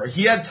memorize.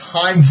 He had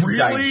time to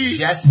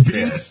digest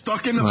being it.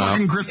 Stuck in the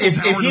fucking Crystal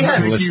Tower. If he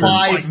had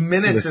 5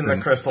 minutes in the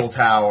Crystal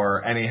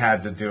Tower and he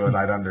had to do it,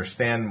 I'd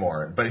understand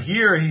more. But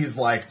here he's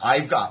like,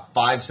 I've got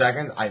 5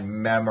 seconds. I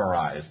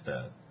memorized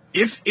it.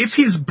 If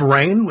his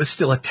brain was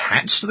still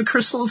attached to the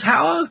Crystal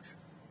Tower,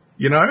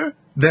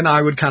 then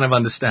I would kind of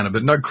understand it.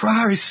 But no,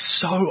 Graha is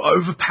so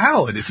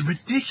overpowered. It's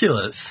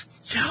ridiculous.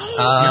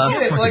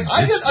 Sly.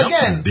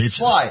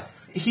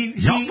 He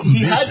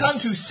had time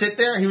to sit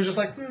there. He was just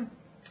like,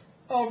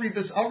 I'll read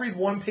this. I'll read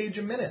 1 page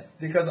a minute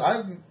because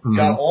I've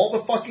got all the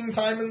fucking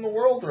time in the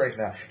world right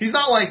now. He's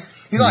like,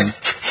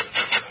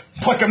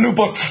 pick up new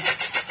book.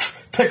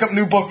 Pick up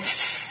new book.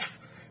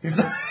 He's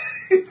not.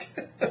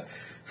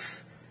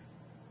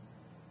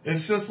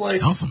 It's just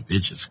like, y'all some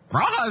bitches.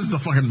 Graha is the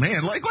fucking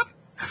man. Like what?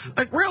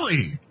 Like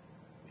really?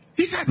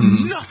 He's had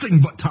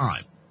nothing but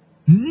time.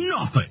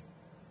 Nothing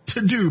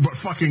to do but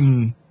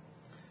fucking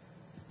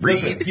read.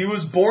 Listen, he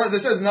was born.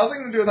 This has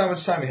nothing to do with how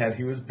much time he had.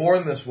 He was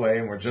born this way,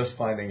 and we're just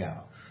finding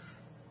out.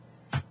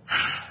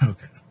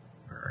 Okay.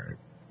 All right.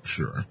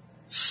 Sure.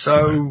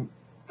 So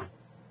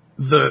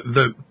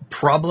the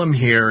problem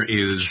here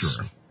is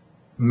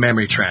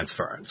memory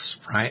transference,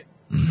 right?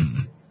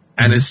 Mm-hmm.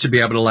 And it's to be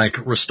able to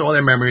like restore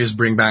their memories,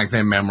 bring back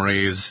their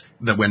memories,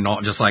 that we're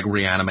not just like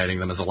reanimating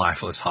them as a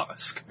lifeless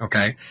husk.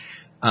 Okay.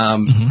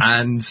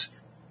 And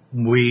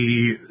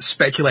we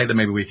speculate that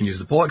maybe we can use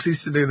the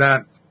Porxies to do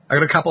that. I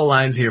got a couple of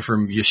lines here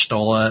from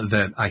Y'shtola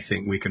that I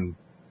think we can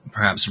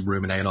perhaps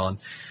ruminate on.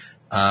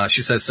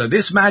 She says, so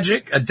this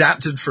magic,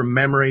 adapted from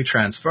memory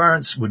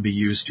transference, would be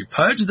used to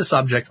purge the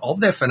subject of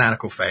their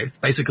fanatical faith,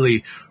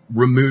 basically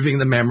removing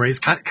the memories,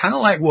 kind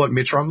of like what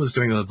Mitron was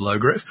doing with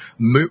Logriff,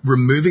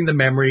 removing the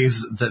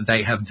memories that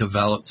they have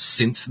developed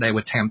since they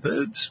were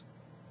tempered,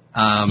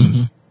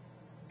 and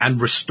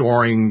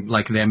restoring,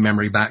 like, their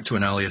memory back to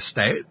an earlier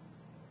state.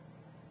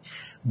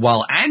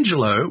 While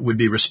Angelo would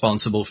be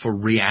responsible for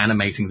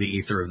reanimating the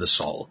ether of the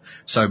soul.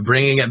 So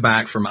bringing it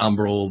back from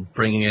Umbral,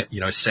 bringing it,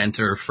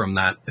 center from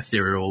that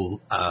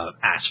ethereal,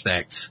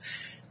 aspect,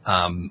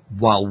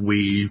 while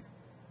we,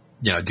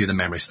 do the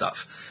memory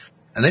stuff.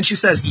 And then she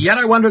says, yet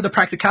I wonder the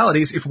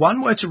practicalities. If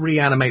one were to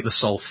reanimate the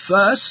soul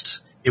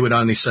first, it would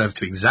only serve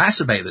to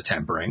exacerbate the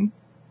tempering,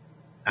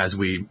 as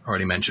we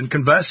already mentioned.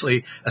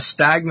 Conversely, a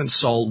stagnant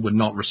soul would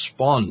not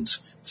respond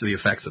to the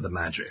effects of the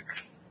magic.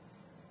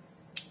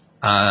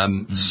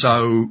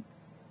 So,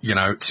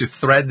 to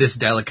thread this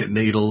delicate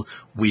needle,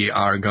 we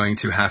are going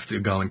to have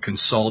to go and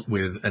consult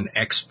with an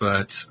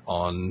expert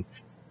on,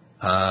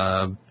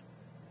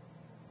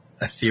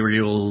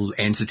 ethereal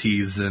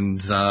entities and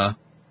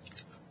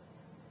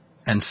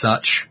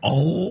such.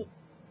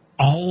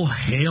 All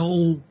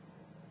hail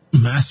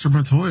Master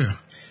Matoya.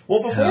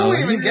 Well, before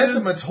we even get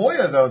to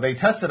Matoya, though, they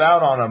tested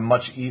out on a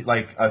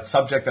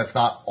subject that's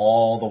not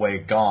all the way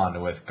gone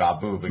with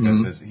Gabu,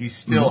 because he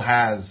still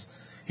has.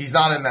 He's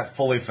not in that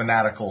fully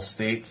fanatical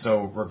state,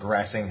 so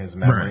regressing his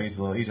memories.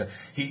 Right.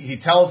 He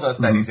tells us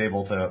that he's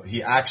able to.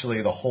 He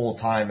actually the whole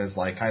time is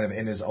like kind of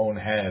in his own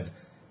head,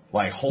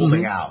 like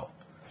holding out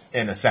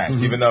in a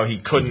sense, even though he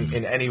couldn't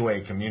in any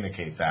way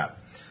communicate that.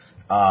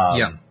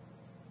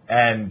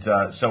 And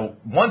so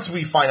once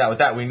we find out with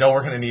that, we know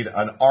we're going to need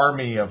an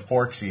army of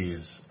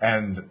Porksies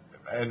and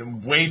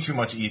way too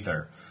much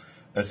ether,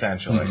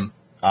 essentially.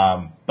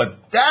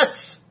 But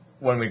that's.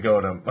 When we go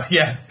to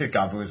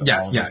Gabu's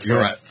Oliver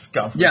Twists.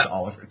 Right. Gabu's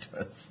Oliver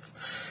Twists.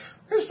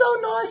 It's so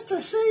nice to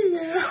see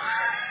you.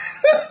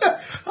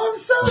 I'm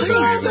so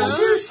glad that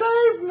you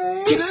saved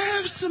me. Can I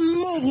have some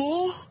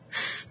more?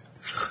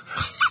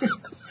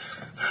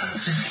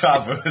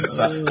 Gabu,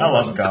 I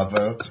love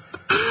Gabu.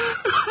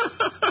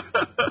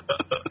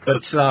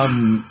 But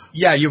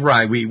you're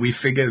right. We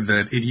figured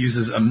that it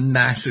uses a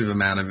massive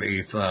amount of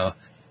ether,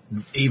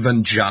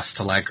 even just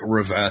to like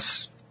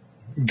reverse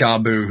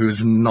Gabu,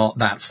 who's not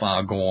that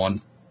far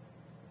gone,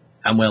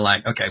 and we're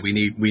like, okay, we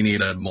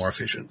need a more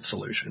efficient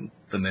solution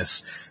than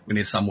this. We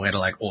need some way to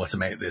like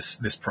automate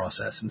this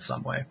process in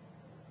some way.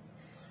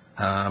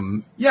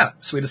 So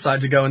we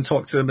decided to go and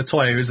talk to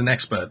Matoya, who's an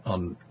expert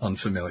on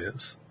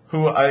familiars.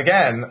 Who,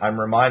 again, I'm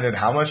reminded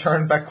how much her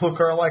and Beck-Luke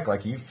are alike.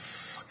 Like, you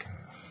fucking...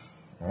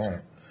 All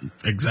right.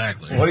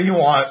 Exactly. What do you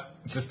want?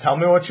 Just tell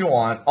me what you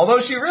want. Although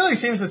she really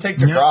seems to take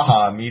to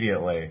Graha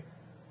immediately.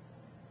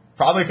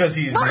 Probably because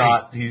he's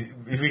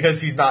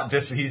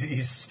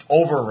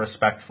over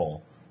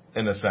respectful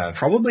in a sense.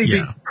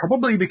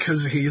 Probably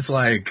because he's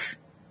like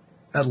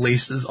at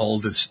least as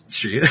old as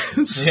she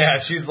is. Yeah,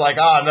 she's like,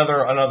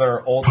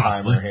 another old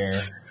timer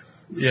here.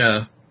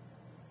 Yeah.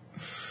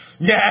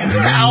 Yeah, and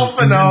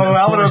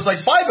Alphino's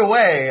like, by the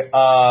way,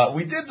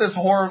 we did this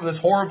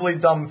horribly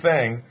dumb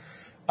thing.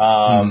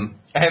 And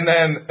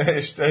then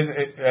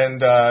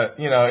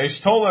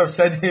Ishtola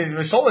said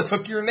Ishtola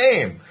took your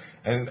name.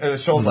 And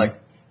Ishtola's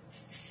like,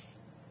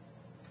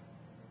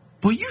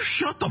 will you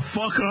shut the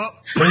fuck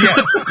up?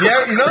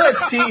 Yeah, you know that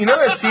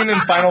scene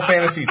in Final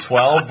Fantasy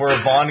XII where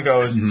Vaughn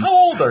goes, how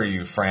old are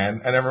you,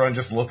 friend? And everyone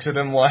just looks at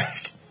him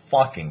like,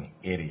 fucking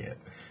idiot.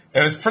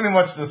 It was pretty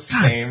much the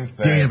same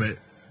thing. Damn it.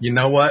 You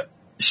know what?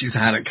 She's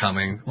had it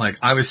coming. Like,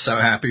 I was so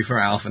happy for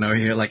Alphino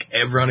here. Like,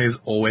 everyone is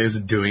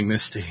always doing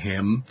this to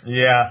him.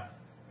 Yeah.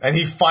 And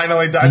he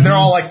finally died. They're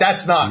all like,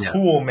 that's not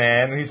cool,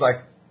 man. And he's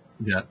like,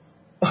 yeah.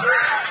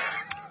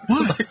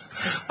 What?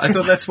 I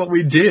thought that's what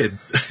we did.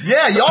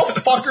 Yeah, y'all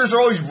fuckers are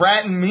always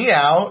ratting me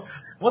out.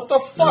 What the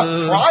fuck?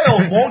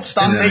 Cryo won't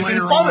stop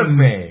making fun of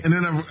me. And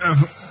then,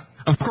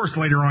 of course,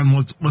 later on,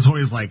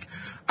 Matoya's like,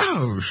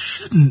 oh,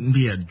 shouldn't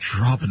be a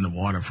drop in the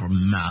water for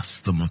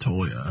Master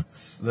Matoya.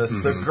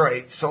 This the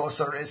great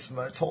sorceress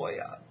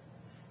Matoya.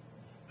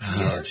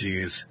 Oh,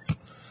 jeez.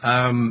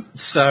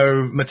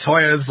 So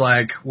Matoya's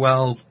like,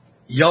 well,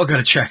 y'all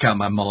gotta check out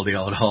my moldy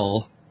old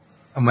hole.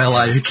 And we're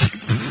like,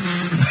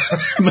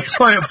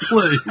 Matoya,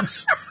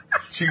 please.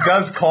 She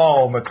does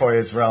call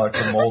Matoya's relic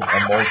a moldy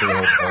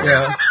old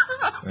hole.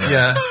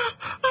 Yeah.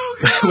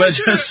 We're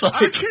just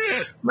like,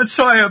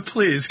 Matoya,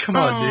 please, come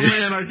on, dude. Oh,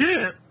 man, I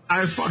can't.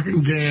 I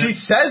fucking can't. She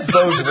says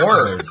those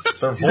words.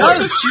 Their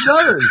voice. She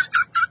does.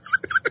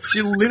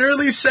 She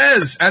literally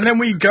says. And then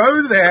we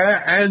go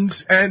there and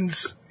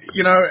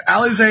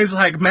Alizé's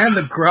like, man,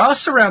 the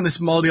grass around this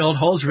moldy old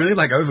hole is really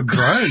like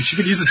overgrown. She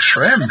could use a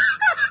trim.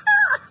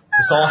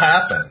 This all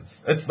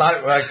happens. It's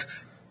not like,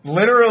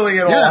 literally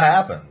it all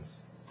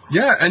happens.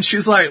 Yeah, and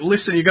she's like,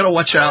 listen, you gotta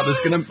watch out. There's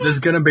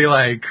gonna be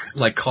like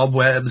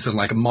cobwebs and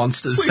like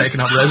monsters taking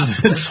up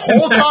residence. This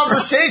whole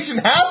conversation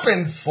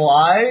happens,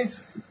 Sly.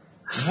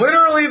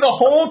 Literally the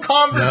whole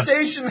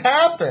conversation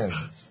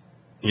happens.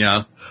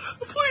 Yeah.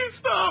 Please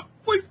stop.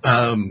 Please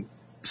stop.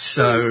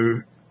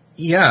 So,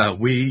 yeah,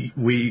 we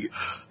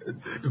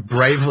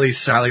bravely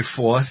sally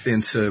forth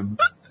into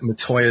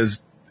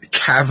Matoya's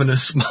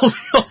cavernous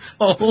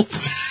multi-hole.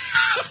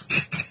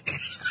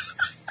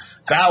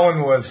 That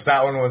one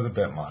was a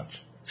bit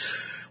much.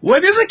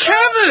 What is a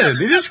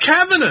cavern? It is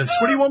cavernous.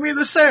 What do you want me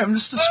to say? I'm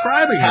just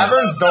describing it.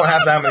 Caverns don't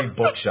have that many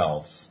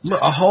bookshelves. Look,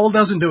 a hole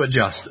doesn't do it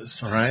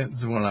justice, all right?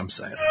 That's what I'm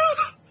saying.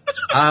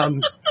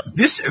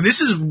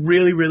 This is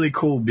really, really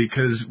cool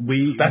because That's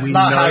we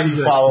not know how you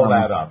that, follow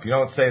that up. You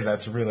don't say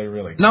that's really,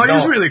 really cool. No, it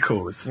is really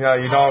cool. You know,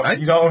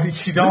 you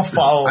don't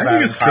follow I that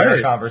think it's entire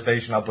great.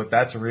 conversation up with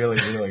that's really,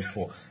 really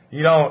cool.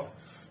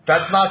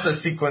 That's not the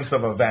sequence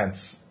of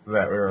events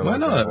that we were Why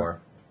looking not?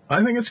 for.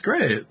 I think it's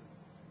great.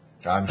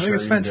 I'm I sure think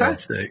it's you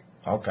fantastic.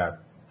 do. Okay.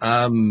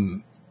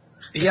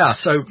 Yeah,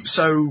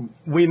 so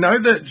we know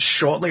that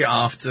shortly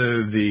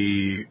after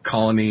the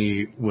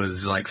colony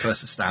was like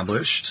first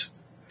established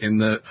in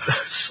the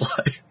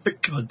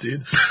God,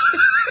 dude.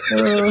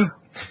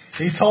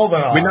 He's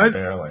holding on, We know-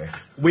 barely.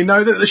 We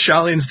know that the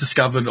Sharlians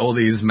discovered all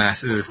these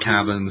massive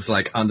caverns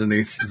like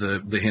underneath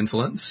the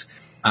hinterlands.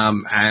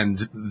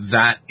 And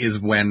that is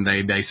when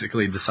they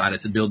basically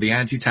decided to build the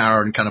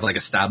anti-tower and kind of like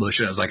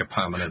establish it as like a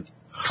permanent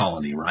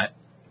colony, right?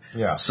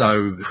 Yeah.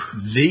 So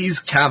these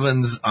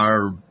caverns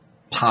are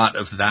part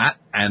of that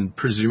and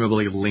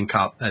presumably link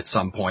up at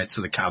some point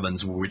to the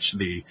caverns which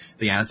the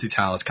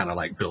anti-tower is kind of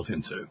like built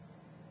into.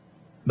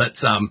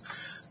 But,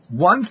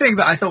 one thing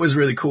that I thought was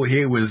really cool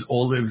here was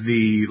all of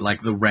the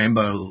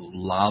rainbow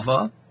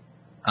lava,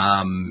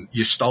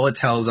 Y'shtola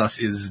tells us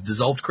is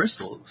dissolved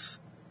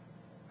crystals.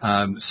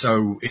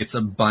 So it's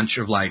a bunch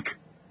of like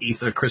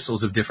ether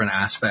crystals of different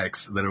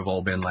aspects that have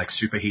all been like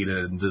superheated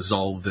and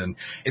dissolved, and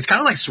it's kind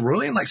of like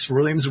cerulean. Like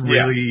cerulean's a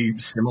really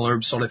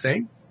similar sort of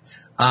thing.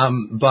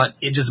 But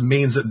it just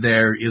means that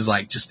there is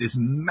like just this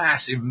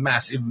massive,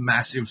 massive,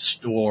 massive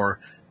store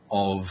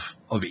of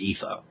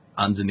ether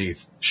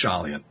underneath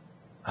Sharlayan.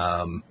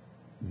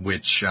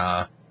 Which,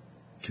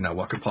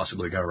 what could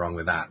possibly go wrong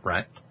with that,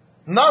 right?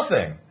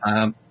 Nothing.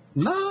 No,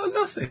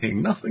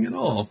 nothing at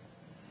all.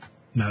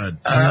 Not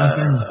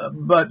a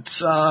But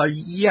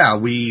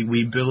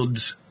we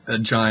build a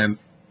giant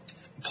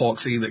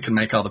porksy that can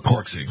make other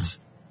porksies.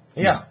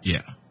 Yeah.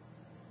 Yeah.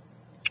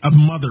 A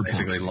mother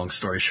Basically, porksy. long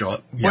story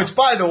short. Which,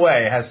 by the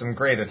way, has some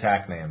great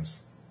attack names.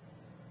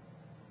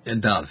 It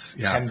does,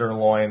 yeah.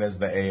 Tenderloin is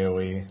the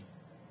AoE.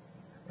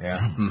 Yeah.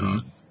 Mm-hmm.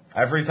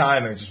 Every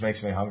time it just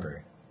makes me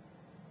hungry.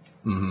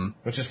 Mm-hmm.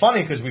 Which is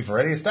funny because we've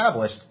already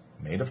established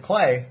made of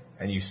clay,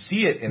 and you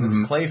see it in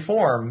its clay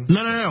form.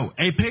 No.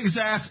 A pig's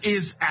ass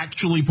is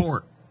actually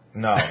pork.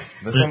 No,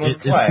 this one was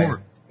It's clay.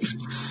 pork.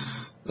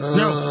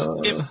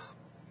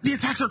 The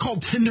attacks are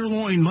called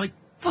tenderloin. Like,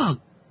 fuck.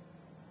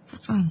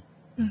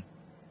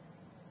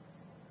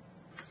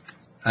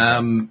 We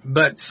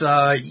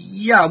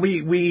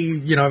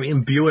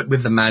imbue it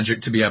with the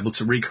magic to be able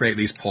to recreate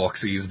these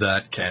porksies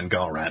that can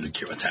go around and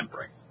cure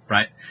tempering,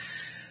 right?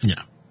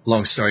 Yeah.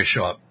 Long story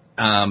short.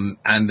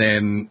 And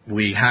then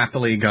we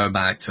happily go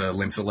back to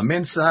Limsa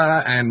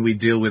Laminsa and we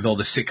deal with all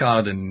the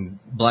Sicard and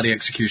Bloody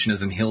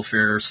Executioners and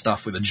Hilfir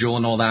stuff with the jewel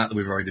and all that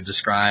we've already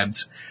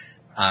described.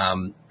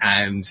 And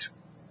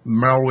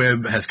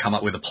Merwib has come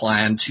up with a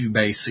plan to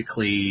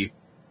basically,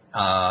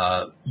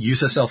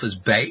 use herself as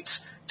bait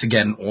to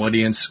get an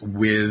audience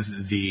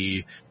with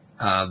the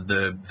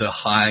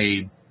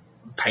high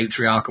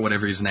patriarch or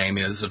whatever his name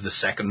is of the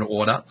Second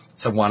Order.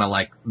 So one of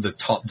like the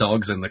top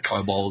dogs in the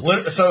kobold.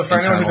 So for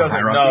anyone who internal doesn't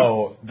hierarchy.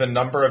 know, the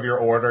number of your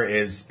order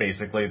is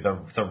basically the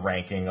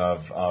ranking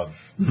of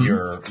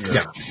your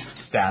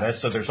status.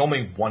 So there's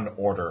only one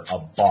order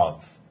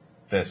above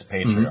this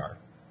patriarch.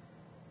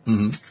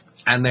 Mm-hmm.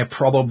 And they're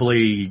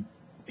probably,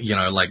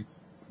 like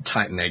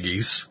Titan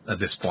Eggies at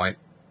this point.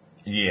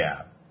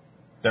 Yeah.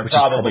 They're Which is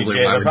probably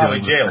probably why we're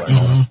jailers.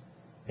 dealing with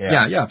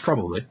Yeah.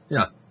 Probably.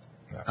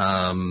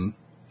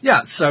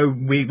 Yeah. So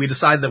we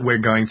decide that we're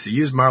going to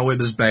use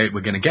Merwib as bait.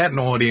 We're going to get an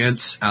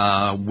audience.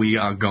 We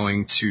are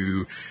going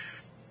to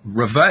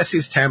reverse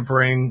his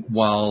tempering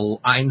while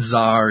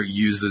Einzar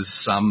uses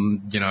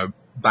some,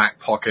 back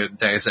pocket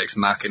Deus Ex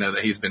Machina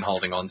that he's been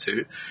holding on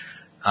to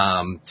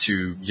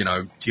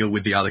deal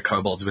with the other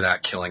kobolds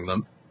without killing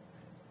them.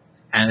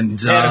 And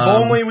if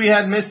only we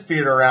had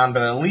Mistbeard around,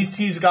 but at least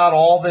he's got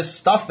all this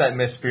stuff that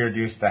Mistbeard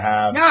used to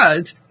have.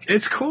 yeah,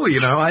 it's cool,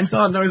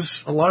 Einzar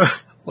knows a lot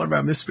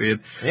about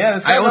Mistbeard. Yeah,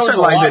 this guy I knows also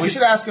a like lot. that- We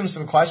should ask him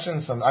some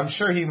questions. I'm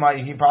sure he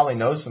probably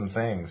knows some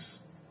things.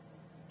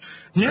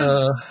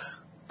 Yeah.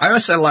 I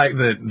also like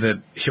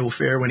that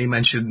Hilfir, when he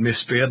mentioned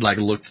Mistbeard,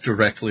 looked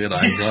directly at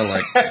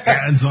Einzar,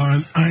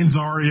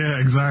 Einzar, yeah,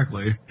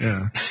 exactly.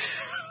 Yeah.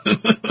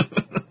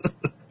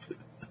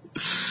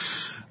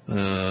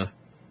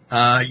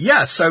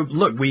 So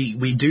look,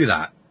 we do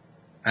that,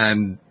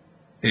 and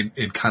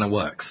it kind of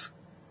works.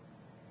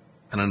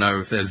 I don't know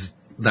if there's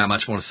that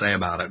much more to say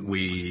about it.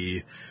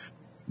 We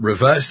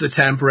reverse the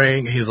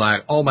tempering. He's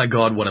like, oh my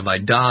god, what have I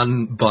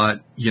done?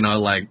 But, you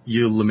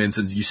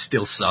Laminsans, you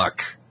still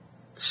suck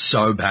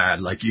so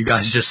bad. You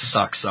guys just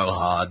suck so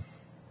hard.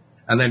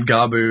 And then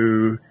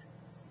Gabu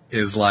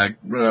is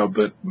like, no,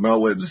 but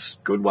Merwood's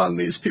good one.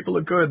 These people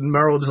are good. And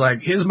Merwood's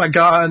like, here's my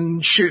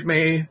gun, shoot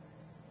me.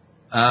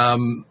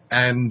 And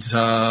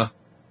then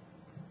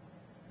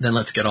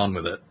let's get on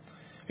with it.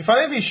 It'd be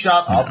funny if he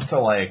shot up to,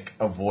 like,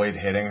 avoid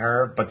hitting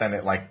her, but then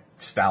it, like,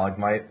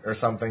 stalagmite or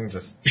something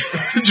just...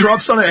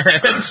 drops on her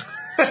head.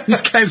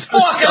 Just came to the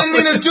Fuck, sky. I didn't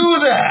mean to do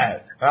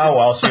that! Oh,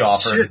 well, she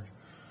offered.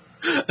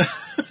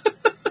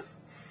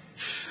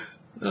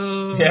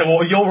 Yeah,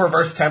 well, you'll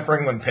reverse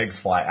tempering when pigs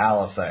fly.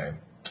 Alice.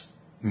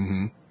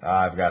 Mm-hmm.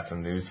 I've got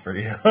some news for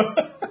you.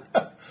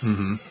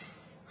 Mm-hmm.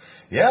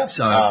 Yeah.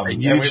 So, and a we've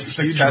huge amount of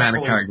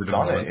successfully character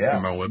done development it, yeah.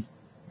 from Merwood.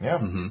 Yeah.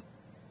 Mm-hmm.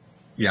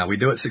 Yeah, we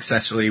do it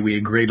successfully. We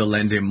agree to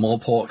lend him more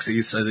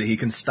porksies so that he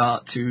can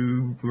start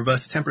to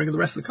reverse the tempering of the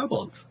rest of the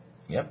kobolds.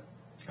 Yep.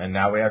 And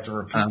now we have to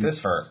repeat this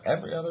for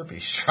every other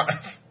beast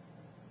tribe.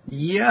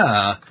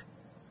 Yeah,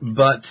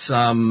 but,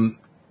 I'm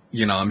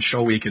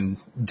sure we can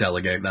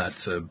delegate that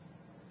to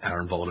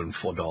Aaron Vold and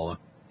 $4.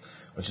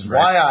 Which is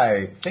why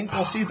I think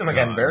we'll see them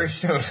again very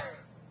soon.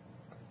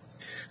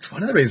 It's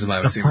one of the reasons why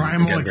we've The seen them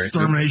Primal again very soon.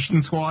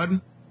 Extermination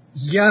Squad?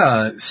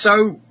 Yeah,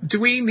 so do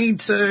we need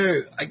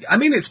to... I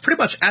mean, it's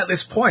pretty much at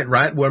this point,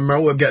 right, where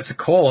Merwood gets a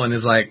call and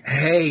is like,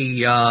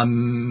 hey,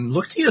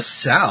 look to your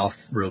south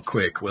real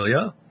quick, will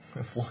ya?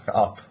 Let's look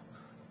up.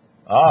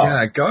 Oh.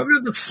 Yeah, go over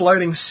to the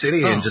floating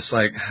city and just,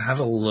 like, have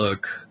a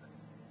look.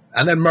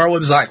 And then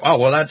Merwood's like, oh,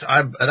 well,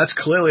 that's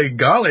clearly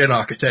Garlean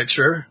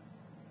architecture.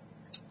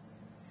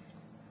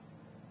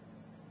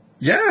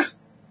 Yeah?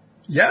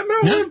 Yeah,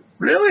 Merwood? Yeah.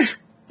 Really?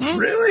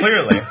 Really?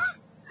 Clearly.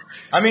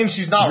 I mean,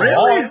 she's not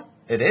Really? wrong.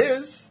 It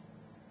is.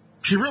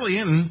 She really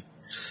isn't.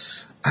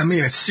 I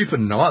mean, it's super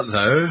not,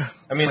 though.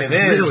 I mean, It's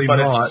it is, really but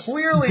not. it's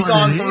clearly But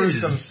gone it through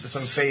is.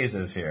 some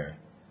phases here.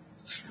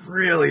 It's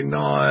really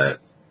not.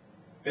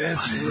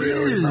 It's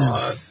really is.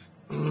 not.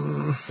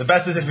 The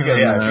best is if you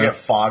get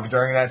fog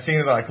during that scene,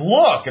 and they're like,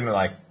 look! And they're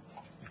like,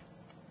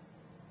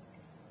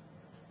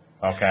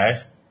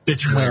 okay.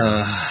 Bitch,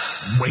 where?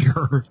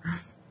 Where?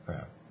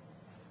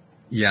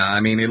 Yeah,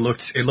 I mean, it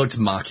looked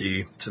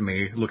mucky to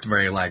me. It looked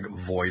very, like,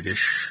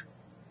 voidish.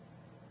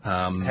 It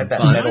had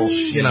that but, metal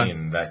you know-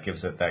 sheen that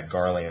gives it that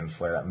Garlean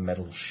flair, that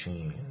metal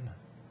sheen.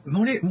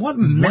 What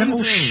metal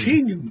thing.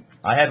 sheen?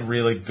 I had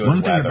really good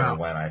One thing weather about-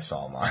 when I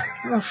saw mine.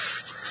 What the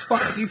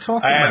fuck are you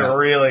talking I had about?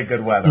 really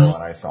good weather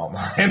when I saw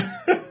mine.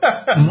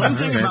 One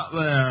thing about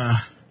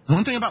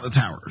the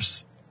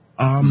towers.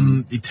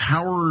 The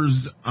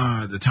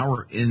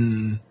tower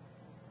in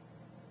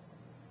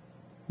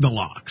the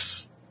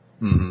locks,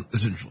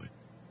 essentially.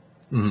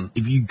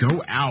 If you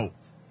go out,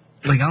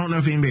 like, I don't know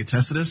if anybody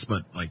tested this,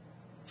 but, like,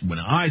 when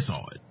I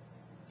saw it,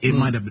 it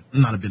might have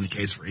not have been the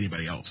case for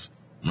anybody else.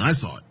 When I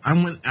saw it, I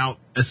went out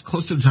as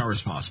close to the tower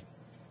as possible,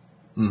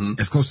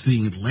 as close to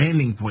the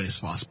landing point as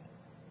possible.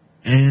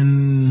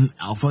 And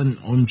Alpha and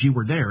OMG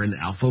were there, and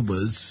Alpha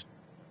was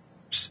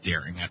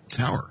staring at the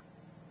tower.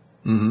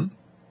 Mm-hmm.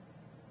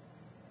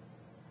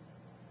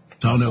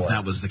 So I don't know if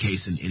that was the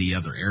case in any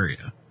other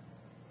area.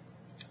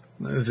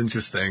 That was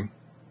interesting.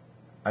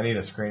 I need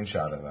a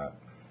screenshot of that.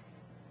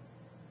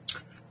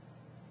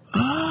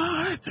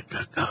 I think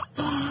I got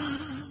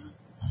one.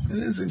 It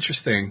is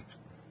interesting.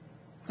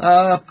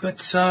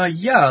 But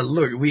yeah,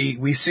 look,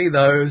 we see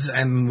those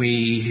and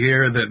we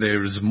hear that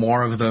there's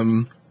more of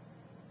them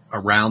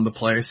around the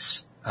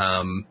place.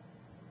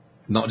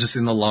 Not just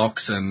in the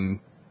locks and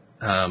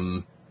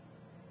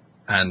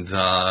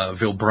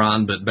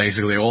Vilbran, but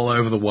basically all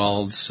over the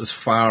world, as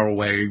far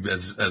away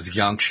as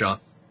Yanksha.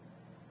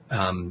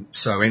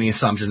 So any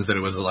assumptions that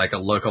it was like a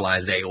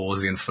localized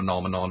Eorzean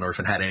phenomenon or if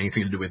it had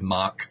anything to do with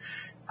Mark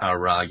are,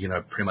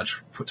 pretty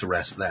much put to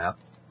rest there.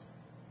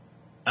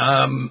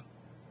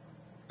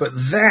 But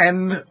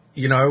then,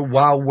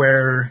 while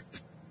we're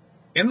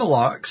in the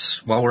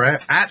locks, while we're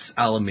at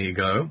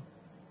Alamigo,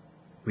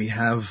 we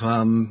have,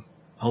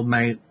 old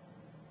mate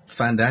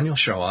Fandaniel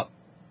show up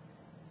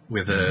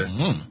with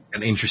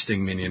an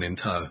interesting minion in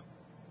tow.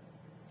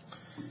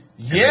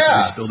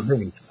 Yeah. Spill the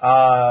beans.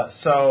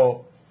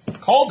 So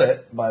called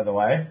it, by the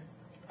way.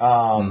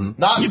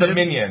 Not the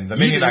minion. The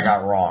minion I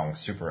got wrong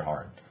super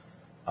hard.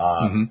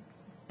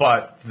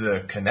 But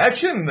the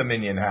connection the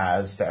minion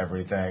has to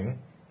everything,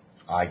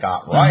 I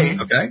got right.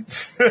 Okay.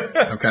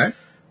 Okay.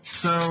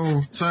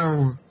 So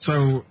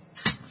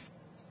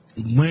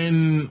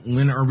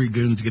when are we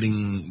goons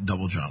getting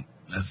double jump?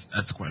 That's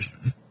the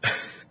question.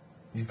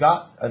 You've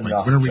got Like,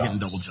 enough. when are we jumps. getting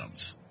double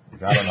jumps? You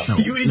got enough.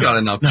 You ain't got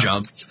enough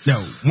jumps.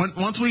 No.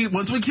 Once we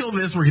kill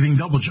this, we're getting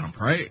double jump,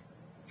 right?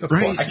 Of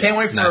Right. course. I can't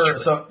wait for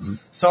Naturally.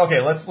 so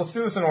okay. Let's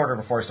do this in order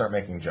before I start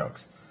making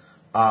jokes.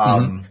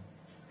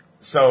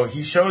 So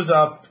he shows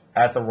up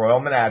at the Royal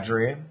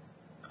Menagerie.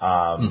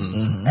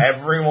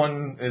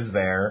 Everyone is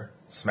there,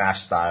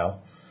 Smash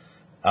style,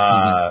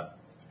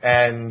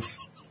 and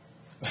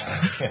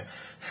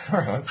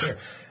everyone's here.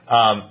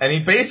 And he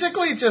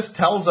basically just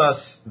tells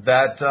us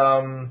that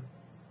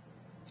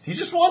he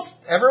just wants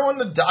everyone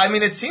to die. I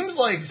mean, it seems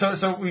like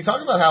so. We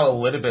talk about how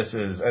Elidibus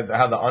is,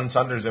 how the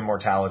Unsunders'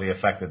 immortality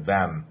affected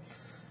them.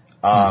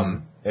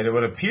 it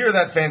would appear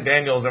that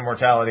Fandaniel's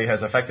immortality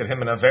has affected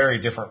him in a very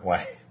different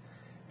way.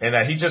 And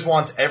that he just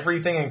wants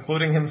everything,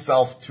 including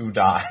himself, to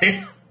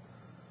die.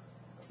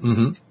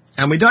 Mm-hmm.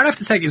 And we don't have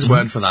to take his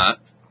word for that,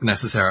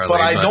 necessarily. But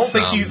I don't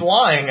think he's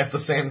lying at the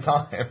same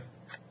time.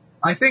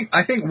 I think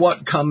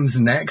what comes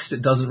next,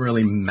 it doesn't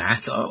really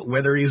matter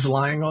whether he's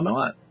lying or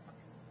not,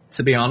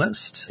 to be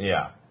honest.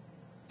 Yeah.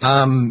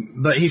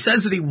 But he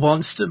says that he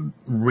wants to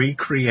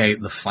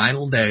recreate the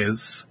final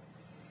days.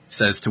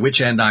 Says, to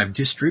which end I've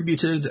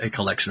distributed a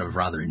collection of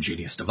rather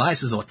ingenious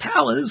devices or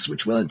towers,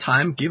 which will in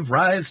time give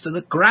rise to the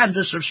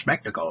grandest of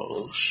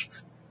spectacles.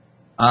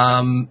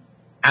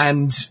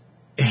 And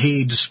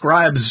he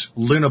describes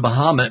Lunar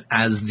Bahamut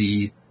as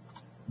the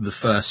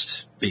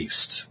first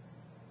beast.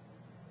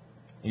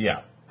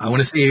 Yeah. I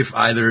want to see if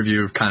either of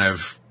you have kind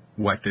of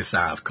worked this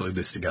out, clued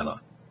this together.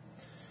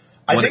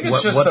 I think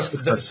it's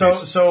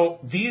just so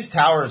these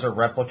towers are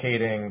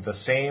replicating the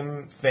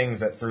same things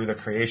that through the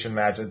creation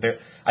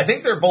magic. I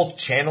think they're both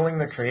channeling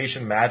the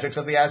creation magics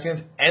of the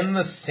Ascians and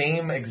the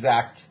same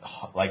exact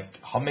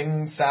like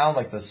humming sound,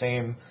 like the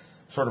same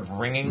sort of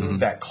ringing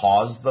that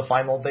caused the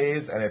final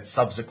days, and it's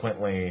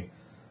subsequently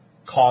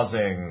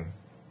causing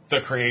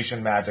the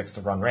creation magics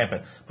to run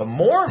rampant. But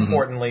more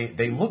importantly,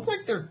 they look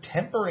like they're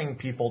tempering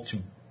people to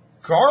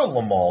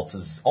Garlemald,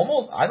 to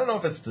almost, I don't know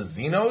if it's to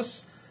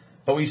Xenos.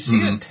 But we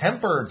see it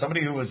tempered,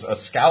 somebody who was a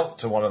scout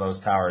to one of those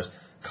towers,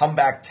 come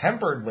back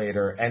tempered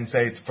later and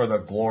say it's for the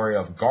glory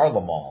of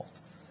Garlemald,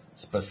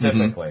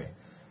 specifically.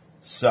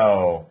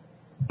 So...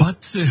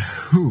 But to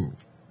who?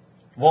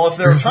 Well, if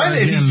he's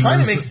trying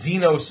to make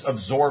Xenos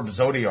absorb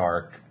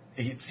Zodiark,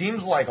 it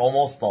seems like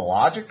almost the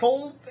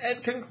logical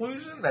end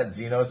conclusion that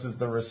Xenos is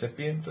the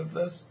recipient of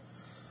this.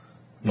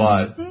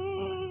 But...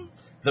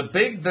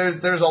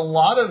 there's a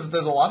lot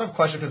of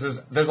questions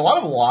because there's a lot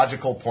of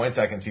logical points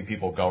I can see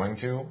people going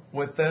to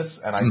with this,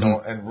 and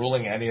and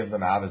ruling any of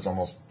them out is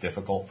almost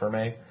difficult for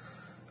me.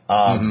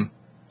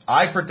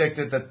 I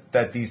predicted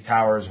that these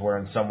towers were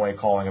in some way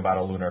calling about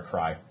a lunar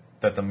cry,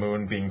 that the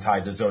moon being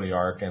tied to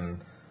Zodiark and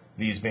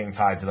these being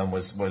tied to them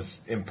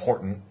was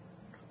important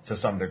to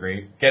some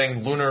degree.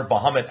 Getting Lunar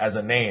Bahamut as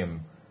a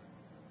name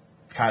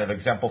kind of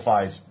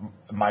exemplifies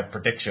my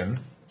prediction.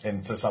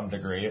 And to some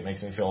degree, it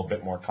makes me feel a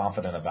bit more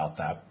confident about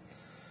that.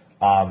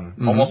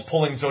 Almost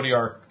pulling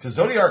Zodiark, because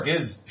Zodiark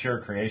is pure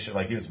creation,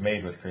 like he was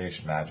made with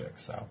creation magic.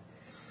 So,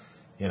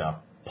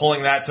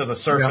 pulling that to the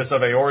surface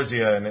of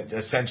Eorzea and it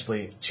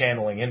essentially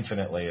channeling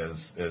infinitely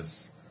is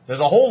there's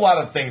a whole lot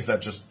of things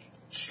that just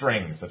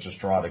strings that just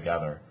draw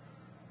together.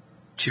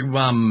 To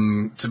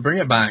bring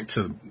it back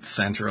to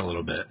center a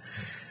little bit,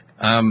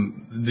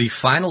 the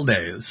final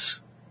days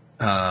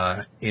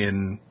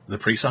in the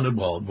pre-sundered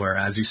world, where,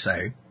 as you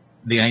say,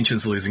 the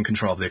ancients losing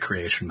control of their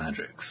creation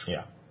magics.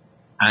 Yeah.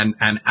 And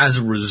as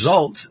a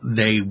result,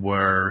 they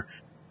were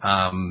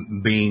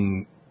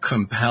being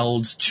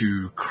compelled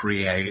to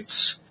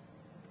create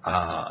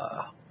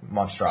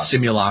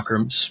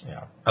simulacrums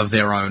of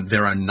their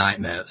own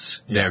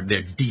nightmares, their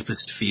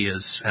deepest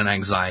fears and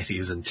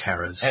anxieties and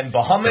terrors. And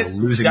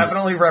Bahamut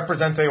definitely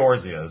represents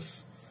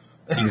Eorzea's.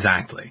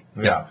 Exactly.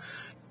 Yeah.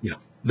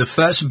 The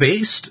first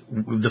beast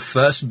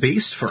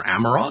for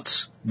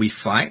Amarot, we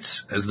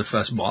fight as the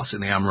first boss in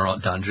the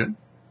Amarot dungeon.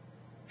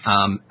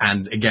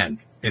 And again,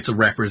 it's a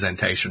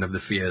representation of the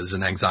fears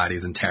and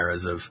anxieties and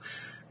terrors of,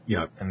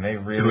 and they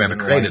really whoever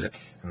created it.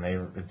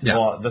 And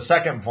well, the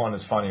second one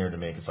is funnier to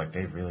me. It's like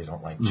they really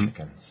don't like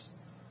chickens.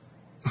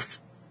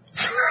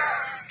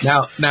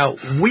 Now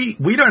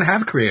we don't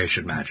have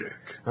creation magic,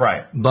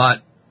 right?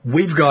 But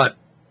we've got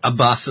a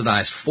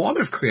bastardized form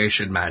of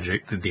creation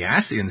magic that the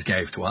Ascians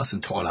gave to us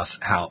and taught us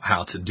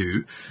how to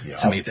do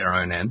to meet their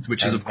own ends,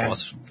 which is, of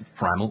course,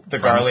 primal. The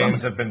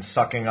Garleans have been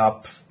sucking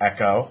up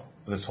Echo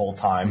this whole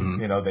time.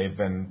 They've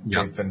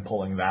been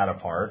pulling that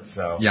apart.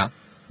 So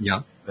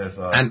there's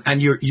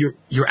and you're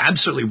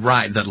absolutely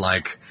right that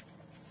like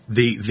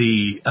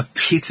the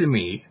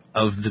epitome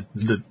of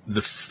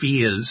the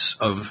fears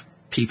of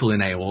people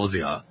in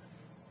Eorzea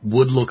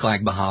would look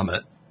like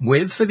Bahamut.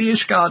 With, for the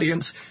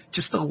Ishgardians,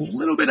 just a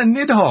little bit of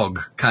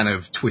Nidhogg kind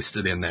of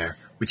twisted in there,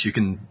 which you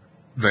can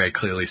very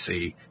clearly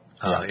see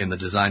in the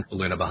design for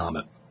Lunar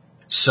Bahamut.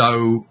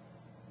 So,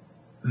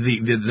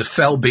 the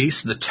Fell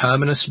Beast, the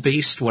Terminus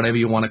Beast, whatever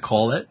you want to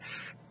call it,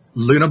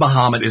 Lunar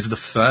Bahamut is the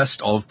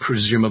first of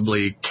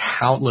presumably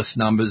countless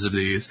numbers of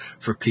these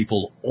for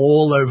people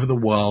all over the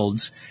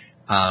world.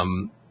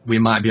 We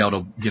might be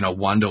able to,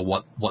 wonder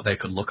what they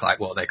could look like,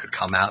 what they could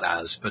come out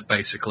as, but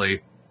basically,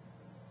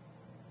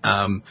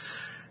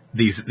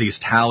 these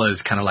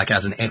towers kind of like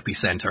as an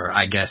epicenter,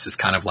 I guess, is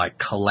kind of like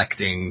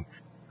collecting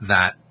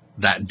that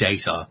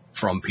data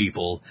from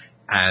people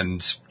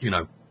and,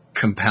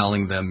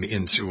 compelling them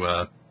into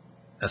a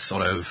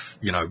sort of,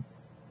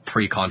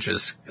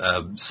 pre-conscious,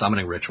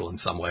 summoning ritual in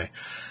some way.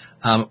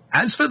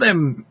 As for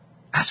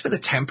the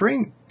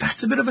tempering,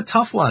 that's a bit of a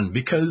tough one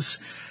because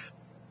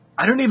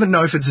I don't even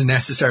know if it's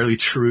necessarily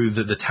true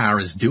that the tower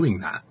is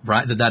doing that,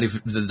 right?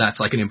 That's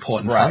like an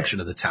important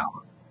function of the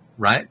tower,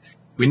 right?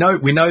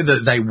 We know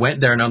that they went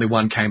there and only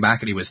one came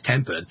back and he was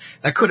tempered.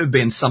 That could have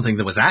been something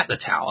that was at the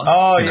tower.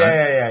 Oh,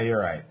 yeah,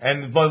 you're right.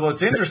 And but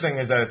what's interesting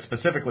is that it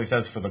specifically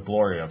says for the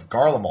glory of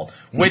Garlemald,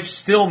 which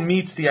still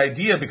meets the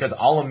idea because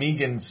Ala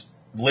Mhigans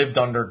lived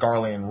under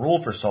Garlean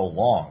rule for so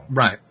long.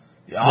 Right.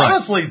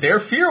 Honestly, their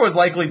fear would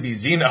likely be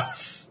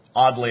Xenos,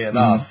 oddly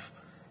enough.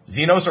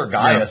 Xenos or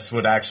Gaius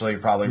would actually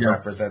probably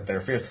represent their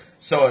fears.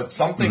 So it's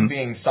something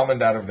being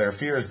summoned out of their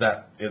fears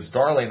that is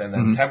Garlean and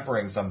then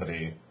tempering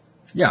somebody.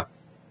 Yeah.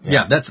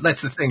 Yeah, that's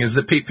the thing, is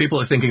that people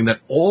are thinking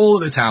that all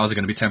of the towers are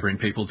going to be tempering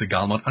people to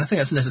Garlemald. I don't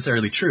think that's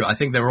necessarily true. I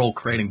think they're all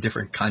creating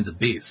different kinds of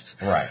beasts.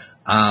 Right.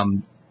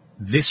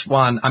 This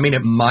one, I mean,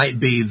 it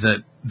might be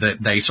that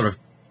they sort of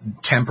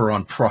temper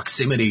on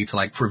proximity to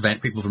like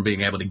prevent people from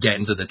being able to get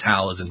into the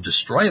towers and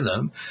destroy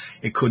them.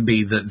 It could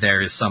be that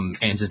there is some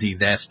entity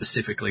there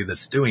specifically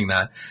that's doing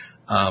that.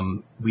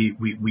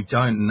 We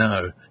don't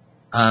know.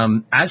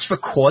 As for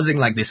causing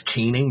like this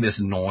keening,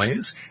 this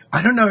noise,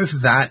 I don't know if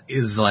that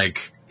is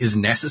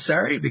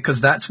necessary,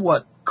 because that's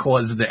what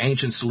caused the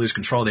ancients to lose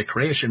control of their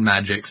creation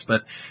magics.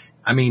 But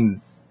I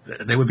mean,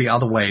 there would be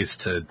other ways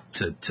to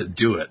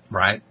do it,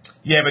 right?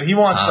 Yeah, but he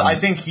wants, I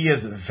think he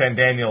is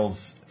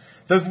Fandaniel's.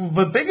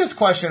 The biggest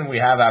question we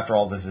have after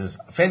all this is,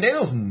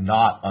 Fandaniel's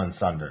not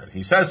unsundered.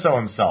 He says so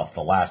himself,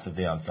 the last of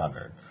the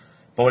unsundered.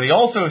 But what he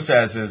also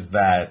says is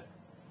that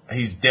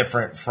he's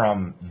different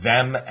from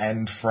them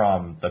and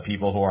from the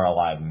people who are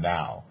alive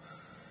now.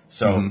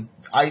 So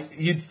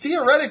you'd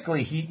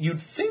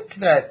think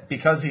that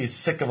because he's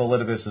sick of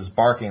Elidibus's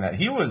barking, that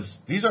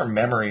these are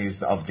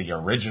memories of the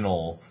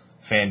original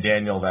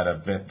Fandaniel that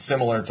have been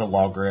similar to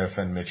Logriff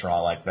and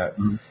Mithril, like that.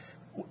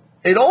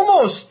 It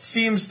almost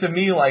seems to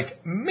me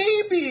like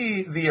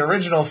maybe the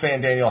original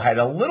Fandaniel had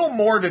a little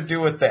more to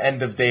do with the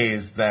end of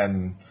days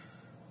than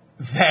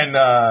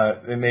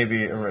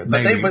maybe.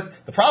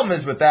 But the problem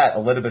is with that,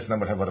 Elidibus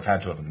and them would have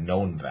had to have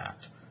known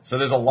that. So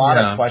there's a lot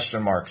of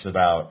question marks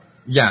about.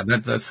 Yeah,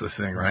 that's the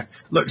thing, right?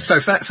 Look, so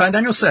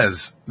Fandaniel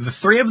says, the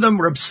three of them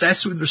were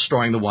obsessed with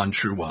restoring the one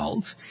true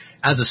world.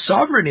 As a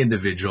sovereign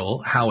individual,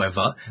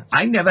 however,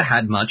 I never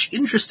had much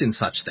interest in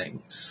such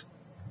things.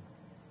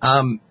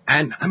 And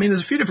I mean,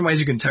 there's a few different ways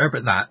you can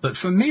interpret that, but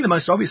for me, the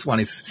most obvious one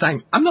is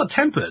saying, I'm not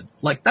tempered.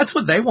 Like, that's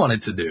what they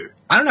wanted to do.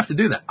 I don't have to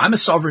do that. I'm a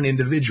sovereign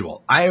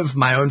individual. I have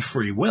my own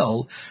free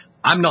will.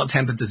 I'm not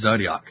tempered to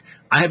Zodiac.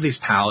 I have these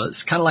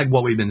powers, kind of like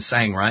what we've been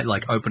saying, right?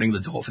 Like opening the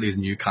door for these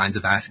new kinds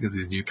of Askins,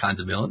 these new kinds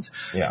of villains.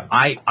 Yeah.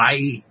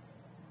 I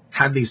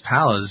have these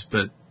powers,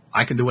 but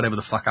I can do whatever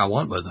the fuck I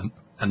want with them,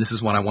 and this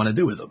is what I want to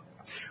do with them.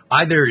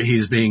 Either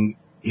he's being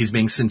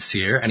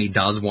sincere and he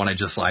does want to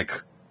just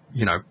like,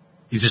 you know,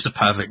 he's just a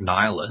perfect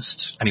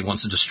nihilist and he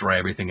wants to destroy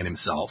everything in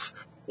himself,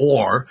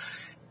 or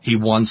he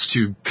wants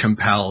to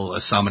compel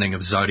a summoning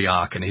of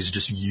Zodiac and he's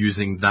just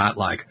using that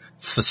like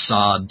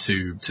facade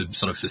to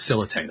sort of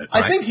facilitate it.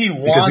 Right? I think he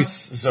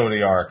wants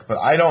Zodiac, but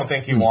I don't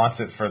think he wants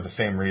it for the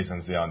same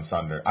reasons the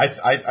Unsundered. I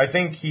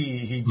think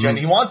he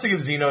wants to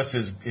give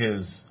Xenos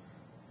his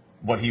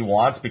what he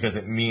wants because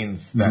it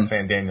means that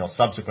Fandaniel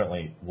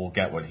subsequently will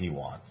get what he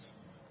wants.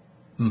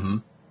 Mm-hmm.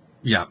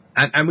 Yeah,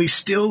 and we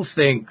still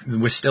think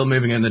we're still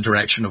moving in the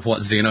direction of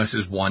what Xenos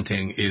is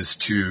wanting is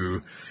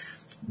to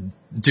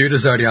do to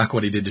Zodiac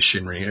what he did to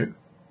Shinryu,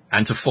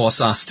 and to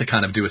force us to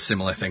kind of do a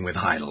similar thing with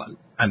Hydaelyn,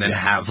 and then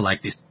have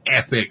like this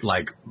epic,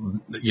 like,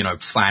 you know,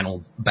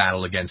 final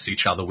battle against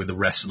each other with the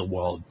rest of the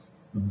world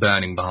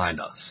burning behind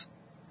us.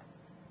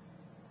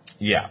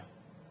 Yeah,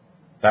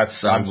 I'm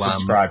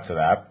subscribed to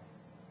that.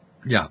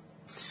 Yeah.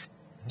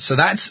 So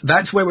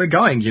that's where we're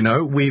going, you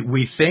know.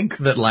 We think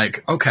that,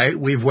 like, okay,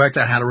 we've worked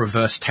out how to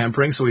reverse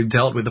tempering, so we've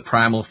dealt with the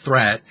primal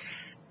threat,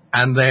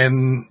 and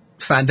then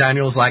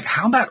Fandaniel's like,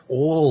 how about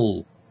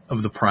all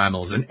of the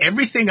primals and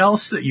everything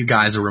else that you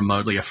guys are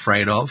remotely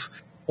afraid of,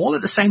 all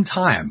at the same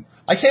time?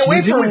 I can't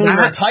wait for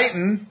Lunar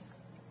Titan.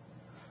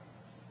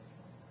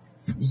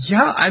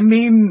 Yeah, I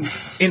mean,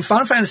 in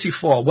Final Fantasy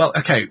IV, well,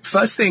 okay,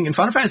 first thing, in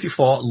Final Fantasy IV,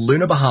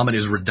 Lunar Bahamut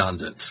is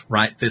redundant,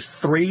 right? There's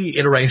 3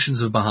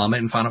 iterations of Bahamut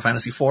in Final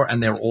Fantasy IV,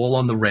 and they're all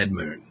on the Red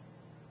Moon.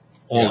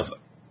 All of them.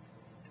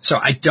 So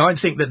I don't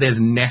think that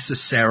there's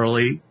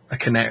necessarily a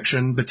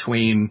connection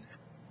between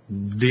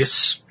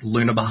this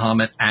Lunar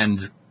Bahamut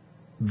and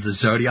the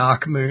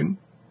Zodiac Moon.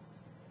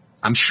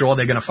 I'm sure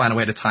they're going to find a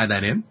way to tie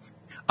that in.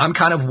 I'm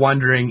kind of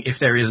wondering if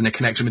there isn't a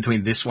connection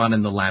between this one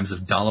and the Lambs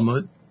of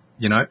Dalamud.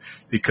 You know,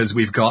 because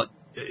we've got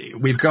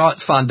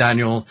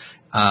Fandaniel,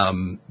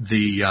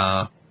 the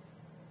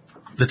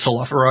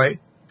Telophoroi.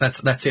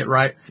 That's it,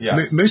 right?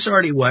 Yes. Moose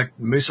already worked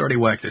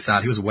this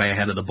out. He was way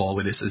ahead of the ball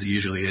with this, as he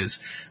usually is,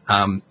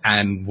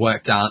 and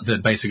worked out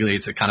that basically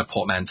it's a kind of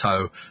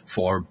portmanteau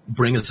for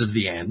Bringers of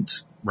the End,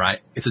 right?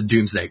 It's a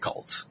doomsday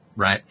cult,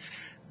 right?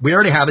 We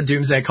already have a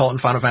doomsday cult in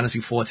Final Fantasy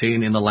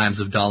XIV in the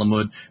Lambs of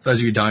Dalamud. For those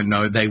of you who don't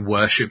know, they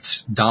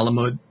worshipped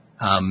Dalamud,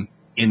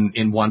 in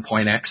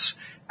 1.x.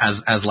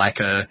 as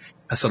like a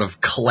sort of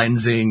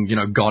cleansing, you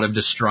know, god of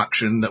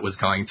destruction that was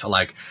going to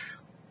like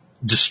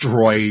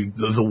destroy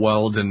the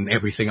world and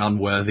everything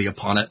unworthy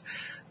upon it.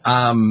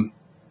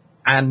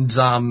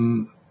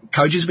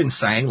 Koji's been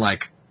saying,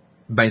 like,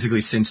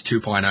 basically since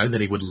 2.0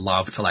 that he would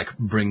love to, like,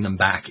 bring them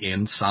back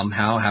in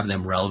somehow, have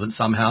them relevant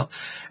somehow.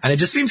 And it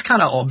just seems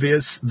kind of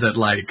obvious that,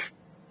 like,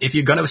 if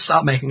you're going to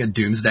start making a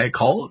Doomsday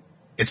cult,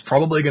 it's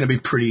probably going to be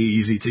pretty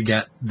easy to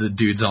get the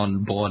dudes on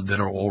board that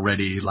are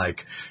already,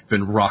 like,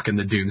 been rocking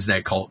the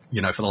Doomsday cult,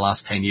 you know, for the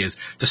last 10 years,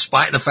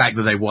 despite the fact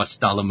that they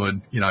watched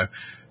Dalamud, you know,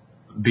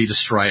 be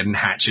destroyed and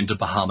hatch into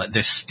Bahamut.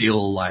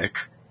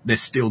 They're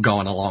still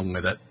going along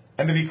with it.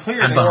 And to be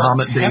clear, And they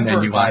weren't Bahamut being their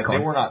tempered new by, icon.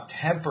 they were not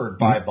tempered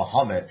by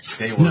Bahamut.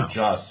 They were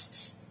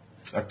just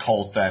a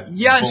cult that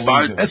Yeah, as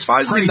far believed in as, far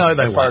as we Crazy. know,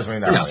 they As far were. as we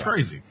know, It's yeah.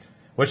 crazy.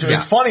 Which Yeah,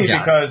 is funny yeah.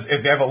 because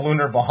if you have a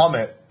lunar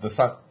Bahamut, the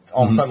sun,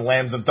 all of a sudden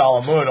lambs of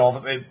Dalamud, all of a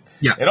sudden,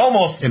 Yeah. it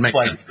almost It makes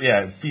like sense.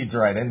 it feeds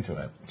right into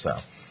it. So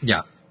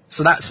Yeah.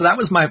 So that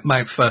was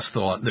my first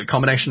thought. The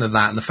combination of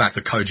that and the fact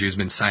that Koji has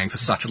been saying for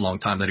such a long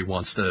time that he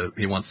wants to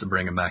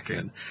bring him back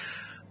in.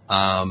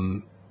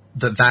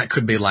 That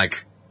could be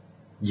like,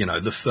 you know,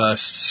 the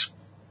first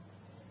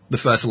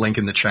link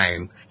in the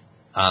chain,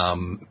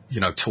 you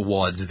know,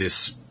 towards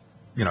this,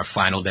 you know,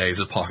 final days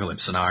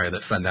apocalypse scenario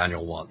that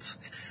Fandaniel wants.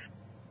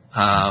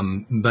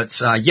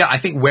 Yeah, I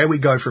think where we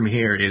go from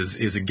here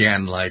is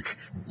again, like,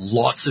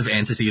 lots of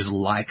entities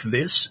like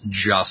this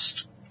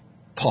just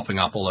popping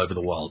up all over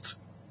the world.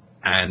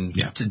 And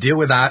to deal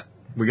with that,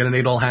 we're going to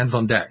need all hands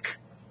on deck.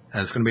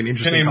 And it's going to be an we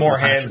interesting need couple more of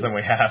hands matches. than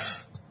we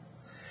have.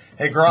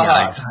 Hey, Graha,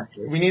 Yeah,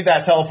 exactly. we need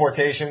that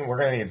teleportation. We're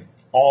going to need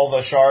all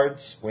the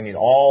shards. We need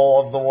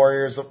all of the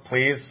warriors,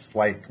 please.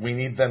 Like, we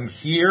need them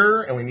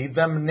here, and we need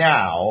them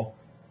now,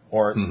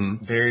 or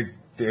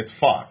it's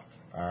fucked,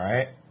 all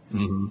right?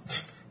 Mm-hmm.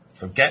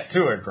 So get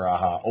to it,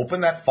 Graha.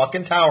 Open that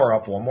fucking tower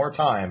up one more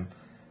time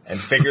and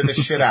figure this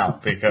shit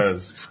out,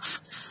 because...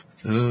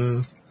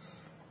 Or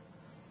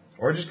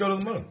just go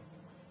to the moon.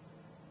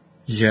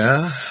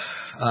 Yeah.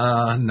 No,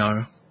 I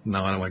don't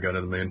want to go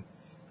to the moon.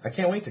 I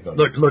can't wait to go to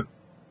the moon. Look,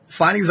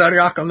 finding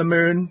Zodiac on the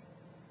moon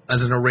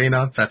as an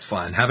arena, that's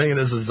fine. Having it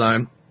as a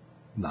zone,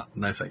 no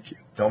thank you.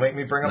 Don't make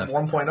me bring up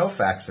 1.0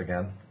 facts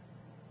again.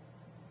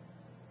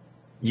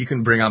 You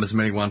can bring up as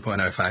many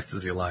 1.0 facts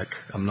as you like.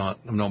 I'm not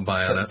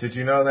buying it. Did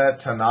you know that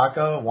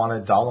Tanaka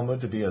wanted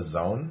Dalamud to be a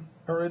zone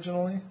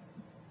originally?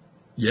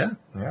 Yeah.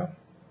 Yeah.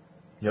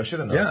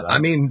 Yoshida knows Yeah, that. I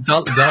mean,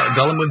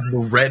 Dalamud's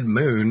the red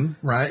moon,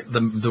 right?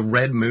 The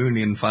red moon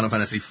in Final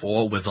Fantasy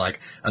IV was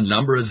like a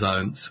number of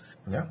zones.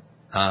 Yeah.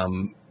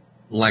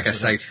 Like I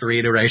say, 3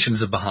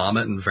 iterations of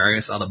Bahamut and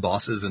various other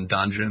bosses and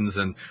dungeons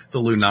and the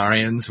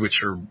Lunarians,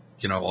 which are,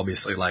 you know,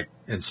 obviously like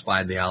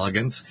inspired the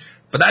Elegants.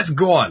 But that's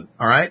gone,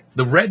 alright?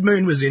 The red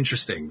moon was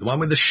interesting. The one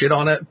with the shit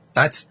on it,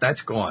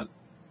 that's gone.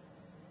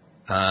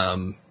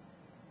 Yeah,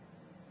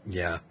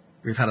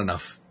 we've had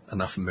enough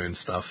moon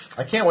stuff.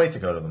 I can't wait to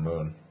go to the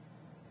moon.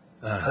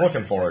 I'm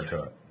looking forward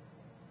to it.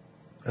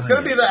 It's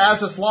going to be the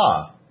Azus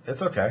Law.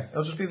 It's okay.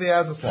 It'll just be the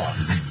Azus Law.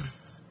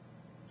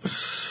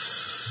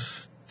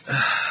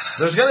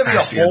 There's going to be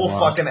a whole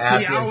fucking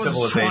Asian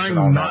civilization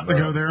on that not to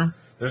moon. go there.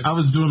 I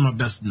was doing my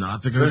best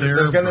not to go there.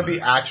 There's going to but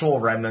be actual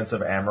remnants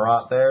of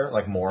Amarot there,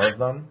 like more of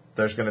them.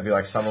 There's going to be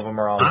like some of them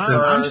are on I'm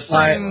Earth. just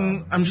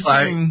saying,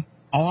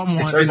 all I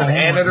want. There's an all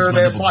I want is Anitor my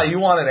there. double Sly, jump. You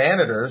wanted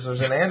Anitors.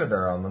 There's an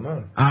Anitor on the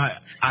moon. All It's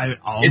I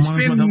want is my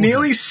been double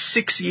nearly jump.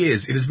 6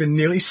 years. It has been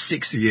nearly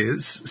 6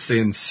 years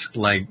since,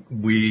 like,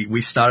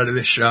 we started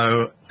this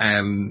show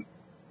and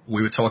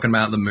we were talking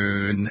about the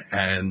moon,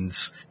 and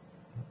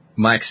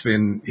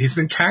he's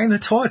been carrying the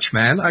torch,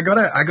 man. I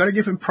gotta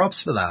give him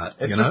props for that.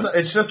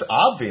 It's just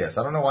obvious.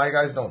 I don't know why you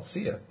guys don't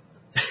see it.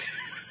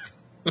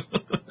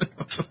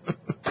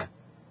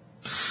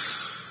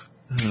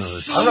 I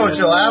don't know what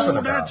you're laughing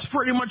about. That's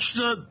pretty much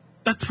the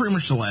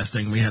last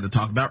thing we had to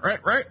talk about,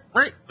 right?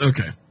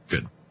 Okay,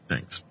 good.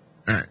 Thanks.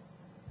 All right.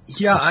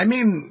 Yeah, I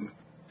mean,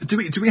 do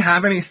we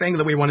have anything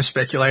that we want to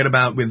speculate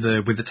about with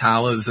the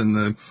towers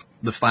and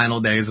the final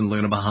days in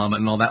Luna Bahamut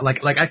and all that?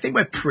 Like I think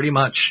we pretty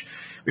much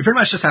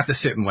just have to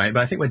sit and wait,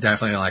 but I think we're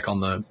definitely like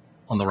on the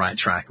right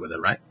track with it,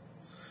 right?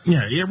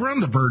 Yeah, we're on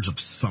the verge of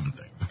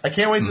something. I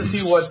can't wait to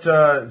see what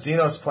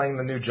Xeno's playing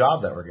the new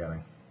job that we're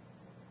getting.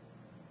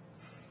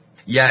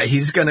 Yeah,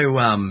 he's gonna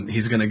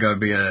go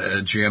be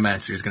a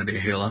geomancer. He's gonna be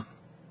a healer.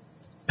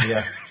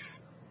 Yeah.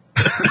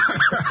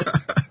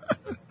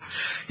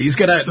 He's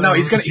gonna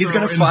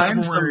in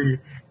find February,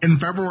 in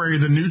February,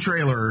 the new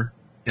trailer.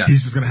 Yeah.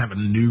 He's just gonna have a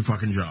new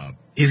fucking job.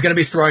 He's gonna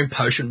be throwing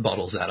potion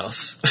bottles at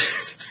us.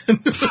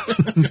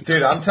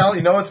 Dude, I'm telling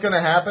you, know what's going to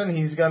happen?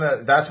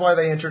 That's why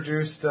they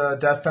introduced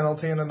Death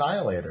Penalty and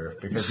Annihilator,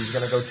 because he's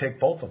going to go take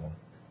both of them.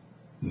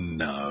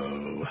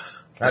 No.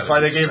 That's why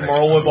they gave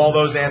Morlwood all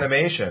those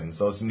animations,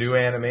 those new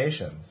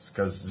animations,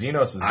 because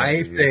Xenos is going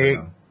I to use think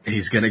them.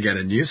 he's gonna get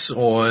a new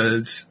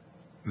sword.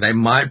 They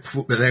might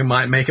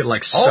make it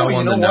like so you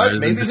on know the what? nose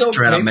Maybe and just he'll-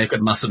 straight up maybe- make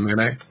it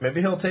Masamune.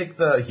 Maybe he'll take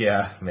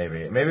maybe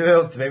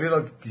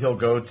he'll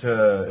go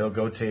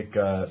take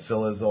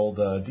Scylla's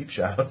old Deep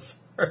Shadows.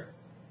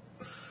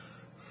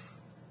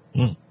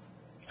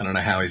 I don't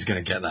know how he's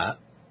gonna get that.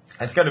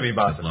 It's going to be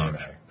Masamune.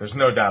 There's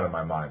no doubt in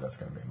my mind that's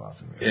going to be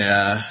Masamune.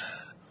 Yeah.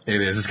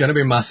 It is. It's going to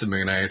be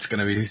Masamune. It's going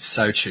to be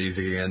so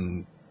cheesy,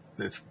 and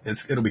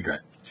it'll be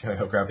great.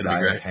 He'll grab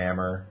Gaia's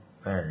hammer.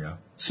 There you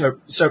go.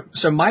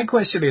 So my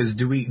question is,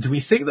 do we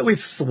think that we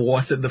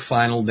thwarted the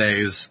final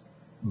days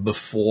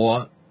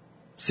before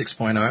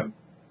 6.0?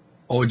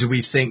 Or do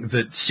we think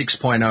that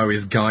 6.0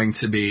 is going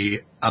to be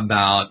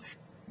about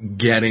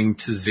getting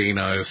to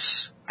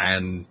Xenos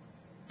and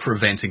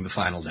preventing the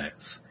final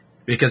days?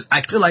 Because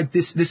I feel like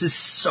this is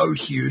so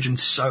huge and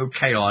so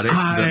chaotic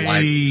that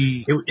like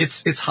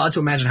it's hard to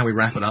imagine how we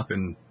wrap it up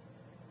in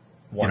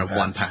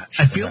one patch.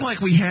 I feel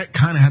like we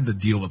kind of had to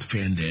deal with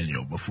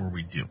Fandaniel before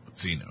we deal with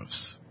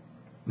Xenos.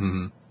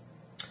 Mm-hmm.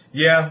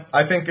 Yeah,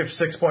 I think if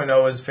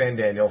 6.0 is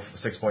Fandaniel,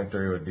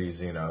 6.3 would be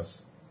Xenos.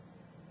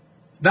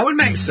 That would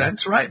make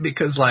sense, right?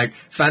 Because, like,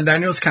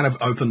 Fandaniel's kind of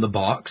opened the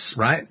box,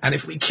 right? And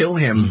if we kill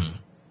him,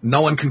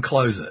 no one can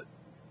close it,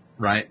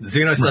 right?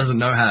 Xenos doesn't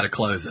know how to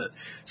close it.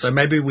 So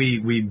maybe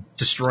we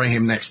destroy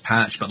him next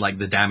patch, but, like,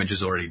 the damage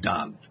is already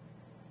done.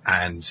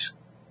 And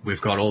we've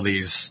got all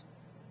these,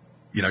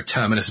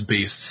 Terminus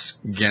beasts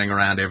getting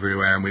around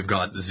everywhere, and we've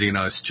got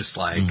Xenos just,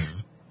 like,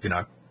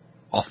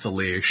 off the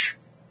leash.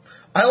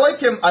 I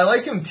like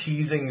him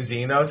teasing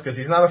Xenos because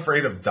he's not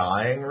afraid of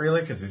dying,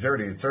 really, because it's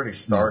already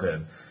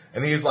started.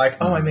 And he's like,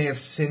 "Oh, I may have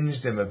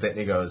singed him a bit." And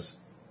he goes,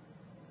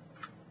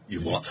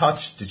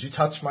 Did you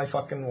touch my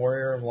fucking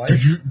warrior of light?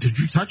 Did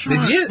you touch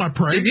my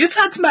prey? Did you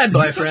touch my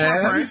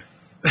boyfriend?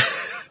 Did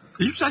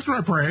you touch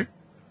my prey?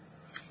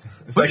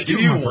 It's like,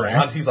 do you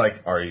want? He's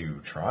like, "Are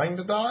you trying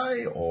to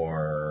die,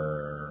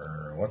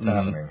 or what's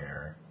happening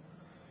here?"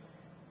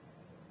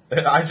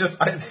 And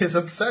his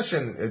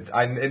obsession,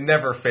 it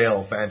never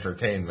fails to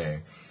entertain me,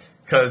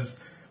 because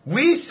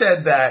we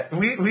said that,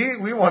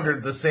 we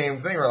wondered the same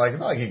thing. We're like, it's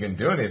not like he can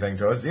do anything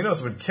to us.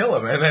 Xenos would kill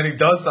him, and then he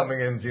does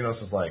something, and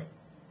Xenos is like,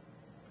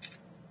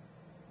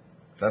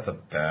 that's a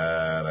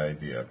bad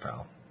idea,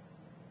 pal.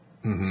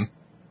 Mm-hmm.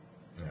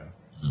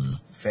 Yeah.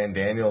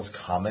 Fandaniel's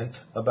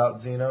comment about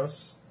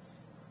Xenos,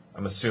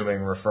 I'm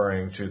assuming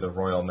referring to the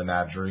Royal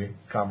Menagerie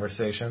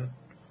conversation.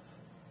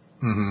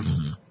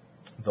 Mm-hmm.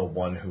 The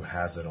one who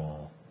has it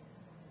all.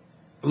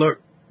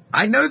 Look,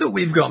 I know that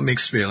we've got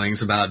mixed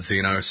feelings about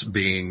Xenos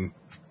being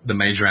the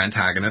major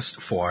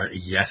antagonist for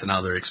yet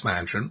another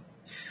expansion,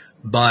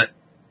 but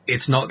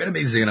it's not going to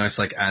be Xenos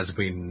like as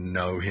we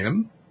know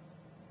him.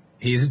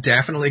 He's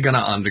definitely going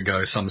to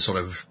undergo some sort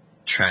of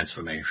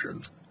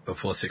transformation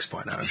before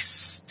 6.0.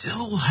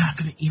 Still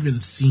haven't even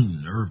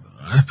seen Nerva.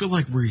 I feel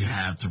like we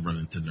have to run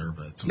into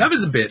Nerva.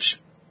 Nerva's a bitch.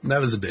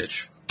 Nerva's a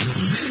bitch.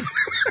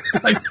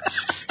 Like,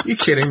 you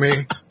kidding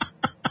me?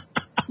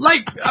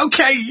 Like,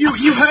 okay, you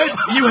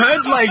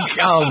heard like,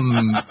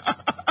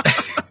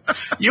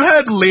 you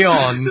heard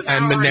Leon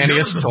and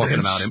Menenius talking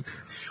about him.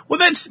 Well,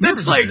 that's like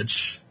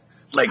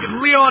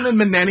Leon and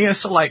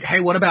Menenius are like, hey,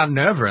 what about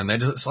Nerva? And they're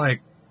just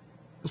like,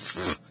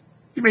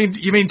 you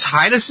mean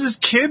Titus's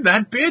kid,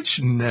 that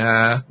bitch?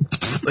 Nah.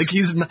 Like,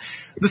 he's not.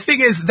 The thing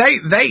is,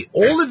 they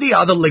all of the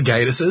other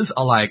Legatuses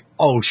are like,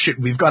 oh shit,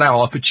 we've got our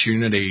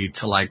opportunity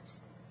to like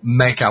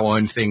make our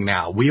own thing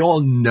now. We all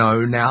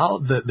know now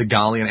that the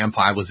Garlean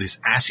Empire was this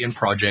Ascian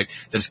project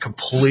that is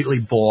completely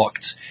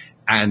balked,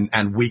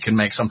 and we can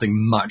make something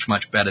much,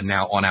 much better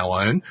now on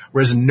our own.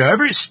 Whereas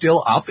Nerva is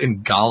still up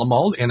in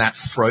Garlemald in that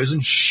frozen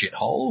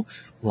shithole.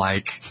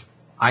 Like,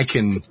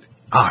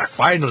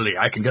 finally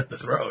I can get the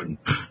throne.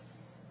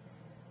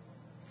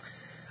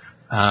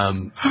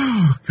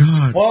 Oh,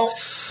 God. Well,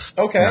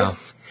 okay. No.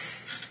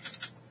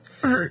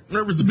 All right,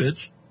 Nerva's a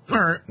bitch.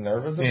 All right.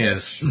 Nerva's a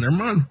Yes. bitch. Never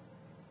mind.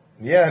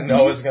 Yeah,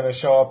 Noah's gonna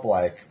show up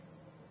like,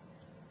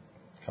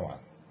 come on.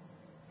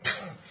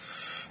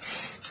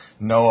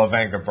 Noah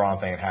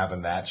Vangerbronth ain't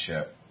having that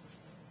shit.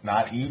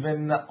 Not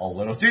even a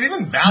little. Dude,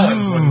 even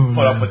Valens wouldn't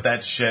put up with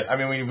that shit. I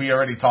mean, we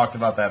already talked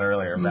about that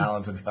earlier.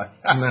 Valens would be like,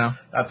 No.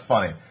 That's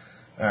funny.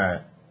 All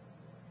right.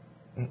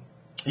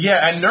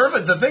 Yeah, and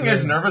Nerva, the thing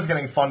is, Nerva's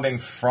getting funding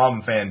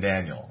from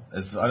Fandaniel.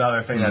 Is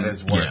another thing that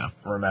is worth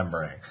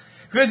remembering.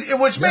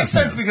 Which makes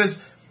sense because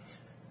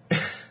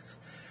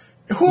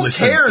who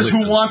cares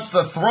who wants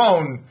the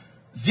throne?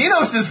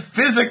 Xenos is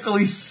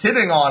physically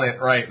sitting on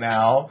it right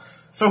now.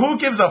 So who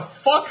gives a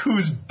fuck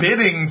who's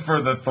bidding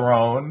for the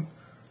throne?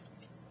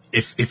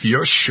 If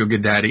your sugar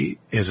daddy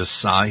is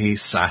Asahi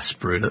Sass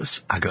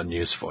Brutus, I got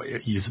news for you.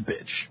 He's a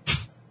bitch.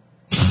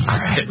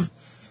 Alright?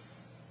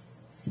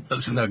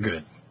 That's no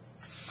good.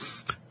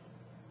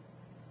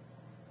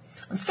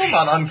 I'm still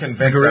not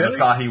unconvinced that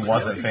Asahi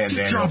wasn't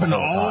Fandaniel. Dropping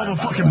all the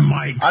fucking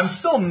mics. I'm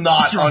still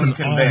not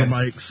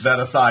unconvinced that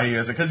Asahi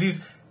is it, because he's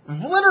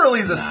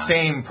literally the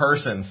same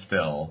person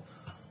still,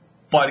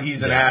 but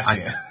he's an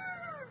Ascian.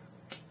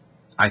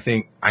 I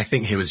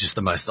think he was just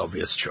the most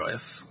obvious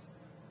choice.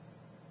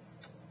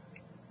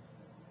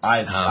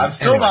 I'm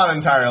still not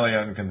entirely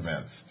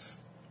unconvinced.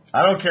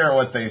 I don't care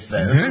what they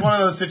say. This is one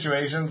of those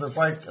situations. It's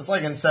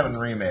like in 7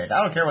 Remake.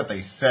 I don't care what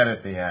they said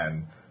at the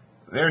end.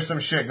 There's some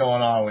shit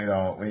going on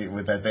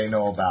that they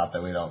know about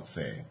that we don't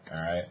see. All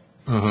right.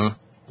 Mm-hmm.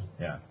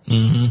 Yeah.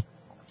 Mm-hmm.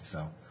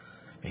 So,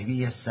 maybe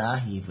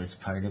Asahi was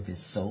part of his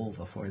soul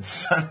before the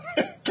sun.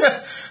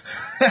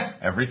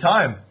 Every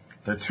time.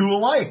 They're too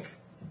alike.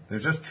 They're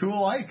just too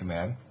alike,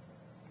 man.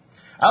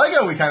 I like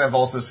how we kind of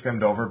also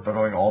skimmed over, but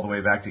going all the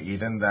way back to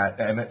Eden, that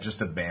Emmett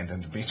just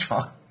abandoned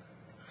Metron.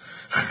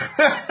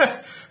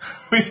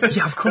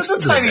 Yeah, of course.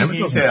 It's a tiny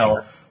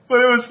detail, but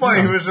it was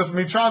funny. It was just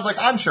Metron's like,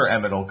 I'm sure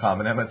Emmett will come,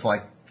 and Emmett's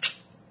like,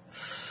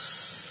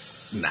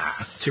 nah,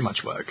 too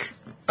much work.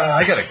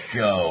 I gotta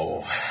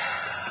go.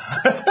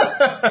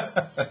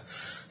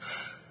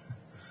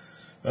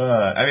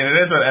 I mean,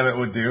 it is what Emmett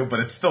would do, but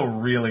it's still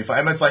really fun.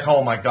 Emmett's like,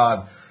 oh my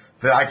god,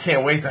 I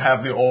can't wait to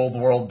have the old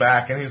world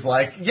back. And he's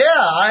like,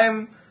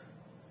 yeah,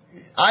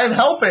 I'm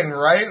helping,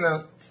 right?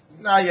 And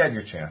nah, you had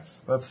your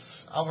chance.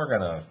 We're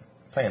gonna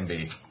plan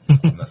B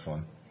on this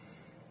one.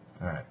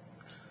 All right.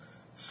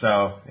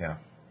 So, yeah.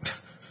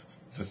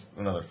 Just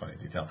another funny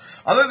detail.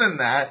 Other than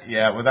that,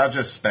 yeah, without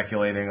just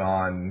speculating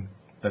on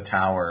the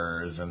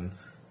towers and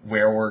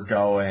where we're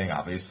going,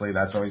 obviously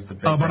that's always the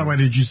big by the way,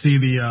 did you see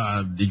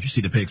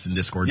the pics in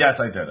Discord? Yes,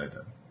 I did.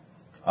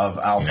 Of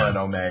Alpha and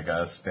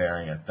Omega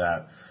staring at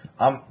that.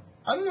 I'm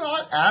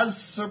not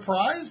as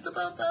surprised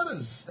about that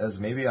as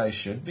maybe I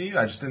should be.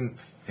 I just didn't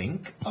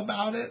think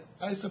about it,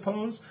 I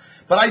suppose.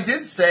 But I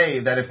did say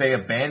that if they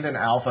abandon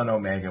Alpha and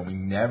Omega and we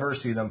never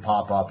see them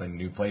pop up in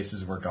new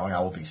places we're going, I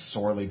will be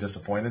sorely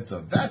disappointed. So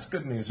that's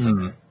good news for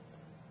me.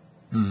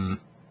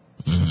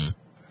 Mm-hmm.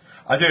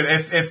 Dude,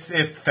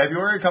 if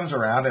February comes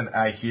around and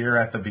I hear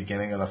at the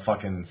beginning of the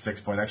fucking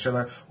 6.X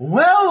trailer,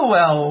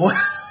 well,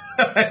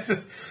 I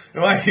just,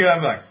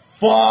 I'm like,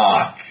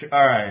 fuck!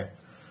 Alright.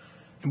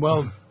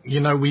 Well,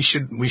 we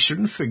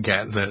shouldn't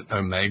forget that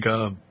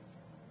Omega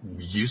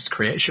used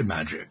creation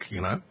magic,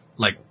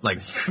 Like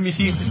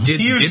he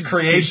used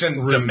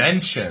creation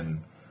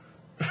dimension.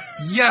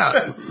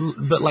 Yeah,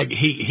 but like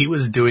he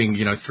was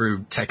doing,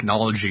 through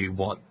technology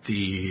what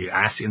the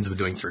Asians were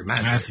doing through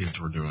magic. Asians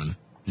were doing,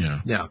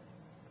 yeah. Yeah.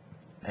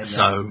 And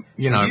so,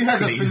 he has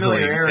could a easily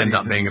familiarity end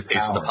up to being a these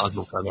piece of the towers.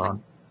 puzzle further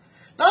on.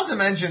 Not to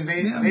mention,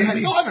 they maybe.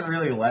 still haven't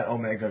really let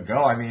Omega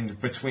go. I mean,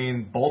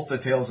 between both the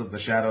Tales of the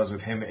Shadows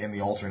with him in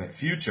the alternate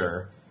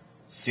future,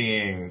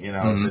 seeing,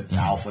 that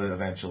Alpha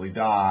eventually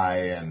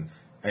die, and,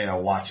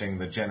 watching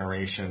the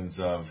generations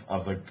of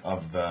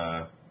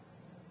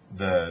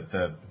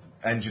the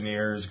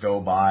engineers go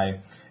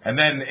by. And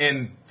then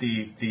in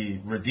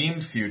the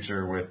redeemed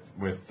future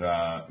with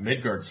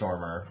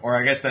Midgard-Sormer, or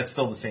I guess that's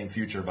still the same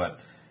future, but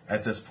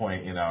at this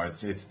point,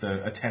 it's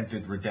the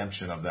attempted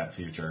redemption of that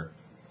future.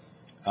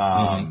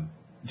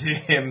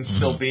 Him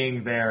still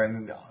being there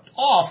and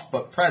off,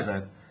 but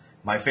present.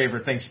 My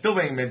favorite thing, still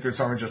being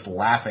Midgard-Sormer, just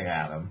laughing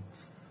at him.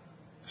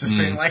 Just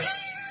being like,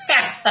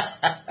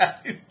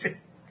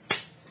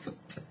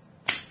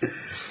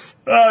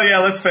 oh yeah,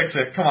 let's fix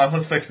it. Come on,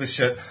 let's fix this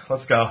shit.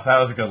 Let's go. That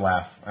was a good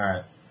laugh.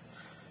 Alright.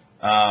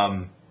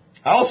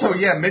 Also,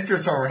 yeah,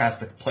 Midgard-Sormer has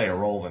to play a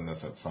role in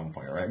this at some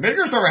point, right?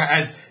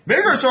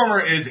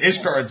 Midgard-Sormer is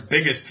Ishgard's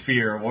biggest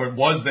fear, or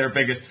was their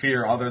biggest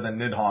fear other than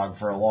Nidhogg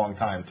for a long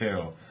time,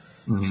 too.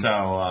 Mm-hmm. So,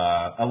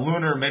 a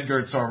lunar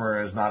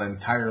Midgard-Sormer is not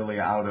entirely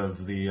out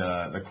of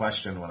the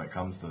question when it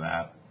comes to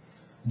that.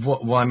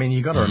 Well, I mean,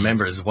 you gotta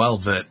remember as well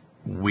that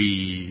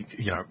we,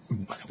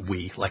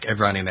 like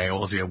everyone in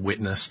Eorzea,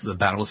 witnessed the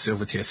Battle of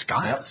Silvertear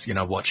Skies,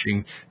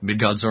 watching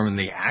Midgard-Sormer and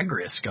the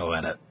Agrias go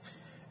at it.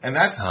 And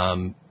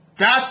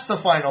that's the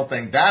final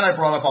thing. That I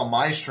brought up on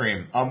my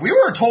stream. We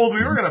were told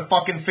we were going to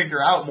fucking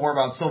figure out more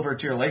about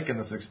Silvertear Lake in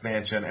this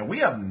expansion, and we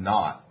have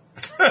not.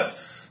 Other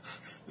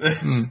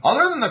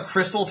than the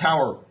Crystal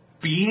Tower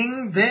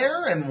being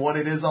there and what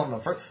it is on the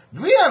first,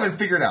 we haven't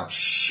figured out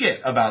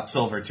shit about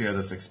Silvertear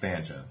this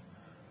expansion.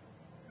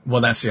 Well,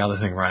 that's the other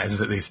thing, right? Is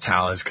that these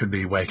towers could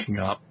be waking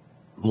up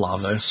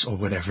Lavos or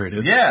whatever it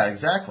is. Yeah,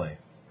 exactly.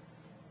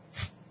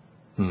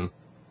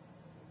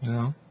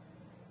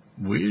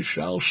 We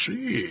shall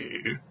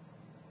see.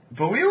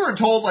 But we were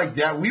told like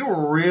that we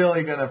were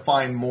really going to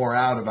find more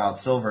out about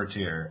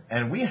Silvertear,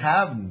 and we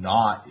have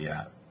not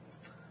yet.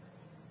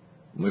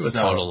 We were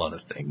told a lot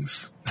of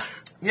things.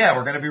 Yeah,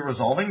 we're going to be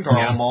resolving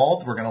Garlemald.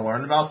 Yeah. We're going to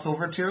learn about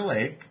Silvertear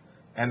Lake,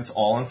 and it's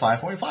all in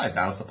 5.5.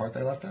 That was the part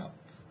they left out.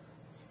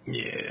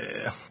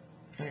 Yeah.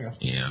 There you go.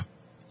 Yeah.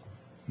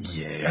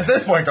 Yeah. At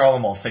this point,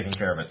 Garlemald's taking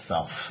care of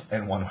itself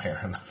in one way or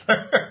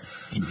another.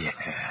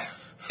 Yeah.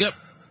 Yep.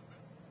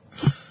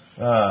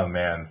 Oh,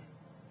 man.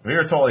 We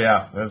were told, we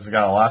got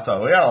a lot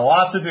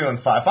to do in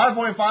 5.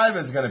 5.5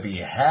 is going to be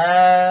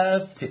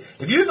hefty.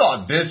 If you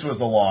thought this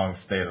was a long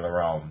State of the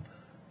Realm,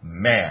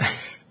 man,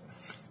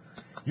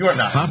 you are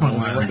not.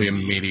 5.5 will be a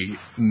meaty.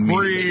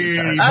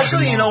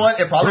 Actually, you know what?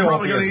 It probably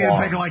won't be as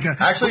long. We're probably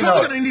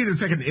going to need to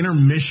take an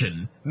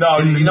intermission. No,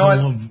 you know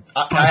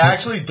what? I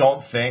actually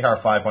don't think our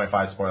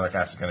 5.5 spoiler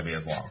cast is going to be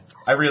as long.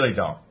 I really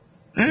don't.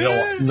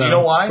 You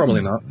know why?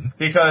 Probably not.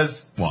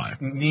 Because why?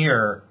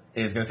 Nier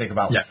is going to take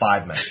about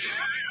 5 minutes.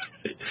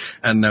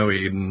 And no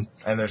Eden.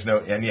 And there's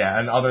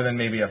and other than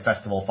maybe a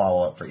festival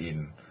follow-up for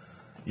Eden.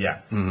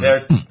 Yeah.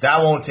 That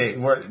won't take,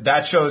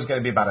 that show is going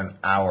to be about an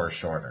hour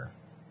shorter,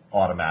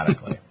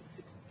 automatically.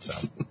 So,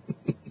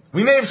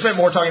 We may have spent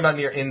more talking about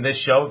Nier in this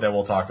show than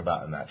we'll talk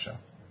about in that show.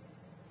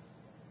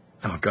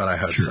 Oh God, I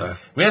hope so.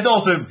 We have to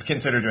also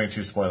consider doing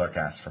 2 spoiler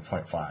casts for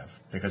Point 5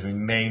 because we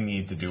may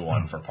need to do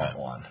one for Part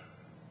 1.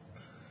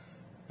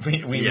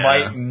 We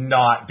might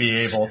not be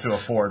able to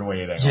afford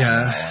waiting on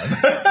that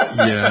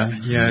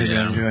one.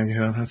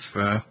 yeah. That's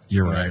fair.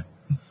 You're right.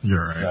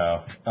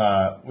 So,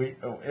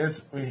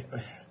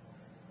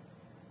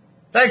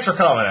 thanks for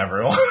coming,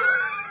 everyone.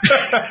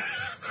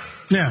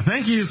 Yeah,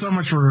 thank you so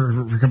much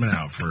for coming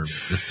out for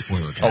this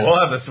spoiler cast.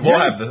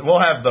 Oh, we'll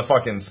have the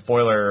fucking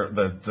spoiler,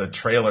 the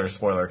trailer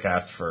spoiler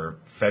cast for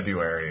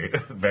February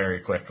very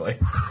quickly.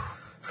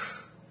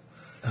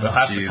 We'll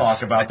have to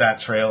talk about that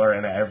trailer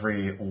and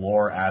every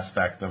lore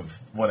aspect of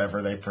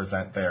whatever they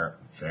present there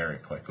very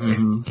quickly.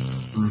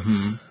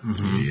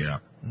 Yeah.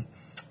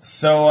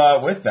 So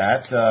with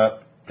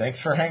that, thanks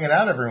for hanging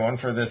out, everyone,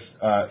 for this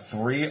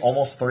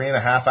almost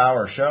 3.5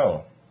 hour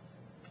show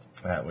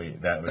that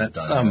we've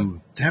That's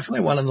done.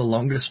 Definitely one of the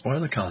longest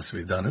spoiler casts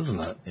we've done, isn't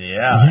it?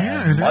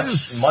 Yeah, it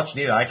much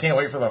needed. I can't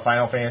wait for the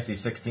Final Fantasy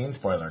 16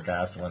 spoiler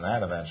cast when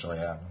that eventually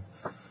happens.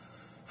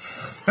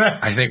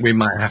 I think we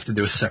might have to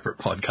do a separate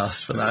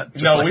podcast for that.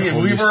 No, we've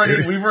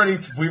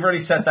already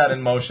set that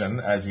in motion,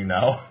 as you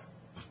know,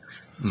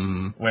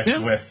 with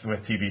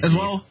TBT.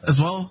 As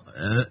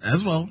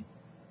well.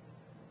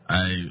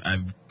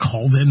 I've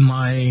called in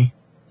my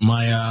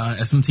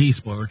SMT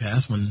spoiler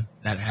cast when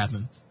that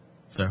happens.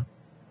 So,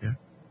 yeah.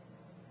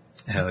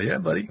 Hell yeah,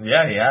 buddy.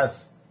 Yeah, he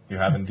has. You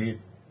have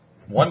indeed.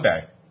 One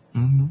day.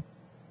 Mm-hmm.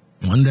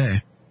 One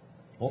day.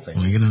 We'll see.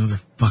 When we get another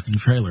fucking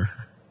trailer.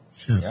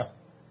 Shit. Yep.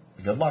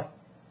 Good luck.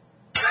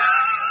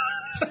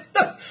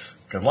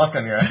 Good luck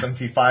on your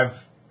SMT5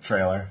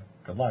 trailer.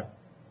 Good luck.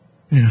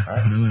 Yeah, all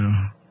right. I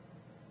don't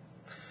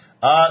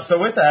know. So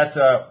with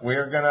that,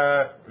 we're going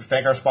to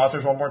thank our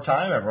sponsors one more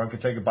time. Everyone can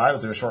say goodbye.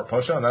 We'll do a short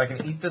post show, and then I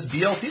can eat this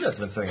BLT that's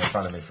been sitting in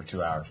front of me for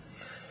 2 hours.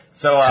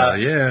 So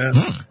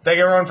thank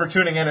everyone for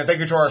tuning in, and thank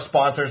you to our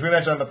sponsors. We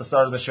mentioned them at the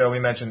start of the show. We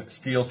mentioned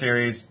Steel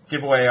Series,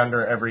 giveaway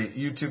under every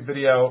YouTube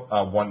video,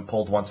 one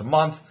pulled once a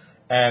month,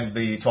 and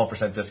the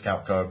 12%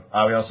 discount code.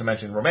 We also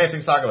mentioned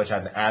Romancing Saga, which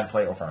had an ad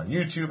play over on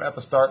YouTube at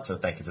the start, so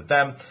thank you to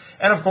them.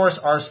 And, of course,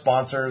 our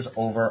sponsors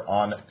over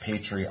on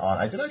Patreon.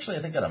 I did actually, I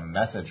think, get a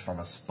message from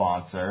a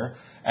sponsor,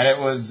 and it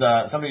was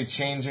somebody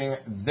changing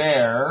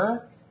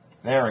their,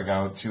 there we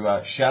go,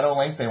 to Shadow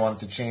Link. They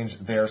wanted to change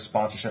their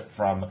sponsorship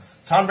from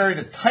Tonberry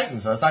to Titan,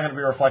 so that's not going to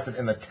be reflected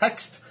in the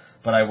text,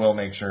 but I will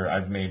make sure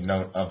I've made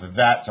note of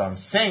that, so I'm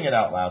saying it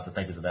out loud, so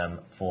thank you to them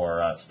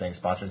for staying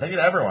sponsored. Thank you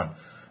to everyone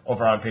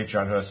over on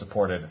Patreon who has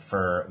supported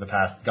for the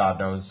past God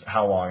knows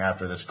how long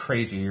after this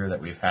crazy year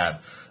that we've had.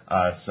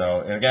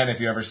 So, and again,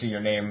 if you ever see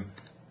your name,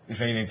 if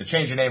you need to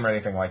change your name or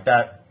anything like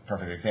that,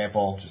 perfect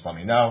example, just let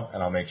me know,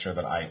 and I'll make sure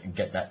that I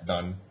get that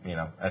done. You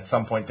know, at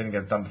some point, didn't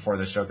get it done before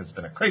this show because it's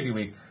been a crazy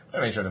week,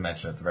 but I made sure to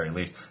mention it at the very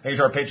least. Thank you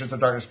to our Patrons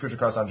of Darkness, Puja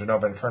Cross on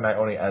Genova, and Kernai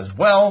Oni as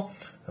well.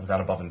 I've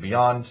gone above and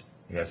beyond.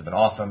 You guys have been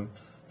awesome.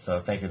 So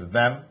thank you to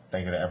them.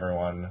 Thank you to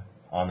everyone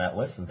on that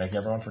list, and thank you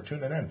everyone for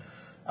tuning in.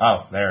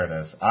 Oh, there it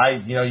is.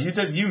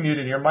 You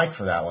muted your mic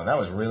for that one. That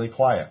was really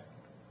quiet.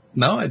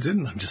 No, I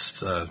didn't. I'm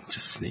just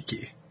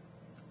sneaky.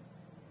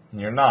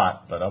 You're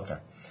not, but okay.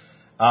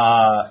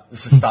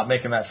 Stop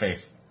making that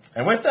face.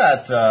 And with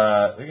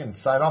that, we can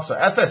sign off. So,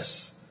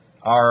 Ethis,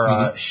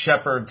 our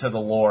shepherd to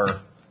the lore,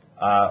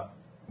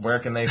 where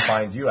can they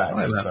find you at,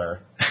 good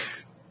sir?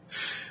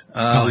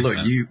 Look,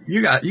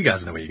 you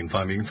guys know where you can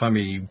find me. You can find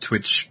me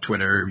Twitch,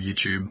 Twitter,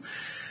 YouTube.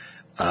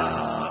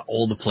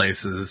 All the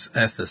places,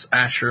 Ethis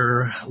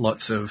Asher,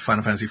 lots of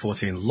Final Fantasy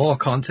XIV lore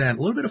content,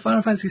 a little bit of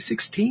Final Fantasy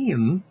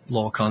XVI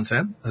lore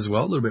content as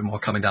well, a little bit more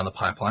coming down the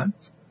pipeline.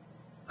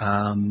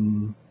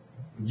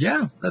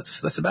 Yeah,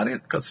 that's about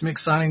it. Got some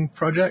exciting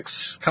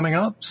projects coming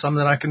up, some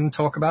that I can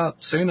talk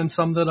about soon and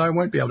some that I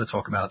won't be able to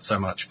talk about so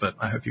much, but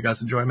I hope you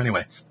guys enjoy them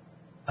anyway.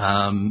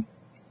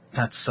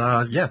 That's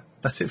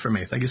it for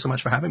me. Thank you so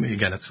much for having me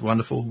again. It's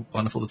wonderful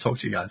to talk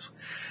to you guys.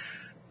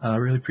 I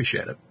really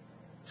appreciate it.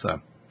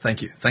 So,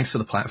 thank you. Thanks for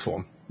the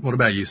platform. What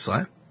about you,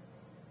 Sly?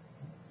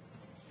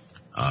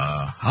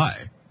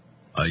 Hi.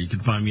 You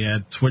can find me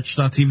at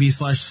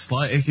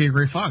twitch.tv/Sly, aka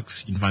Gray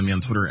Fox. You can find me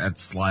on Twitter at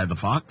Sly the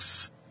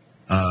Fox,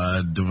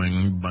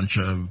 doing a bunch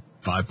of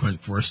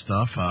 5.4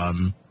 stuff.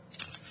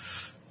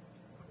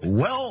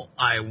 Well,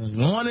 I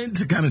wanted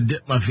to kind of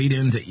dip my feet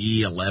into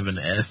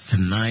E11S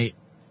tonight.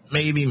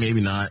 Maybe,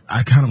 maybe not.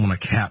 I kind of want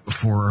to cap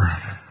before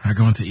I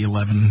go into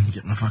E11,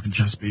 get my fucking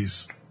chess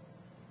piece.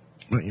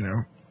 But, you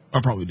know,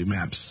 I'll probably do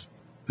maps,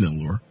 then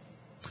lore.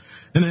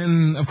 And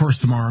then, of course,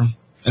 tomorrow,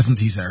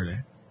 SMT Saturday.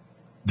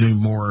 Doing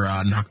more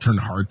Nocturne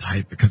hard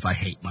type because I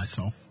hate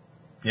myself.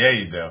 Yeah,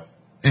 you do.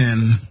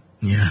 And,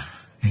 yeah,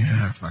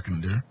 I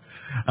fucking do.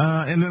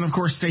 And then, of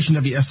course, Station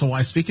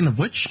WSOY. Speaking of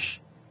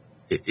which,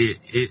 it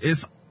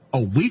is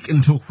a week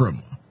until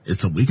Krima.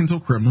 It's a week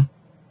until Krima.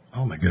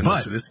 Oh, my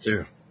goodness, it is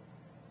too.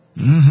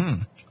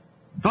 Mm-hmm.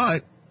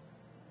 But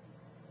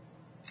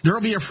there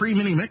will be a free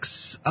mini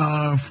mix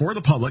for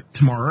the public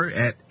tomorrow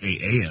at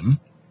 8 a.m.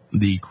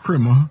 The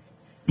Krima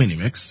mini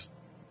mix.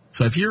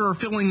 So if you're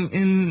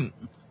feeling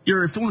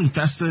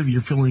festive,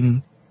 you're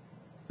feeling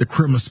the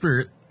Christmas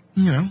spirit,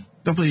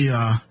 definitely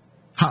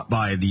hop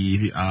by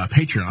the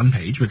Patreon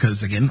page,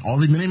 because again, all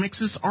the mini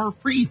mixes are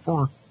free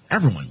for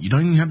everyone. You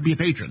don't even have to be a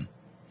patron.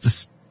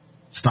 Just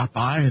stop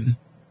by and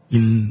you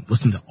can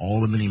listen to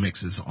all the mini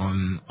mixes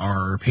on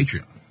our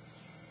Patreon.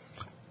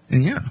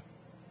 And yeah,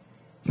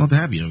 love to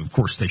have you. Of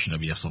course, Station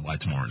WSLY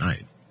tomorrow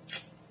night.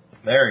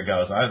 There he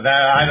goes.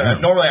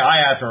 Normally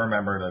I have to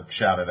remember to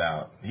shout it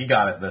out. He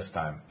got it this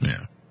time.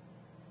 Yeah.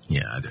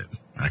 Yeah, I did.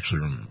 I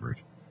actually remembered.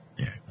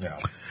 Yeah.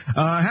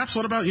 Haps,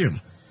 what about you?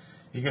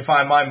 You can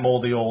find my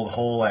moldy old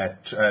hole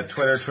at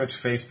Twitter, Twitch,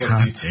 Facebook,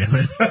 God YouTube. damn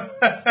it.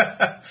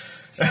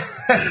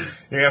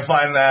 You can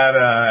find that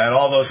at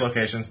all those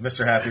locations.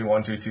 Mr. Happy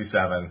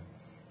 1227.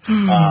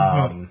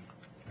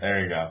 There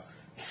you go.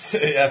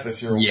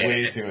 Ethis, you're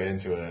way too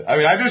into it. I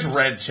mean, I just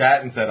read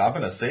chat and said I'm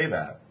going to say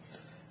that.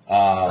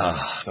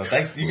 So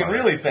thanks. You can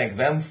really thank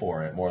them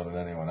for it more than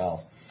anyone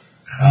else.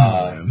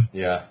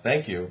 Yeah,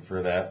 thank you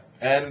for that.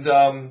 And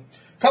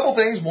couple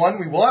things. One,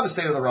 we will have a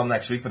State of the Realm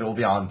next week, but it will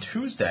be on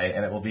Tuesday,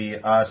 and it will be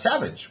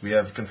Savage. We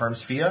have confirmed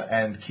Sfia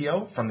and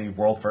Keo from the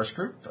World First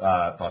Group,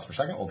 Thoughts Per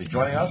Second, will be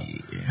joining us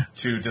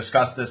to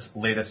discuss this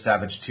latest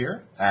Savage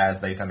tier,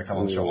 as they tend to come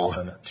on the show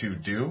often to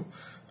do.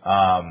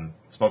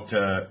 Spoke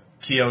to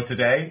Keo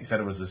today. He said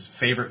it was his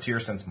favorite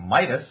tier since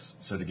Midas,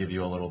 so to give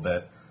you a little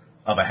bit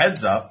of a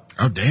heads up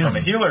from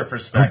a healer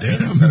perspective,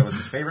 he said it was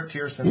his favorite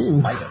tier since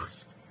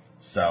Midas.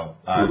 So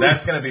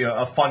that's going to be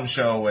a fun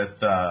show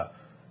with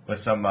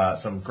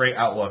some great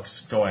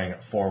outlooks going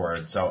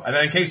forward. So, and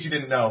then in case you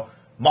didn't know,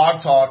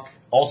 Mog Talk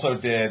also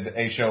did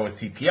a show with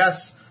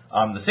TPS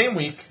the same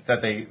week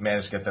that they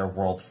managed to get their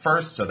world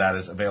first. So that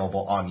is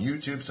available on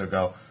YouTube. So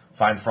go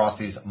find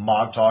Frosty's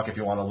Mog Talk if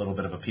you want a little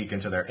bit of a peek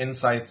into their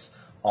insights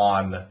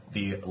on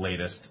the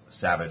latest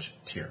Savage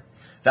tier.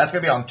 That's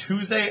going to be on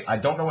Tuesday. I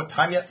don't know what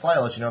time yet, Sly.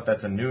 I'll let you know if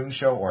that's a noon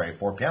show or a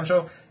 4 p.m.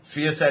 show.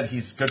 Sfia said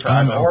he's good for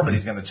either or, but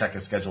he's going to check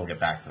his schedule and get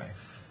back to me.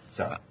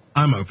 So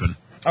I'm open.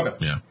 Okay.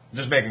 Yeah.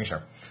 Just making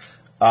sure.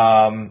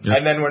 And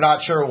then we're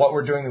not sure what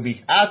we're doing the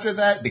week after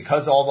that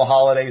because of all the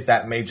holidays.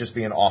 That may just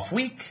be an off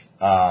week.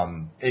 I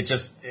want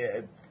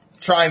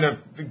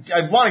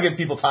to give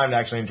people time to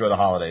actually enjoy the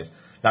holidays.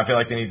 Not feel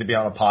like they need to be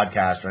on a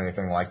podcast or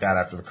anything like that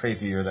after the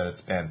crazy year that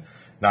it's been.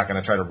 Not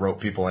going to try to rope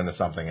people into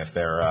something if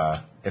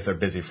they're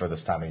busy for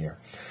this time of year.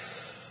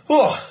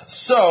 On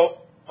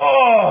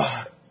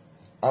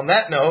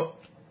that note,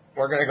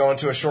 we're going to go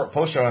into a short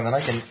post show and then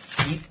I can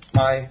eat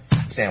my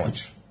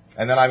sandwich.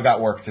 And then I've got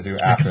work to do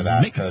after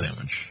that. Make a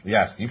sandwich.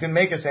 Yes, you can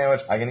make a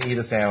sandwich. I can eat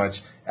a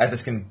sandwich.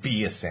 This can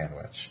be a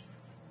sandwich.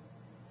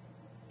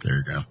 There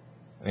you go.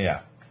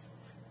 Yeah.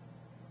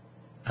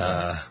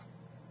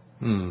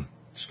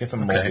 Just get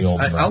some moldy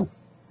old milk.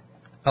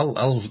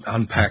 I'll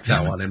unpack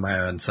that one in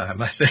my own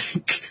time, I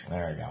think.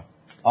 There you go.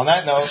 On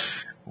that note,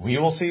 we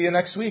will see you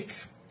next week.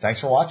 Thanks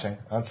for watching.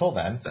 Until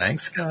then.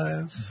 Thanks,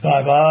 guys.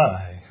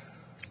 Bye-bye.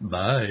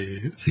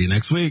 Bye. See you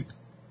next week.